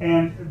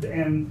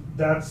 and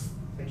that's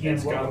again.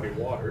 It's got to be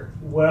water.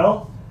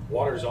 Well,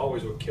 water is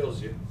always what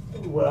kills you.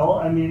 Well,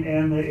 I mean,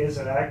 and is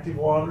it active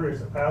water?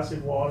 Is it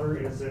passive water?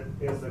 Is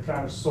the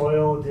kind of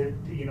soil?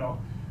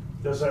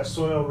 Does that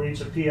soil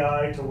reach a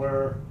PI to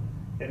where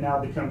it now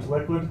becomes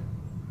liquid,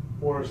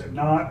 or is it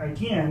not?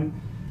 Again,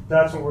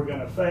 that's what we're going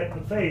to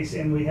face,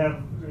 and we have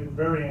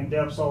very in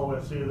depths all the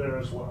way through there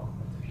as well.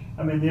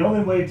 I mean, the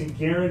only way to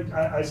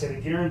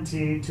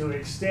guarantee to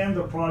extend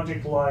the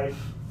project life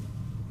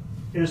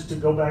is to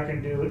go back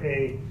and do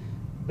a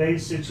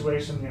base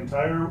situation the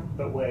entire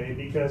way,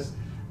 because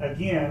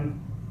again,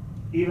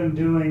 even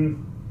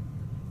doing,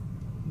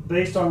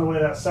 based on the way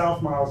that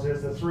south miles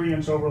is, the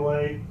 3-inch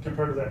overlay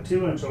compared to that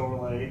 2-inch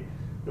overlay,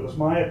 it was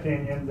my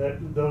opinion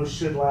that those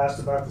should last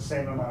about the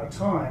same amount of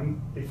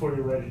time before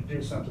you're ready to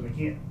do something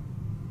again.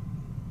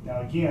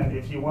 Now again,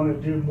 if you want to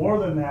do more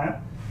than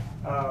that,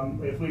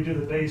 if we do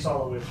the base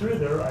all the way through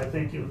there, I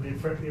think it would be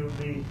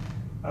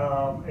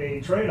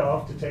a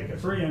trade-off to take a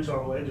 3-inch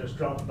overlay, just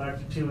drop it back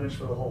to 2-inch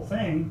for the whole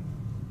thing.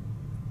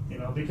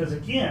 Because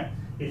again,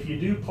 if you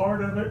do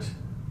part of it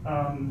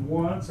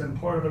once and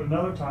part of it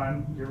another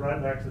time, you're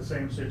right back to the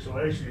same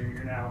situation.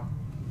 You're now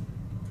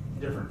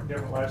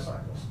different life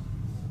cycles.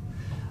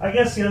 I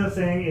guess the other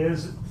thing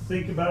is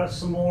think about it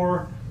some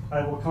more.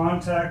 I will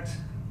contact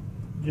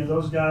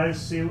those guys,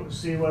 see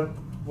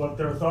what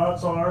their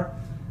thoughts are.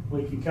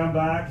 We can come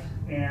back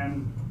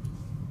and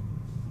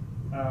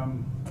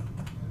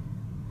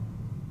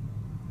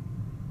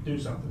do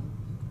something.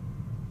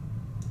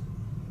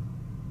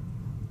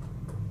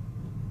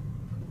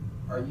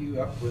 Are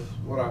you up with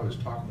what I was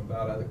talking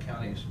about, other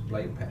counties,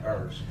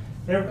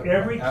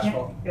 Every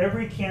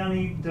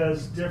county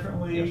does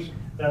differently. Yes.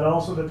 That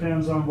also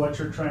depends on what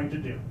you're trying to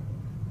do.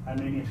 I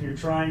mean, if you're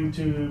trying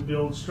to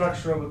build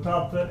structure on the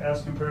top of it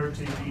as compared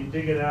to you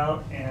dig it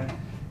out, and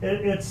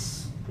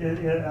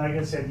like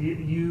I said,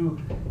 you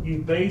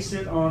base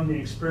it on the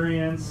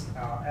experience,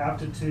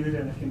 aptitude,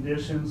 and the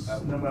conditions,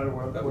 no matter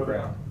where they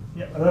are.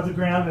 Yeah, above the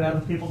ground and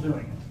other people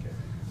doing it.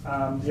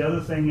 The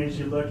other thing is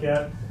you look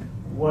at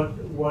what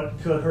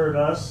could hurt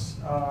us,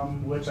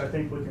 which I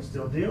think we can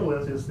still deal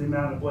with, is the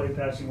amount of blade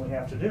patching we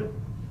have to do.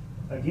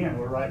 Again,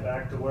 we're right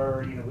back to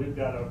where, we've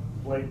got a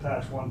blade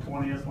patch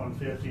 120th,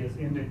 150th,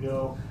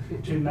 Indigo,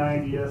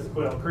 290th,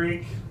 Quail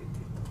Creek.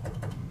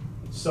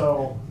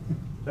 So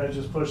that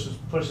just pushes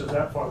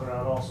that farther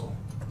out also.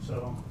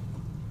 So,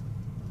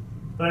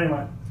 but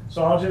anyway,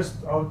 so I'll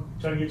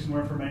try to get some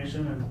more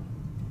information and.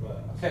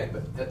 Okay,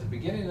 but at the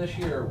beginning of this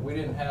year, we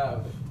didn't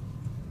have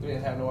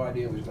no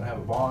idea we was gonna have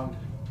a bond.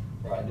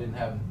 Right.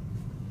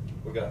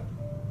 We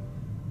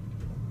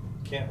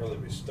Can't really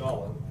be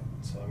stalling.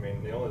 So I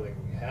mean, the only thing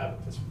we have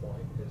at this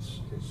point is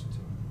to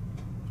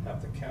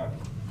have the county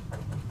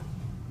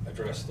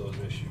address those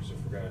issues if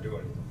we're gonna do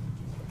anything,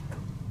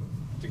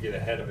 to get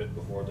ahead of it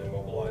before they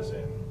mobilize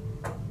in.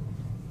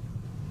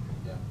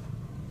 Yeah.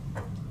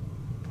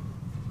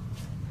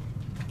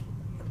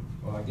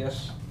 Well, I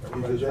guess.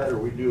 Either that or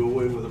we do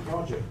away with the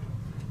project.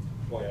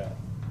 Well, yeah.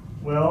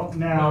 Well,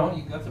 now. No,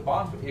 you got the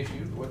bond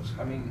issued, you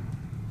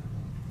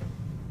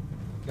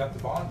got the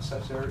bond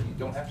such there, you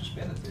don't have to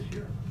spend it this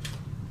year.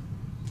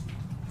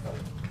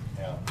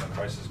 Yeah, when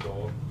prices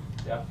go up.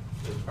 Yeah,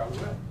 it's probably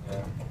will.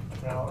 Yeah.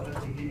 Well,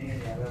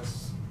 yeah,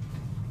 that's.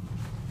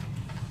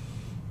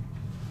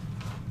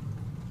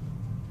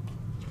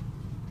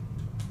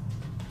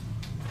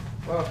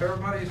 Well, if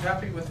everybody's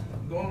happy with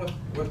going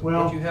with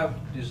what you have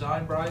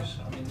designed, Bryce,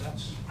 I mean,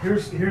 that's.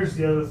 Here's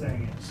the other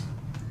thing is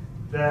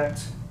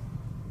that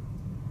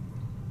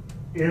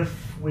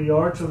if we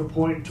are to the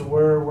point to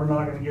where we're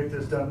not going to get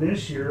this done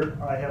this year,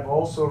 I have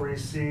also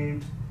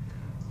received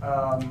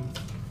a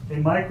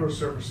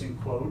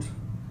microservicing quote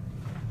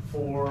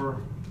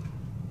for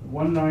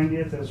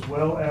 190th, as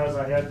well as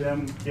I had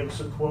them give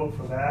us a quote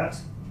for that.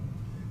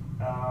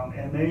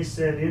 And they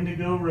said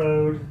Indigo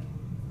Road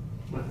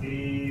would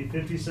be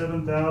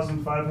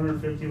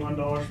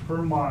 $57,551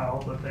 per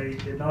mile, but they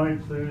did not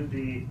include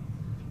the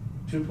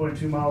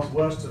 2.2 miles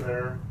west of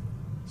there.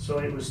 So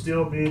it would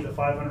still be the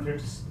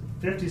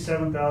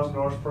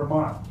 $57,000 per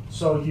mile.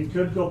 So you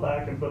could go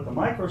back and put the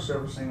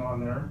microservicing on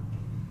there,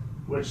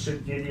 which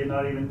should give you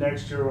not even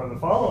next year or the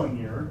following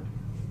year,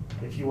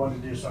 if you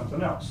want to do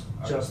something else.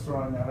 Just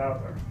throwing that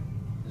out there.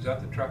 Is that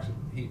the trucks that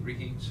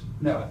reheats?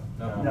 No.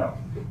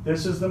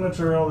 This is the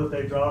material that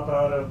they drop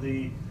out of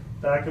the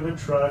back of a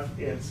truck.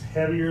 It's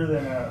heavier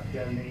than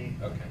the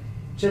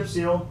chip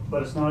seal,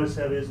 but it's not as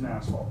heavy as an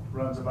asphalt.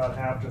 Runs about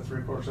 1/2 to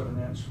 3/4 of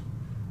an inch.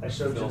 I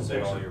showed you the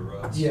picture. All your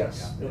ruts.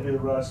 Yes, it'll be the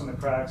ruts and the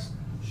cracks.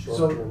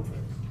 Short-term fix.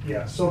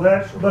 Yeah, so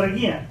that, but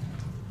again.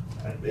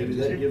 Maybe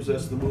that gives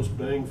us the most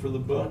bang for the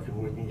buck and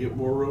we can get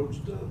more roads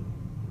done.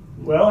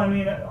 Well, I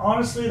mean,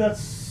 honestly,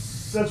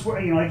 that's where,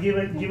 I've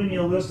given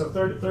you a list of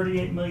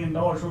 $38 million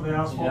worth of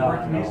asphalt work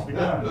that needs to be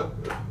done.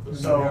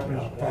 So.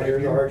 Now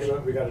here's the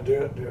argument, we gotta do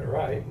it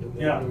right, and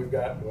Yeah. then we've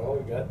got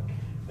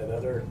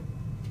another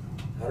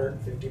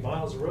 150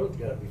 miles of road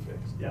gotta be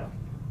fixed. Yeah.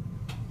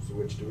 So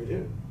which do we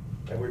do?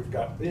 And we've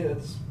got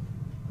bids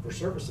for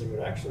servicing,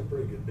 they're actually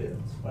pretty good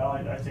bids. Well,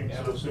 I think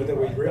so. So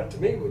then to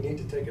me, we need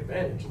to take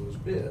advantage of those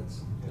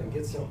bids and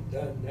get something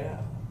done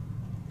now.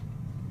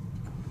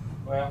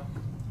 Well,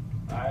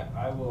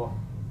 I will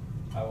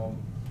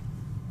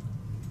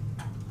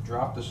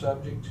drop the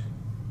subject,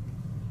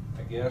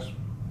 I guess.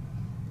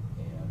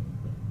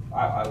 And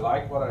I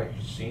like what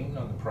I've seen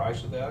on the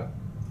price of that,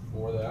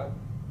 for that.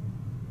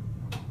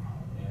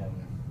 And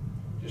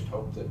just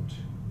hope that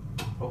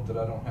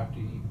I don't have to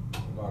eat a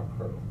lot of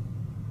crow.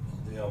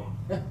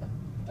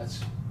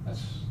 That's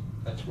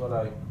what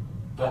I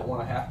don't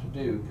want to have to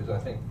do, because I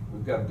think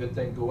we've got a good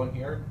thing going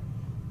here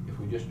if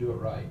we just do it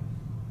right.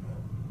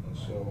 And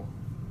so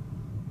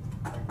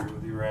I agree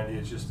with you, Randy.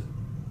 It's just that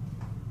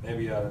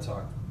maybe you ought to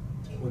talk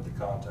with the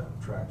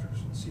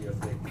contractors and see if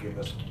they can give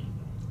us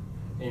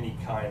any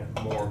kind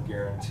of more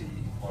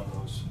guarantee on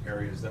those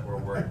areas that we're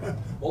worried about.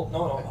 Well,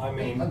 no, I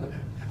mean,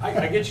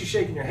 I get you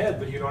shaking your head,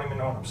 but you don't even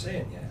know what I'm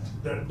saying yet.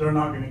 They're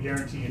not going to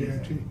guarantee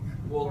anything.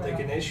 Well, they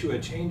can issue a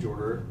change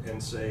order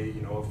and say,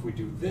 if we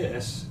do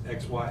this,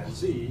 X, Y, and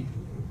Z,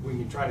 we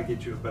can try to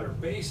get you a better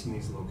base in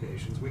these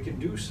locations. We can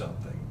do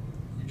something.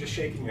 You're just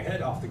shaking your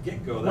head off the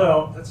get-go.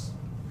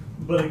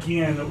 But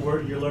again, where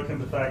you're looking,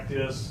 the fact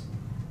is,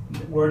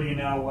 where do you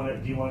now want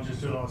it? Do you want to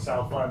just do it on the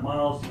south 5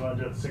 miles? Do you want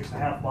to do it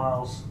 6.5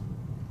 miles?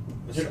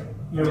 You're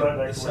right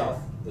back to where.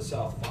 The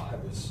south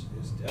 5 is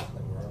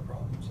definitely where our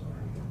problems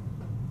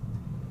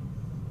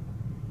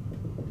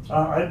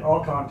are.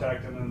 I'll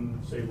contact them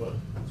and see what's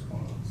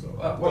going on. So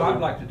what I'd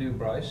like to do,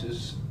 Bryce,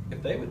 is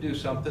if they would do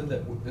something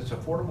that's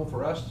affordable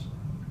for us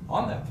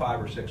on that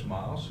 5 or 6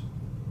 miles,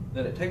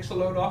 then it takes the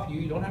load off you.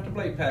 You don't have to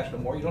blade patch no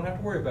more. You don't have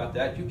to worry about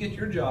that. You get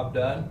your job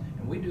done,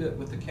 and we do it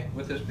with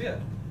this bid,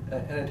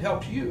 and it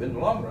helps you in the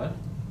long run.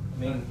 I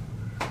mean,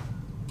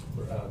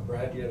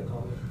 Brad, you had a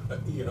comment?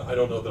 You know, I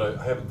don't know that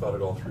I haven't thought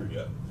it all through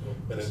yet,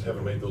 and I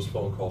haven't made those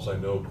phone calls. I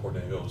know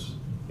Corneo's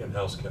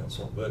in-house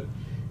counsel, but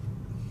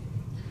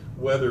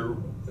whether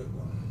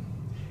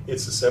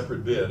it's a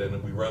separate bid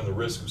and we run the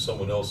risk of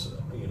someone else,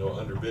 you know,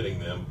 underbidding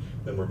them,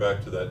 then we're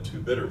back to that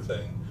two-bidder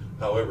thing.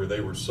 However,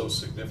 they were so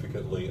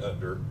significantly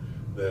under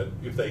that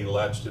if they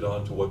latched it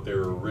on to what they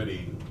were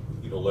already,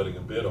 you know, letting a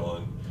bid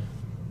on,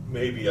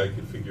 maybe I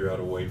could figure out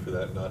a way for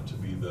that not to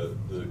be the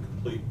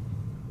complete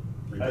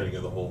rebidding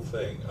of the whole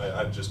thing.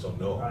 I just don't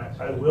know.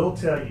 I will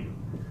tell you,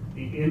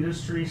 the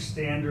industry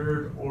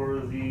standard or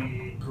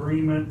the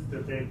agreement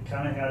that they've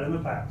kind of had in the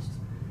past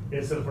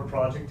is that if a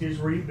project is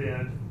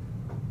rebid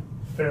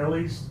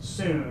fairly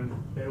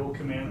soon, they will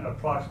come in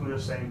approximately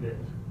the same bid.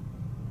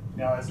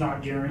 Now, it's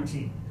not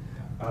guaranteed.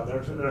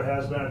 There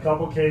has been a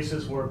couple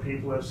cases where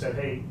people have said,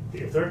 hey,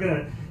 if they're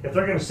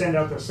gonna send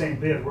out the same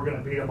bid, we're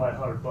gonna beat them by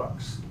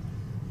 $100.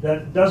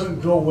 That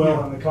doesn't go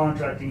well in the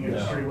contracting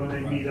industry when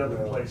they meet other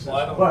places. Well,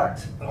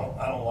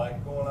 I don't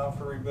like going out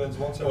for rebids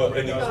once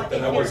everybody knows what the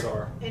numbers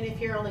are. And if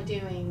you're only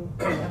doing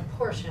a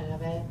portion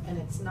of it, and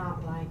it's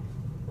not like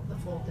the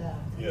full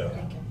depth. Yeah.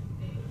 Okay.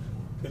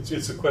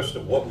 It's a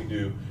question of what we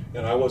do,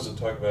 and I wasn't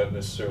talking about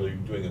necessarily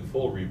doing a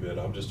full rebid.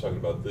 I'm just talking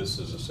about this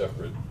as a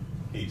separate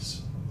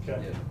piece.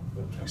 Okay.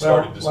 We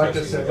started Well, like I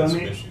discussing said, some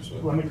issues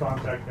with let me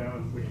contact them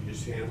and we You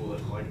just handle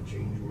it like a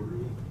change order.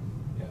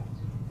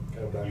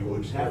 Yeah. You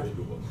wouldn't have to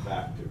go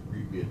back to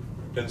rebid.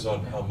 Depends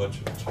on how much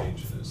of a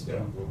change it is, Yeah.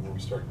 when we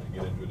start to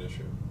get into an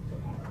issue.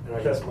 And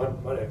I guess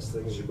my next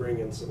thing is you bring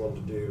in someone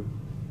to do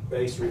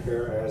base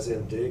repair, as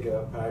in dig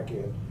up, pack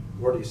in.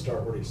 Where do you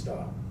start, where do you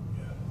stop?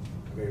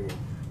 I mean,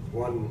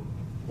 one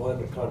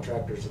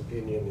contractor's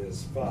opinion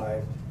is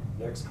 5,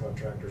 next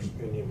contractor's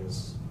opinion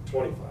is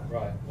 25.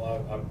 Right,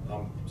 well,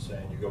 I'm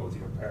saying you go with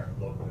your parent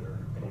low bidder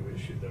and you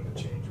issue them a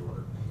change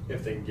order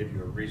if they can give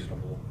you a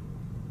reasonable.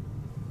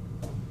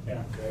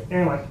 Yeah. Okay.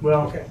 Anyway,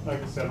 well, Okay.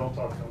 like I said, I'll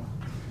talk to them.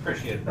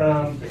 Appreciate it.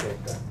 Okay.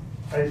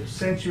 I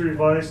sent you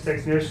revised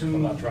technician.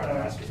 I'm not trying to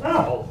ask you for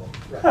Ah! all of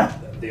them.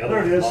 The other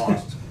There it is.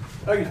 lost.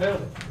 Oh, you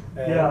found it?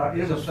 Yeah,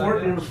 it was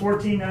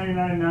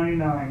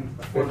 $14.99.99.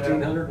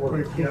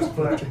 $1,400? Yes,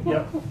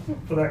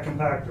 for that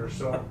compactor,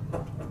 so,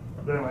 but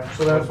anyway,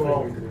 so that's what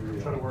I'll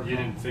try to work on. You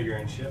didn't figure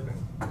in shipping.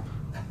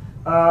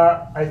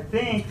 I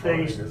think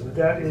they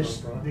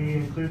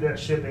include that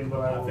shipping, but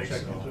I will think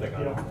check so. into I it, think I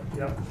yeah,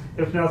 yeah.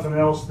 If nothing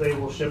else, they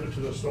will ship it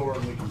to the store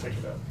and we can pick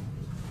it up.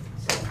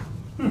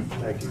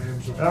 Thank you.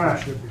 All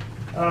right.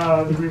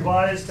 The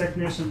revised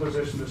technician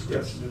position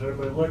description, did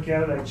everybody look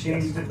at it? I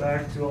changed it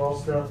back to all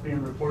stuff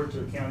being reported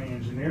to the county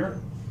engineer.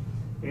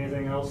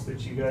 Anything else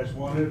that you guys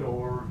wanted,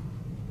 or?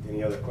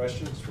 Any other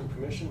questions from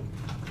commission?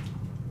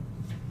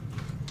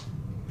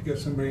 You got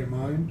somebody in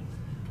mind?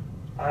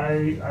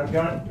 I've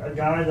got a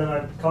guy that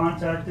I've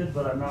contacted,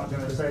 but I'm not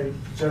gonna say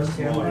just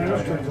him. I'm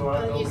just gonna go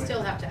out and Well, you open it.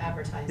 still have to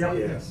advertise Yep. it.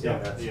 Yes. Yeah.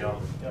 Absolutely.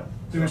 Yeah.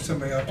 There's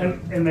somebody out there.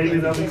 And maybe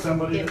there'll be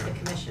somebody. If the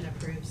commission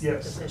approves the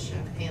Yes.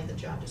 position and the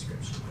job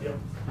description. Yep.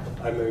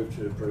 I move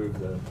to approve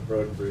the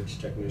road and bridge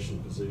technician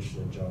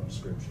position and job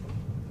description.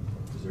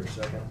 Is there a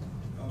second?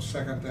 I'll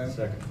second that.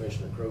 Second,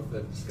 Commissioner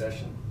Crowfoot,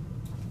 discussion.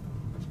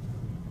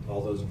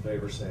 All those in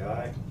favor say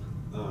aye.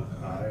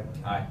 Aye.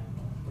 Aye.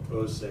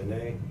 Opposed, say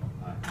nay.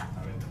 I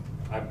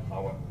mean, I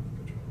went,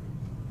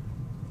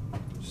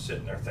 just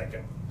sitting there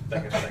thinking.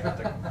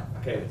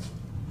 Okay, it's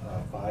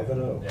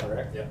 5-0, Yeah,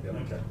 correct? yeah, yeah.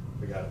 Okay,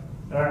 we got it.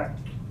 All right.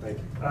 Thank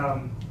you.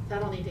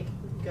 That'll need to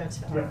go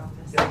to our Yeah,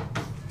 office. yeah.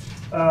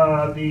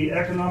 The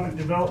economic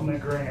development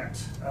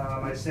grant,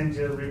 I sent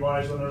you a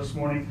revised one this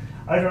morning.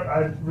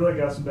 I really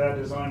got some bad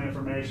design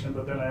information,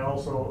 but then I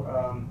also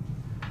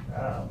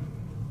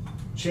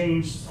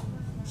changed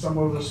some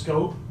of the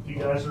scope, if you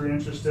guys are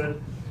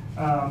interested.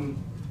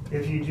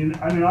 If you do,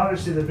 I mean,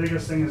 obviously the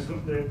biggest thing is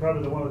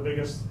probably one of the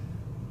biggest,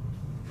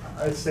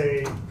 I'd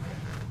say,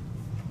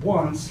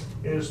 once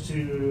is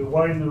to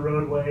widen the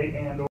roadway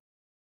and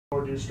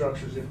or do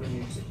structures if we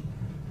need to.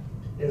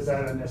 Is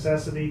that a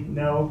necessity?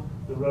 No,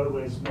 the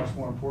roadway is much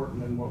more important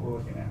than what we're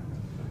looking at.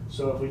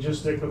 So if we just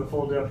stick with a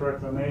full depth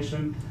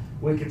reclamation,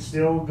 we could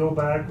still go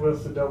back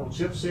with the double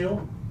chip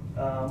seal,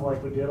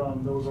 like we did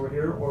on those over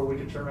here, or we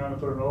could turn around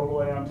and put an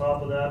overlay on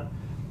top of that.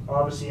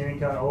 Obviously, any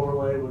kind of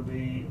overlay would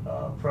be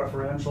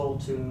preferential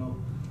to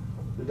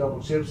the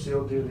double chip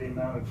seal due to the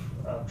amount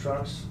of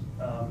trucks.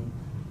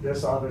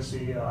 This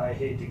obviously, I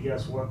hate to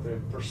guess what the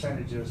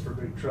percentage is for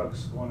big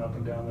trucks going up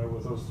and down there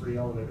with those 3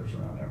 elevators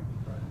around there.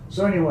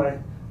 So anyway,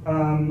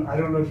 I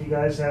don't know if you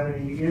guys have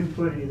any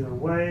input either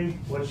way,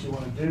 what you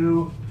want to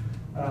do.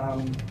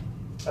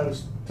 I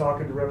was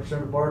talking to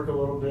Representative Barker a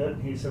little bit,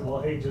 and he said, well,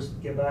 hey, just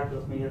get back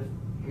with me if,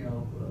 you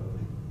know,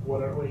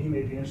 whatever, he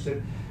may be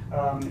interested.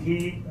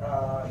 He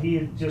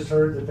had just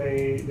heard that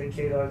that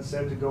KDOT had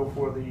said to go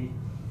for the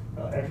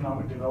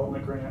economic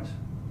development grant,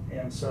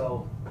 and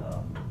so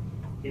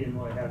he didn't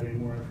really have any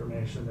more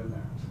information than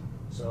that.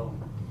 So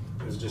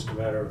it was just a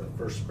matter of the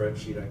first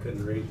spreadsheet, I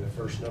couldn't read the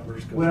first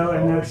numbers because Well, of the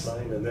and dollar that's-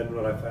 sign, and then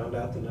when I found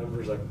out the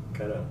numbers, I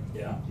kind of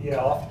Yeah,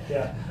 coughed.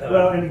 yeah. Uh,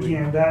 Well, and we-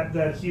 again,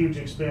 that huge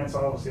expense,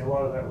 obviously, a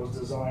lot of that was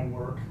design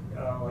work.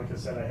 Like I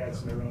said, I had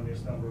some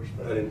erroneous numbers,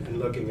 But in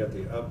looking at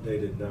the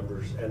updated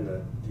numbers and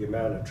the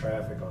amount of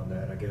traffic on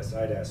that, I guess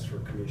I'd ask for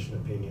commission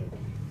opinion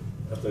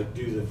if they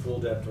do the full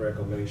depth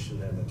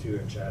reclamation and the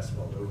 2-inch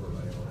asphalt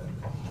overlay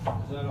on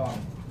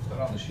Is that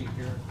on the sheet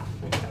here?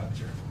 Up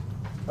here?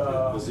 it.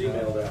 It was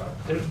emailed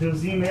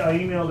out. I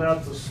emailed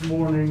out this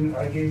morning,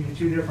 I gave you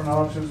 2 different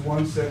options.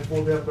 One said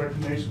full depth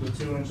reclamation with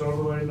 2-inch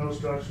overlay, no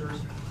structures.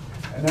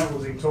 And that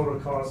was a total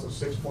cost of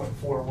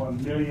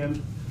 $6.41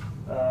 million.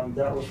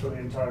 That was for the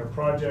entire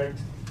project.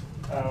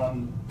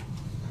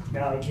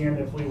 Now again,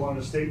 if we want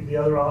to stick, the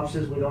other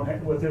options, we don't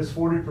have, with this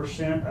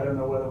 40%, I don't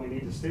know whether we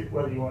need to stick,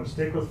 whether you want to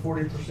stick with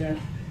 40%.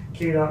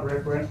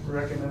 KDOT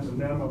recommends a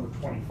minimum of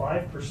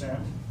 25.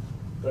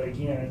 But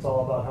again, it's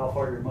all about how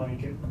far you want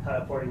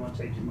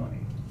to take your money.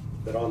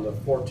 But on the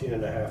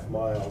 14.5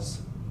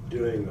 miles,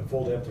 doing the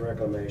full depth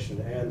reclamation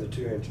and the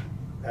 2-inch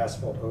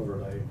asphalt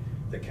overlay,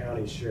 the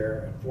county's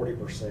share at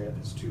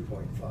 40% is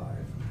 2.5.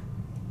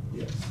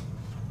 Yes.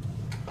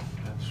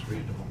 That's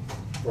reasonable.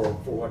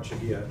 For what you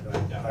get,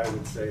 I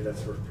would say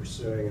that's worth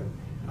pursuing. And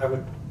I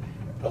would,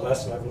 a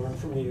lesson I've learned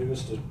from you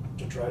is to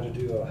try to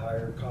do a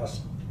higher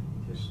cost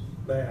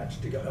match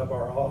to get up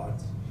our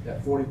odds.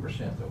 That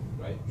 40% though,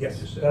 right?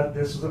 Yes, You said.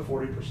 this is a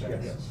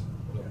 40%, Yes.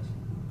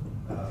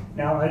 yes.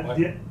 Now, I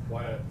did.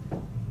 Why,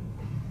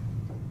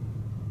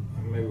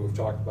 maybe we've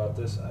talked about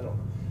this, I don't,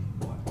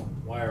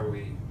 why are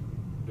we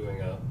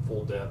doing a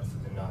full depth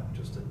and not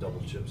just a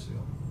double chip seal,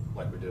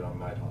 like we did on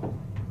Nighthawk?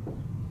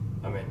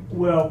 I mean,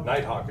 Well-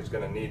 Nighthawk is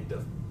gonna need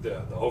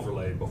the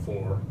overlay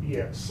before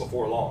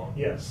long.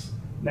 Yes.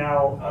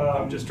 Now,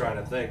 I'm just trying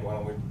to think, why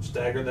don't we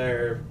stagger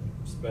there,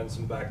 spend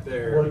some back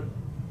there?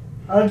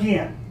 Well,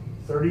 again,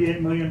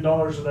 $38 million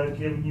that I've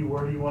given you,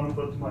 where do you want to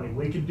put the money?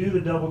 We could do the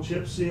double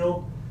chip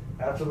seal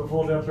after the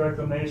full depth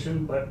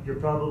reclamation, but you're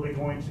probably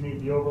going to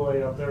need the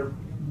overlay up there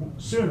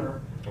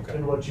sooner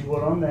than what you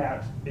would on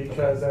that,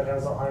 because that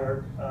has a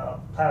higher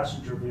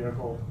passenger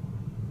vehicle.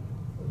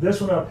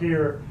 This one up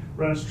here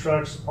runs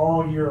trucks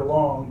all year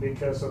long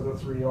because of the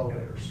 3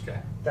 elevators. Okay.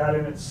 That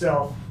in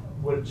itself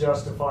would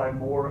justify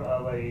more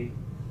of a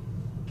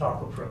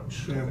top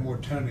approach. They have more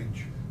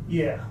tonnage.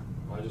 Yeah.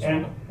 I just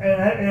And,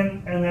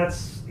 wanna- and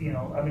that's, you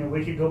know, I mean,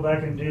 we could go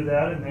back and do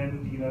that, and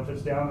then, you know, if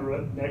it's down the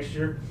road next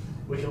year,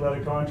 we could let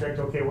a contract,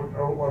 okay,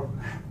 or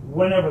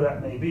whenever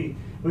that may be,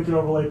 we could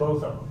overlay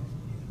both of them.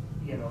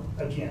 You know,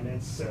 again,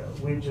 it's,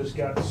 we've just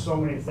got so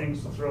many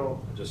things to throw.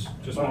 Just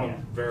money wanna at.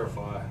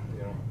 verify,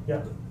 you know.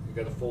 Yeah. You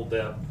got a full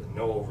depth and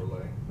no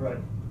overlay. Right.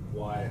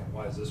 Why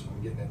is this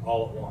one getting it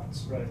all at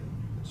once? Right.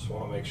 Just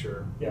wanna make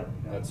sure. Yeah.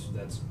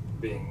 That's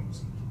being.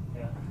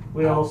 Yeah.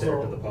 We out there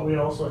to the also, public. we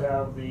also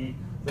have the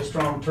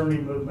strong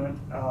turning movement,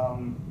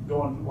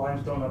 going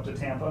limestone up to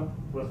Tampa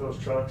with those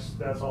trucks.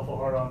 That's awful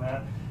hard on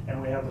that.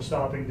 And we have the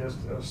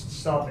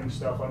stopping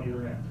stuff on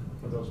either end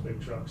with those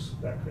big trucks.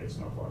 That creates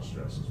an awful lot of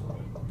stress as well.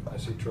 I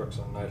see trucks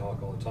on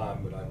Nighthawk all the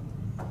time, but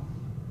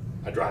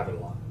I drive it a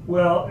lot.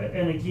 Well,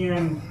 and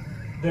again,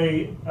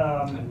 they,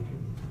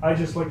 I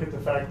just look at the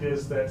fact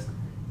is that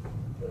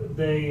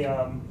they,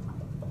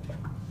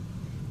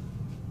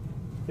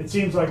 it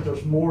seems like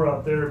there's more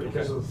up there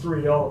because of the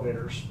 3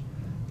 elevators.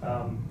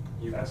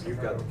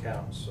 You've got the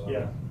counts, so.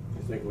 Yeah.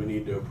 You think we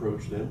need to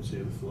approach them, see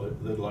if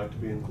they'd like to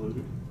be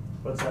included?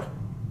 What's that?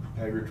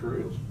 Haggard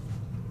Trails.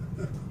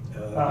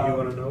 You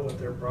want to know what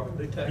their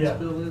property tax Yeah.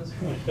 bill is?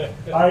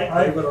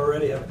 I They would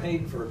already have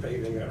paid for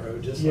paving that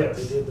road, just like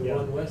they Yes, did the yeah.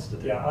 one west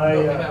of there. Yeah,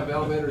 They have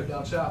elevators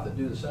down south that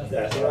do the same.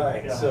 That's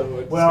right, Yeah. so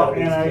it's Well, gotta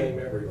be and the same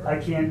everywhere. I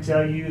can't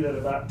tell you that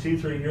about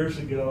 2-3 years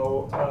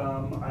ago,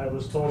 I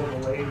was told of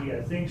a lady,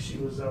 I think she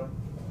was up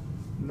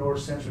north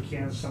central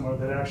Kansas somewhere,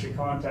 that actually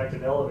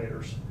contacted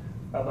elevators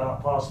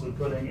about possibly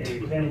putting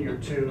a penny or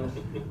 2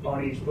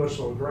 on each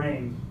bushel of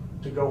grain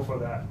to go for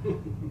that.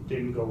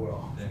 Didn't go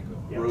well.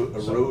 Yeah, A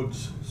so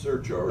roads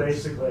surcharge.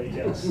 basically,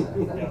 yes.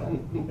 Yeah,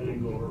 it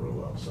didn't go over real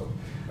well, so. Okay,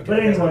 But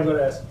I guess I'm anyway.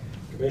 gonna ask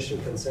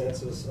commission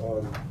consensus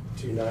on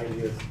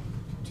 290th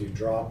to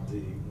drop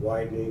the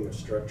widening of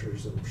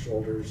structures and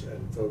shoulders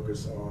and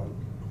focus on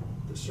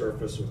the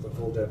surface with the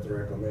full depth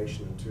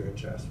reclamation and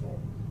 2-inch asphalt,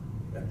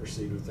 and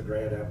proceed with the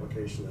grant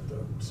application at the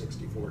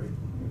 60/40.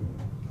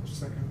 I'll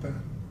second that.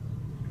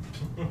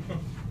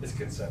 It's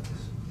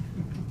consensus.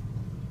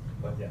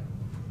 But yeah.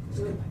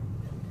 I'm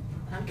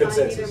fine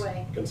Consensus. either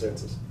way.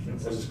 Consensus.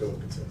 Let's just go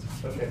with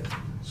consensus. Okay,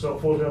 so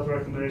full depth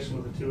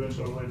recommendation with a 2-inch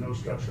overlay, no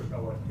structure, no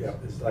way. Yeah,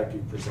 it's like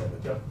you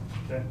presented. Yep,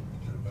 okay.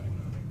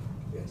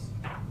 Yes.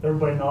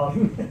 Everybody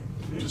nodding?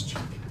 Just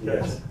check.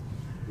 Yes.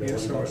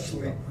 Yes, No or one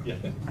sleep. Yeah.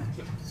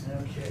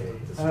 Okay.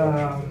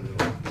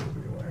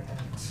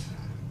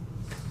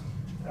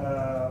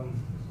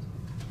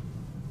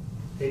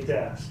 Hate to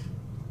ask,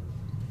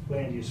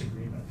 land use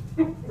agreement,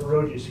 or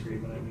road use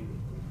agreement, I mean.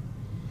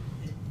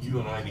 You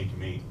and I need to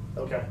meet.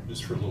 Okay.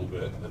 Just for a little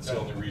bit. That's the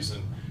only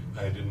reason.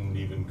 I didn't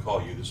even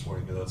call you this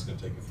morning because that's going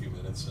to take a few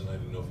minutes, and I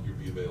didn't know if you'd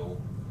be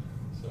available.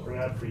 So.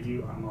 Brad, for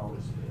you, I'm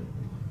always good.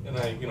 And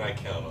I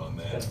count on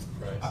that.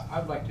 Right.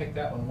 I'd like to take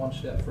that one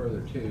step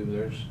further too.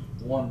 There's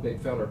one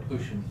big feller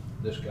pushing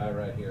this guy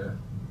right here,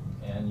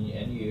 and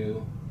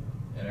you,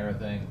 and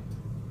everything.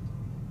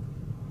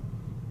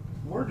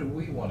 Where do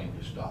we want him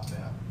to stop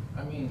at?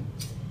 I mean,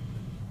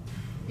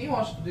 he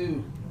wants to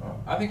do.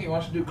 I think he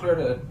wants to do clear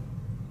to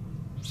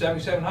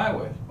 77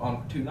 Highway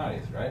on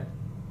 290th, right?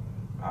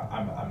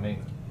 I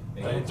mean.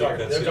 They're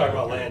talking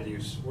about land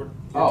use. You're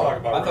Oh,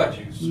 talking about I thought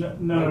road use.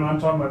 No, I'm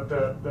talking about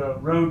the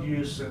road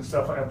use and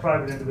stuff like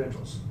private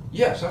individuals.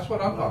 Yes, that's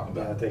what I'm talking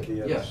about. I think he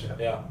is. Yes.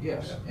 Yeah.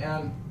 Yes.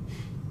 And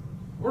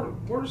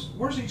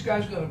where's these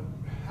guys gonna?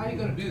 How are you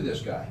gonna do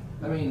this guy?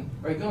 I mean,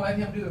 are you gonna let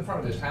him do it in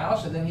front of his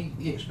house, and then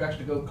he expects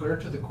to go clear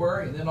to the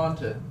quarry and then on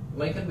to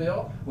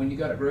Lincolnville when you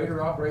got a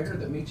grader operator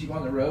that meets you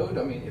on the road?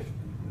 I mean, if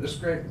this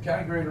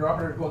county grader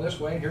operator is going this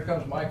way, and here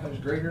comes Mike and his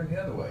grader the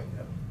other way.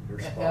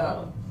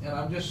 And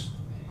I'm just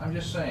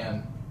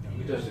saying,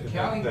 does the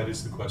county? That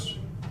is the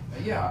question.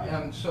 Yeah,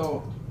 and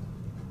so.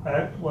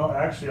 Well,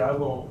 actually, I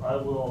will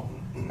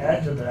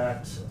add to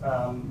that.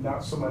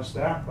 Not so much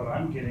that, but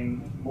I'm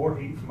getting more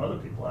heat from other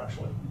people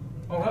actually.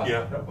 Oh, really?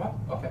 Yeah. Well,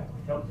 okay.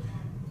 Yep.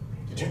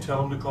 Did you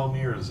tell him to call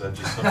me, or is that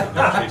just something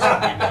that's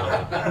chasing me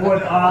down?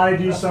 Would I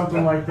do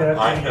something like that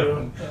to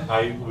you?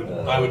 I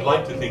would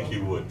like to think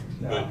you would,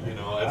 but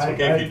that's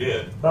okay if you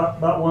did.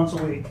 About once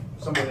a week,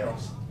 somebody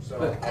else. So.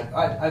 But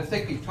I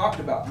think he talked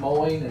about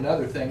mowing and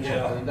other things,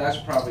 Yeah. and that's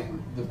probably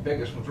the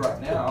biggest ones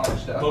right now and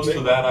stuff. Most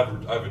of that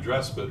I've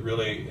addressed, but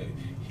really,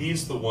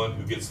 he's the one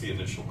who gets the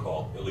initial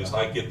call. At least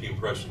I get the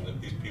impression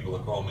that these people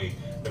that call me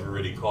have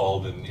already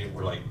called, and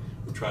we're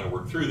trying to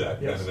work through that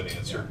kind of an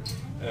answer.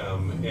 I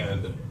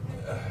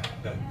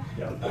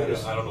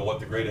don't know what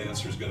the great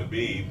answer is going to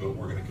be, but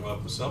we're going to come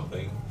up with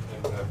something.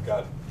 And I've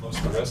got most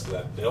of the rest of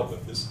that dealt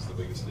with. This is the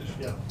biggest issue.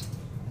 Yeah.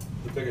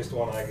 The biggest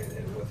one I get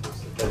hit with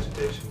is the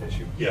vegetation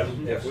issue. Yeah.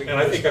 If we And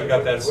I think I've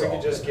got that If we could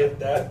solved. just get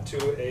that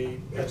to a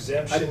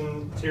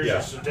exemption, here's Yeah.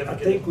 your I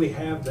certificate. think we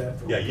have that.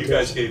 Yeah, you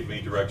guys gave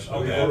me direction on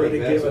We've that. already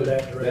That's given a- that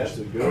that's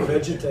direction. a go.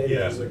 Vegetative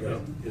Yeah. is a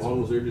go. As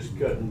long as they're just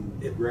cutting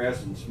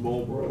grass and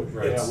small brush.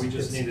 Right. Yeah, we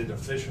just It's- need it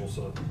official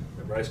so that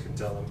Bryce can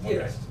tell them, Yeah.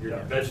 okay, your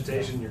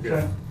vegetation, you're good.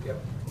 Okay. Yep.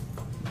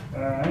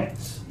 All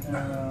right,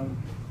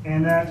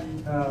 and that,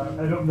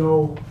 I don't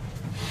know,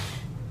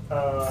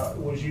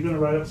 was you gonna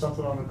write up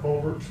something on the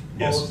culvert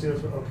Yes. policy?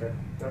 Okay,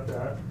 got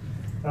that.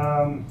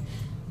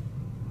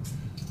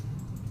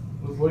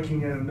 Was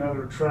looking at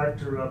another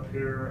tractor up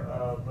here,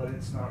 but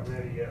it's not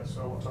ready yet,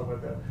 so we'll talk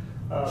about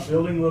that.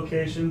 Building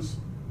locations,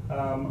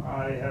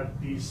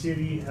 the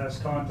city has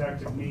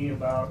contacted me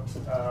about,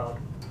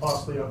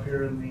 possibly up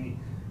here in the,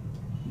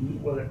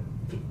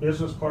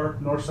 business park,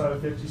 north side of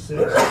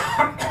 56.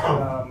 By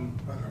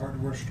the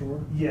hardware store?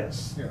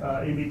 Yes,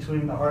 Yeah. in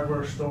between the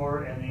hardware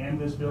store and the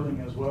Envis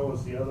building, as well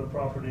as the other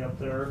property up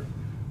there.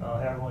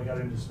 I haven't really got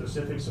into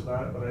specifics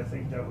about it, but I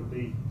think that would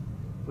be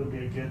a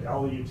good,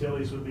 all the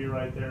utilities would be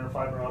right there,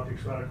 fiber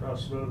optics right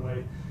across the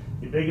roadway.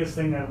 The biggest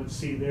thing I would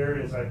see there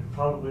is I'd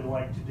probably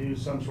like to do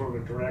some sort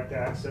of a direct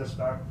access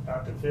back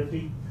out to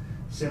 50,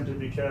 simply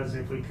because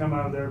if we come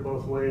out of there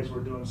both ways,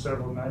 we're doing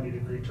several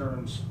 90-degree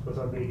turns with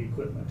our big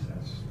equipment.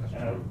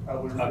 And I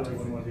wouldn't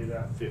really want to do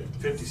that.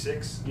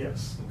 56?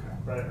 Yes. Okay.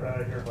 Right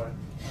out here by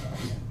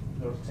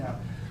North Town.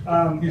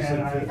 You said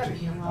And I-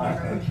 50.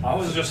 I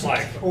was just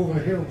like, Over the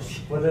hills.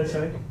 What'd I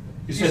say?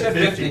 you said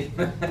 50.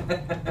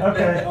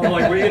 Okay. I'm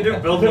like, what are you gonna do,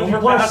 build an 50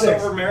 plus overpass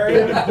 6. over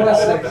Marion? 50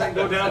 plus 6. And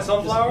go down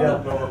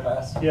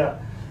Sunflower? Yeah.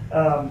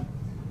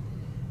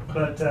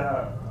 But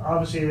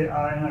obviously,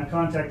 I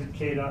contacted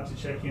KDOT to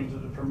check into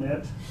the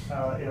permit,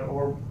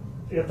 or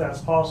if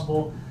that's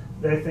possible.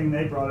 The thing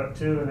they brought up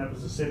too, and it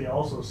was the city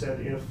also said,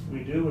 if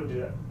we would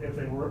do it, if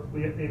they were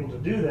able to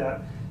do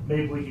that,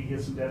 maybe we could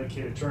get some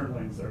dedicated turn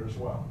lanes there as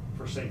well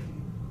for safety.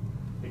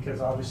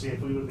 Because obviously, if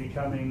we would be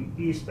coming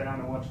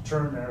eastbound and want to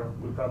turn there,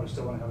 we probably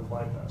still want to have a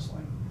bypass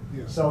lane.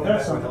 Yeah. So And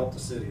that's that would something. help the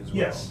city as well.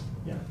 Yes,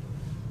 yeah.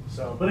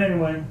 So, but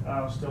anyway,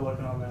 I'm still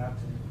looking on that,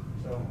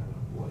 so.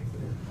 Well,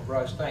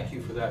 Bryce, thank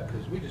you for that,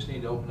 because we just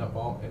need to open up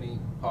any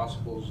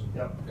possibles,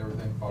 Yep.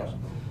 everything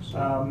possible.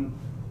 So.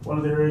 One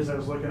of the areas I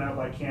was looking at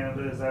by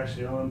Canada is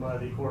actually owned by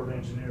the Corps of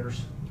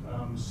Engineers.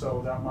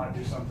 So that might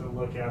be something to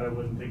look at. I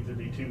wouldn't think there'd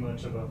be too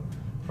much of a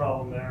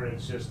problem there.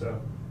 It's just a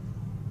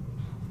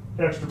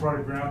extra part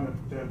of ground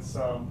that's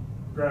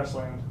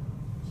grassland.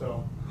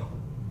 So,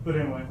 but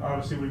anyway,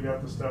 obviously we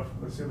got the stuff,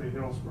 the city of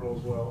Hillsborough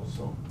as well,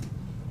 so,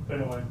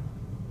 but anyway.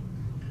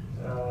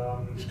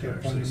 Just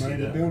gotta find the money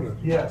to build it.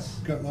 Yes.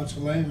 Got lots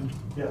of land.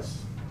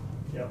 Yes,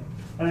 yep.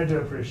 And I do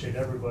appreciate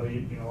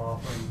everybody,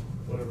 offering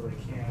whatever they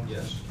can.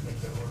 Yes. To make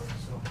that work,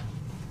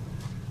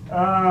 so.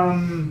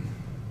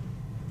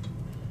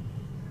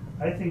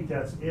 I think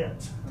that's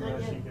it. Not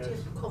Unless you yet, guys.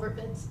 just culvert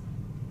bits.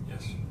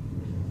 Yes.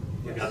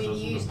 I mean,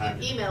 you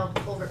emailed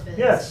culvert bits.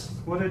 Yes,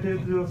 what did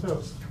I do with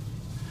those?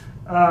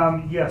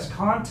 Yes,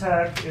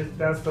 contact,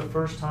 that's the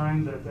first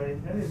time that I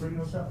didn't bring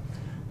those up.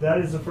 That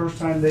is the first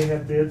time they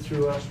have bid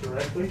through us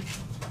directly.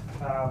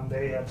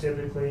 They have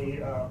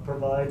typically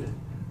provide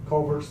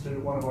culverts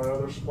through one of our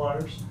other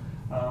suppliers.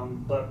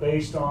 But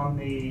based on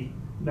the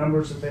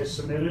numbers that they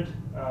submitted,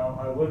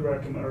 I would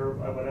recommend,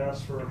 or I would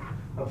ask for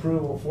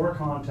approval for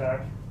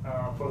contact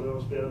for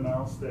those bid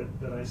amounts that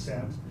I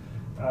sent.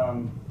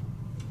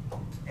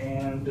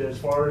 And as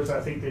far as, I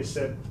think they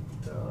said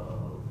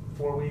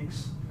 4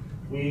 weeks,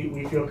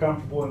 we feel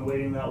comfortable in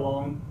waiting that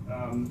long.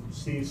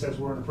 Steve says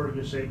we're in a pretty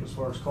good shape as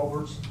far as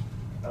culverts.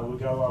 We've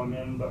got a lot of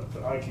them in, but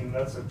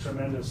that's a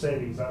tremendous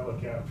savings I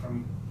look at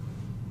from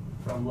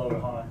low to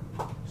high.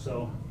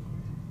 So.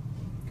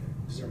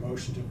 Is there a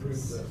motion to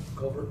approve the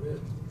culvert bid?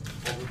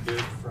 Culvert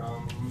bid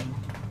from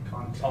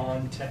Contech.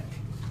 CONTECH.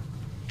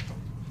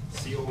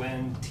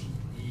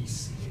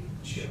 Yes.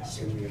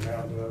 In the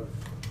amount of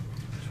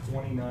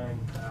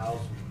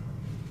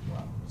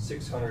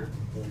 $29,646.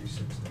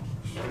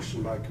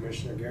 Motion by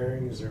Commissioner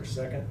Garing, is there a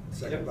second?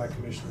 Second Yep. by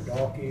Commissioner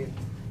Dalkey.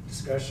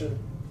 Discussion.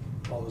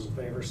 All those in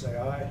favor say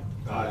aye.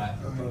 Aye.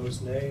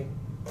 Opposed, nay.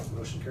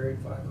 Motion carried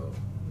 5-0.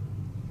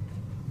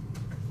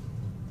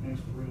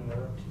 Thanks for bringing that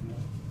up, Tina.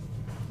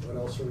 What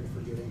else are we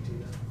forgetting,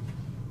 Tina?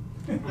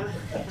 I'm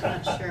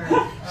not sure. She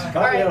All caught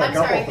me right, on a I'm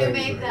couple sorry, who things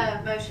made already.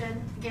 the motion?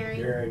 Gary?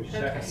 Gary,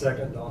 Okay.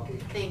 second, Dalkey.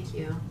 Thank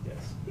you.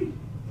 Yes.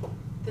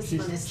 This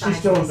She's, one is she's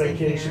still on sideways in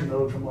vacation here.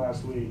 mode from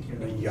last week. You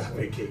know, Yeah, so.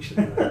 vacation.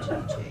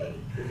 Jay.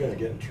 You're gonna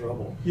get in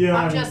trouble. Yeah,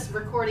 I'm I- just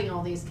recording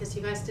all these because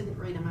you guys didn't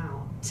read them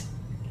out.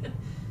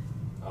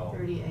 Oh.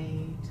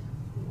 38.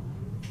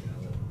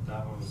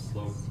 That one's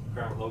low,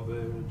 current low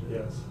bid.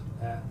 Yes.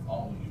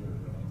 Only yours,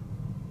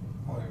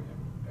 right?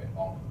 Okay,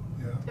 all.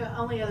 Yeah. The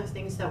only other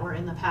things that were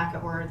in the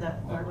packet were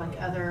like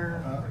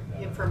other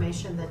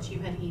information that you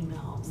had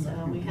emailed.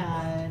 So we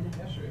had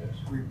Yes, there is.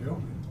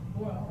 Rebuild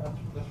Well,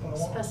 that's what I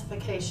want.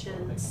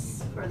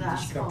 specifications for the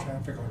Just got asphalt.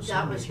 traffic on That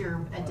Sunday. was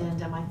your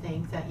addendum, I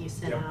think, that you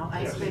sent Yep. out.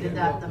 I Yes. included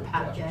that in the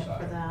packet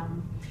for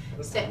them.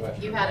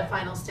 You had a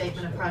final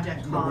statement of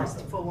project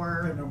cost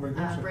for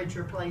bridge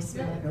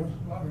replacement, A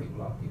lot of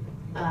people.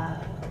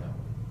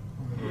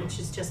 which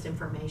is just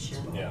information.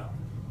 Yeah.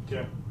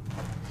 Yeah.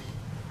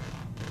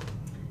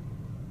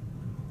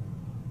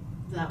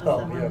 That was Oh,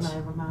 the one yes. by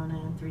Ramona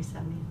and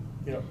 370.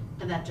 Yep.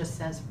 And that just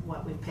says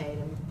what we paid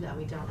and that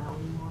we don't know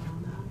anymore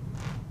on that.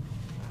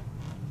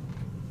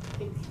 I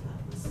think that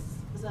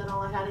was that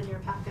all I had in your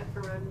packet for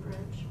Road and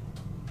Bridge?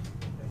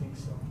 I think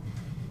so.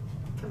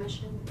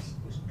 Commission?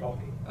 Mr.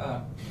 Dalkey.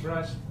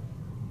 Bryce,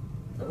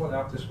 I went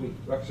out this week,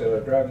 like I said, I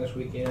was driving this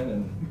weekend,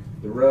 and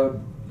the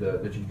road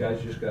that you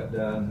guys just got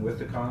done with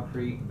the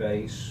concrete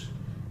base.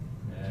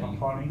 On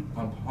Pawnee?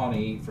 On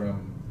Pawnee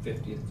from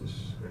 50th to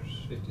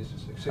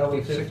 60th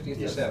Probably to 60th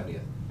to yes.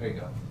 70th. There you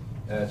go.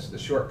 It's the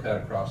shortcut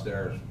across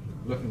there. It's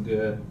looking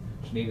good.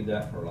 It's needed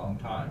that for a long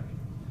time.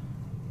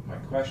 My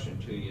question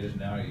to you is,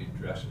 now you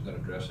going to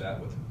address that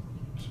with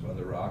some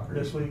other rock? Or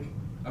This week?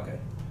 Okay.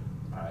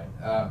 All right.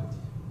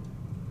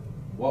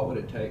 What would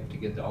it take to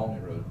get the Olney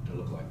Road to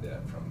look like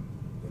that from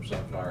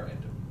Sunflower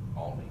into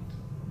Olney?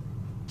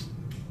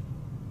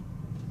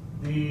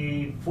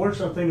 The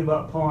fortunate thing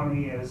about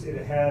Pawnee is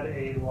it had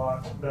a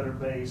lot better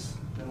base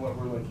than what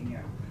we're looking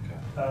at.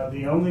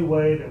 The only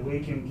way that we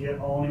can get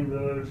Olney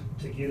Road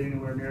to get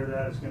anywhere near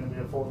that is going to be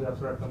a full depth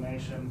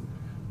reclamation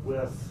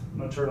with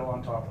material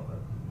on top of it.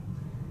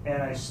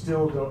 And I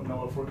still don't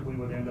know if we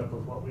would end up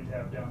with what we'd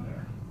have down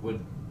there. Would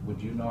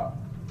you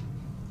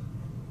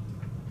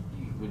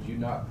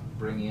not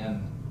bring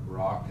in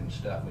rock and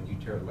stuff when you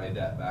lay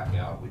that back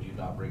out? Would you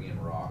not bring in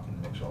rock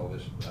and mix all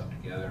this up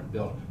together and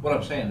build? What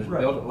I'm saying is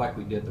Right. build it like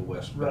we did the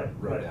West Right,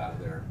 Road right. out of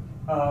there.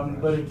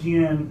 But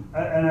again,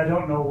 and I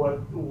don't know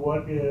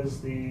what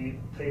is the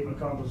pavement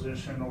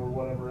composition or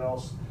whatever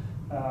else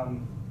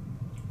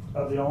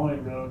of the Olney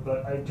Road,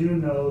 but I do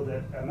know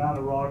that amount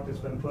of rock that's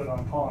been put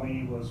on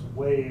Pawnee was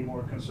way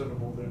more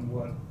considerable than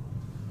what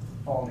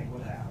Olney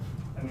would have.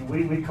 I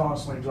mean, we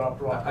constantly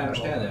dropped rock. I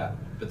understand that,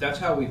 but that's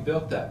how we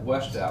built that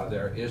west out of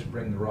there, is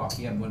bring the rock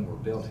in when we're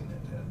building it.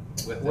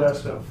 With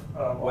West that.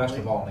 of West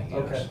Olney? of Olney, yes.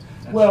 Okay. That's-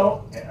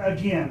 Well,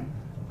 again,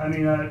 I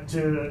mean, are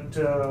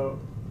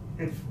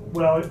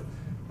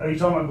you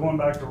talking about going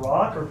back to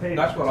rock or pavement?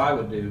 That's what I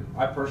would do.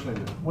 I personally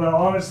would. Well,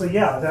 honestly,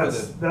 yeah, For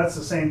that's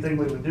the same thing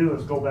we would do,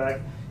 is go back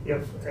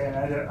and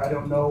I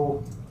don't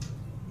know,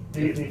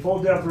 the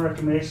full depth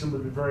reclamation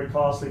would be very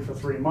costly for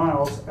 3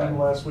 miles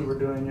unless we were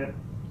doing it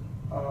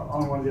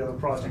on one of the other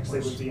projects they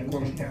would be in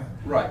here.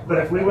 Right. But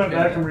if we went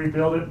back and Understand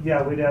rebuilt it,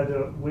 yeah, we'd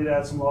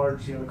add some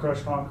large, the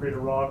crushed concrete or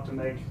rock to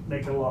make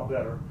it a lot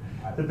better.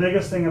 The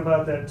biggest thing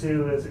about that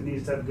too is it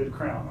needs to have a good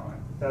crown on it.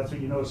 That's what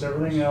you notice.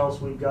 Everything else,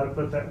 we've got to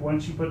put that,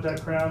 once you put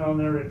that crown on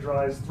there, it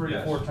dries 3 to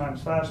Yes. 4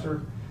 times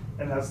faster,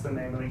 and that's the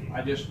name of the game.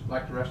 I just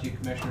like the rest of you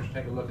commissioners,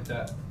 take a look at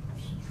that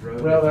road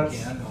Well, if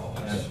you can.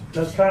 And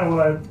That's kind of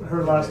what I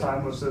heard last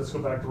time, was let's go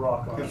back to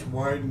rock on it. It's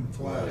wide and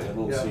flat. I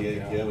don't see if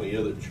you have any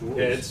other choice.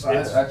 Yeah, it's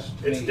That's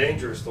me.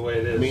 dangerous the way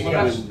it I is. mean,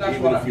 Well, that's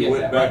even what if I'm you getting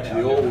went at back right to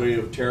the now, old yeah. way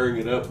of tearing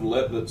it up and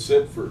letting it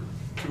sit for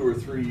 2 or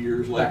 3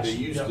 years like they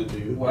used to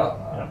do.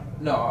 Well,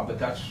 no, but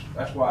that's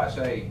why I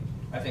say,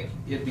 I think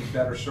it'd be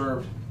better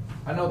served.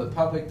 I know the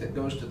public that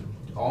goes to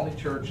Alney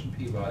Church in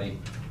Peabody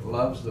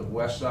loves the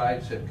west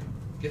side, said,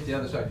 get the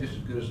other side just as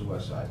good as the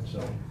west side,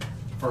 so,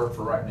 for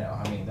right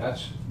now. I mean,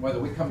 that's, whether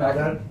we come back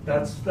and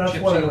That's chip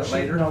what I seal was it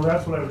later. shooting, no,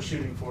 that's what I was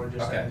shooting for,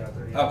 just Okay. having out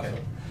there. Okay.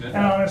 So. Good.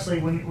 And honestly,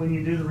 when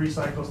you do the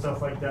recycle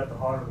stuff like that, the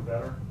hotter the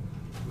better.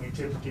 I mean,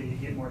 typically you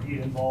get more heat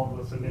involved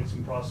with the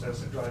mixing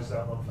process, it dries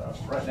out a little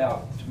faster. Right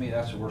now, to me,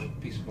 that's the worst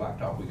piece of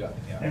blacktop we got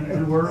in the county.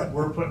 And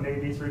we're putting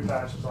maybe 3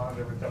 patches on it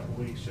every couple of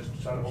weeks just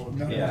to try to hold it.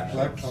 Not Yeah.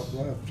 much blacktop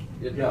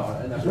left. No,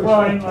 and that's.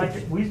 Well, and like,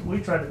 we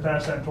tried to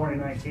pass that in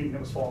 2019 and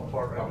it was falling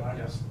apart right Oh, behind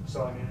yeah. us.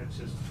 So, I mean, it's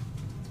just,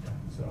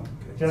 so.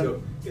 Okay,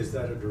 so is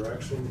that a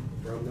direction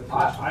from the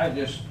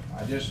commission?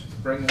 I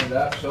just bringing it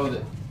up so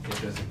that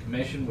if the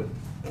commission would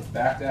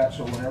back that,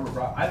 so whenever,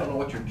 I don't know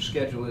what your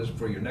schedule is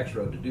for your next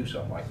road to do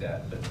something like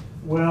that, but.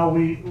 Well,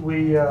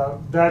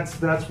 that's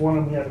one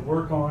of them we had to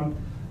work on.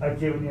 I've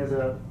given you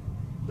the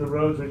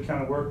roads we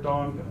kind of worked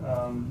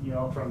on, you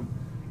know, from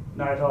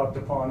Nighthawk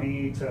to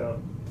Pawnee to,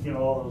 you know,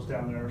 all those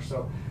down there.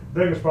 So the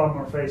biggest problem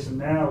we're facing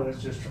now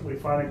is just, we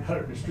finally got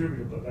our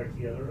distributor put back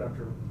together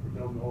after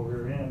building the whole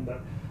rear end.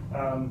 But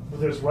with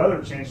this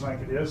weather change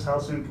like it is, how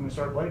soon can we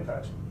start blade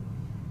patching?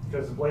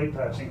 Because the blade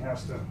patching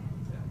has to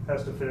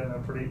fit in there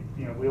pretty,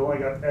 you know, we only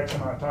got X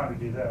amount of time to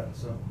do that,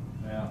 so.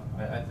 Yeah,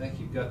 I think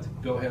you've got to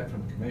go ahead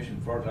from the commission,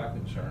 as far as I'm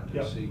concerned, to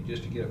Yep. see,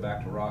 just to get it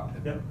back to rock.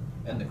 Yep.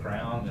 And the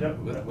crown, Yep.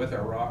 and with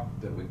our rock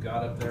that we've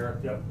got up there.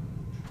 Yep.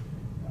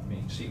 I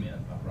mean, cement,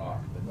 not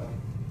rock, but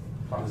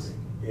Is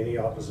concrete. any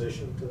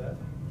opposition to that?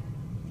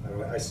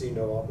 I see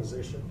no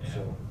opposition,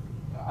 so.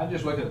 I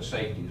just look at the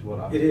safety is what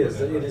I'm. It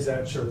is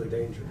absolutely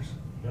dangerous.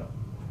 Yep.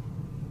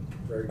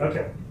 Very good.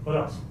 Okay, what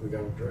else? We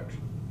got a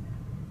direction.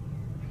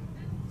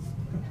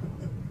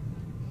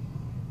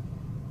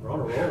 We're on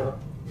a roll.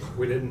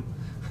 We didn't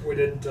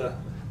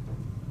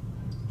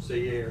say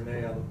yea or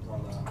nay on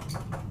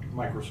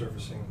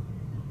microsurfacing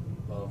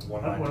of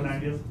 190th.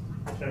 190th,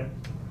 okay.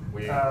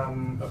 We,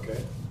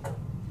 Okay,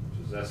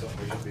 is that something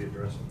we should be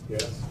addressing?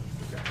 yes.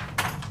 Okay.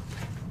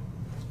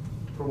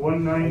 For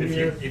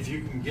 190th. If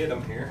you can get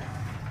them here.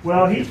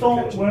 Well, he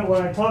told, when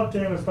I talked to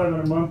him, it's probably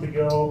about a month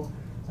ago,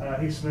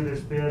 he submitted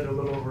his bid a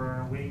little over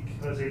a week,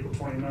 it was April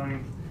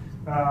 29th.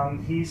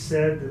 He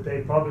said that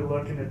they're probably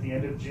looking at the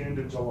end of June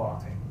to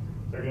July.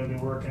 They're gonna be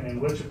working in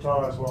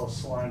Wichita as well as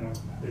Salina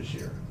this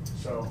year,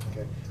 so.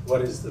 Okay,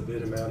 what is the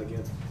bid amount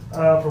again?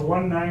 For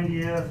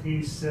 190th,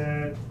 he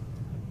said,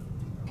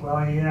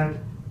 well, he had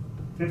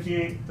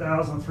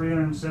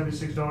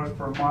 $58,376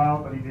 per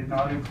mile, but he did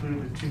not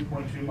include the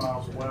 2.2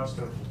 miles west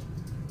of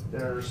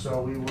there,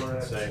 so we were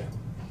at. I'd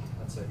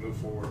say move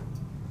forward.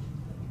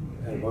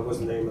 And what was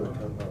the name of the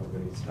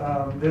company?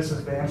 This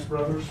is Vance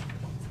Brothers.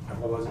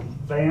 What was it?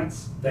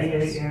 Vance,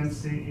 Vance.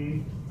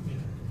 V-A-N-C-E.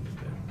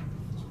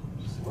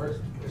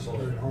 Where's, there's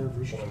only They're in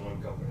Harvest. one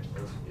company.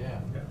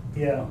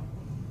 Yeah.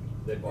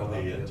 They bought On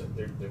it the up end.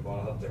 there. They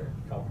bought it up there.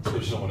 So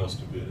there's someone else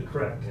to bid it?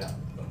 Correct. Yeah.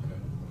 Okay.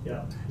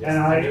 Yeah. Yes, And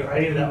I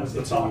knew that was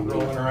the talk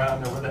rolling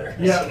around over there.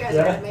 Yeah. You guys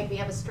are gonna make me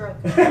have a stroke.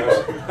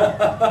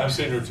 I've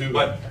seen her too.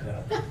 But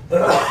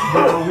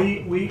No,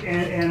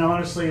 and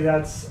honestly,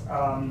 that is,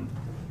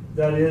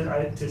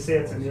 to say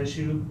it's an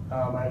issue,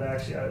 I've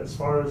actually, as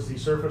far as the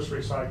surface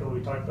recycle we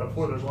talked about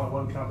before, there's only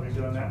one company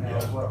doing that now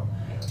as well.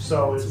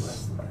 So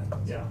it's,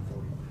 yeah.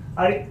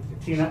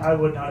 Tina, I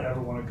would not ever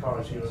want to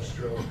cause you a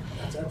stroke.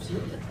 That's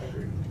absolutely, I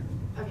agree.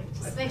 Okay,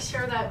 just make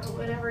sure that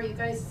whenever you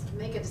guys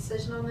make a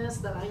decision on this,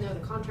 that I know the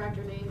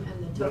contractor name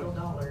and the total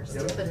dollars to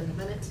Yep. put in the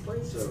minutes,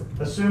 please. So,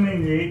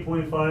 Assuming the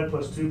 8.5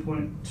 plus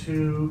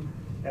 2.2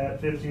 at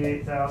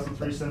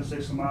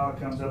 58,376 a mile, it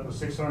comes up with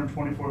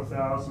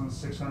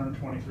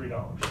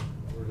 $624,623.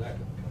 where's that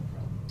gonna come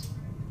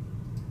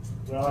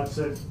from? Well, it's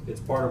a, It's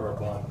part of our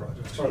bond project.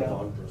 it's part of Yeah.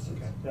 bond process.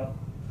 yeah.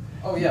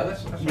 Oh, yeah,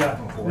 that's what I'm Yeah,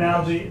 looking for.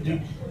 now,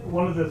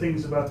 one of the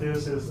things about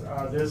this is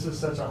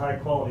such a high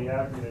quality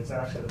aggregate, it's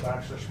actually the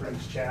Baxter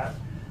Springs chat.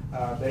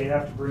 They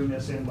have to bring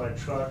this in by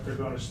truck, they're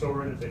gonna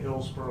store it at the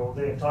Hillsborough,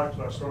 they have talked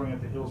about storing it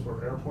at the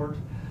Hillsborough Airport,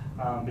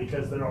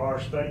 because there are,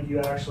 you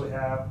actually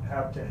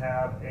have to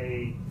have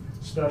a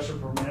special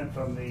permit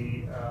from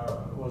the,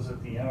 was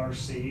it the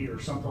NRC or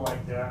something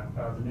like that,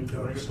 the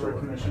Nuclear Regulatory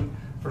Commission,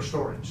 for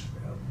storage.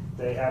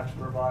 They have to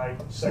provide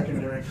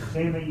secondary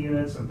containment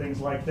units and things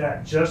like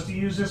that, just to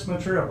use this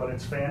material, but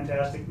it's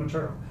fantastic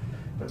material.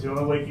 But the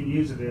only way you can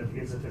use it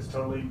is if it's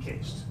totally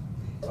encased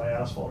by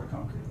asphalt or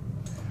concrete.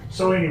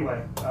 So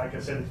anyway, like I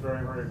said, it's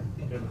very, very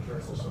good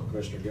material, so.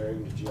 Commissioner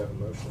Garing, did you have a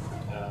motion?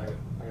 I got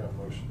a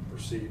motion to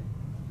proceed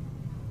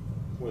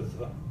with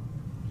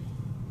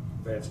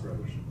Vance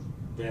Brothers.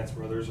 Vance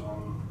Brothers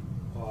on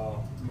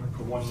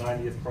the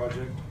 190th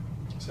project.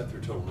 Is that their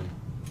total name?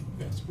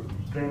 Vance Brothers.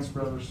 Vance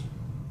Brothers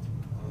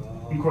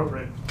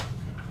Incorporated.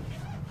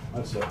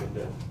 I'd second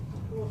that.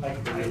 For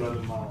the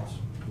 11 miles.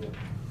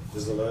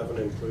 Does 11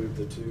 include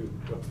the two,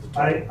 what's the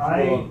total?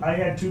 I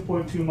had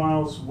 2.2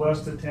 miles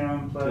west of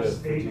town plus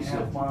Yeah, 8.5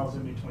 56. miles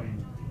in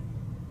between.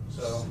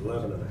 So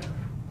 11 and a half.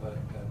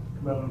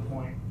 11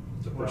 point.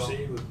 To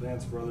proceed with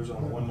Vance Brothers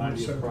on the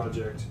 190th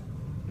project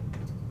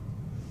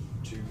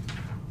to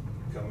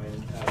come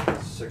in at the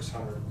 $625,000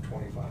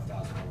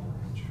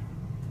 range.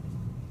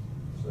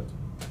 So,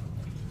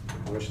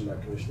 motion by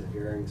Commissioner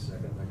Gearing,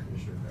 second by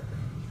Commissioner Becker.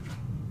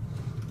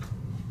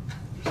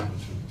 Just what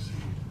you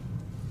exceed.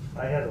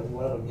 I had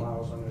 11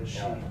 miles on this sheet,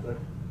 Yeah. but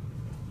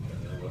Yeah,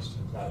 they're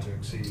listed. Not to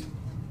exceed.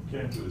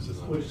 okay, Who is it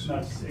not which is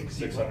not to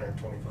exceed.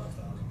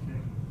 625,000.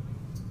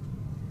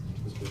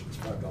 It's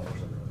 $5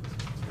 under.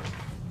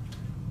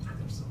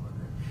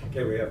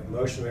 Okay, we have a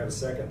motion, we have a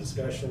second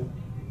discussion.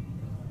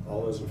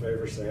 All those in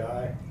favor say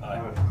aye.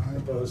 Aye.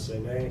 Opposed, say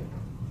nay.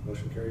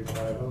 Motion carried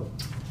 5-0.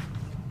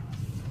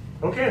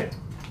 Okay,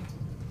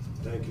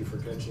 Thank you for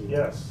catching.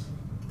 yes,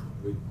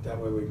 That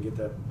way we can get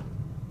that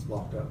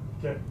locked up.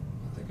 okay.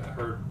 I think I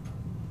heard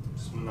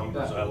some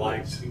numbers I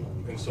liked,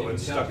 and so it Can you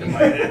stuck tell in me?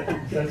 my head.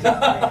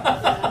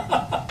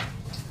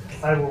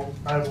 I will,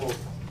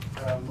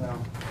 now.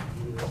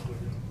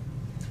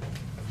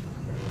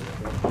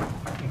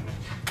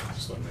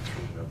 Just want to make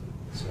sure we have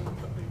the same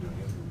company doing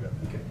it. We've got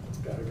Okay,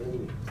 got it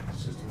ready.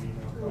 It's just an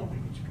email copy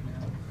that you can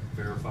have.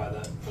 Verify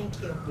that. Thank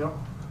you. Yep.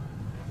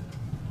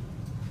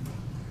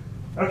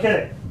 Okay.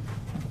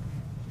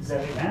 Is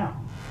that it now?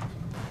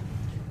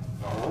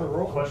 On a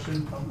roll.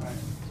 Question?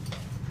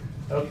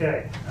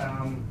 Okay,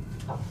 an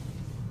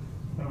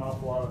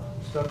awful lot of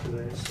stuff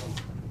today, so.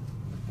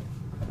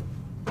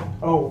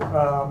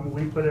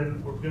 We put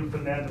in, we're gonna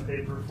put an ad in the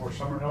paper for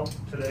summer help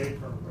today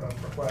for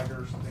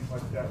flaggers and things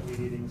like that, weed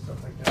eating,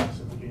 stuff like that,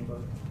 so we gave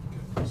up.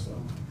 So,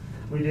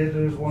 we did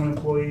lose one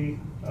employee,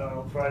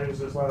 Friday was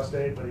his last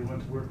day, but he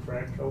went to work for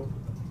AGCO.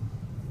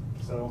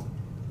 So,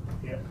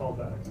 he got called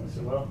back, and I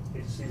said, well,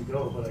 hate to see him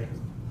go, but I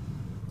can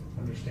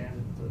understand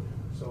it, but,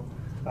 so.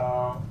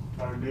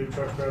 Our new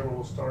truck driver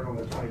will start on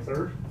the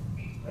 23rd,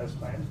 as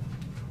planned.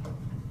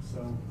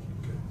 So,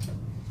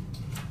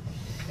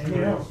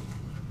 anything else?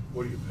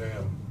 What do you pay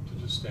him to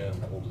just stand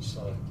and hold his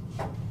sign?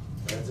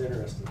 That's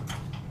interesting.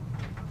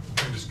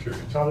 I'm just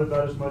curious. Probably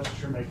about as much as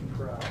you're making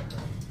per hour.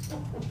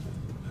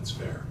 That's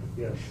fair.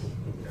 Yes.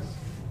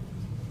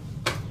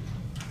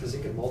 Because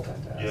he can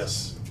multitask.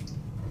 Yes.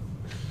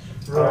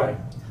 Right.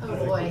 Oh,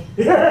 boy.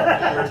 We're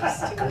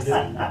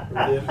getting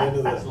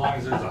into this. As long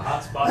as there's a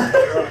hot spot in the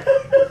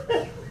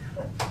truck.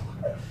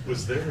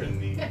 Was there a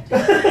need?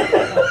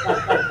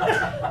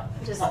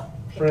 Just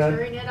Fred?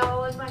 picturing it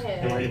all in my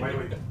head. Wait.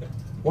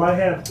 Why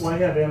have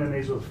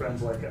enemies with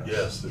friends like us?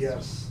 Yes.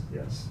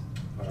 Yes.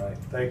 All right,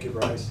 thank you,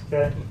 Bryce.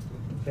 Okay.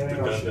 Anything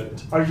else?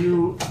 Redundant.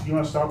 You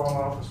want to stop by my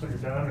office when you're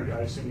done, or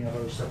I assume you have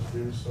other stuff to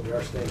do, so. We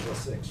are staying till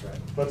 6, right?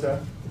 What's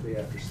that? It'll be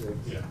after 6.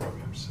 Yeah,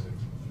 probably after 6.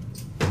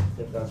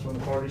 Yep, that's when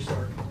the party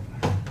starts.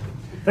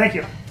 Thank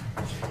you.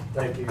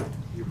 Thank you.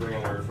 You bring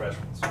in the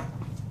refreshments.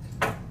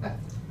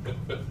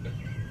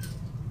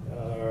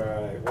 All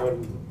right,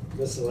 one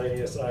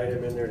miscellaneous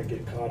item in there to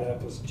get caught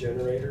up was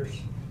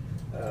generators.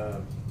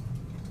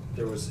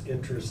 There was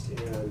interest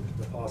in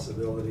the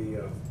possibility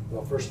of,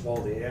 well, first of all,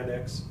 the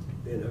annex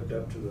being hooked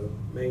up to the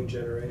main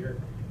generator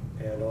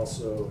and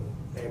also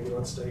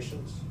ambulance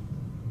stations.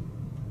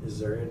 Is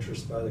there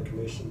interest by the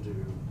commission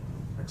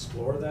to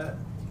explore that?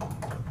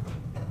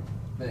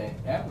 The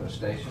ambulance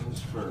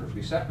stations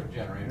be separate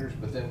generators,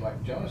 but then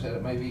like Jonah said,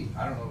 it may be,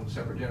 I don't know, a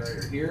separate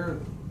generator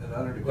here,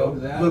 another to go to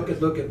that. Look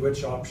at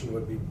which option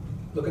would be,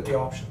 look at the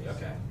options.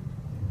 Okay.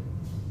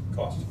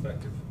 Cost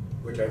effective.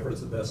 Whichever is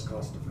the best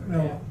cost effective.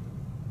 Now,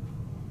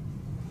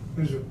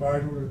 is it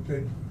vital that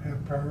they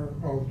have power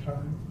all the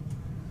time?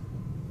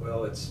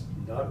 Well, it's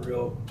not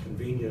real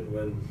convenient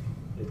when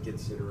it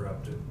gets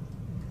interrupted.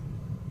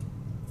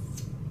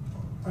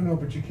 I know,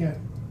 but you can't,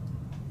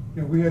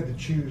 we had to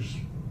choose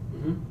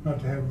not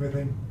to have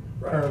everything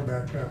power Right.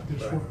 back up.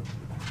 This Right.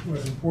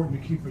 was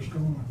important to keep us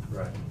going.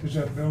 Right. Is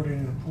that building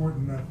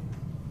important enough?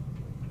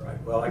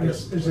 Right, well, I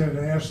guess. Is that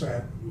an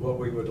asset? What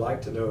we would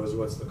like to know is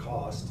what's the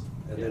cost,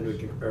 and then we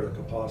can compare the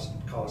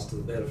cost to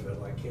the benefit,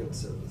 like Kent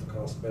said, with the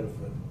cost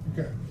benefit.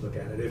 Okay. Look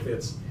at it. If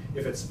it's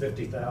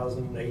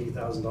 $50,000,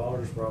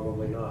 $80,000,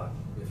 probably not.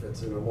 If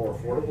it's in a more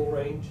affordable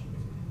range,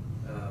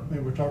 I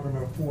mean, we're talking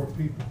about 4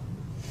 people.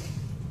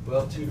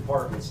 well, 2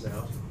 departments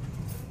now.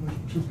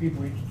 There's 2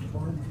 people each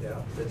department.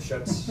 Yeah, it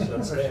shuts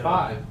There's down.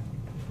 5.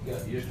 You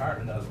just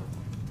hired another one.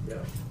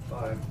 Yeah,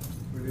 5.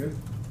 We did?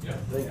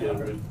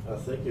 I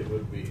think it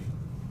would be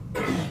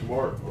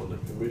smart on the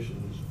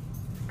commission's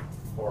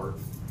part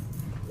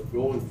of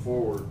going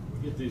forward.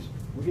 We get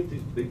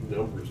these big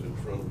numbers in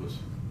front of us,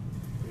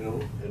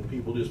 and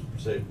people just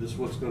say, this is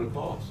what's gonna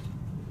cost.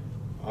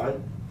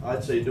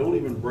 I'd say don't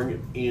even bring it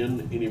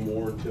in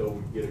anymore until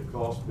we get a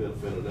cost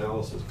benefit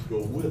analysis to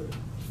go with it.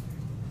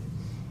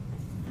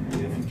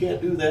 And if you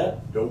can't do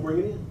that, don't bring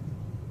it in.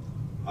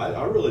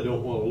 I really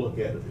don't wanna look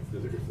at it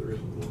if there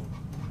isn't one.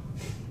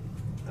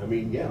 I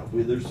mean, yeah,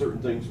 there's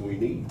certain things we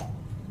need,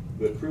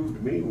 but prove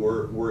to me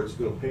where it's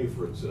gonna pay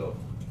for itself.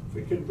 If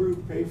it can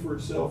pay for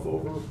itself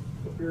over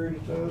a period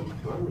of time,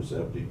 I'm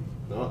receptive.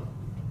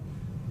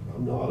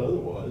 I'm not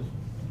otherwise.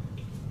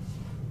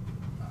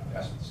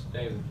 That's,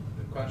 Dave,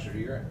 the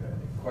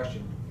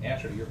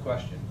answer to your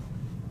question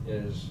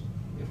is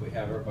if we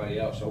have everybody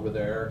else over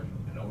there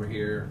and over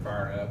here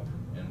firing up,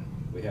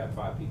 we have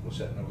 5 people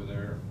sitting over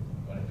there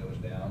when it goes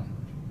down.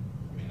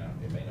 I mean,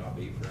 it may not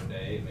be for a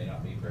day, it may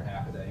not be for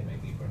half a day, it may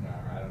be for an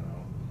hour, I don't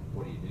know.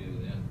 What do you do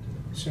then?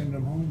 Send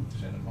them home.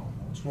 Send them home?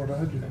 That's what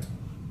I do.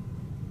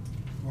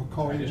 We'll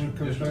call I you when just- it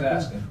comes just was back on.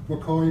 asking.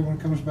 We'll call you when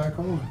it comes back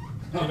on.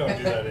 You don't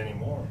do that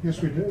anymore.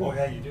 Yes, we do. Oh,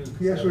 yeah, you do.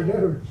 Yes, we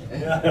do.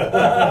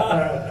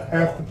 Yeah.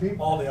 Half the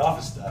people. All the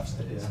office staff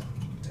stays.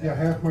 Yeah,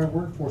 half my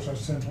workforce I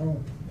sent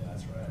home. Yeah,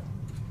 that's right.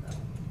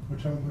 We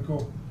tell them to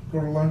go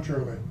to lunch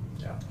early.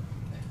 Yeah.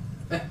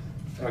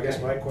 I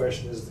guess my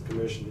question is, the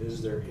commission,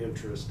 is there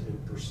interest in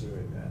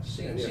pursuing that?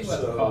 See And if what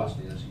the so- cost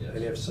is, yes.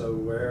 And if so,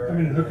 where? I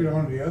mean, hook it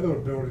on to the other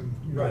building.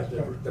 you know, Right,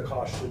 stuff. the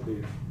cost should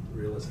be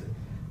realistic.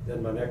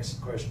 Then my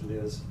next question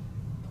is,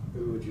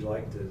 who would you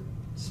like to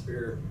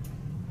spearhead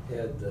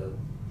the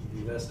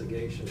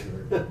investigation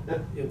or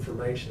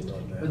information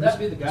on that? Would that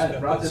be the guy that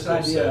brought this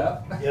idea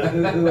up? Yeah,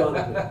 who on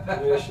the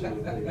commission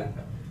would maybe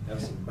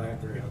have some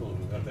background? People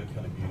who have that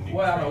kind of unique.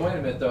 Well, training. wait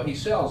a minute though, he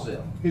sells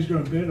them. He's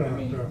gonna bid I on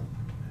mean, it though.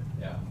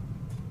 Yeah.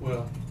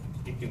 Well,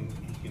 he can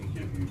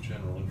give you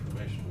general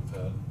information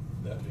without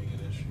that being an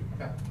issue.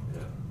 Okay.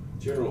 Yeah.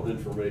 General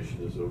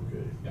information is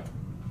okay. Yeah.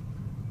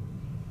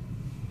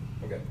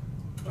 Okay.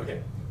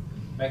 Okay.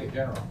 Make it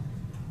general.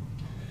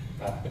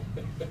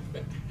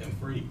 And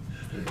free.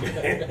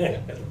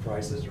 The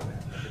price is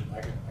right.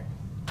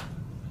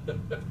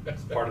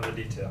 It's part of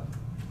the detail.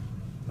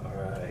 All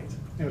right.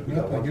 There's We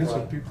got nothing one against the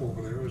pro- people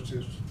over there, it's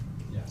just,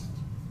 Yeah.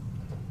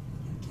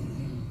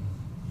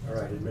 All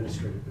right,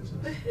 administrative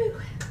business.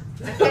 Woohoo.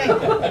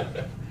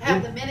 Okay.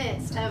 Have the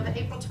minutes of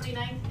April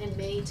 29th and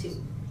May 2.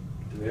 Do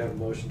we have a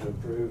motion to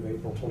approve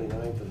April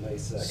 29th and May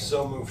 2nd?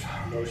 So moved.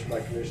 Motion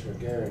by Commissioner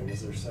Garing,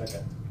 is there a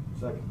second?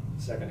 Second.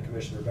 Second,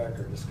 Commissioner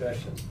Becker,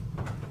 discussion.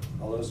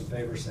 All those in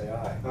favor say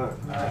aye.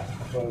 Aye.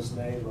 Opposed,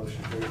 nay,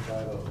 motion carried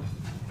 5-0.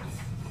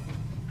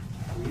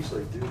 We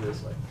usually do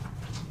this like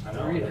I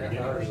know. 3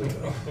 hours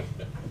ago.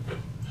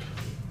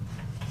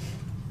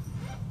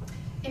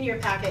 In your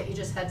packet, you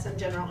just had some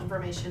general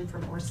information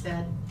from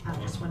Orsted. I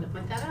just wanted to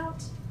point that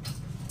out.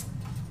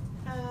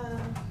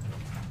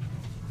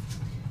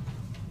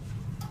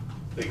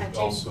 They I changed-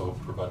 also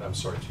provide, I'm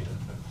sorry, Tina.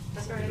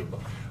 That's all right.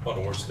 On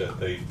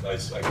Orsted, I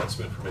got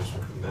some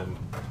information from them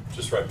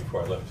just right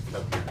before I left to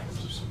come here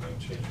because of some main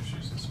change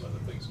issues and some other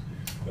things.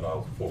 But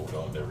I'll forward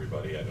on to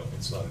everybody. I know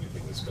it's not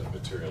anything that's gonna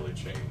materially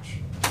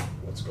change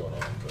what's going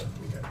on, but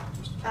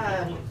just.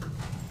 Are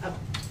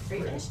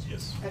you finished?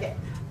 Yes. Okay.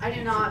 I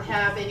do not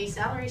have any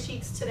salary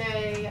sheets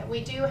today.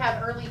 We do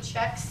have early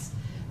checks.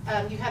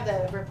 You have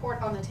the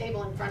report on the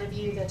table in front of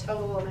you. The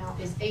total amount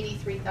is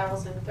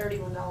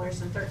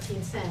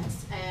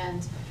 $83,031.13,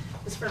 and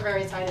was for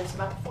various items.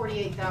 About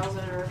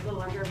 $48,000 or a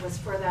little under was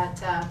for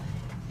that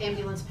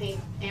ambulance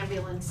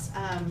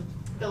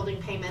building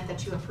payment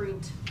that you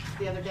approved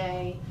the other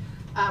day.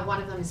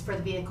 One of them is for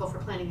the vehicle for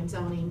planning and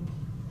zoning.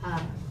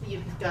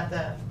 You've got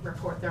the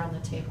report there on the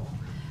table.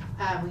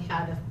 We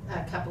had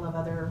a couple of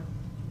other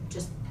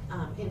just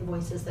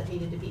invoices that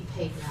needed to be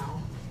paid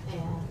now.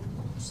 And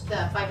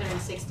the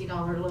 $560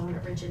 loan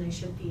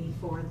origination fee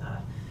for the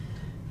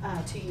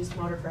to use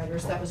motor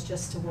graders, that was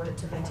just awarded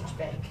to Vintage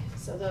Bank.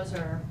 So that's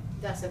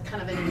a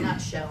kind of in a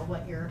nutshell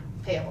what your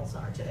payables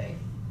are today.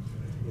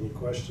 Any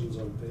questions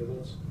on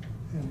payables?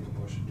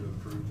 Motion to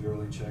approve the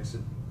early checks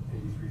at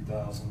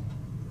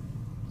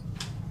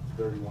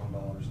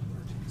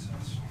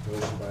 $83,031.13.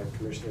 Motion by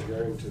Commissioner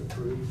Garing to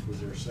approve, was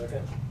there a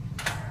second?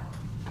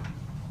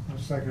 I'll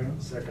second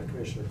it. Second,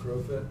 Commissioner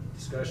Crowfoot,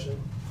 discussion.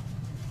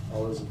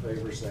 All those in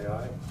favor say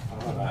aye.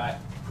 Aye.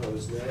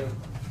 Opposed, nay.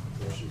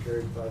 Motion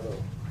carried 5-0.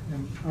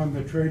 And on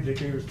the trade, they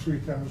gave us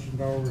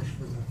 $3,000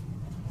 for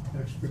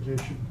the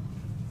expedition.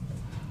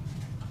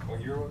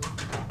 What year was it?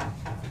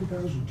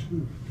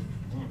 2002.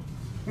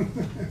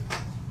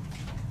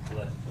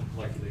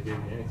 Lucky they gave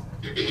me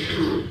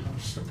anything. I'm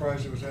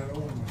surprised it was that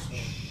old myself.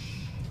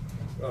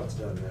 Well, it's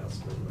done now,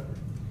 so it doesn't matter.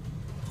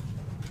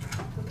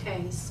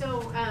 Okay,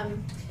 so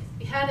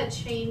we had a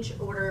change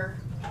order.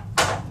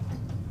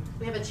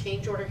 We have a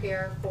change order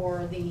here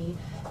for the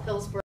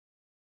Hillsborough,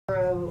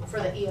 for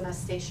the EMS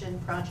station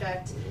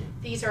project.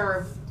 These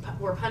were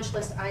punch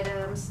list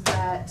items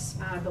that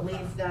I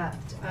believe that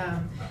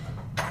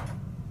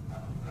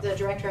the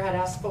director had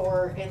asked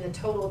for, and the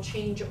total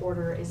change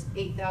order is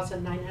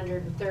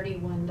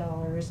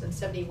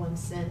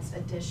 $8,931.71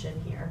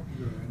 addition here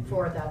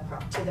for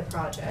that to the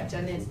project,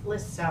 and it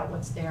lists out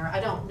what's there. I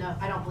don't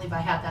believe I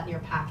had that in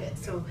your packet,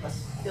 so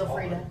feel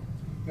free to.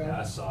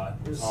 Yeah, I saw it.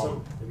 It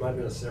might have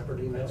been a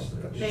separate email.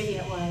 Maybe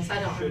it was, I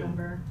don't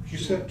remember. You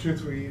sent 2 or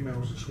 3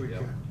 emails this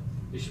weekend.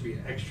 These should be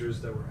extras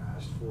that were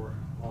asked for,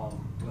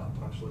 not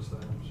punch list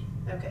items.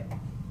 Okay.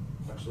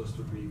 Punch list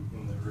would be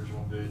in the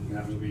original bid and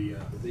have to be,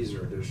 These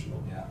are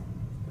additional. yeah.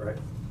 Right?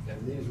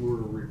 And these were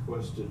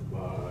requested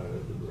by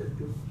the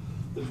director?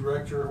 The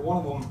director,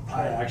 one of them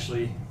I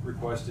actually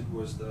requested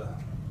was the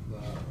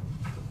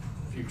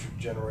future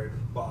generator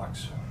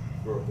box.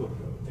 For a hookup.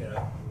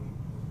 Yeah,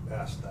 and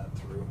passed that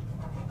through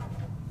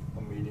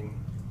a meeting,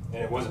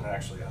 and it wasn't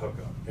actually a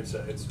hookup.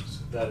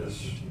 That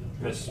is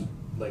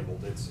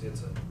mislabeled. It's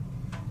a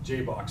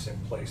J-box in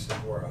place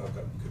of where a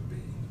hookup could be.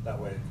 That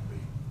way it could be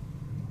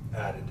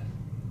added.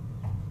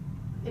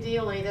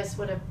 Ideally,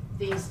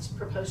 these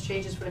proposed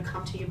changes would have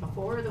come to you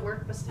before the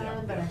work was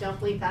done, but I don't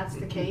believe that's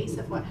the case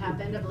of what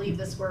happened. I believe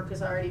this work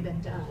has already been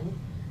done.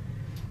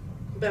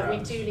 But we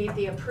do need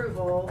the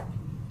approval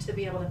to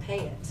be able to pay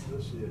it.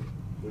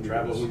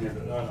 Travis, no,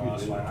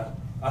 that's fine.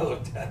 I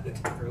looked at it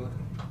earlier.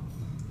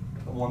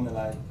 The one that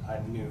I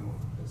knew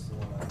is the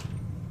one I knew.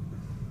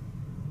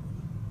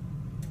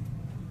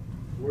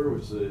 Where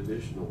was the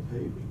additional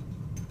paving?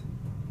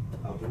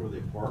 Out there where they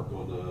park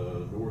on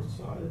the north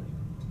side?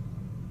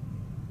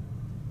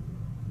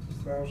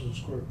 1,000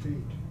 square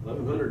feet.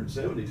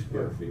 1,170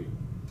 square feet.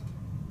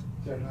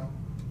 Is that how?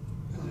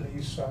 On the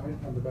east side,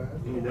 on the back?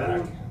 In the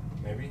back,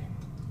 maybe.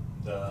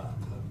 The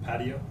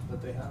patio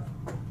that they have.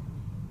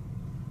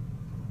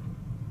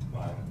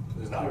 Well,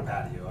 it's not a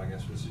patio, I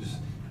guess. It's just,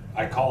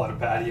 I call it a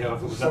patio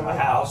if it was at my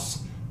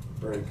house.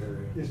 Break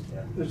area.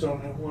 There's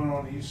only one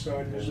on the east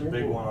side, There's is a there?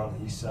 big one on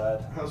the east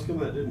side. How's come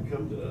that didn't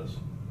come to us?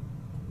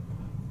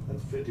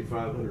 That's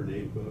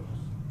 $5,508.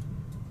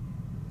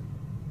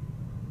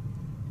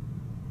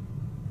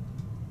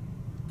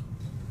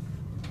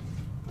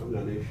 I've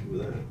got an issue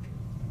with that.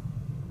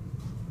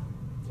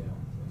 Yeah.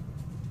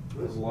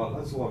 That's a lot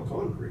of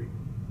concrete.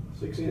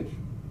 6 inch.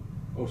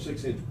 Oh,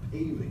 6 inch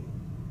paving.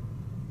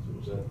 So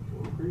is that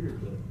concrete or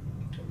is that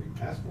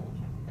asphalt?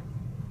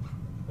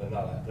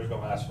 There's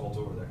no asphalt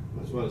over there.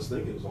 That's what I was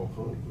thinking, it's all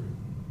concrete.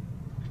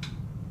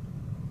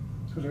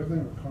 Because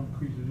everything was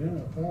concreted in,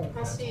 I thought.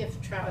 I'll see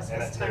if Travis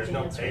And has time there's to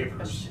no answer your pavers.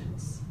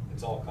 questions.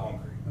 It's all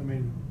concrete. I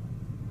mean,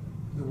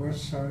 the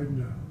west side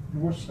and the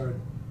north side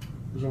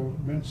was all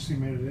been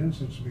cemented in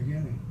since the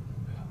beginning.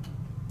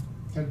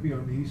 That'd be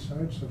on the east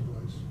side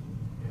someplace.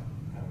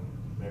 Yeah.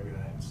 Maybe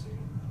I haven't seen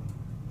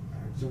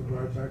it. So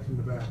right back in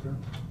the back, huh?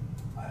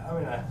 I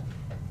mean,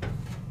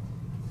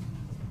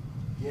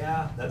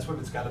 yeah, that's what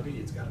it's gotta be.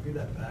 It's gotta be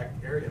that back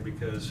area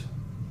because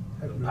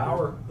the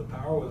power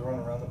was running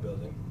around the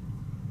building.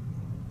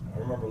 I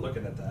remember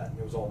looking at that and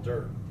it was all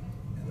dirt.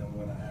 And then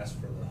when I asked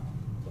for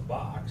the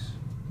box,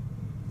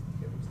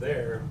 it was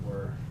there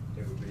where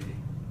it would be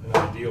an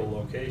ideal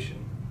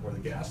location where the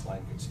gas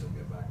line could still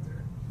get back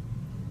there.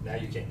 Now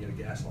you can't get a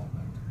gas line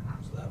back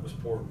there. So that was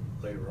poured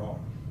later on.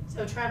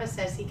 So Travis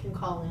says he can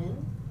call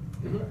in.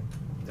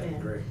 That'd be And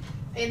great.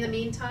 In the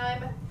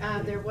meantime,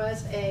 there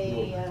was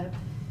a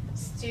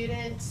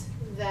student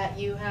that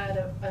you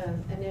had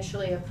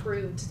initially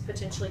approved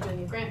potentially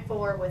doing a grant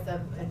for with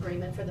an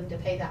agreement for them to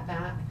pay that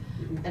back.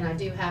 And I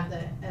do have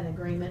an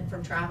agreement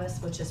from Travis,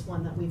 which is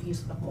one that we've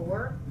used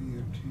before.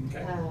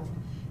 Okay.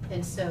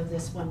 And so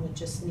this one would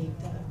just need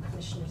the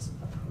commissioner's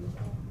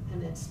approval,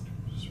 and it's.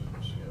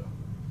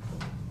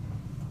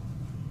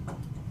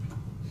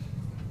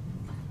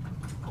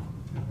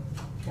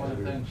 One of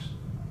the things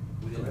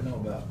we didn't know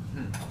about.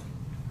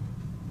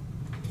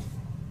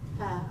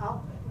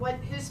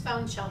 Whose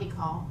phone shall he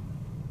call?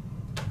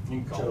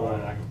 You can call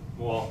mine.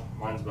 Well,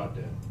 mine's about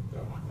dead.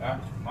 Yeah,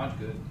 mine's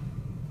good.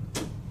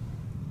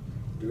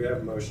 Do we have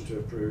a motion to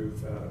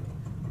approve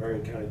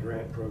Marion County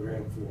Grant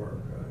Program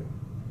for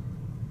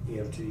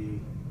EMT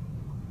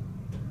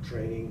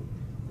training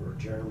for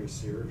Jeremy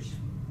Sears?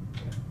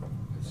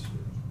 It's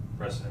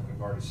precedent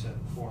we've already set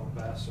before in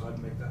the past, so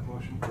I'd make that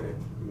motion. Okay,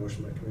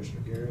 motion by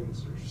Commissioner Gearing,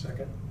 is there a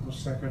second? I'll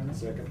second it.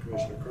 Second,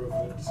 Commissioner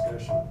Crowfoot,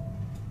 discussion.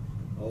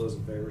 All those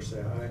in favor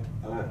say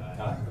aye.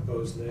 Aye.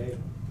 Opposed, nay.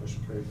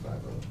 Motion carried 5-0.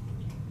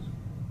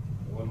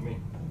 It wasn't me.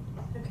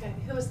 Okay,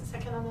 who was the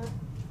second on that?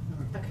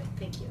 Okay,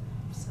 thank you.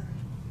 Sorry.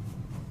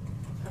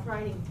 I'm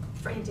writing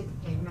frantically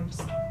and I'm just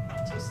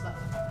too slow.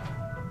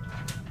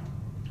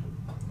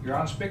 You're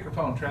on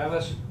speakerphone,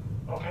 Travis.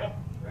 Okay.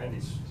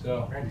 Randy's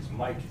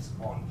mic is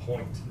on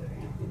point today.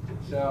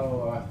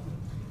 So,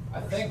 I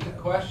think the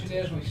question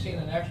is, we've seen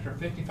an extra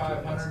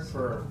 $5,500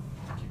 for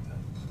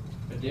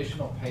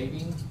additional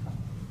paving.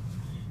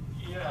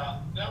 Yeah,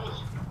 that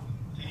was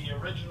the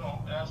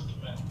original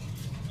estimate.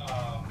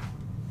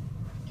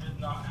 Did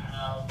not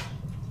have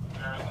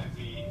apparently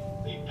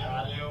the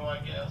patio, I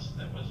guess,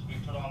 that was we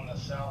put on the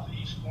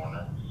southeast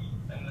corner,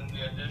 and then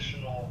the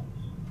additional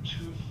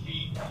 2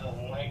 feet the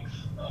length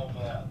of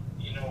that.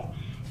 You know,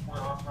 where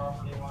our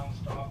property line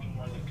stopped and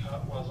where the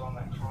cut was on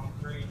that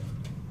concrete,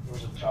 there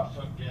was a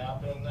 2-foot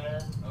gap in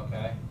there.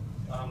 Okay.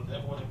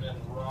 That would have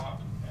been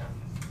rock,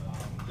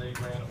 and they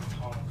ran it with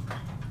concrete.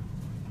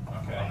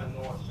 Okay. On the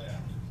north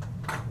end.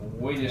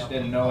 We just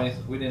didn't know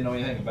anything. We didn't know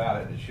anything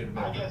about it. It should have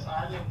been. I guess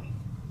I didn't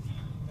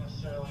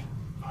necessarily.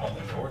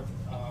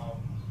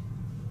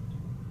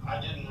 I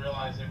didn't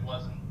realize it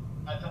wasn't.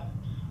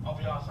 I'll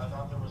be honest. I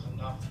thought there was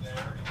enough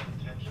there in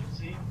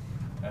contingency.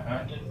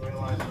 I didn't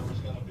realize there was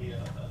going to be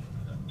a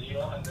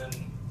deal and then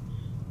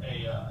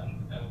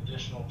an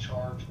additional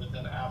charge. But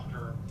then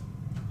after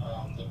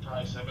the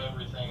price of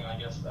everything, I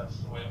guess that's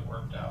the way it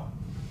worked out.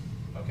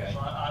 Okay. So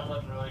I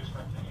wasn't really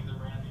expecting either,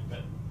 Randy,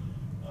 but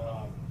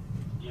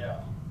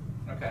yeah.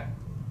 Okay.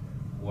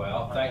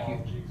 Well,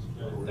 thank you.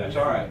 That's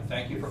all right.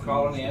 Thank you for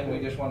calling in. We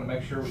just wanted to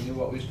make sure we knew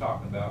what we was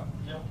talking about.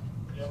 Yep.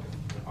 Yep.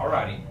 All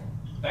righty.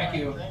 Thank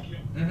you. Thank you.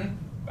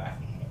 Mm-hmm. Bye.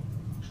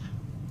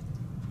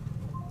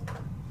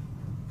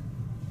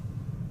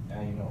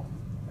 Now you know.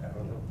 I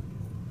don't know.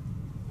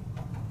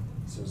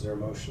 So is there a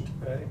motion to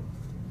pay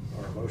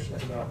or a motion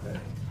to not pay?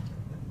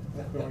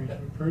 Well, we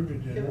approved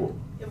it, didn't we?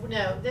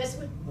 No, this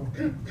would,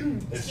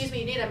 excuse me,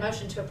 you need a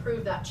motion to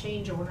approve that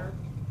change order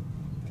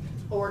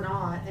or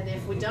not. And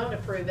if we don't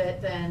approve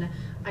it, then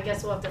I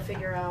guess we'll have to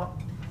figure out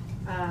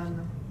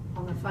on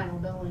the final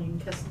billing,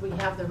 because we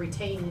have the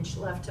retainage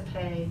left to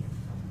pay,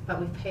 but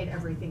we've paid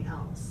everything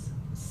else.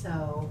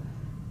 So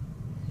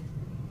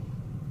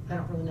I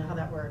don't really know how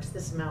that works.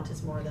 This amount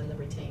is more than the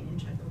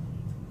retainage, I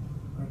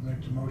believe. I'd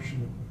make the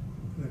motion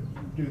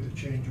that do the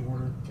change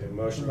order. Okay,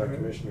 motion by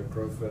Commissioner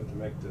Crowfoot to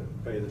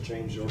pay the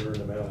change order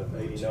in the amount of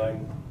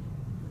 89,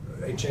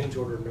 a change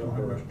order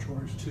number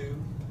 2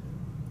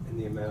 in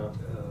the amount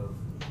of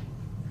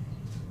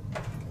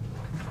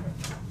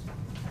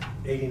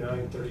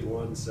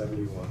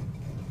 $89.31.71.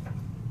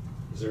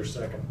 Is there a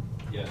second?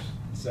 Yes.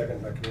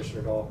 Second by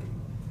Commissioner Dahlke.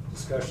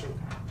 Discussion?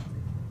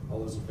 All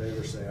those in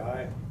favor say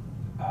aye.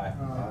 Aye.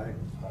 Aye.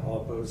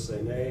 All opposed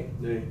say nay.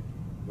 Nay.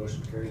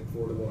 Motion carried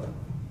 4-1.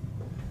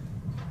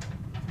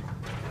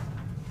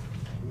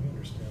 We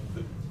understand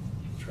that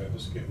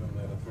Travis gave them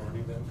that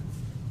authority then?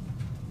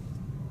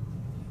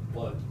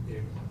 What?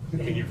 I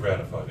mean, you've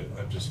ratified it,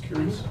 I'm just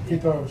curious. He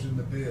thought it was in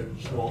the bid,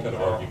 so. What kind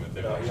of argument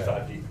they No, might he have.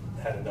 thought he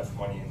had enough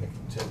money in the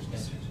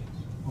contingency,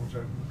 What was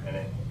that? and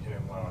it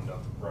wound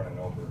up running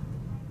over.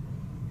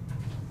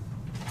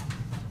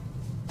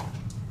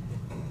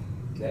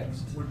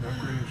 Next. Wouldn't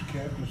upgrade his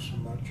cabinet so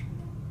much.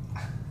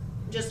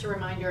 Just a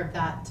reminder of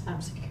that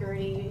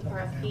security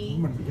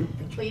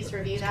RFP. Please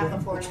review that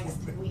before next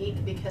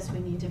week, because we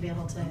need to be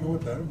able to know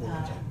what that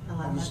was.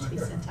 allow that to be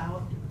sent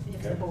out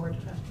if the Okay. board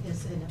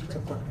is in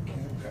approval.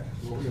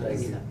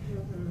 Thank you.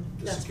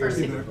 The That's for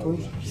security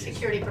proposal.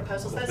 security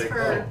proposals. That's Big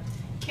for vote.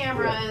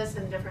 cameras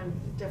and different,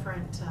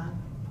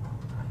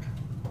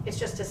 it's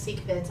just to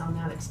seek bids on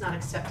that. It's not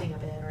accepting a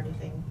bid or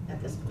anything at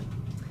this point.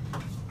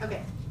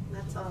 Okay,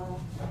 that's all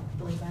I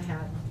believe I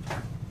had.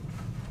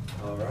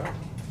 All right.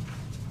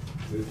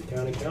 Move to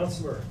county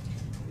councilor.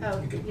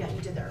 Oh, You can- yeah,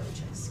 you did the early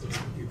checks.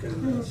 You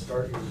can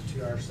start your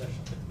 2-hour session.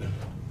 Make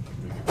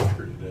it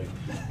quicker today.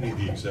 Need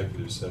the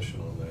executive session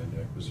on land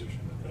acquisition.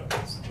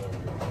 That's the time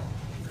we're on.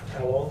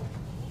 How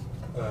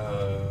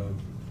long?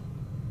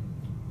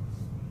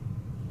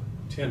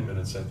 10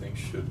 minutes, I think,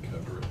 should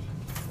cover it,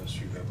 unless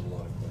you have a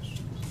lot of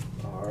questions.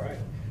 All right.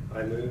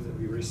 I move that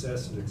we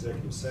recess into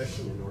executive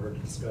session in order to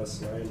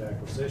discuss land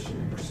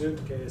acquisition pursuant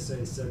to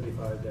KSA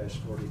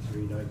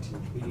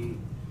 75-4319B.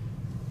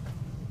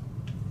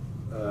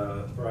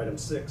 For item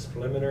 6,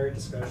 preliminary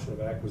discussion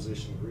of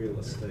acquisition of real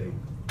estate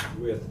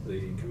with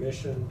the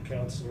commission,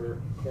 counselor,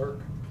 clerk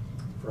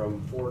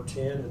from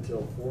 4:10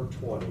 until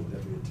 4:20.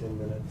 That'll be a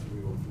 10-minute.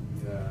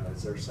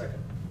 Is there a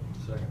second?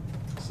 Second.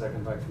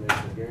 Second by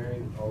Commissioner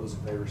Garing. All those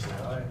in favor say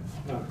aye.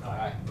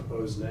 Aye.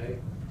 Opposed, nay.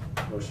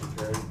 Motion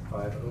carried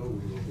 5-0. We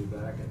will be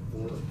back at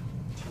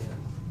 4:10.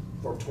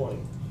 4:20.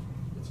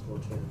 It's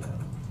 4:10 now.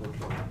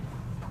 4:20.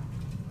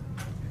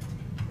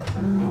 I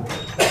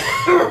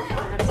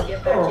have to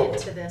get back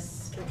into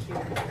this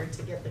computer here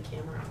to get the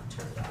camera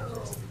turned on.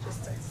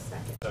 Just a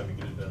second. Time you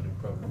get it done, you'll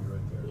probably be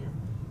right there.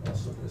 I'll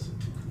slip this at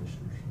 2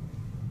 commissioners.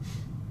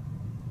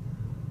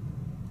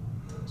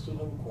 Still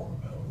have a quorum,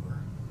 however.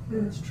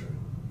 That's true.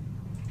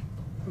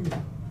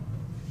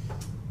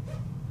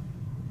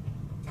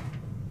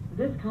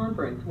 This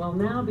conference will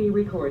now be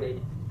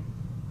recorded.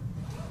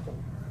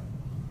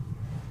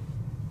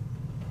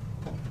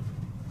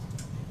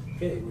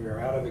 Okay, we are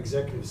out of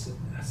executive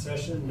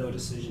session, no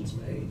decisions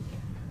made.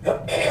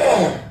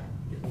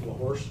 Getting a little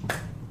hoarse.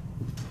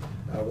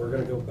 We're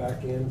gonna go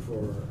back in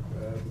for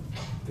a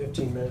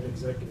 15-minute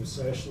executive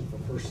session for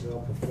personnel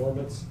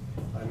performance.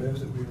 I move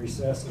that we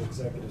recess an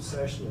executive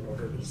session in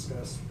order to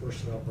discuss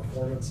personnel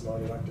performance,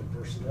 non-elected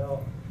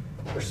personnel,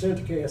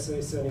 pursuant to KSA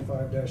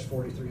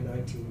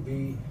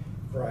 75-4319B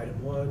for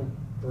item 1,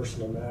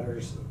 personal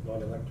matters of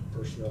non-elected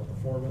personnel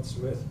performance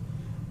with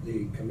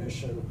the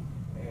commission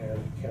and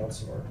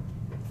counselor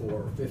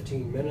for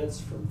 15 minutes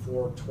from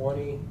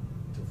 4:20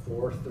 to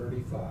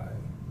 4:35.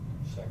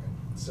 Second.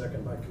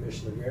 Second by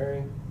Commissioner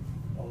Garing.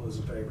 All those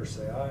in favor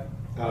say aye.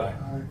 Aye.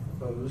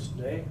 Opposed,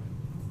 nay.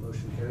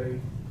 Motion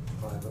carried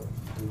 5-0.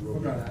 We will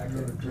be Okay, back go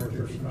at to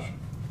executive 4:35. session.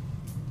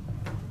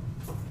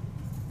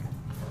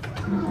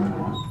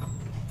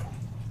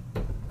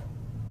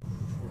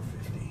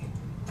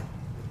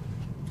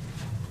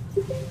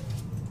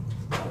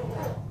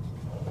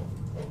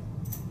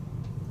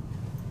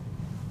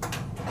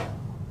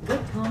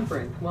 This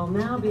conference will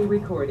now be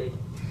recorded.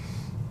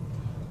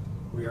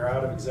 We are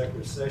out of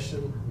executive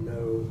session,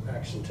 no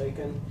action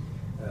taken.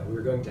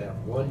 We're going to have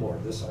one more.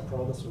 This, I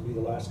promise, will be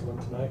the last one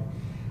tonight.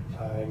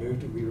 I move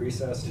that we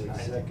recess an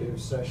executive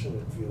session,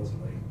 it feels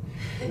late,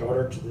 in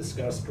order to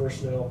discuss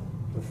personnel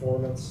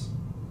performance,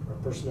 or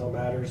personnel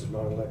matters of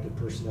non-elected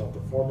personnel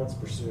performance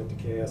pursuant to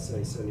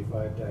KSA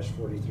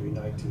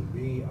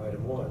 75-4319B,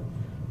 item 1,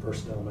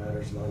 personnel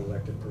matters,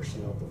 non-elected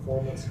personnel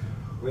performance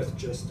with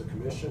just the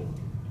commission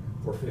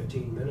for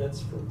 15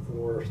 minutes from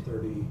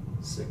 4:36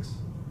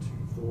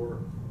 to 4.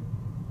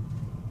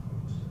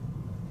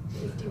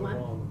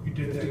 51. You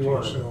did that to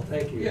 51. yourself.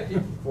 Thank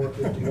you.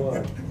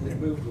 4:51. They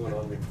moved one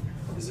on me.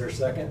 Is there a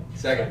second?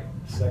 Second.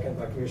 Second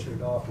by Commissioner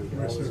Doffey.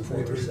 All those in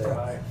favor say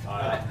aye.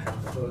 Aye.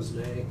 Opposed,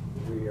 nay.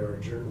 We are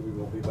adjourned. We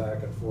will be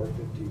back at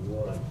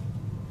 4:51.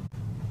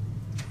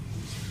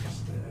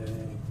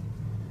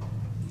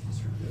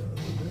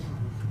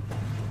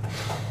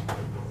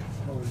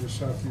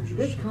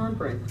 This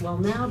conference will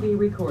now be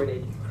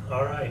recorded.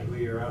 All right,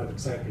 we are out of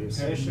executive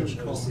session.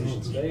 No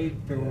decisions made.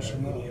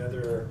 Any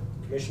other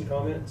commission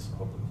comments?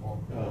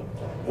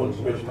 One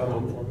commission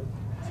comment.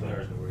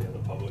 There's nobody in the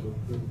public.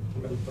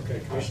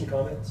 Okay, commission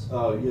comments?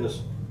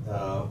 Yes,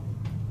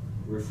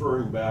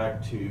 referring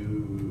back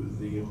to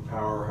the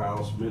Empower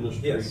House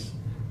Ministry. Yes.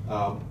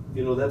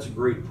 You know, that's a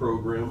great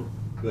program,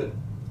 but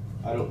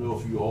I don't know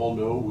if you all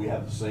know, we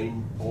have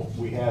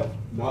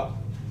not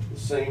the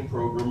same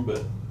program,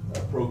 but a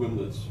program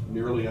that's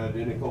nearly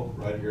identical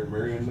right here in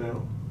Marion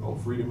now,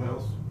 called Freedom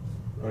House,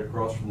 right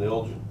across from the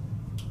Elgin.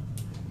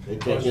 They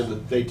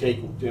take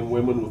in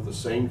women with the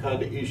same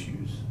kind of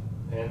issues.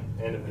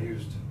 And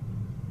abused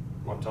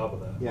on top of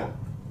that. Yeah.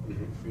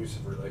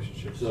 Abusive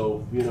relationships.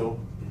 So, you know,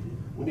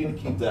 we need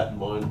to keep that in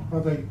mind. Are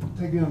they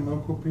taking in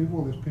local people,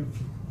 or there's people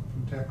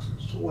from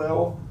Texas?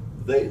 Well,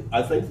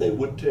 I think they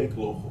would take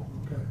local.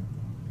 Okay.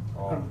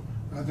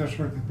 I just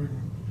heard they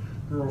bring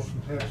girls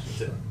from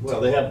Texas.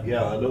 Well, they have,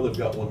 yeah, I know they've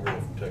got one girl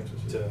from Texas.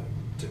 To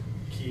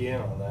key in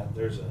on that,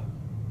 there's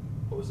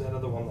what was that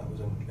other one that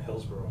was in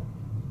Hillsborough?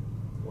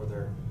 Where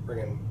they're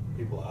bringing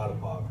people out of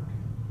poverty,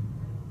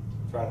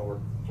 trying to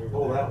work.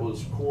 Oh, that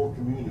was Core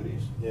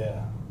Communities.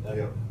 Yeah.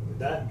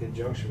 That in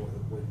conjunction with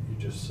what you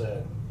just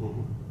said,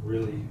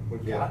 really,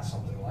 we've got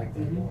something like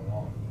that going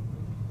on.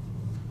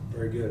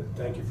 Very good.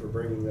 Thank you for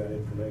bringing that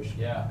information.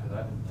 Yeah, because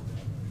I didn't.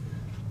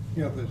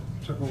 Yeah,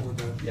 they took over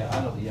that. Yeah,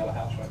 I know the yellow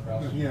house right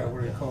across. Yeah,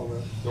 what do you call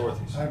that?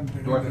 Dorothy's. I haven't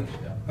been Dorothy's,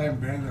 in there. I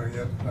haven't been in there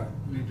yet, but I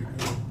need to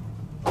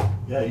go.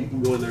 Yeah, you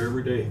can go in there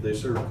every day. They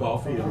serve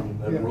coffee and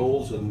Yeah.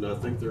 rolls, and I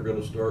think they're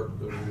gonna start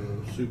the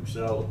soup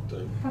salad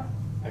thing.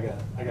 I got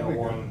Pretty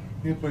one. good.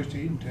 Good place to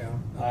eat in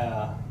town.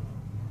 I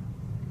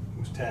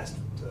was tasked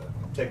to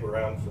take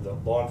around for the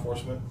law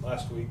enforcement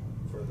last week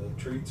for the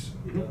treats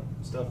and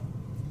stuff.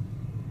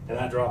 And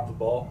I dropped the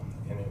ball,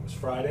 and it was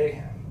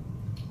Friday.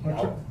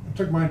 I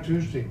took mine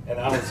Tuesday. And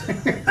I was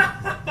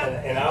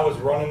and I was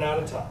running out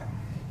of time.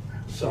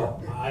 So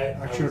I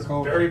was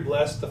very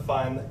blessed to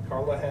find that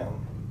Carla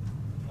Hem,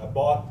 I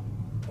bought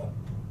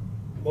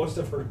most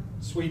of her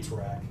sweets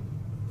rack,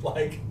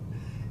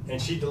 and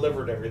she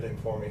delivered everything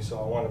for me. So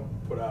I want to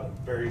put out a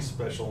very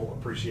special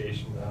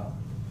appreciation to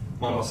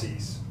Mama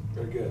C's.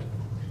 Very good.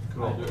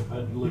 Cool.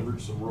 I delivered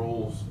some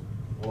rolls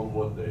on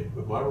one day,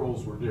 but my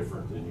rolls were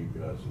different than you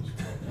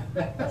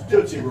guys'.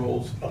 Tootsie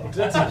Rolls.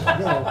 Tootsie Rolls.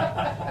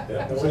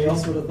 Yeah, nobody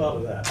else would have thought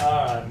of that.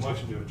 All right,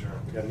 motion to adjourn.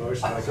 Got a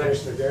motion by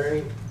Commissioner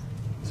Daring.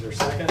 Is there a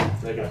second?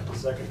 Second.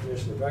 Second,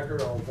 Commissioner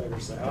Becker. All in favor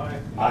say aye.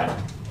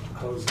 Aye.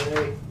 Opposed,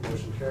 nay.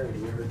 Motion carried.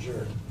 We are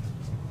adjourned.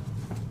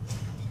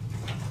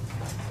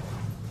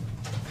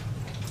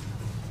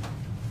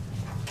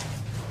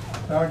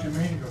 How'd your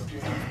meeting go,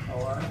 Gina?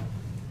 All right?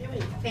 It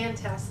was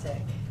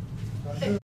fantastic.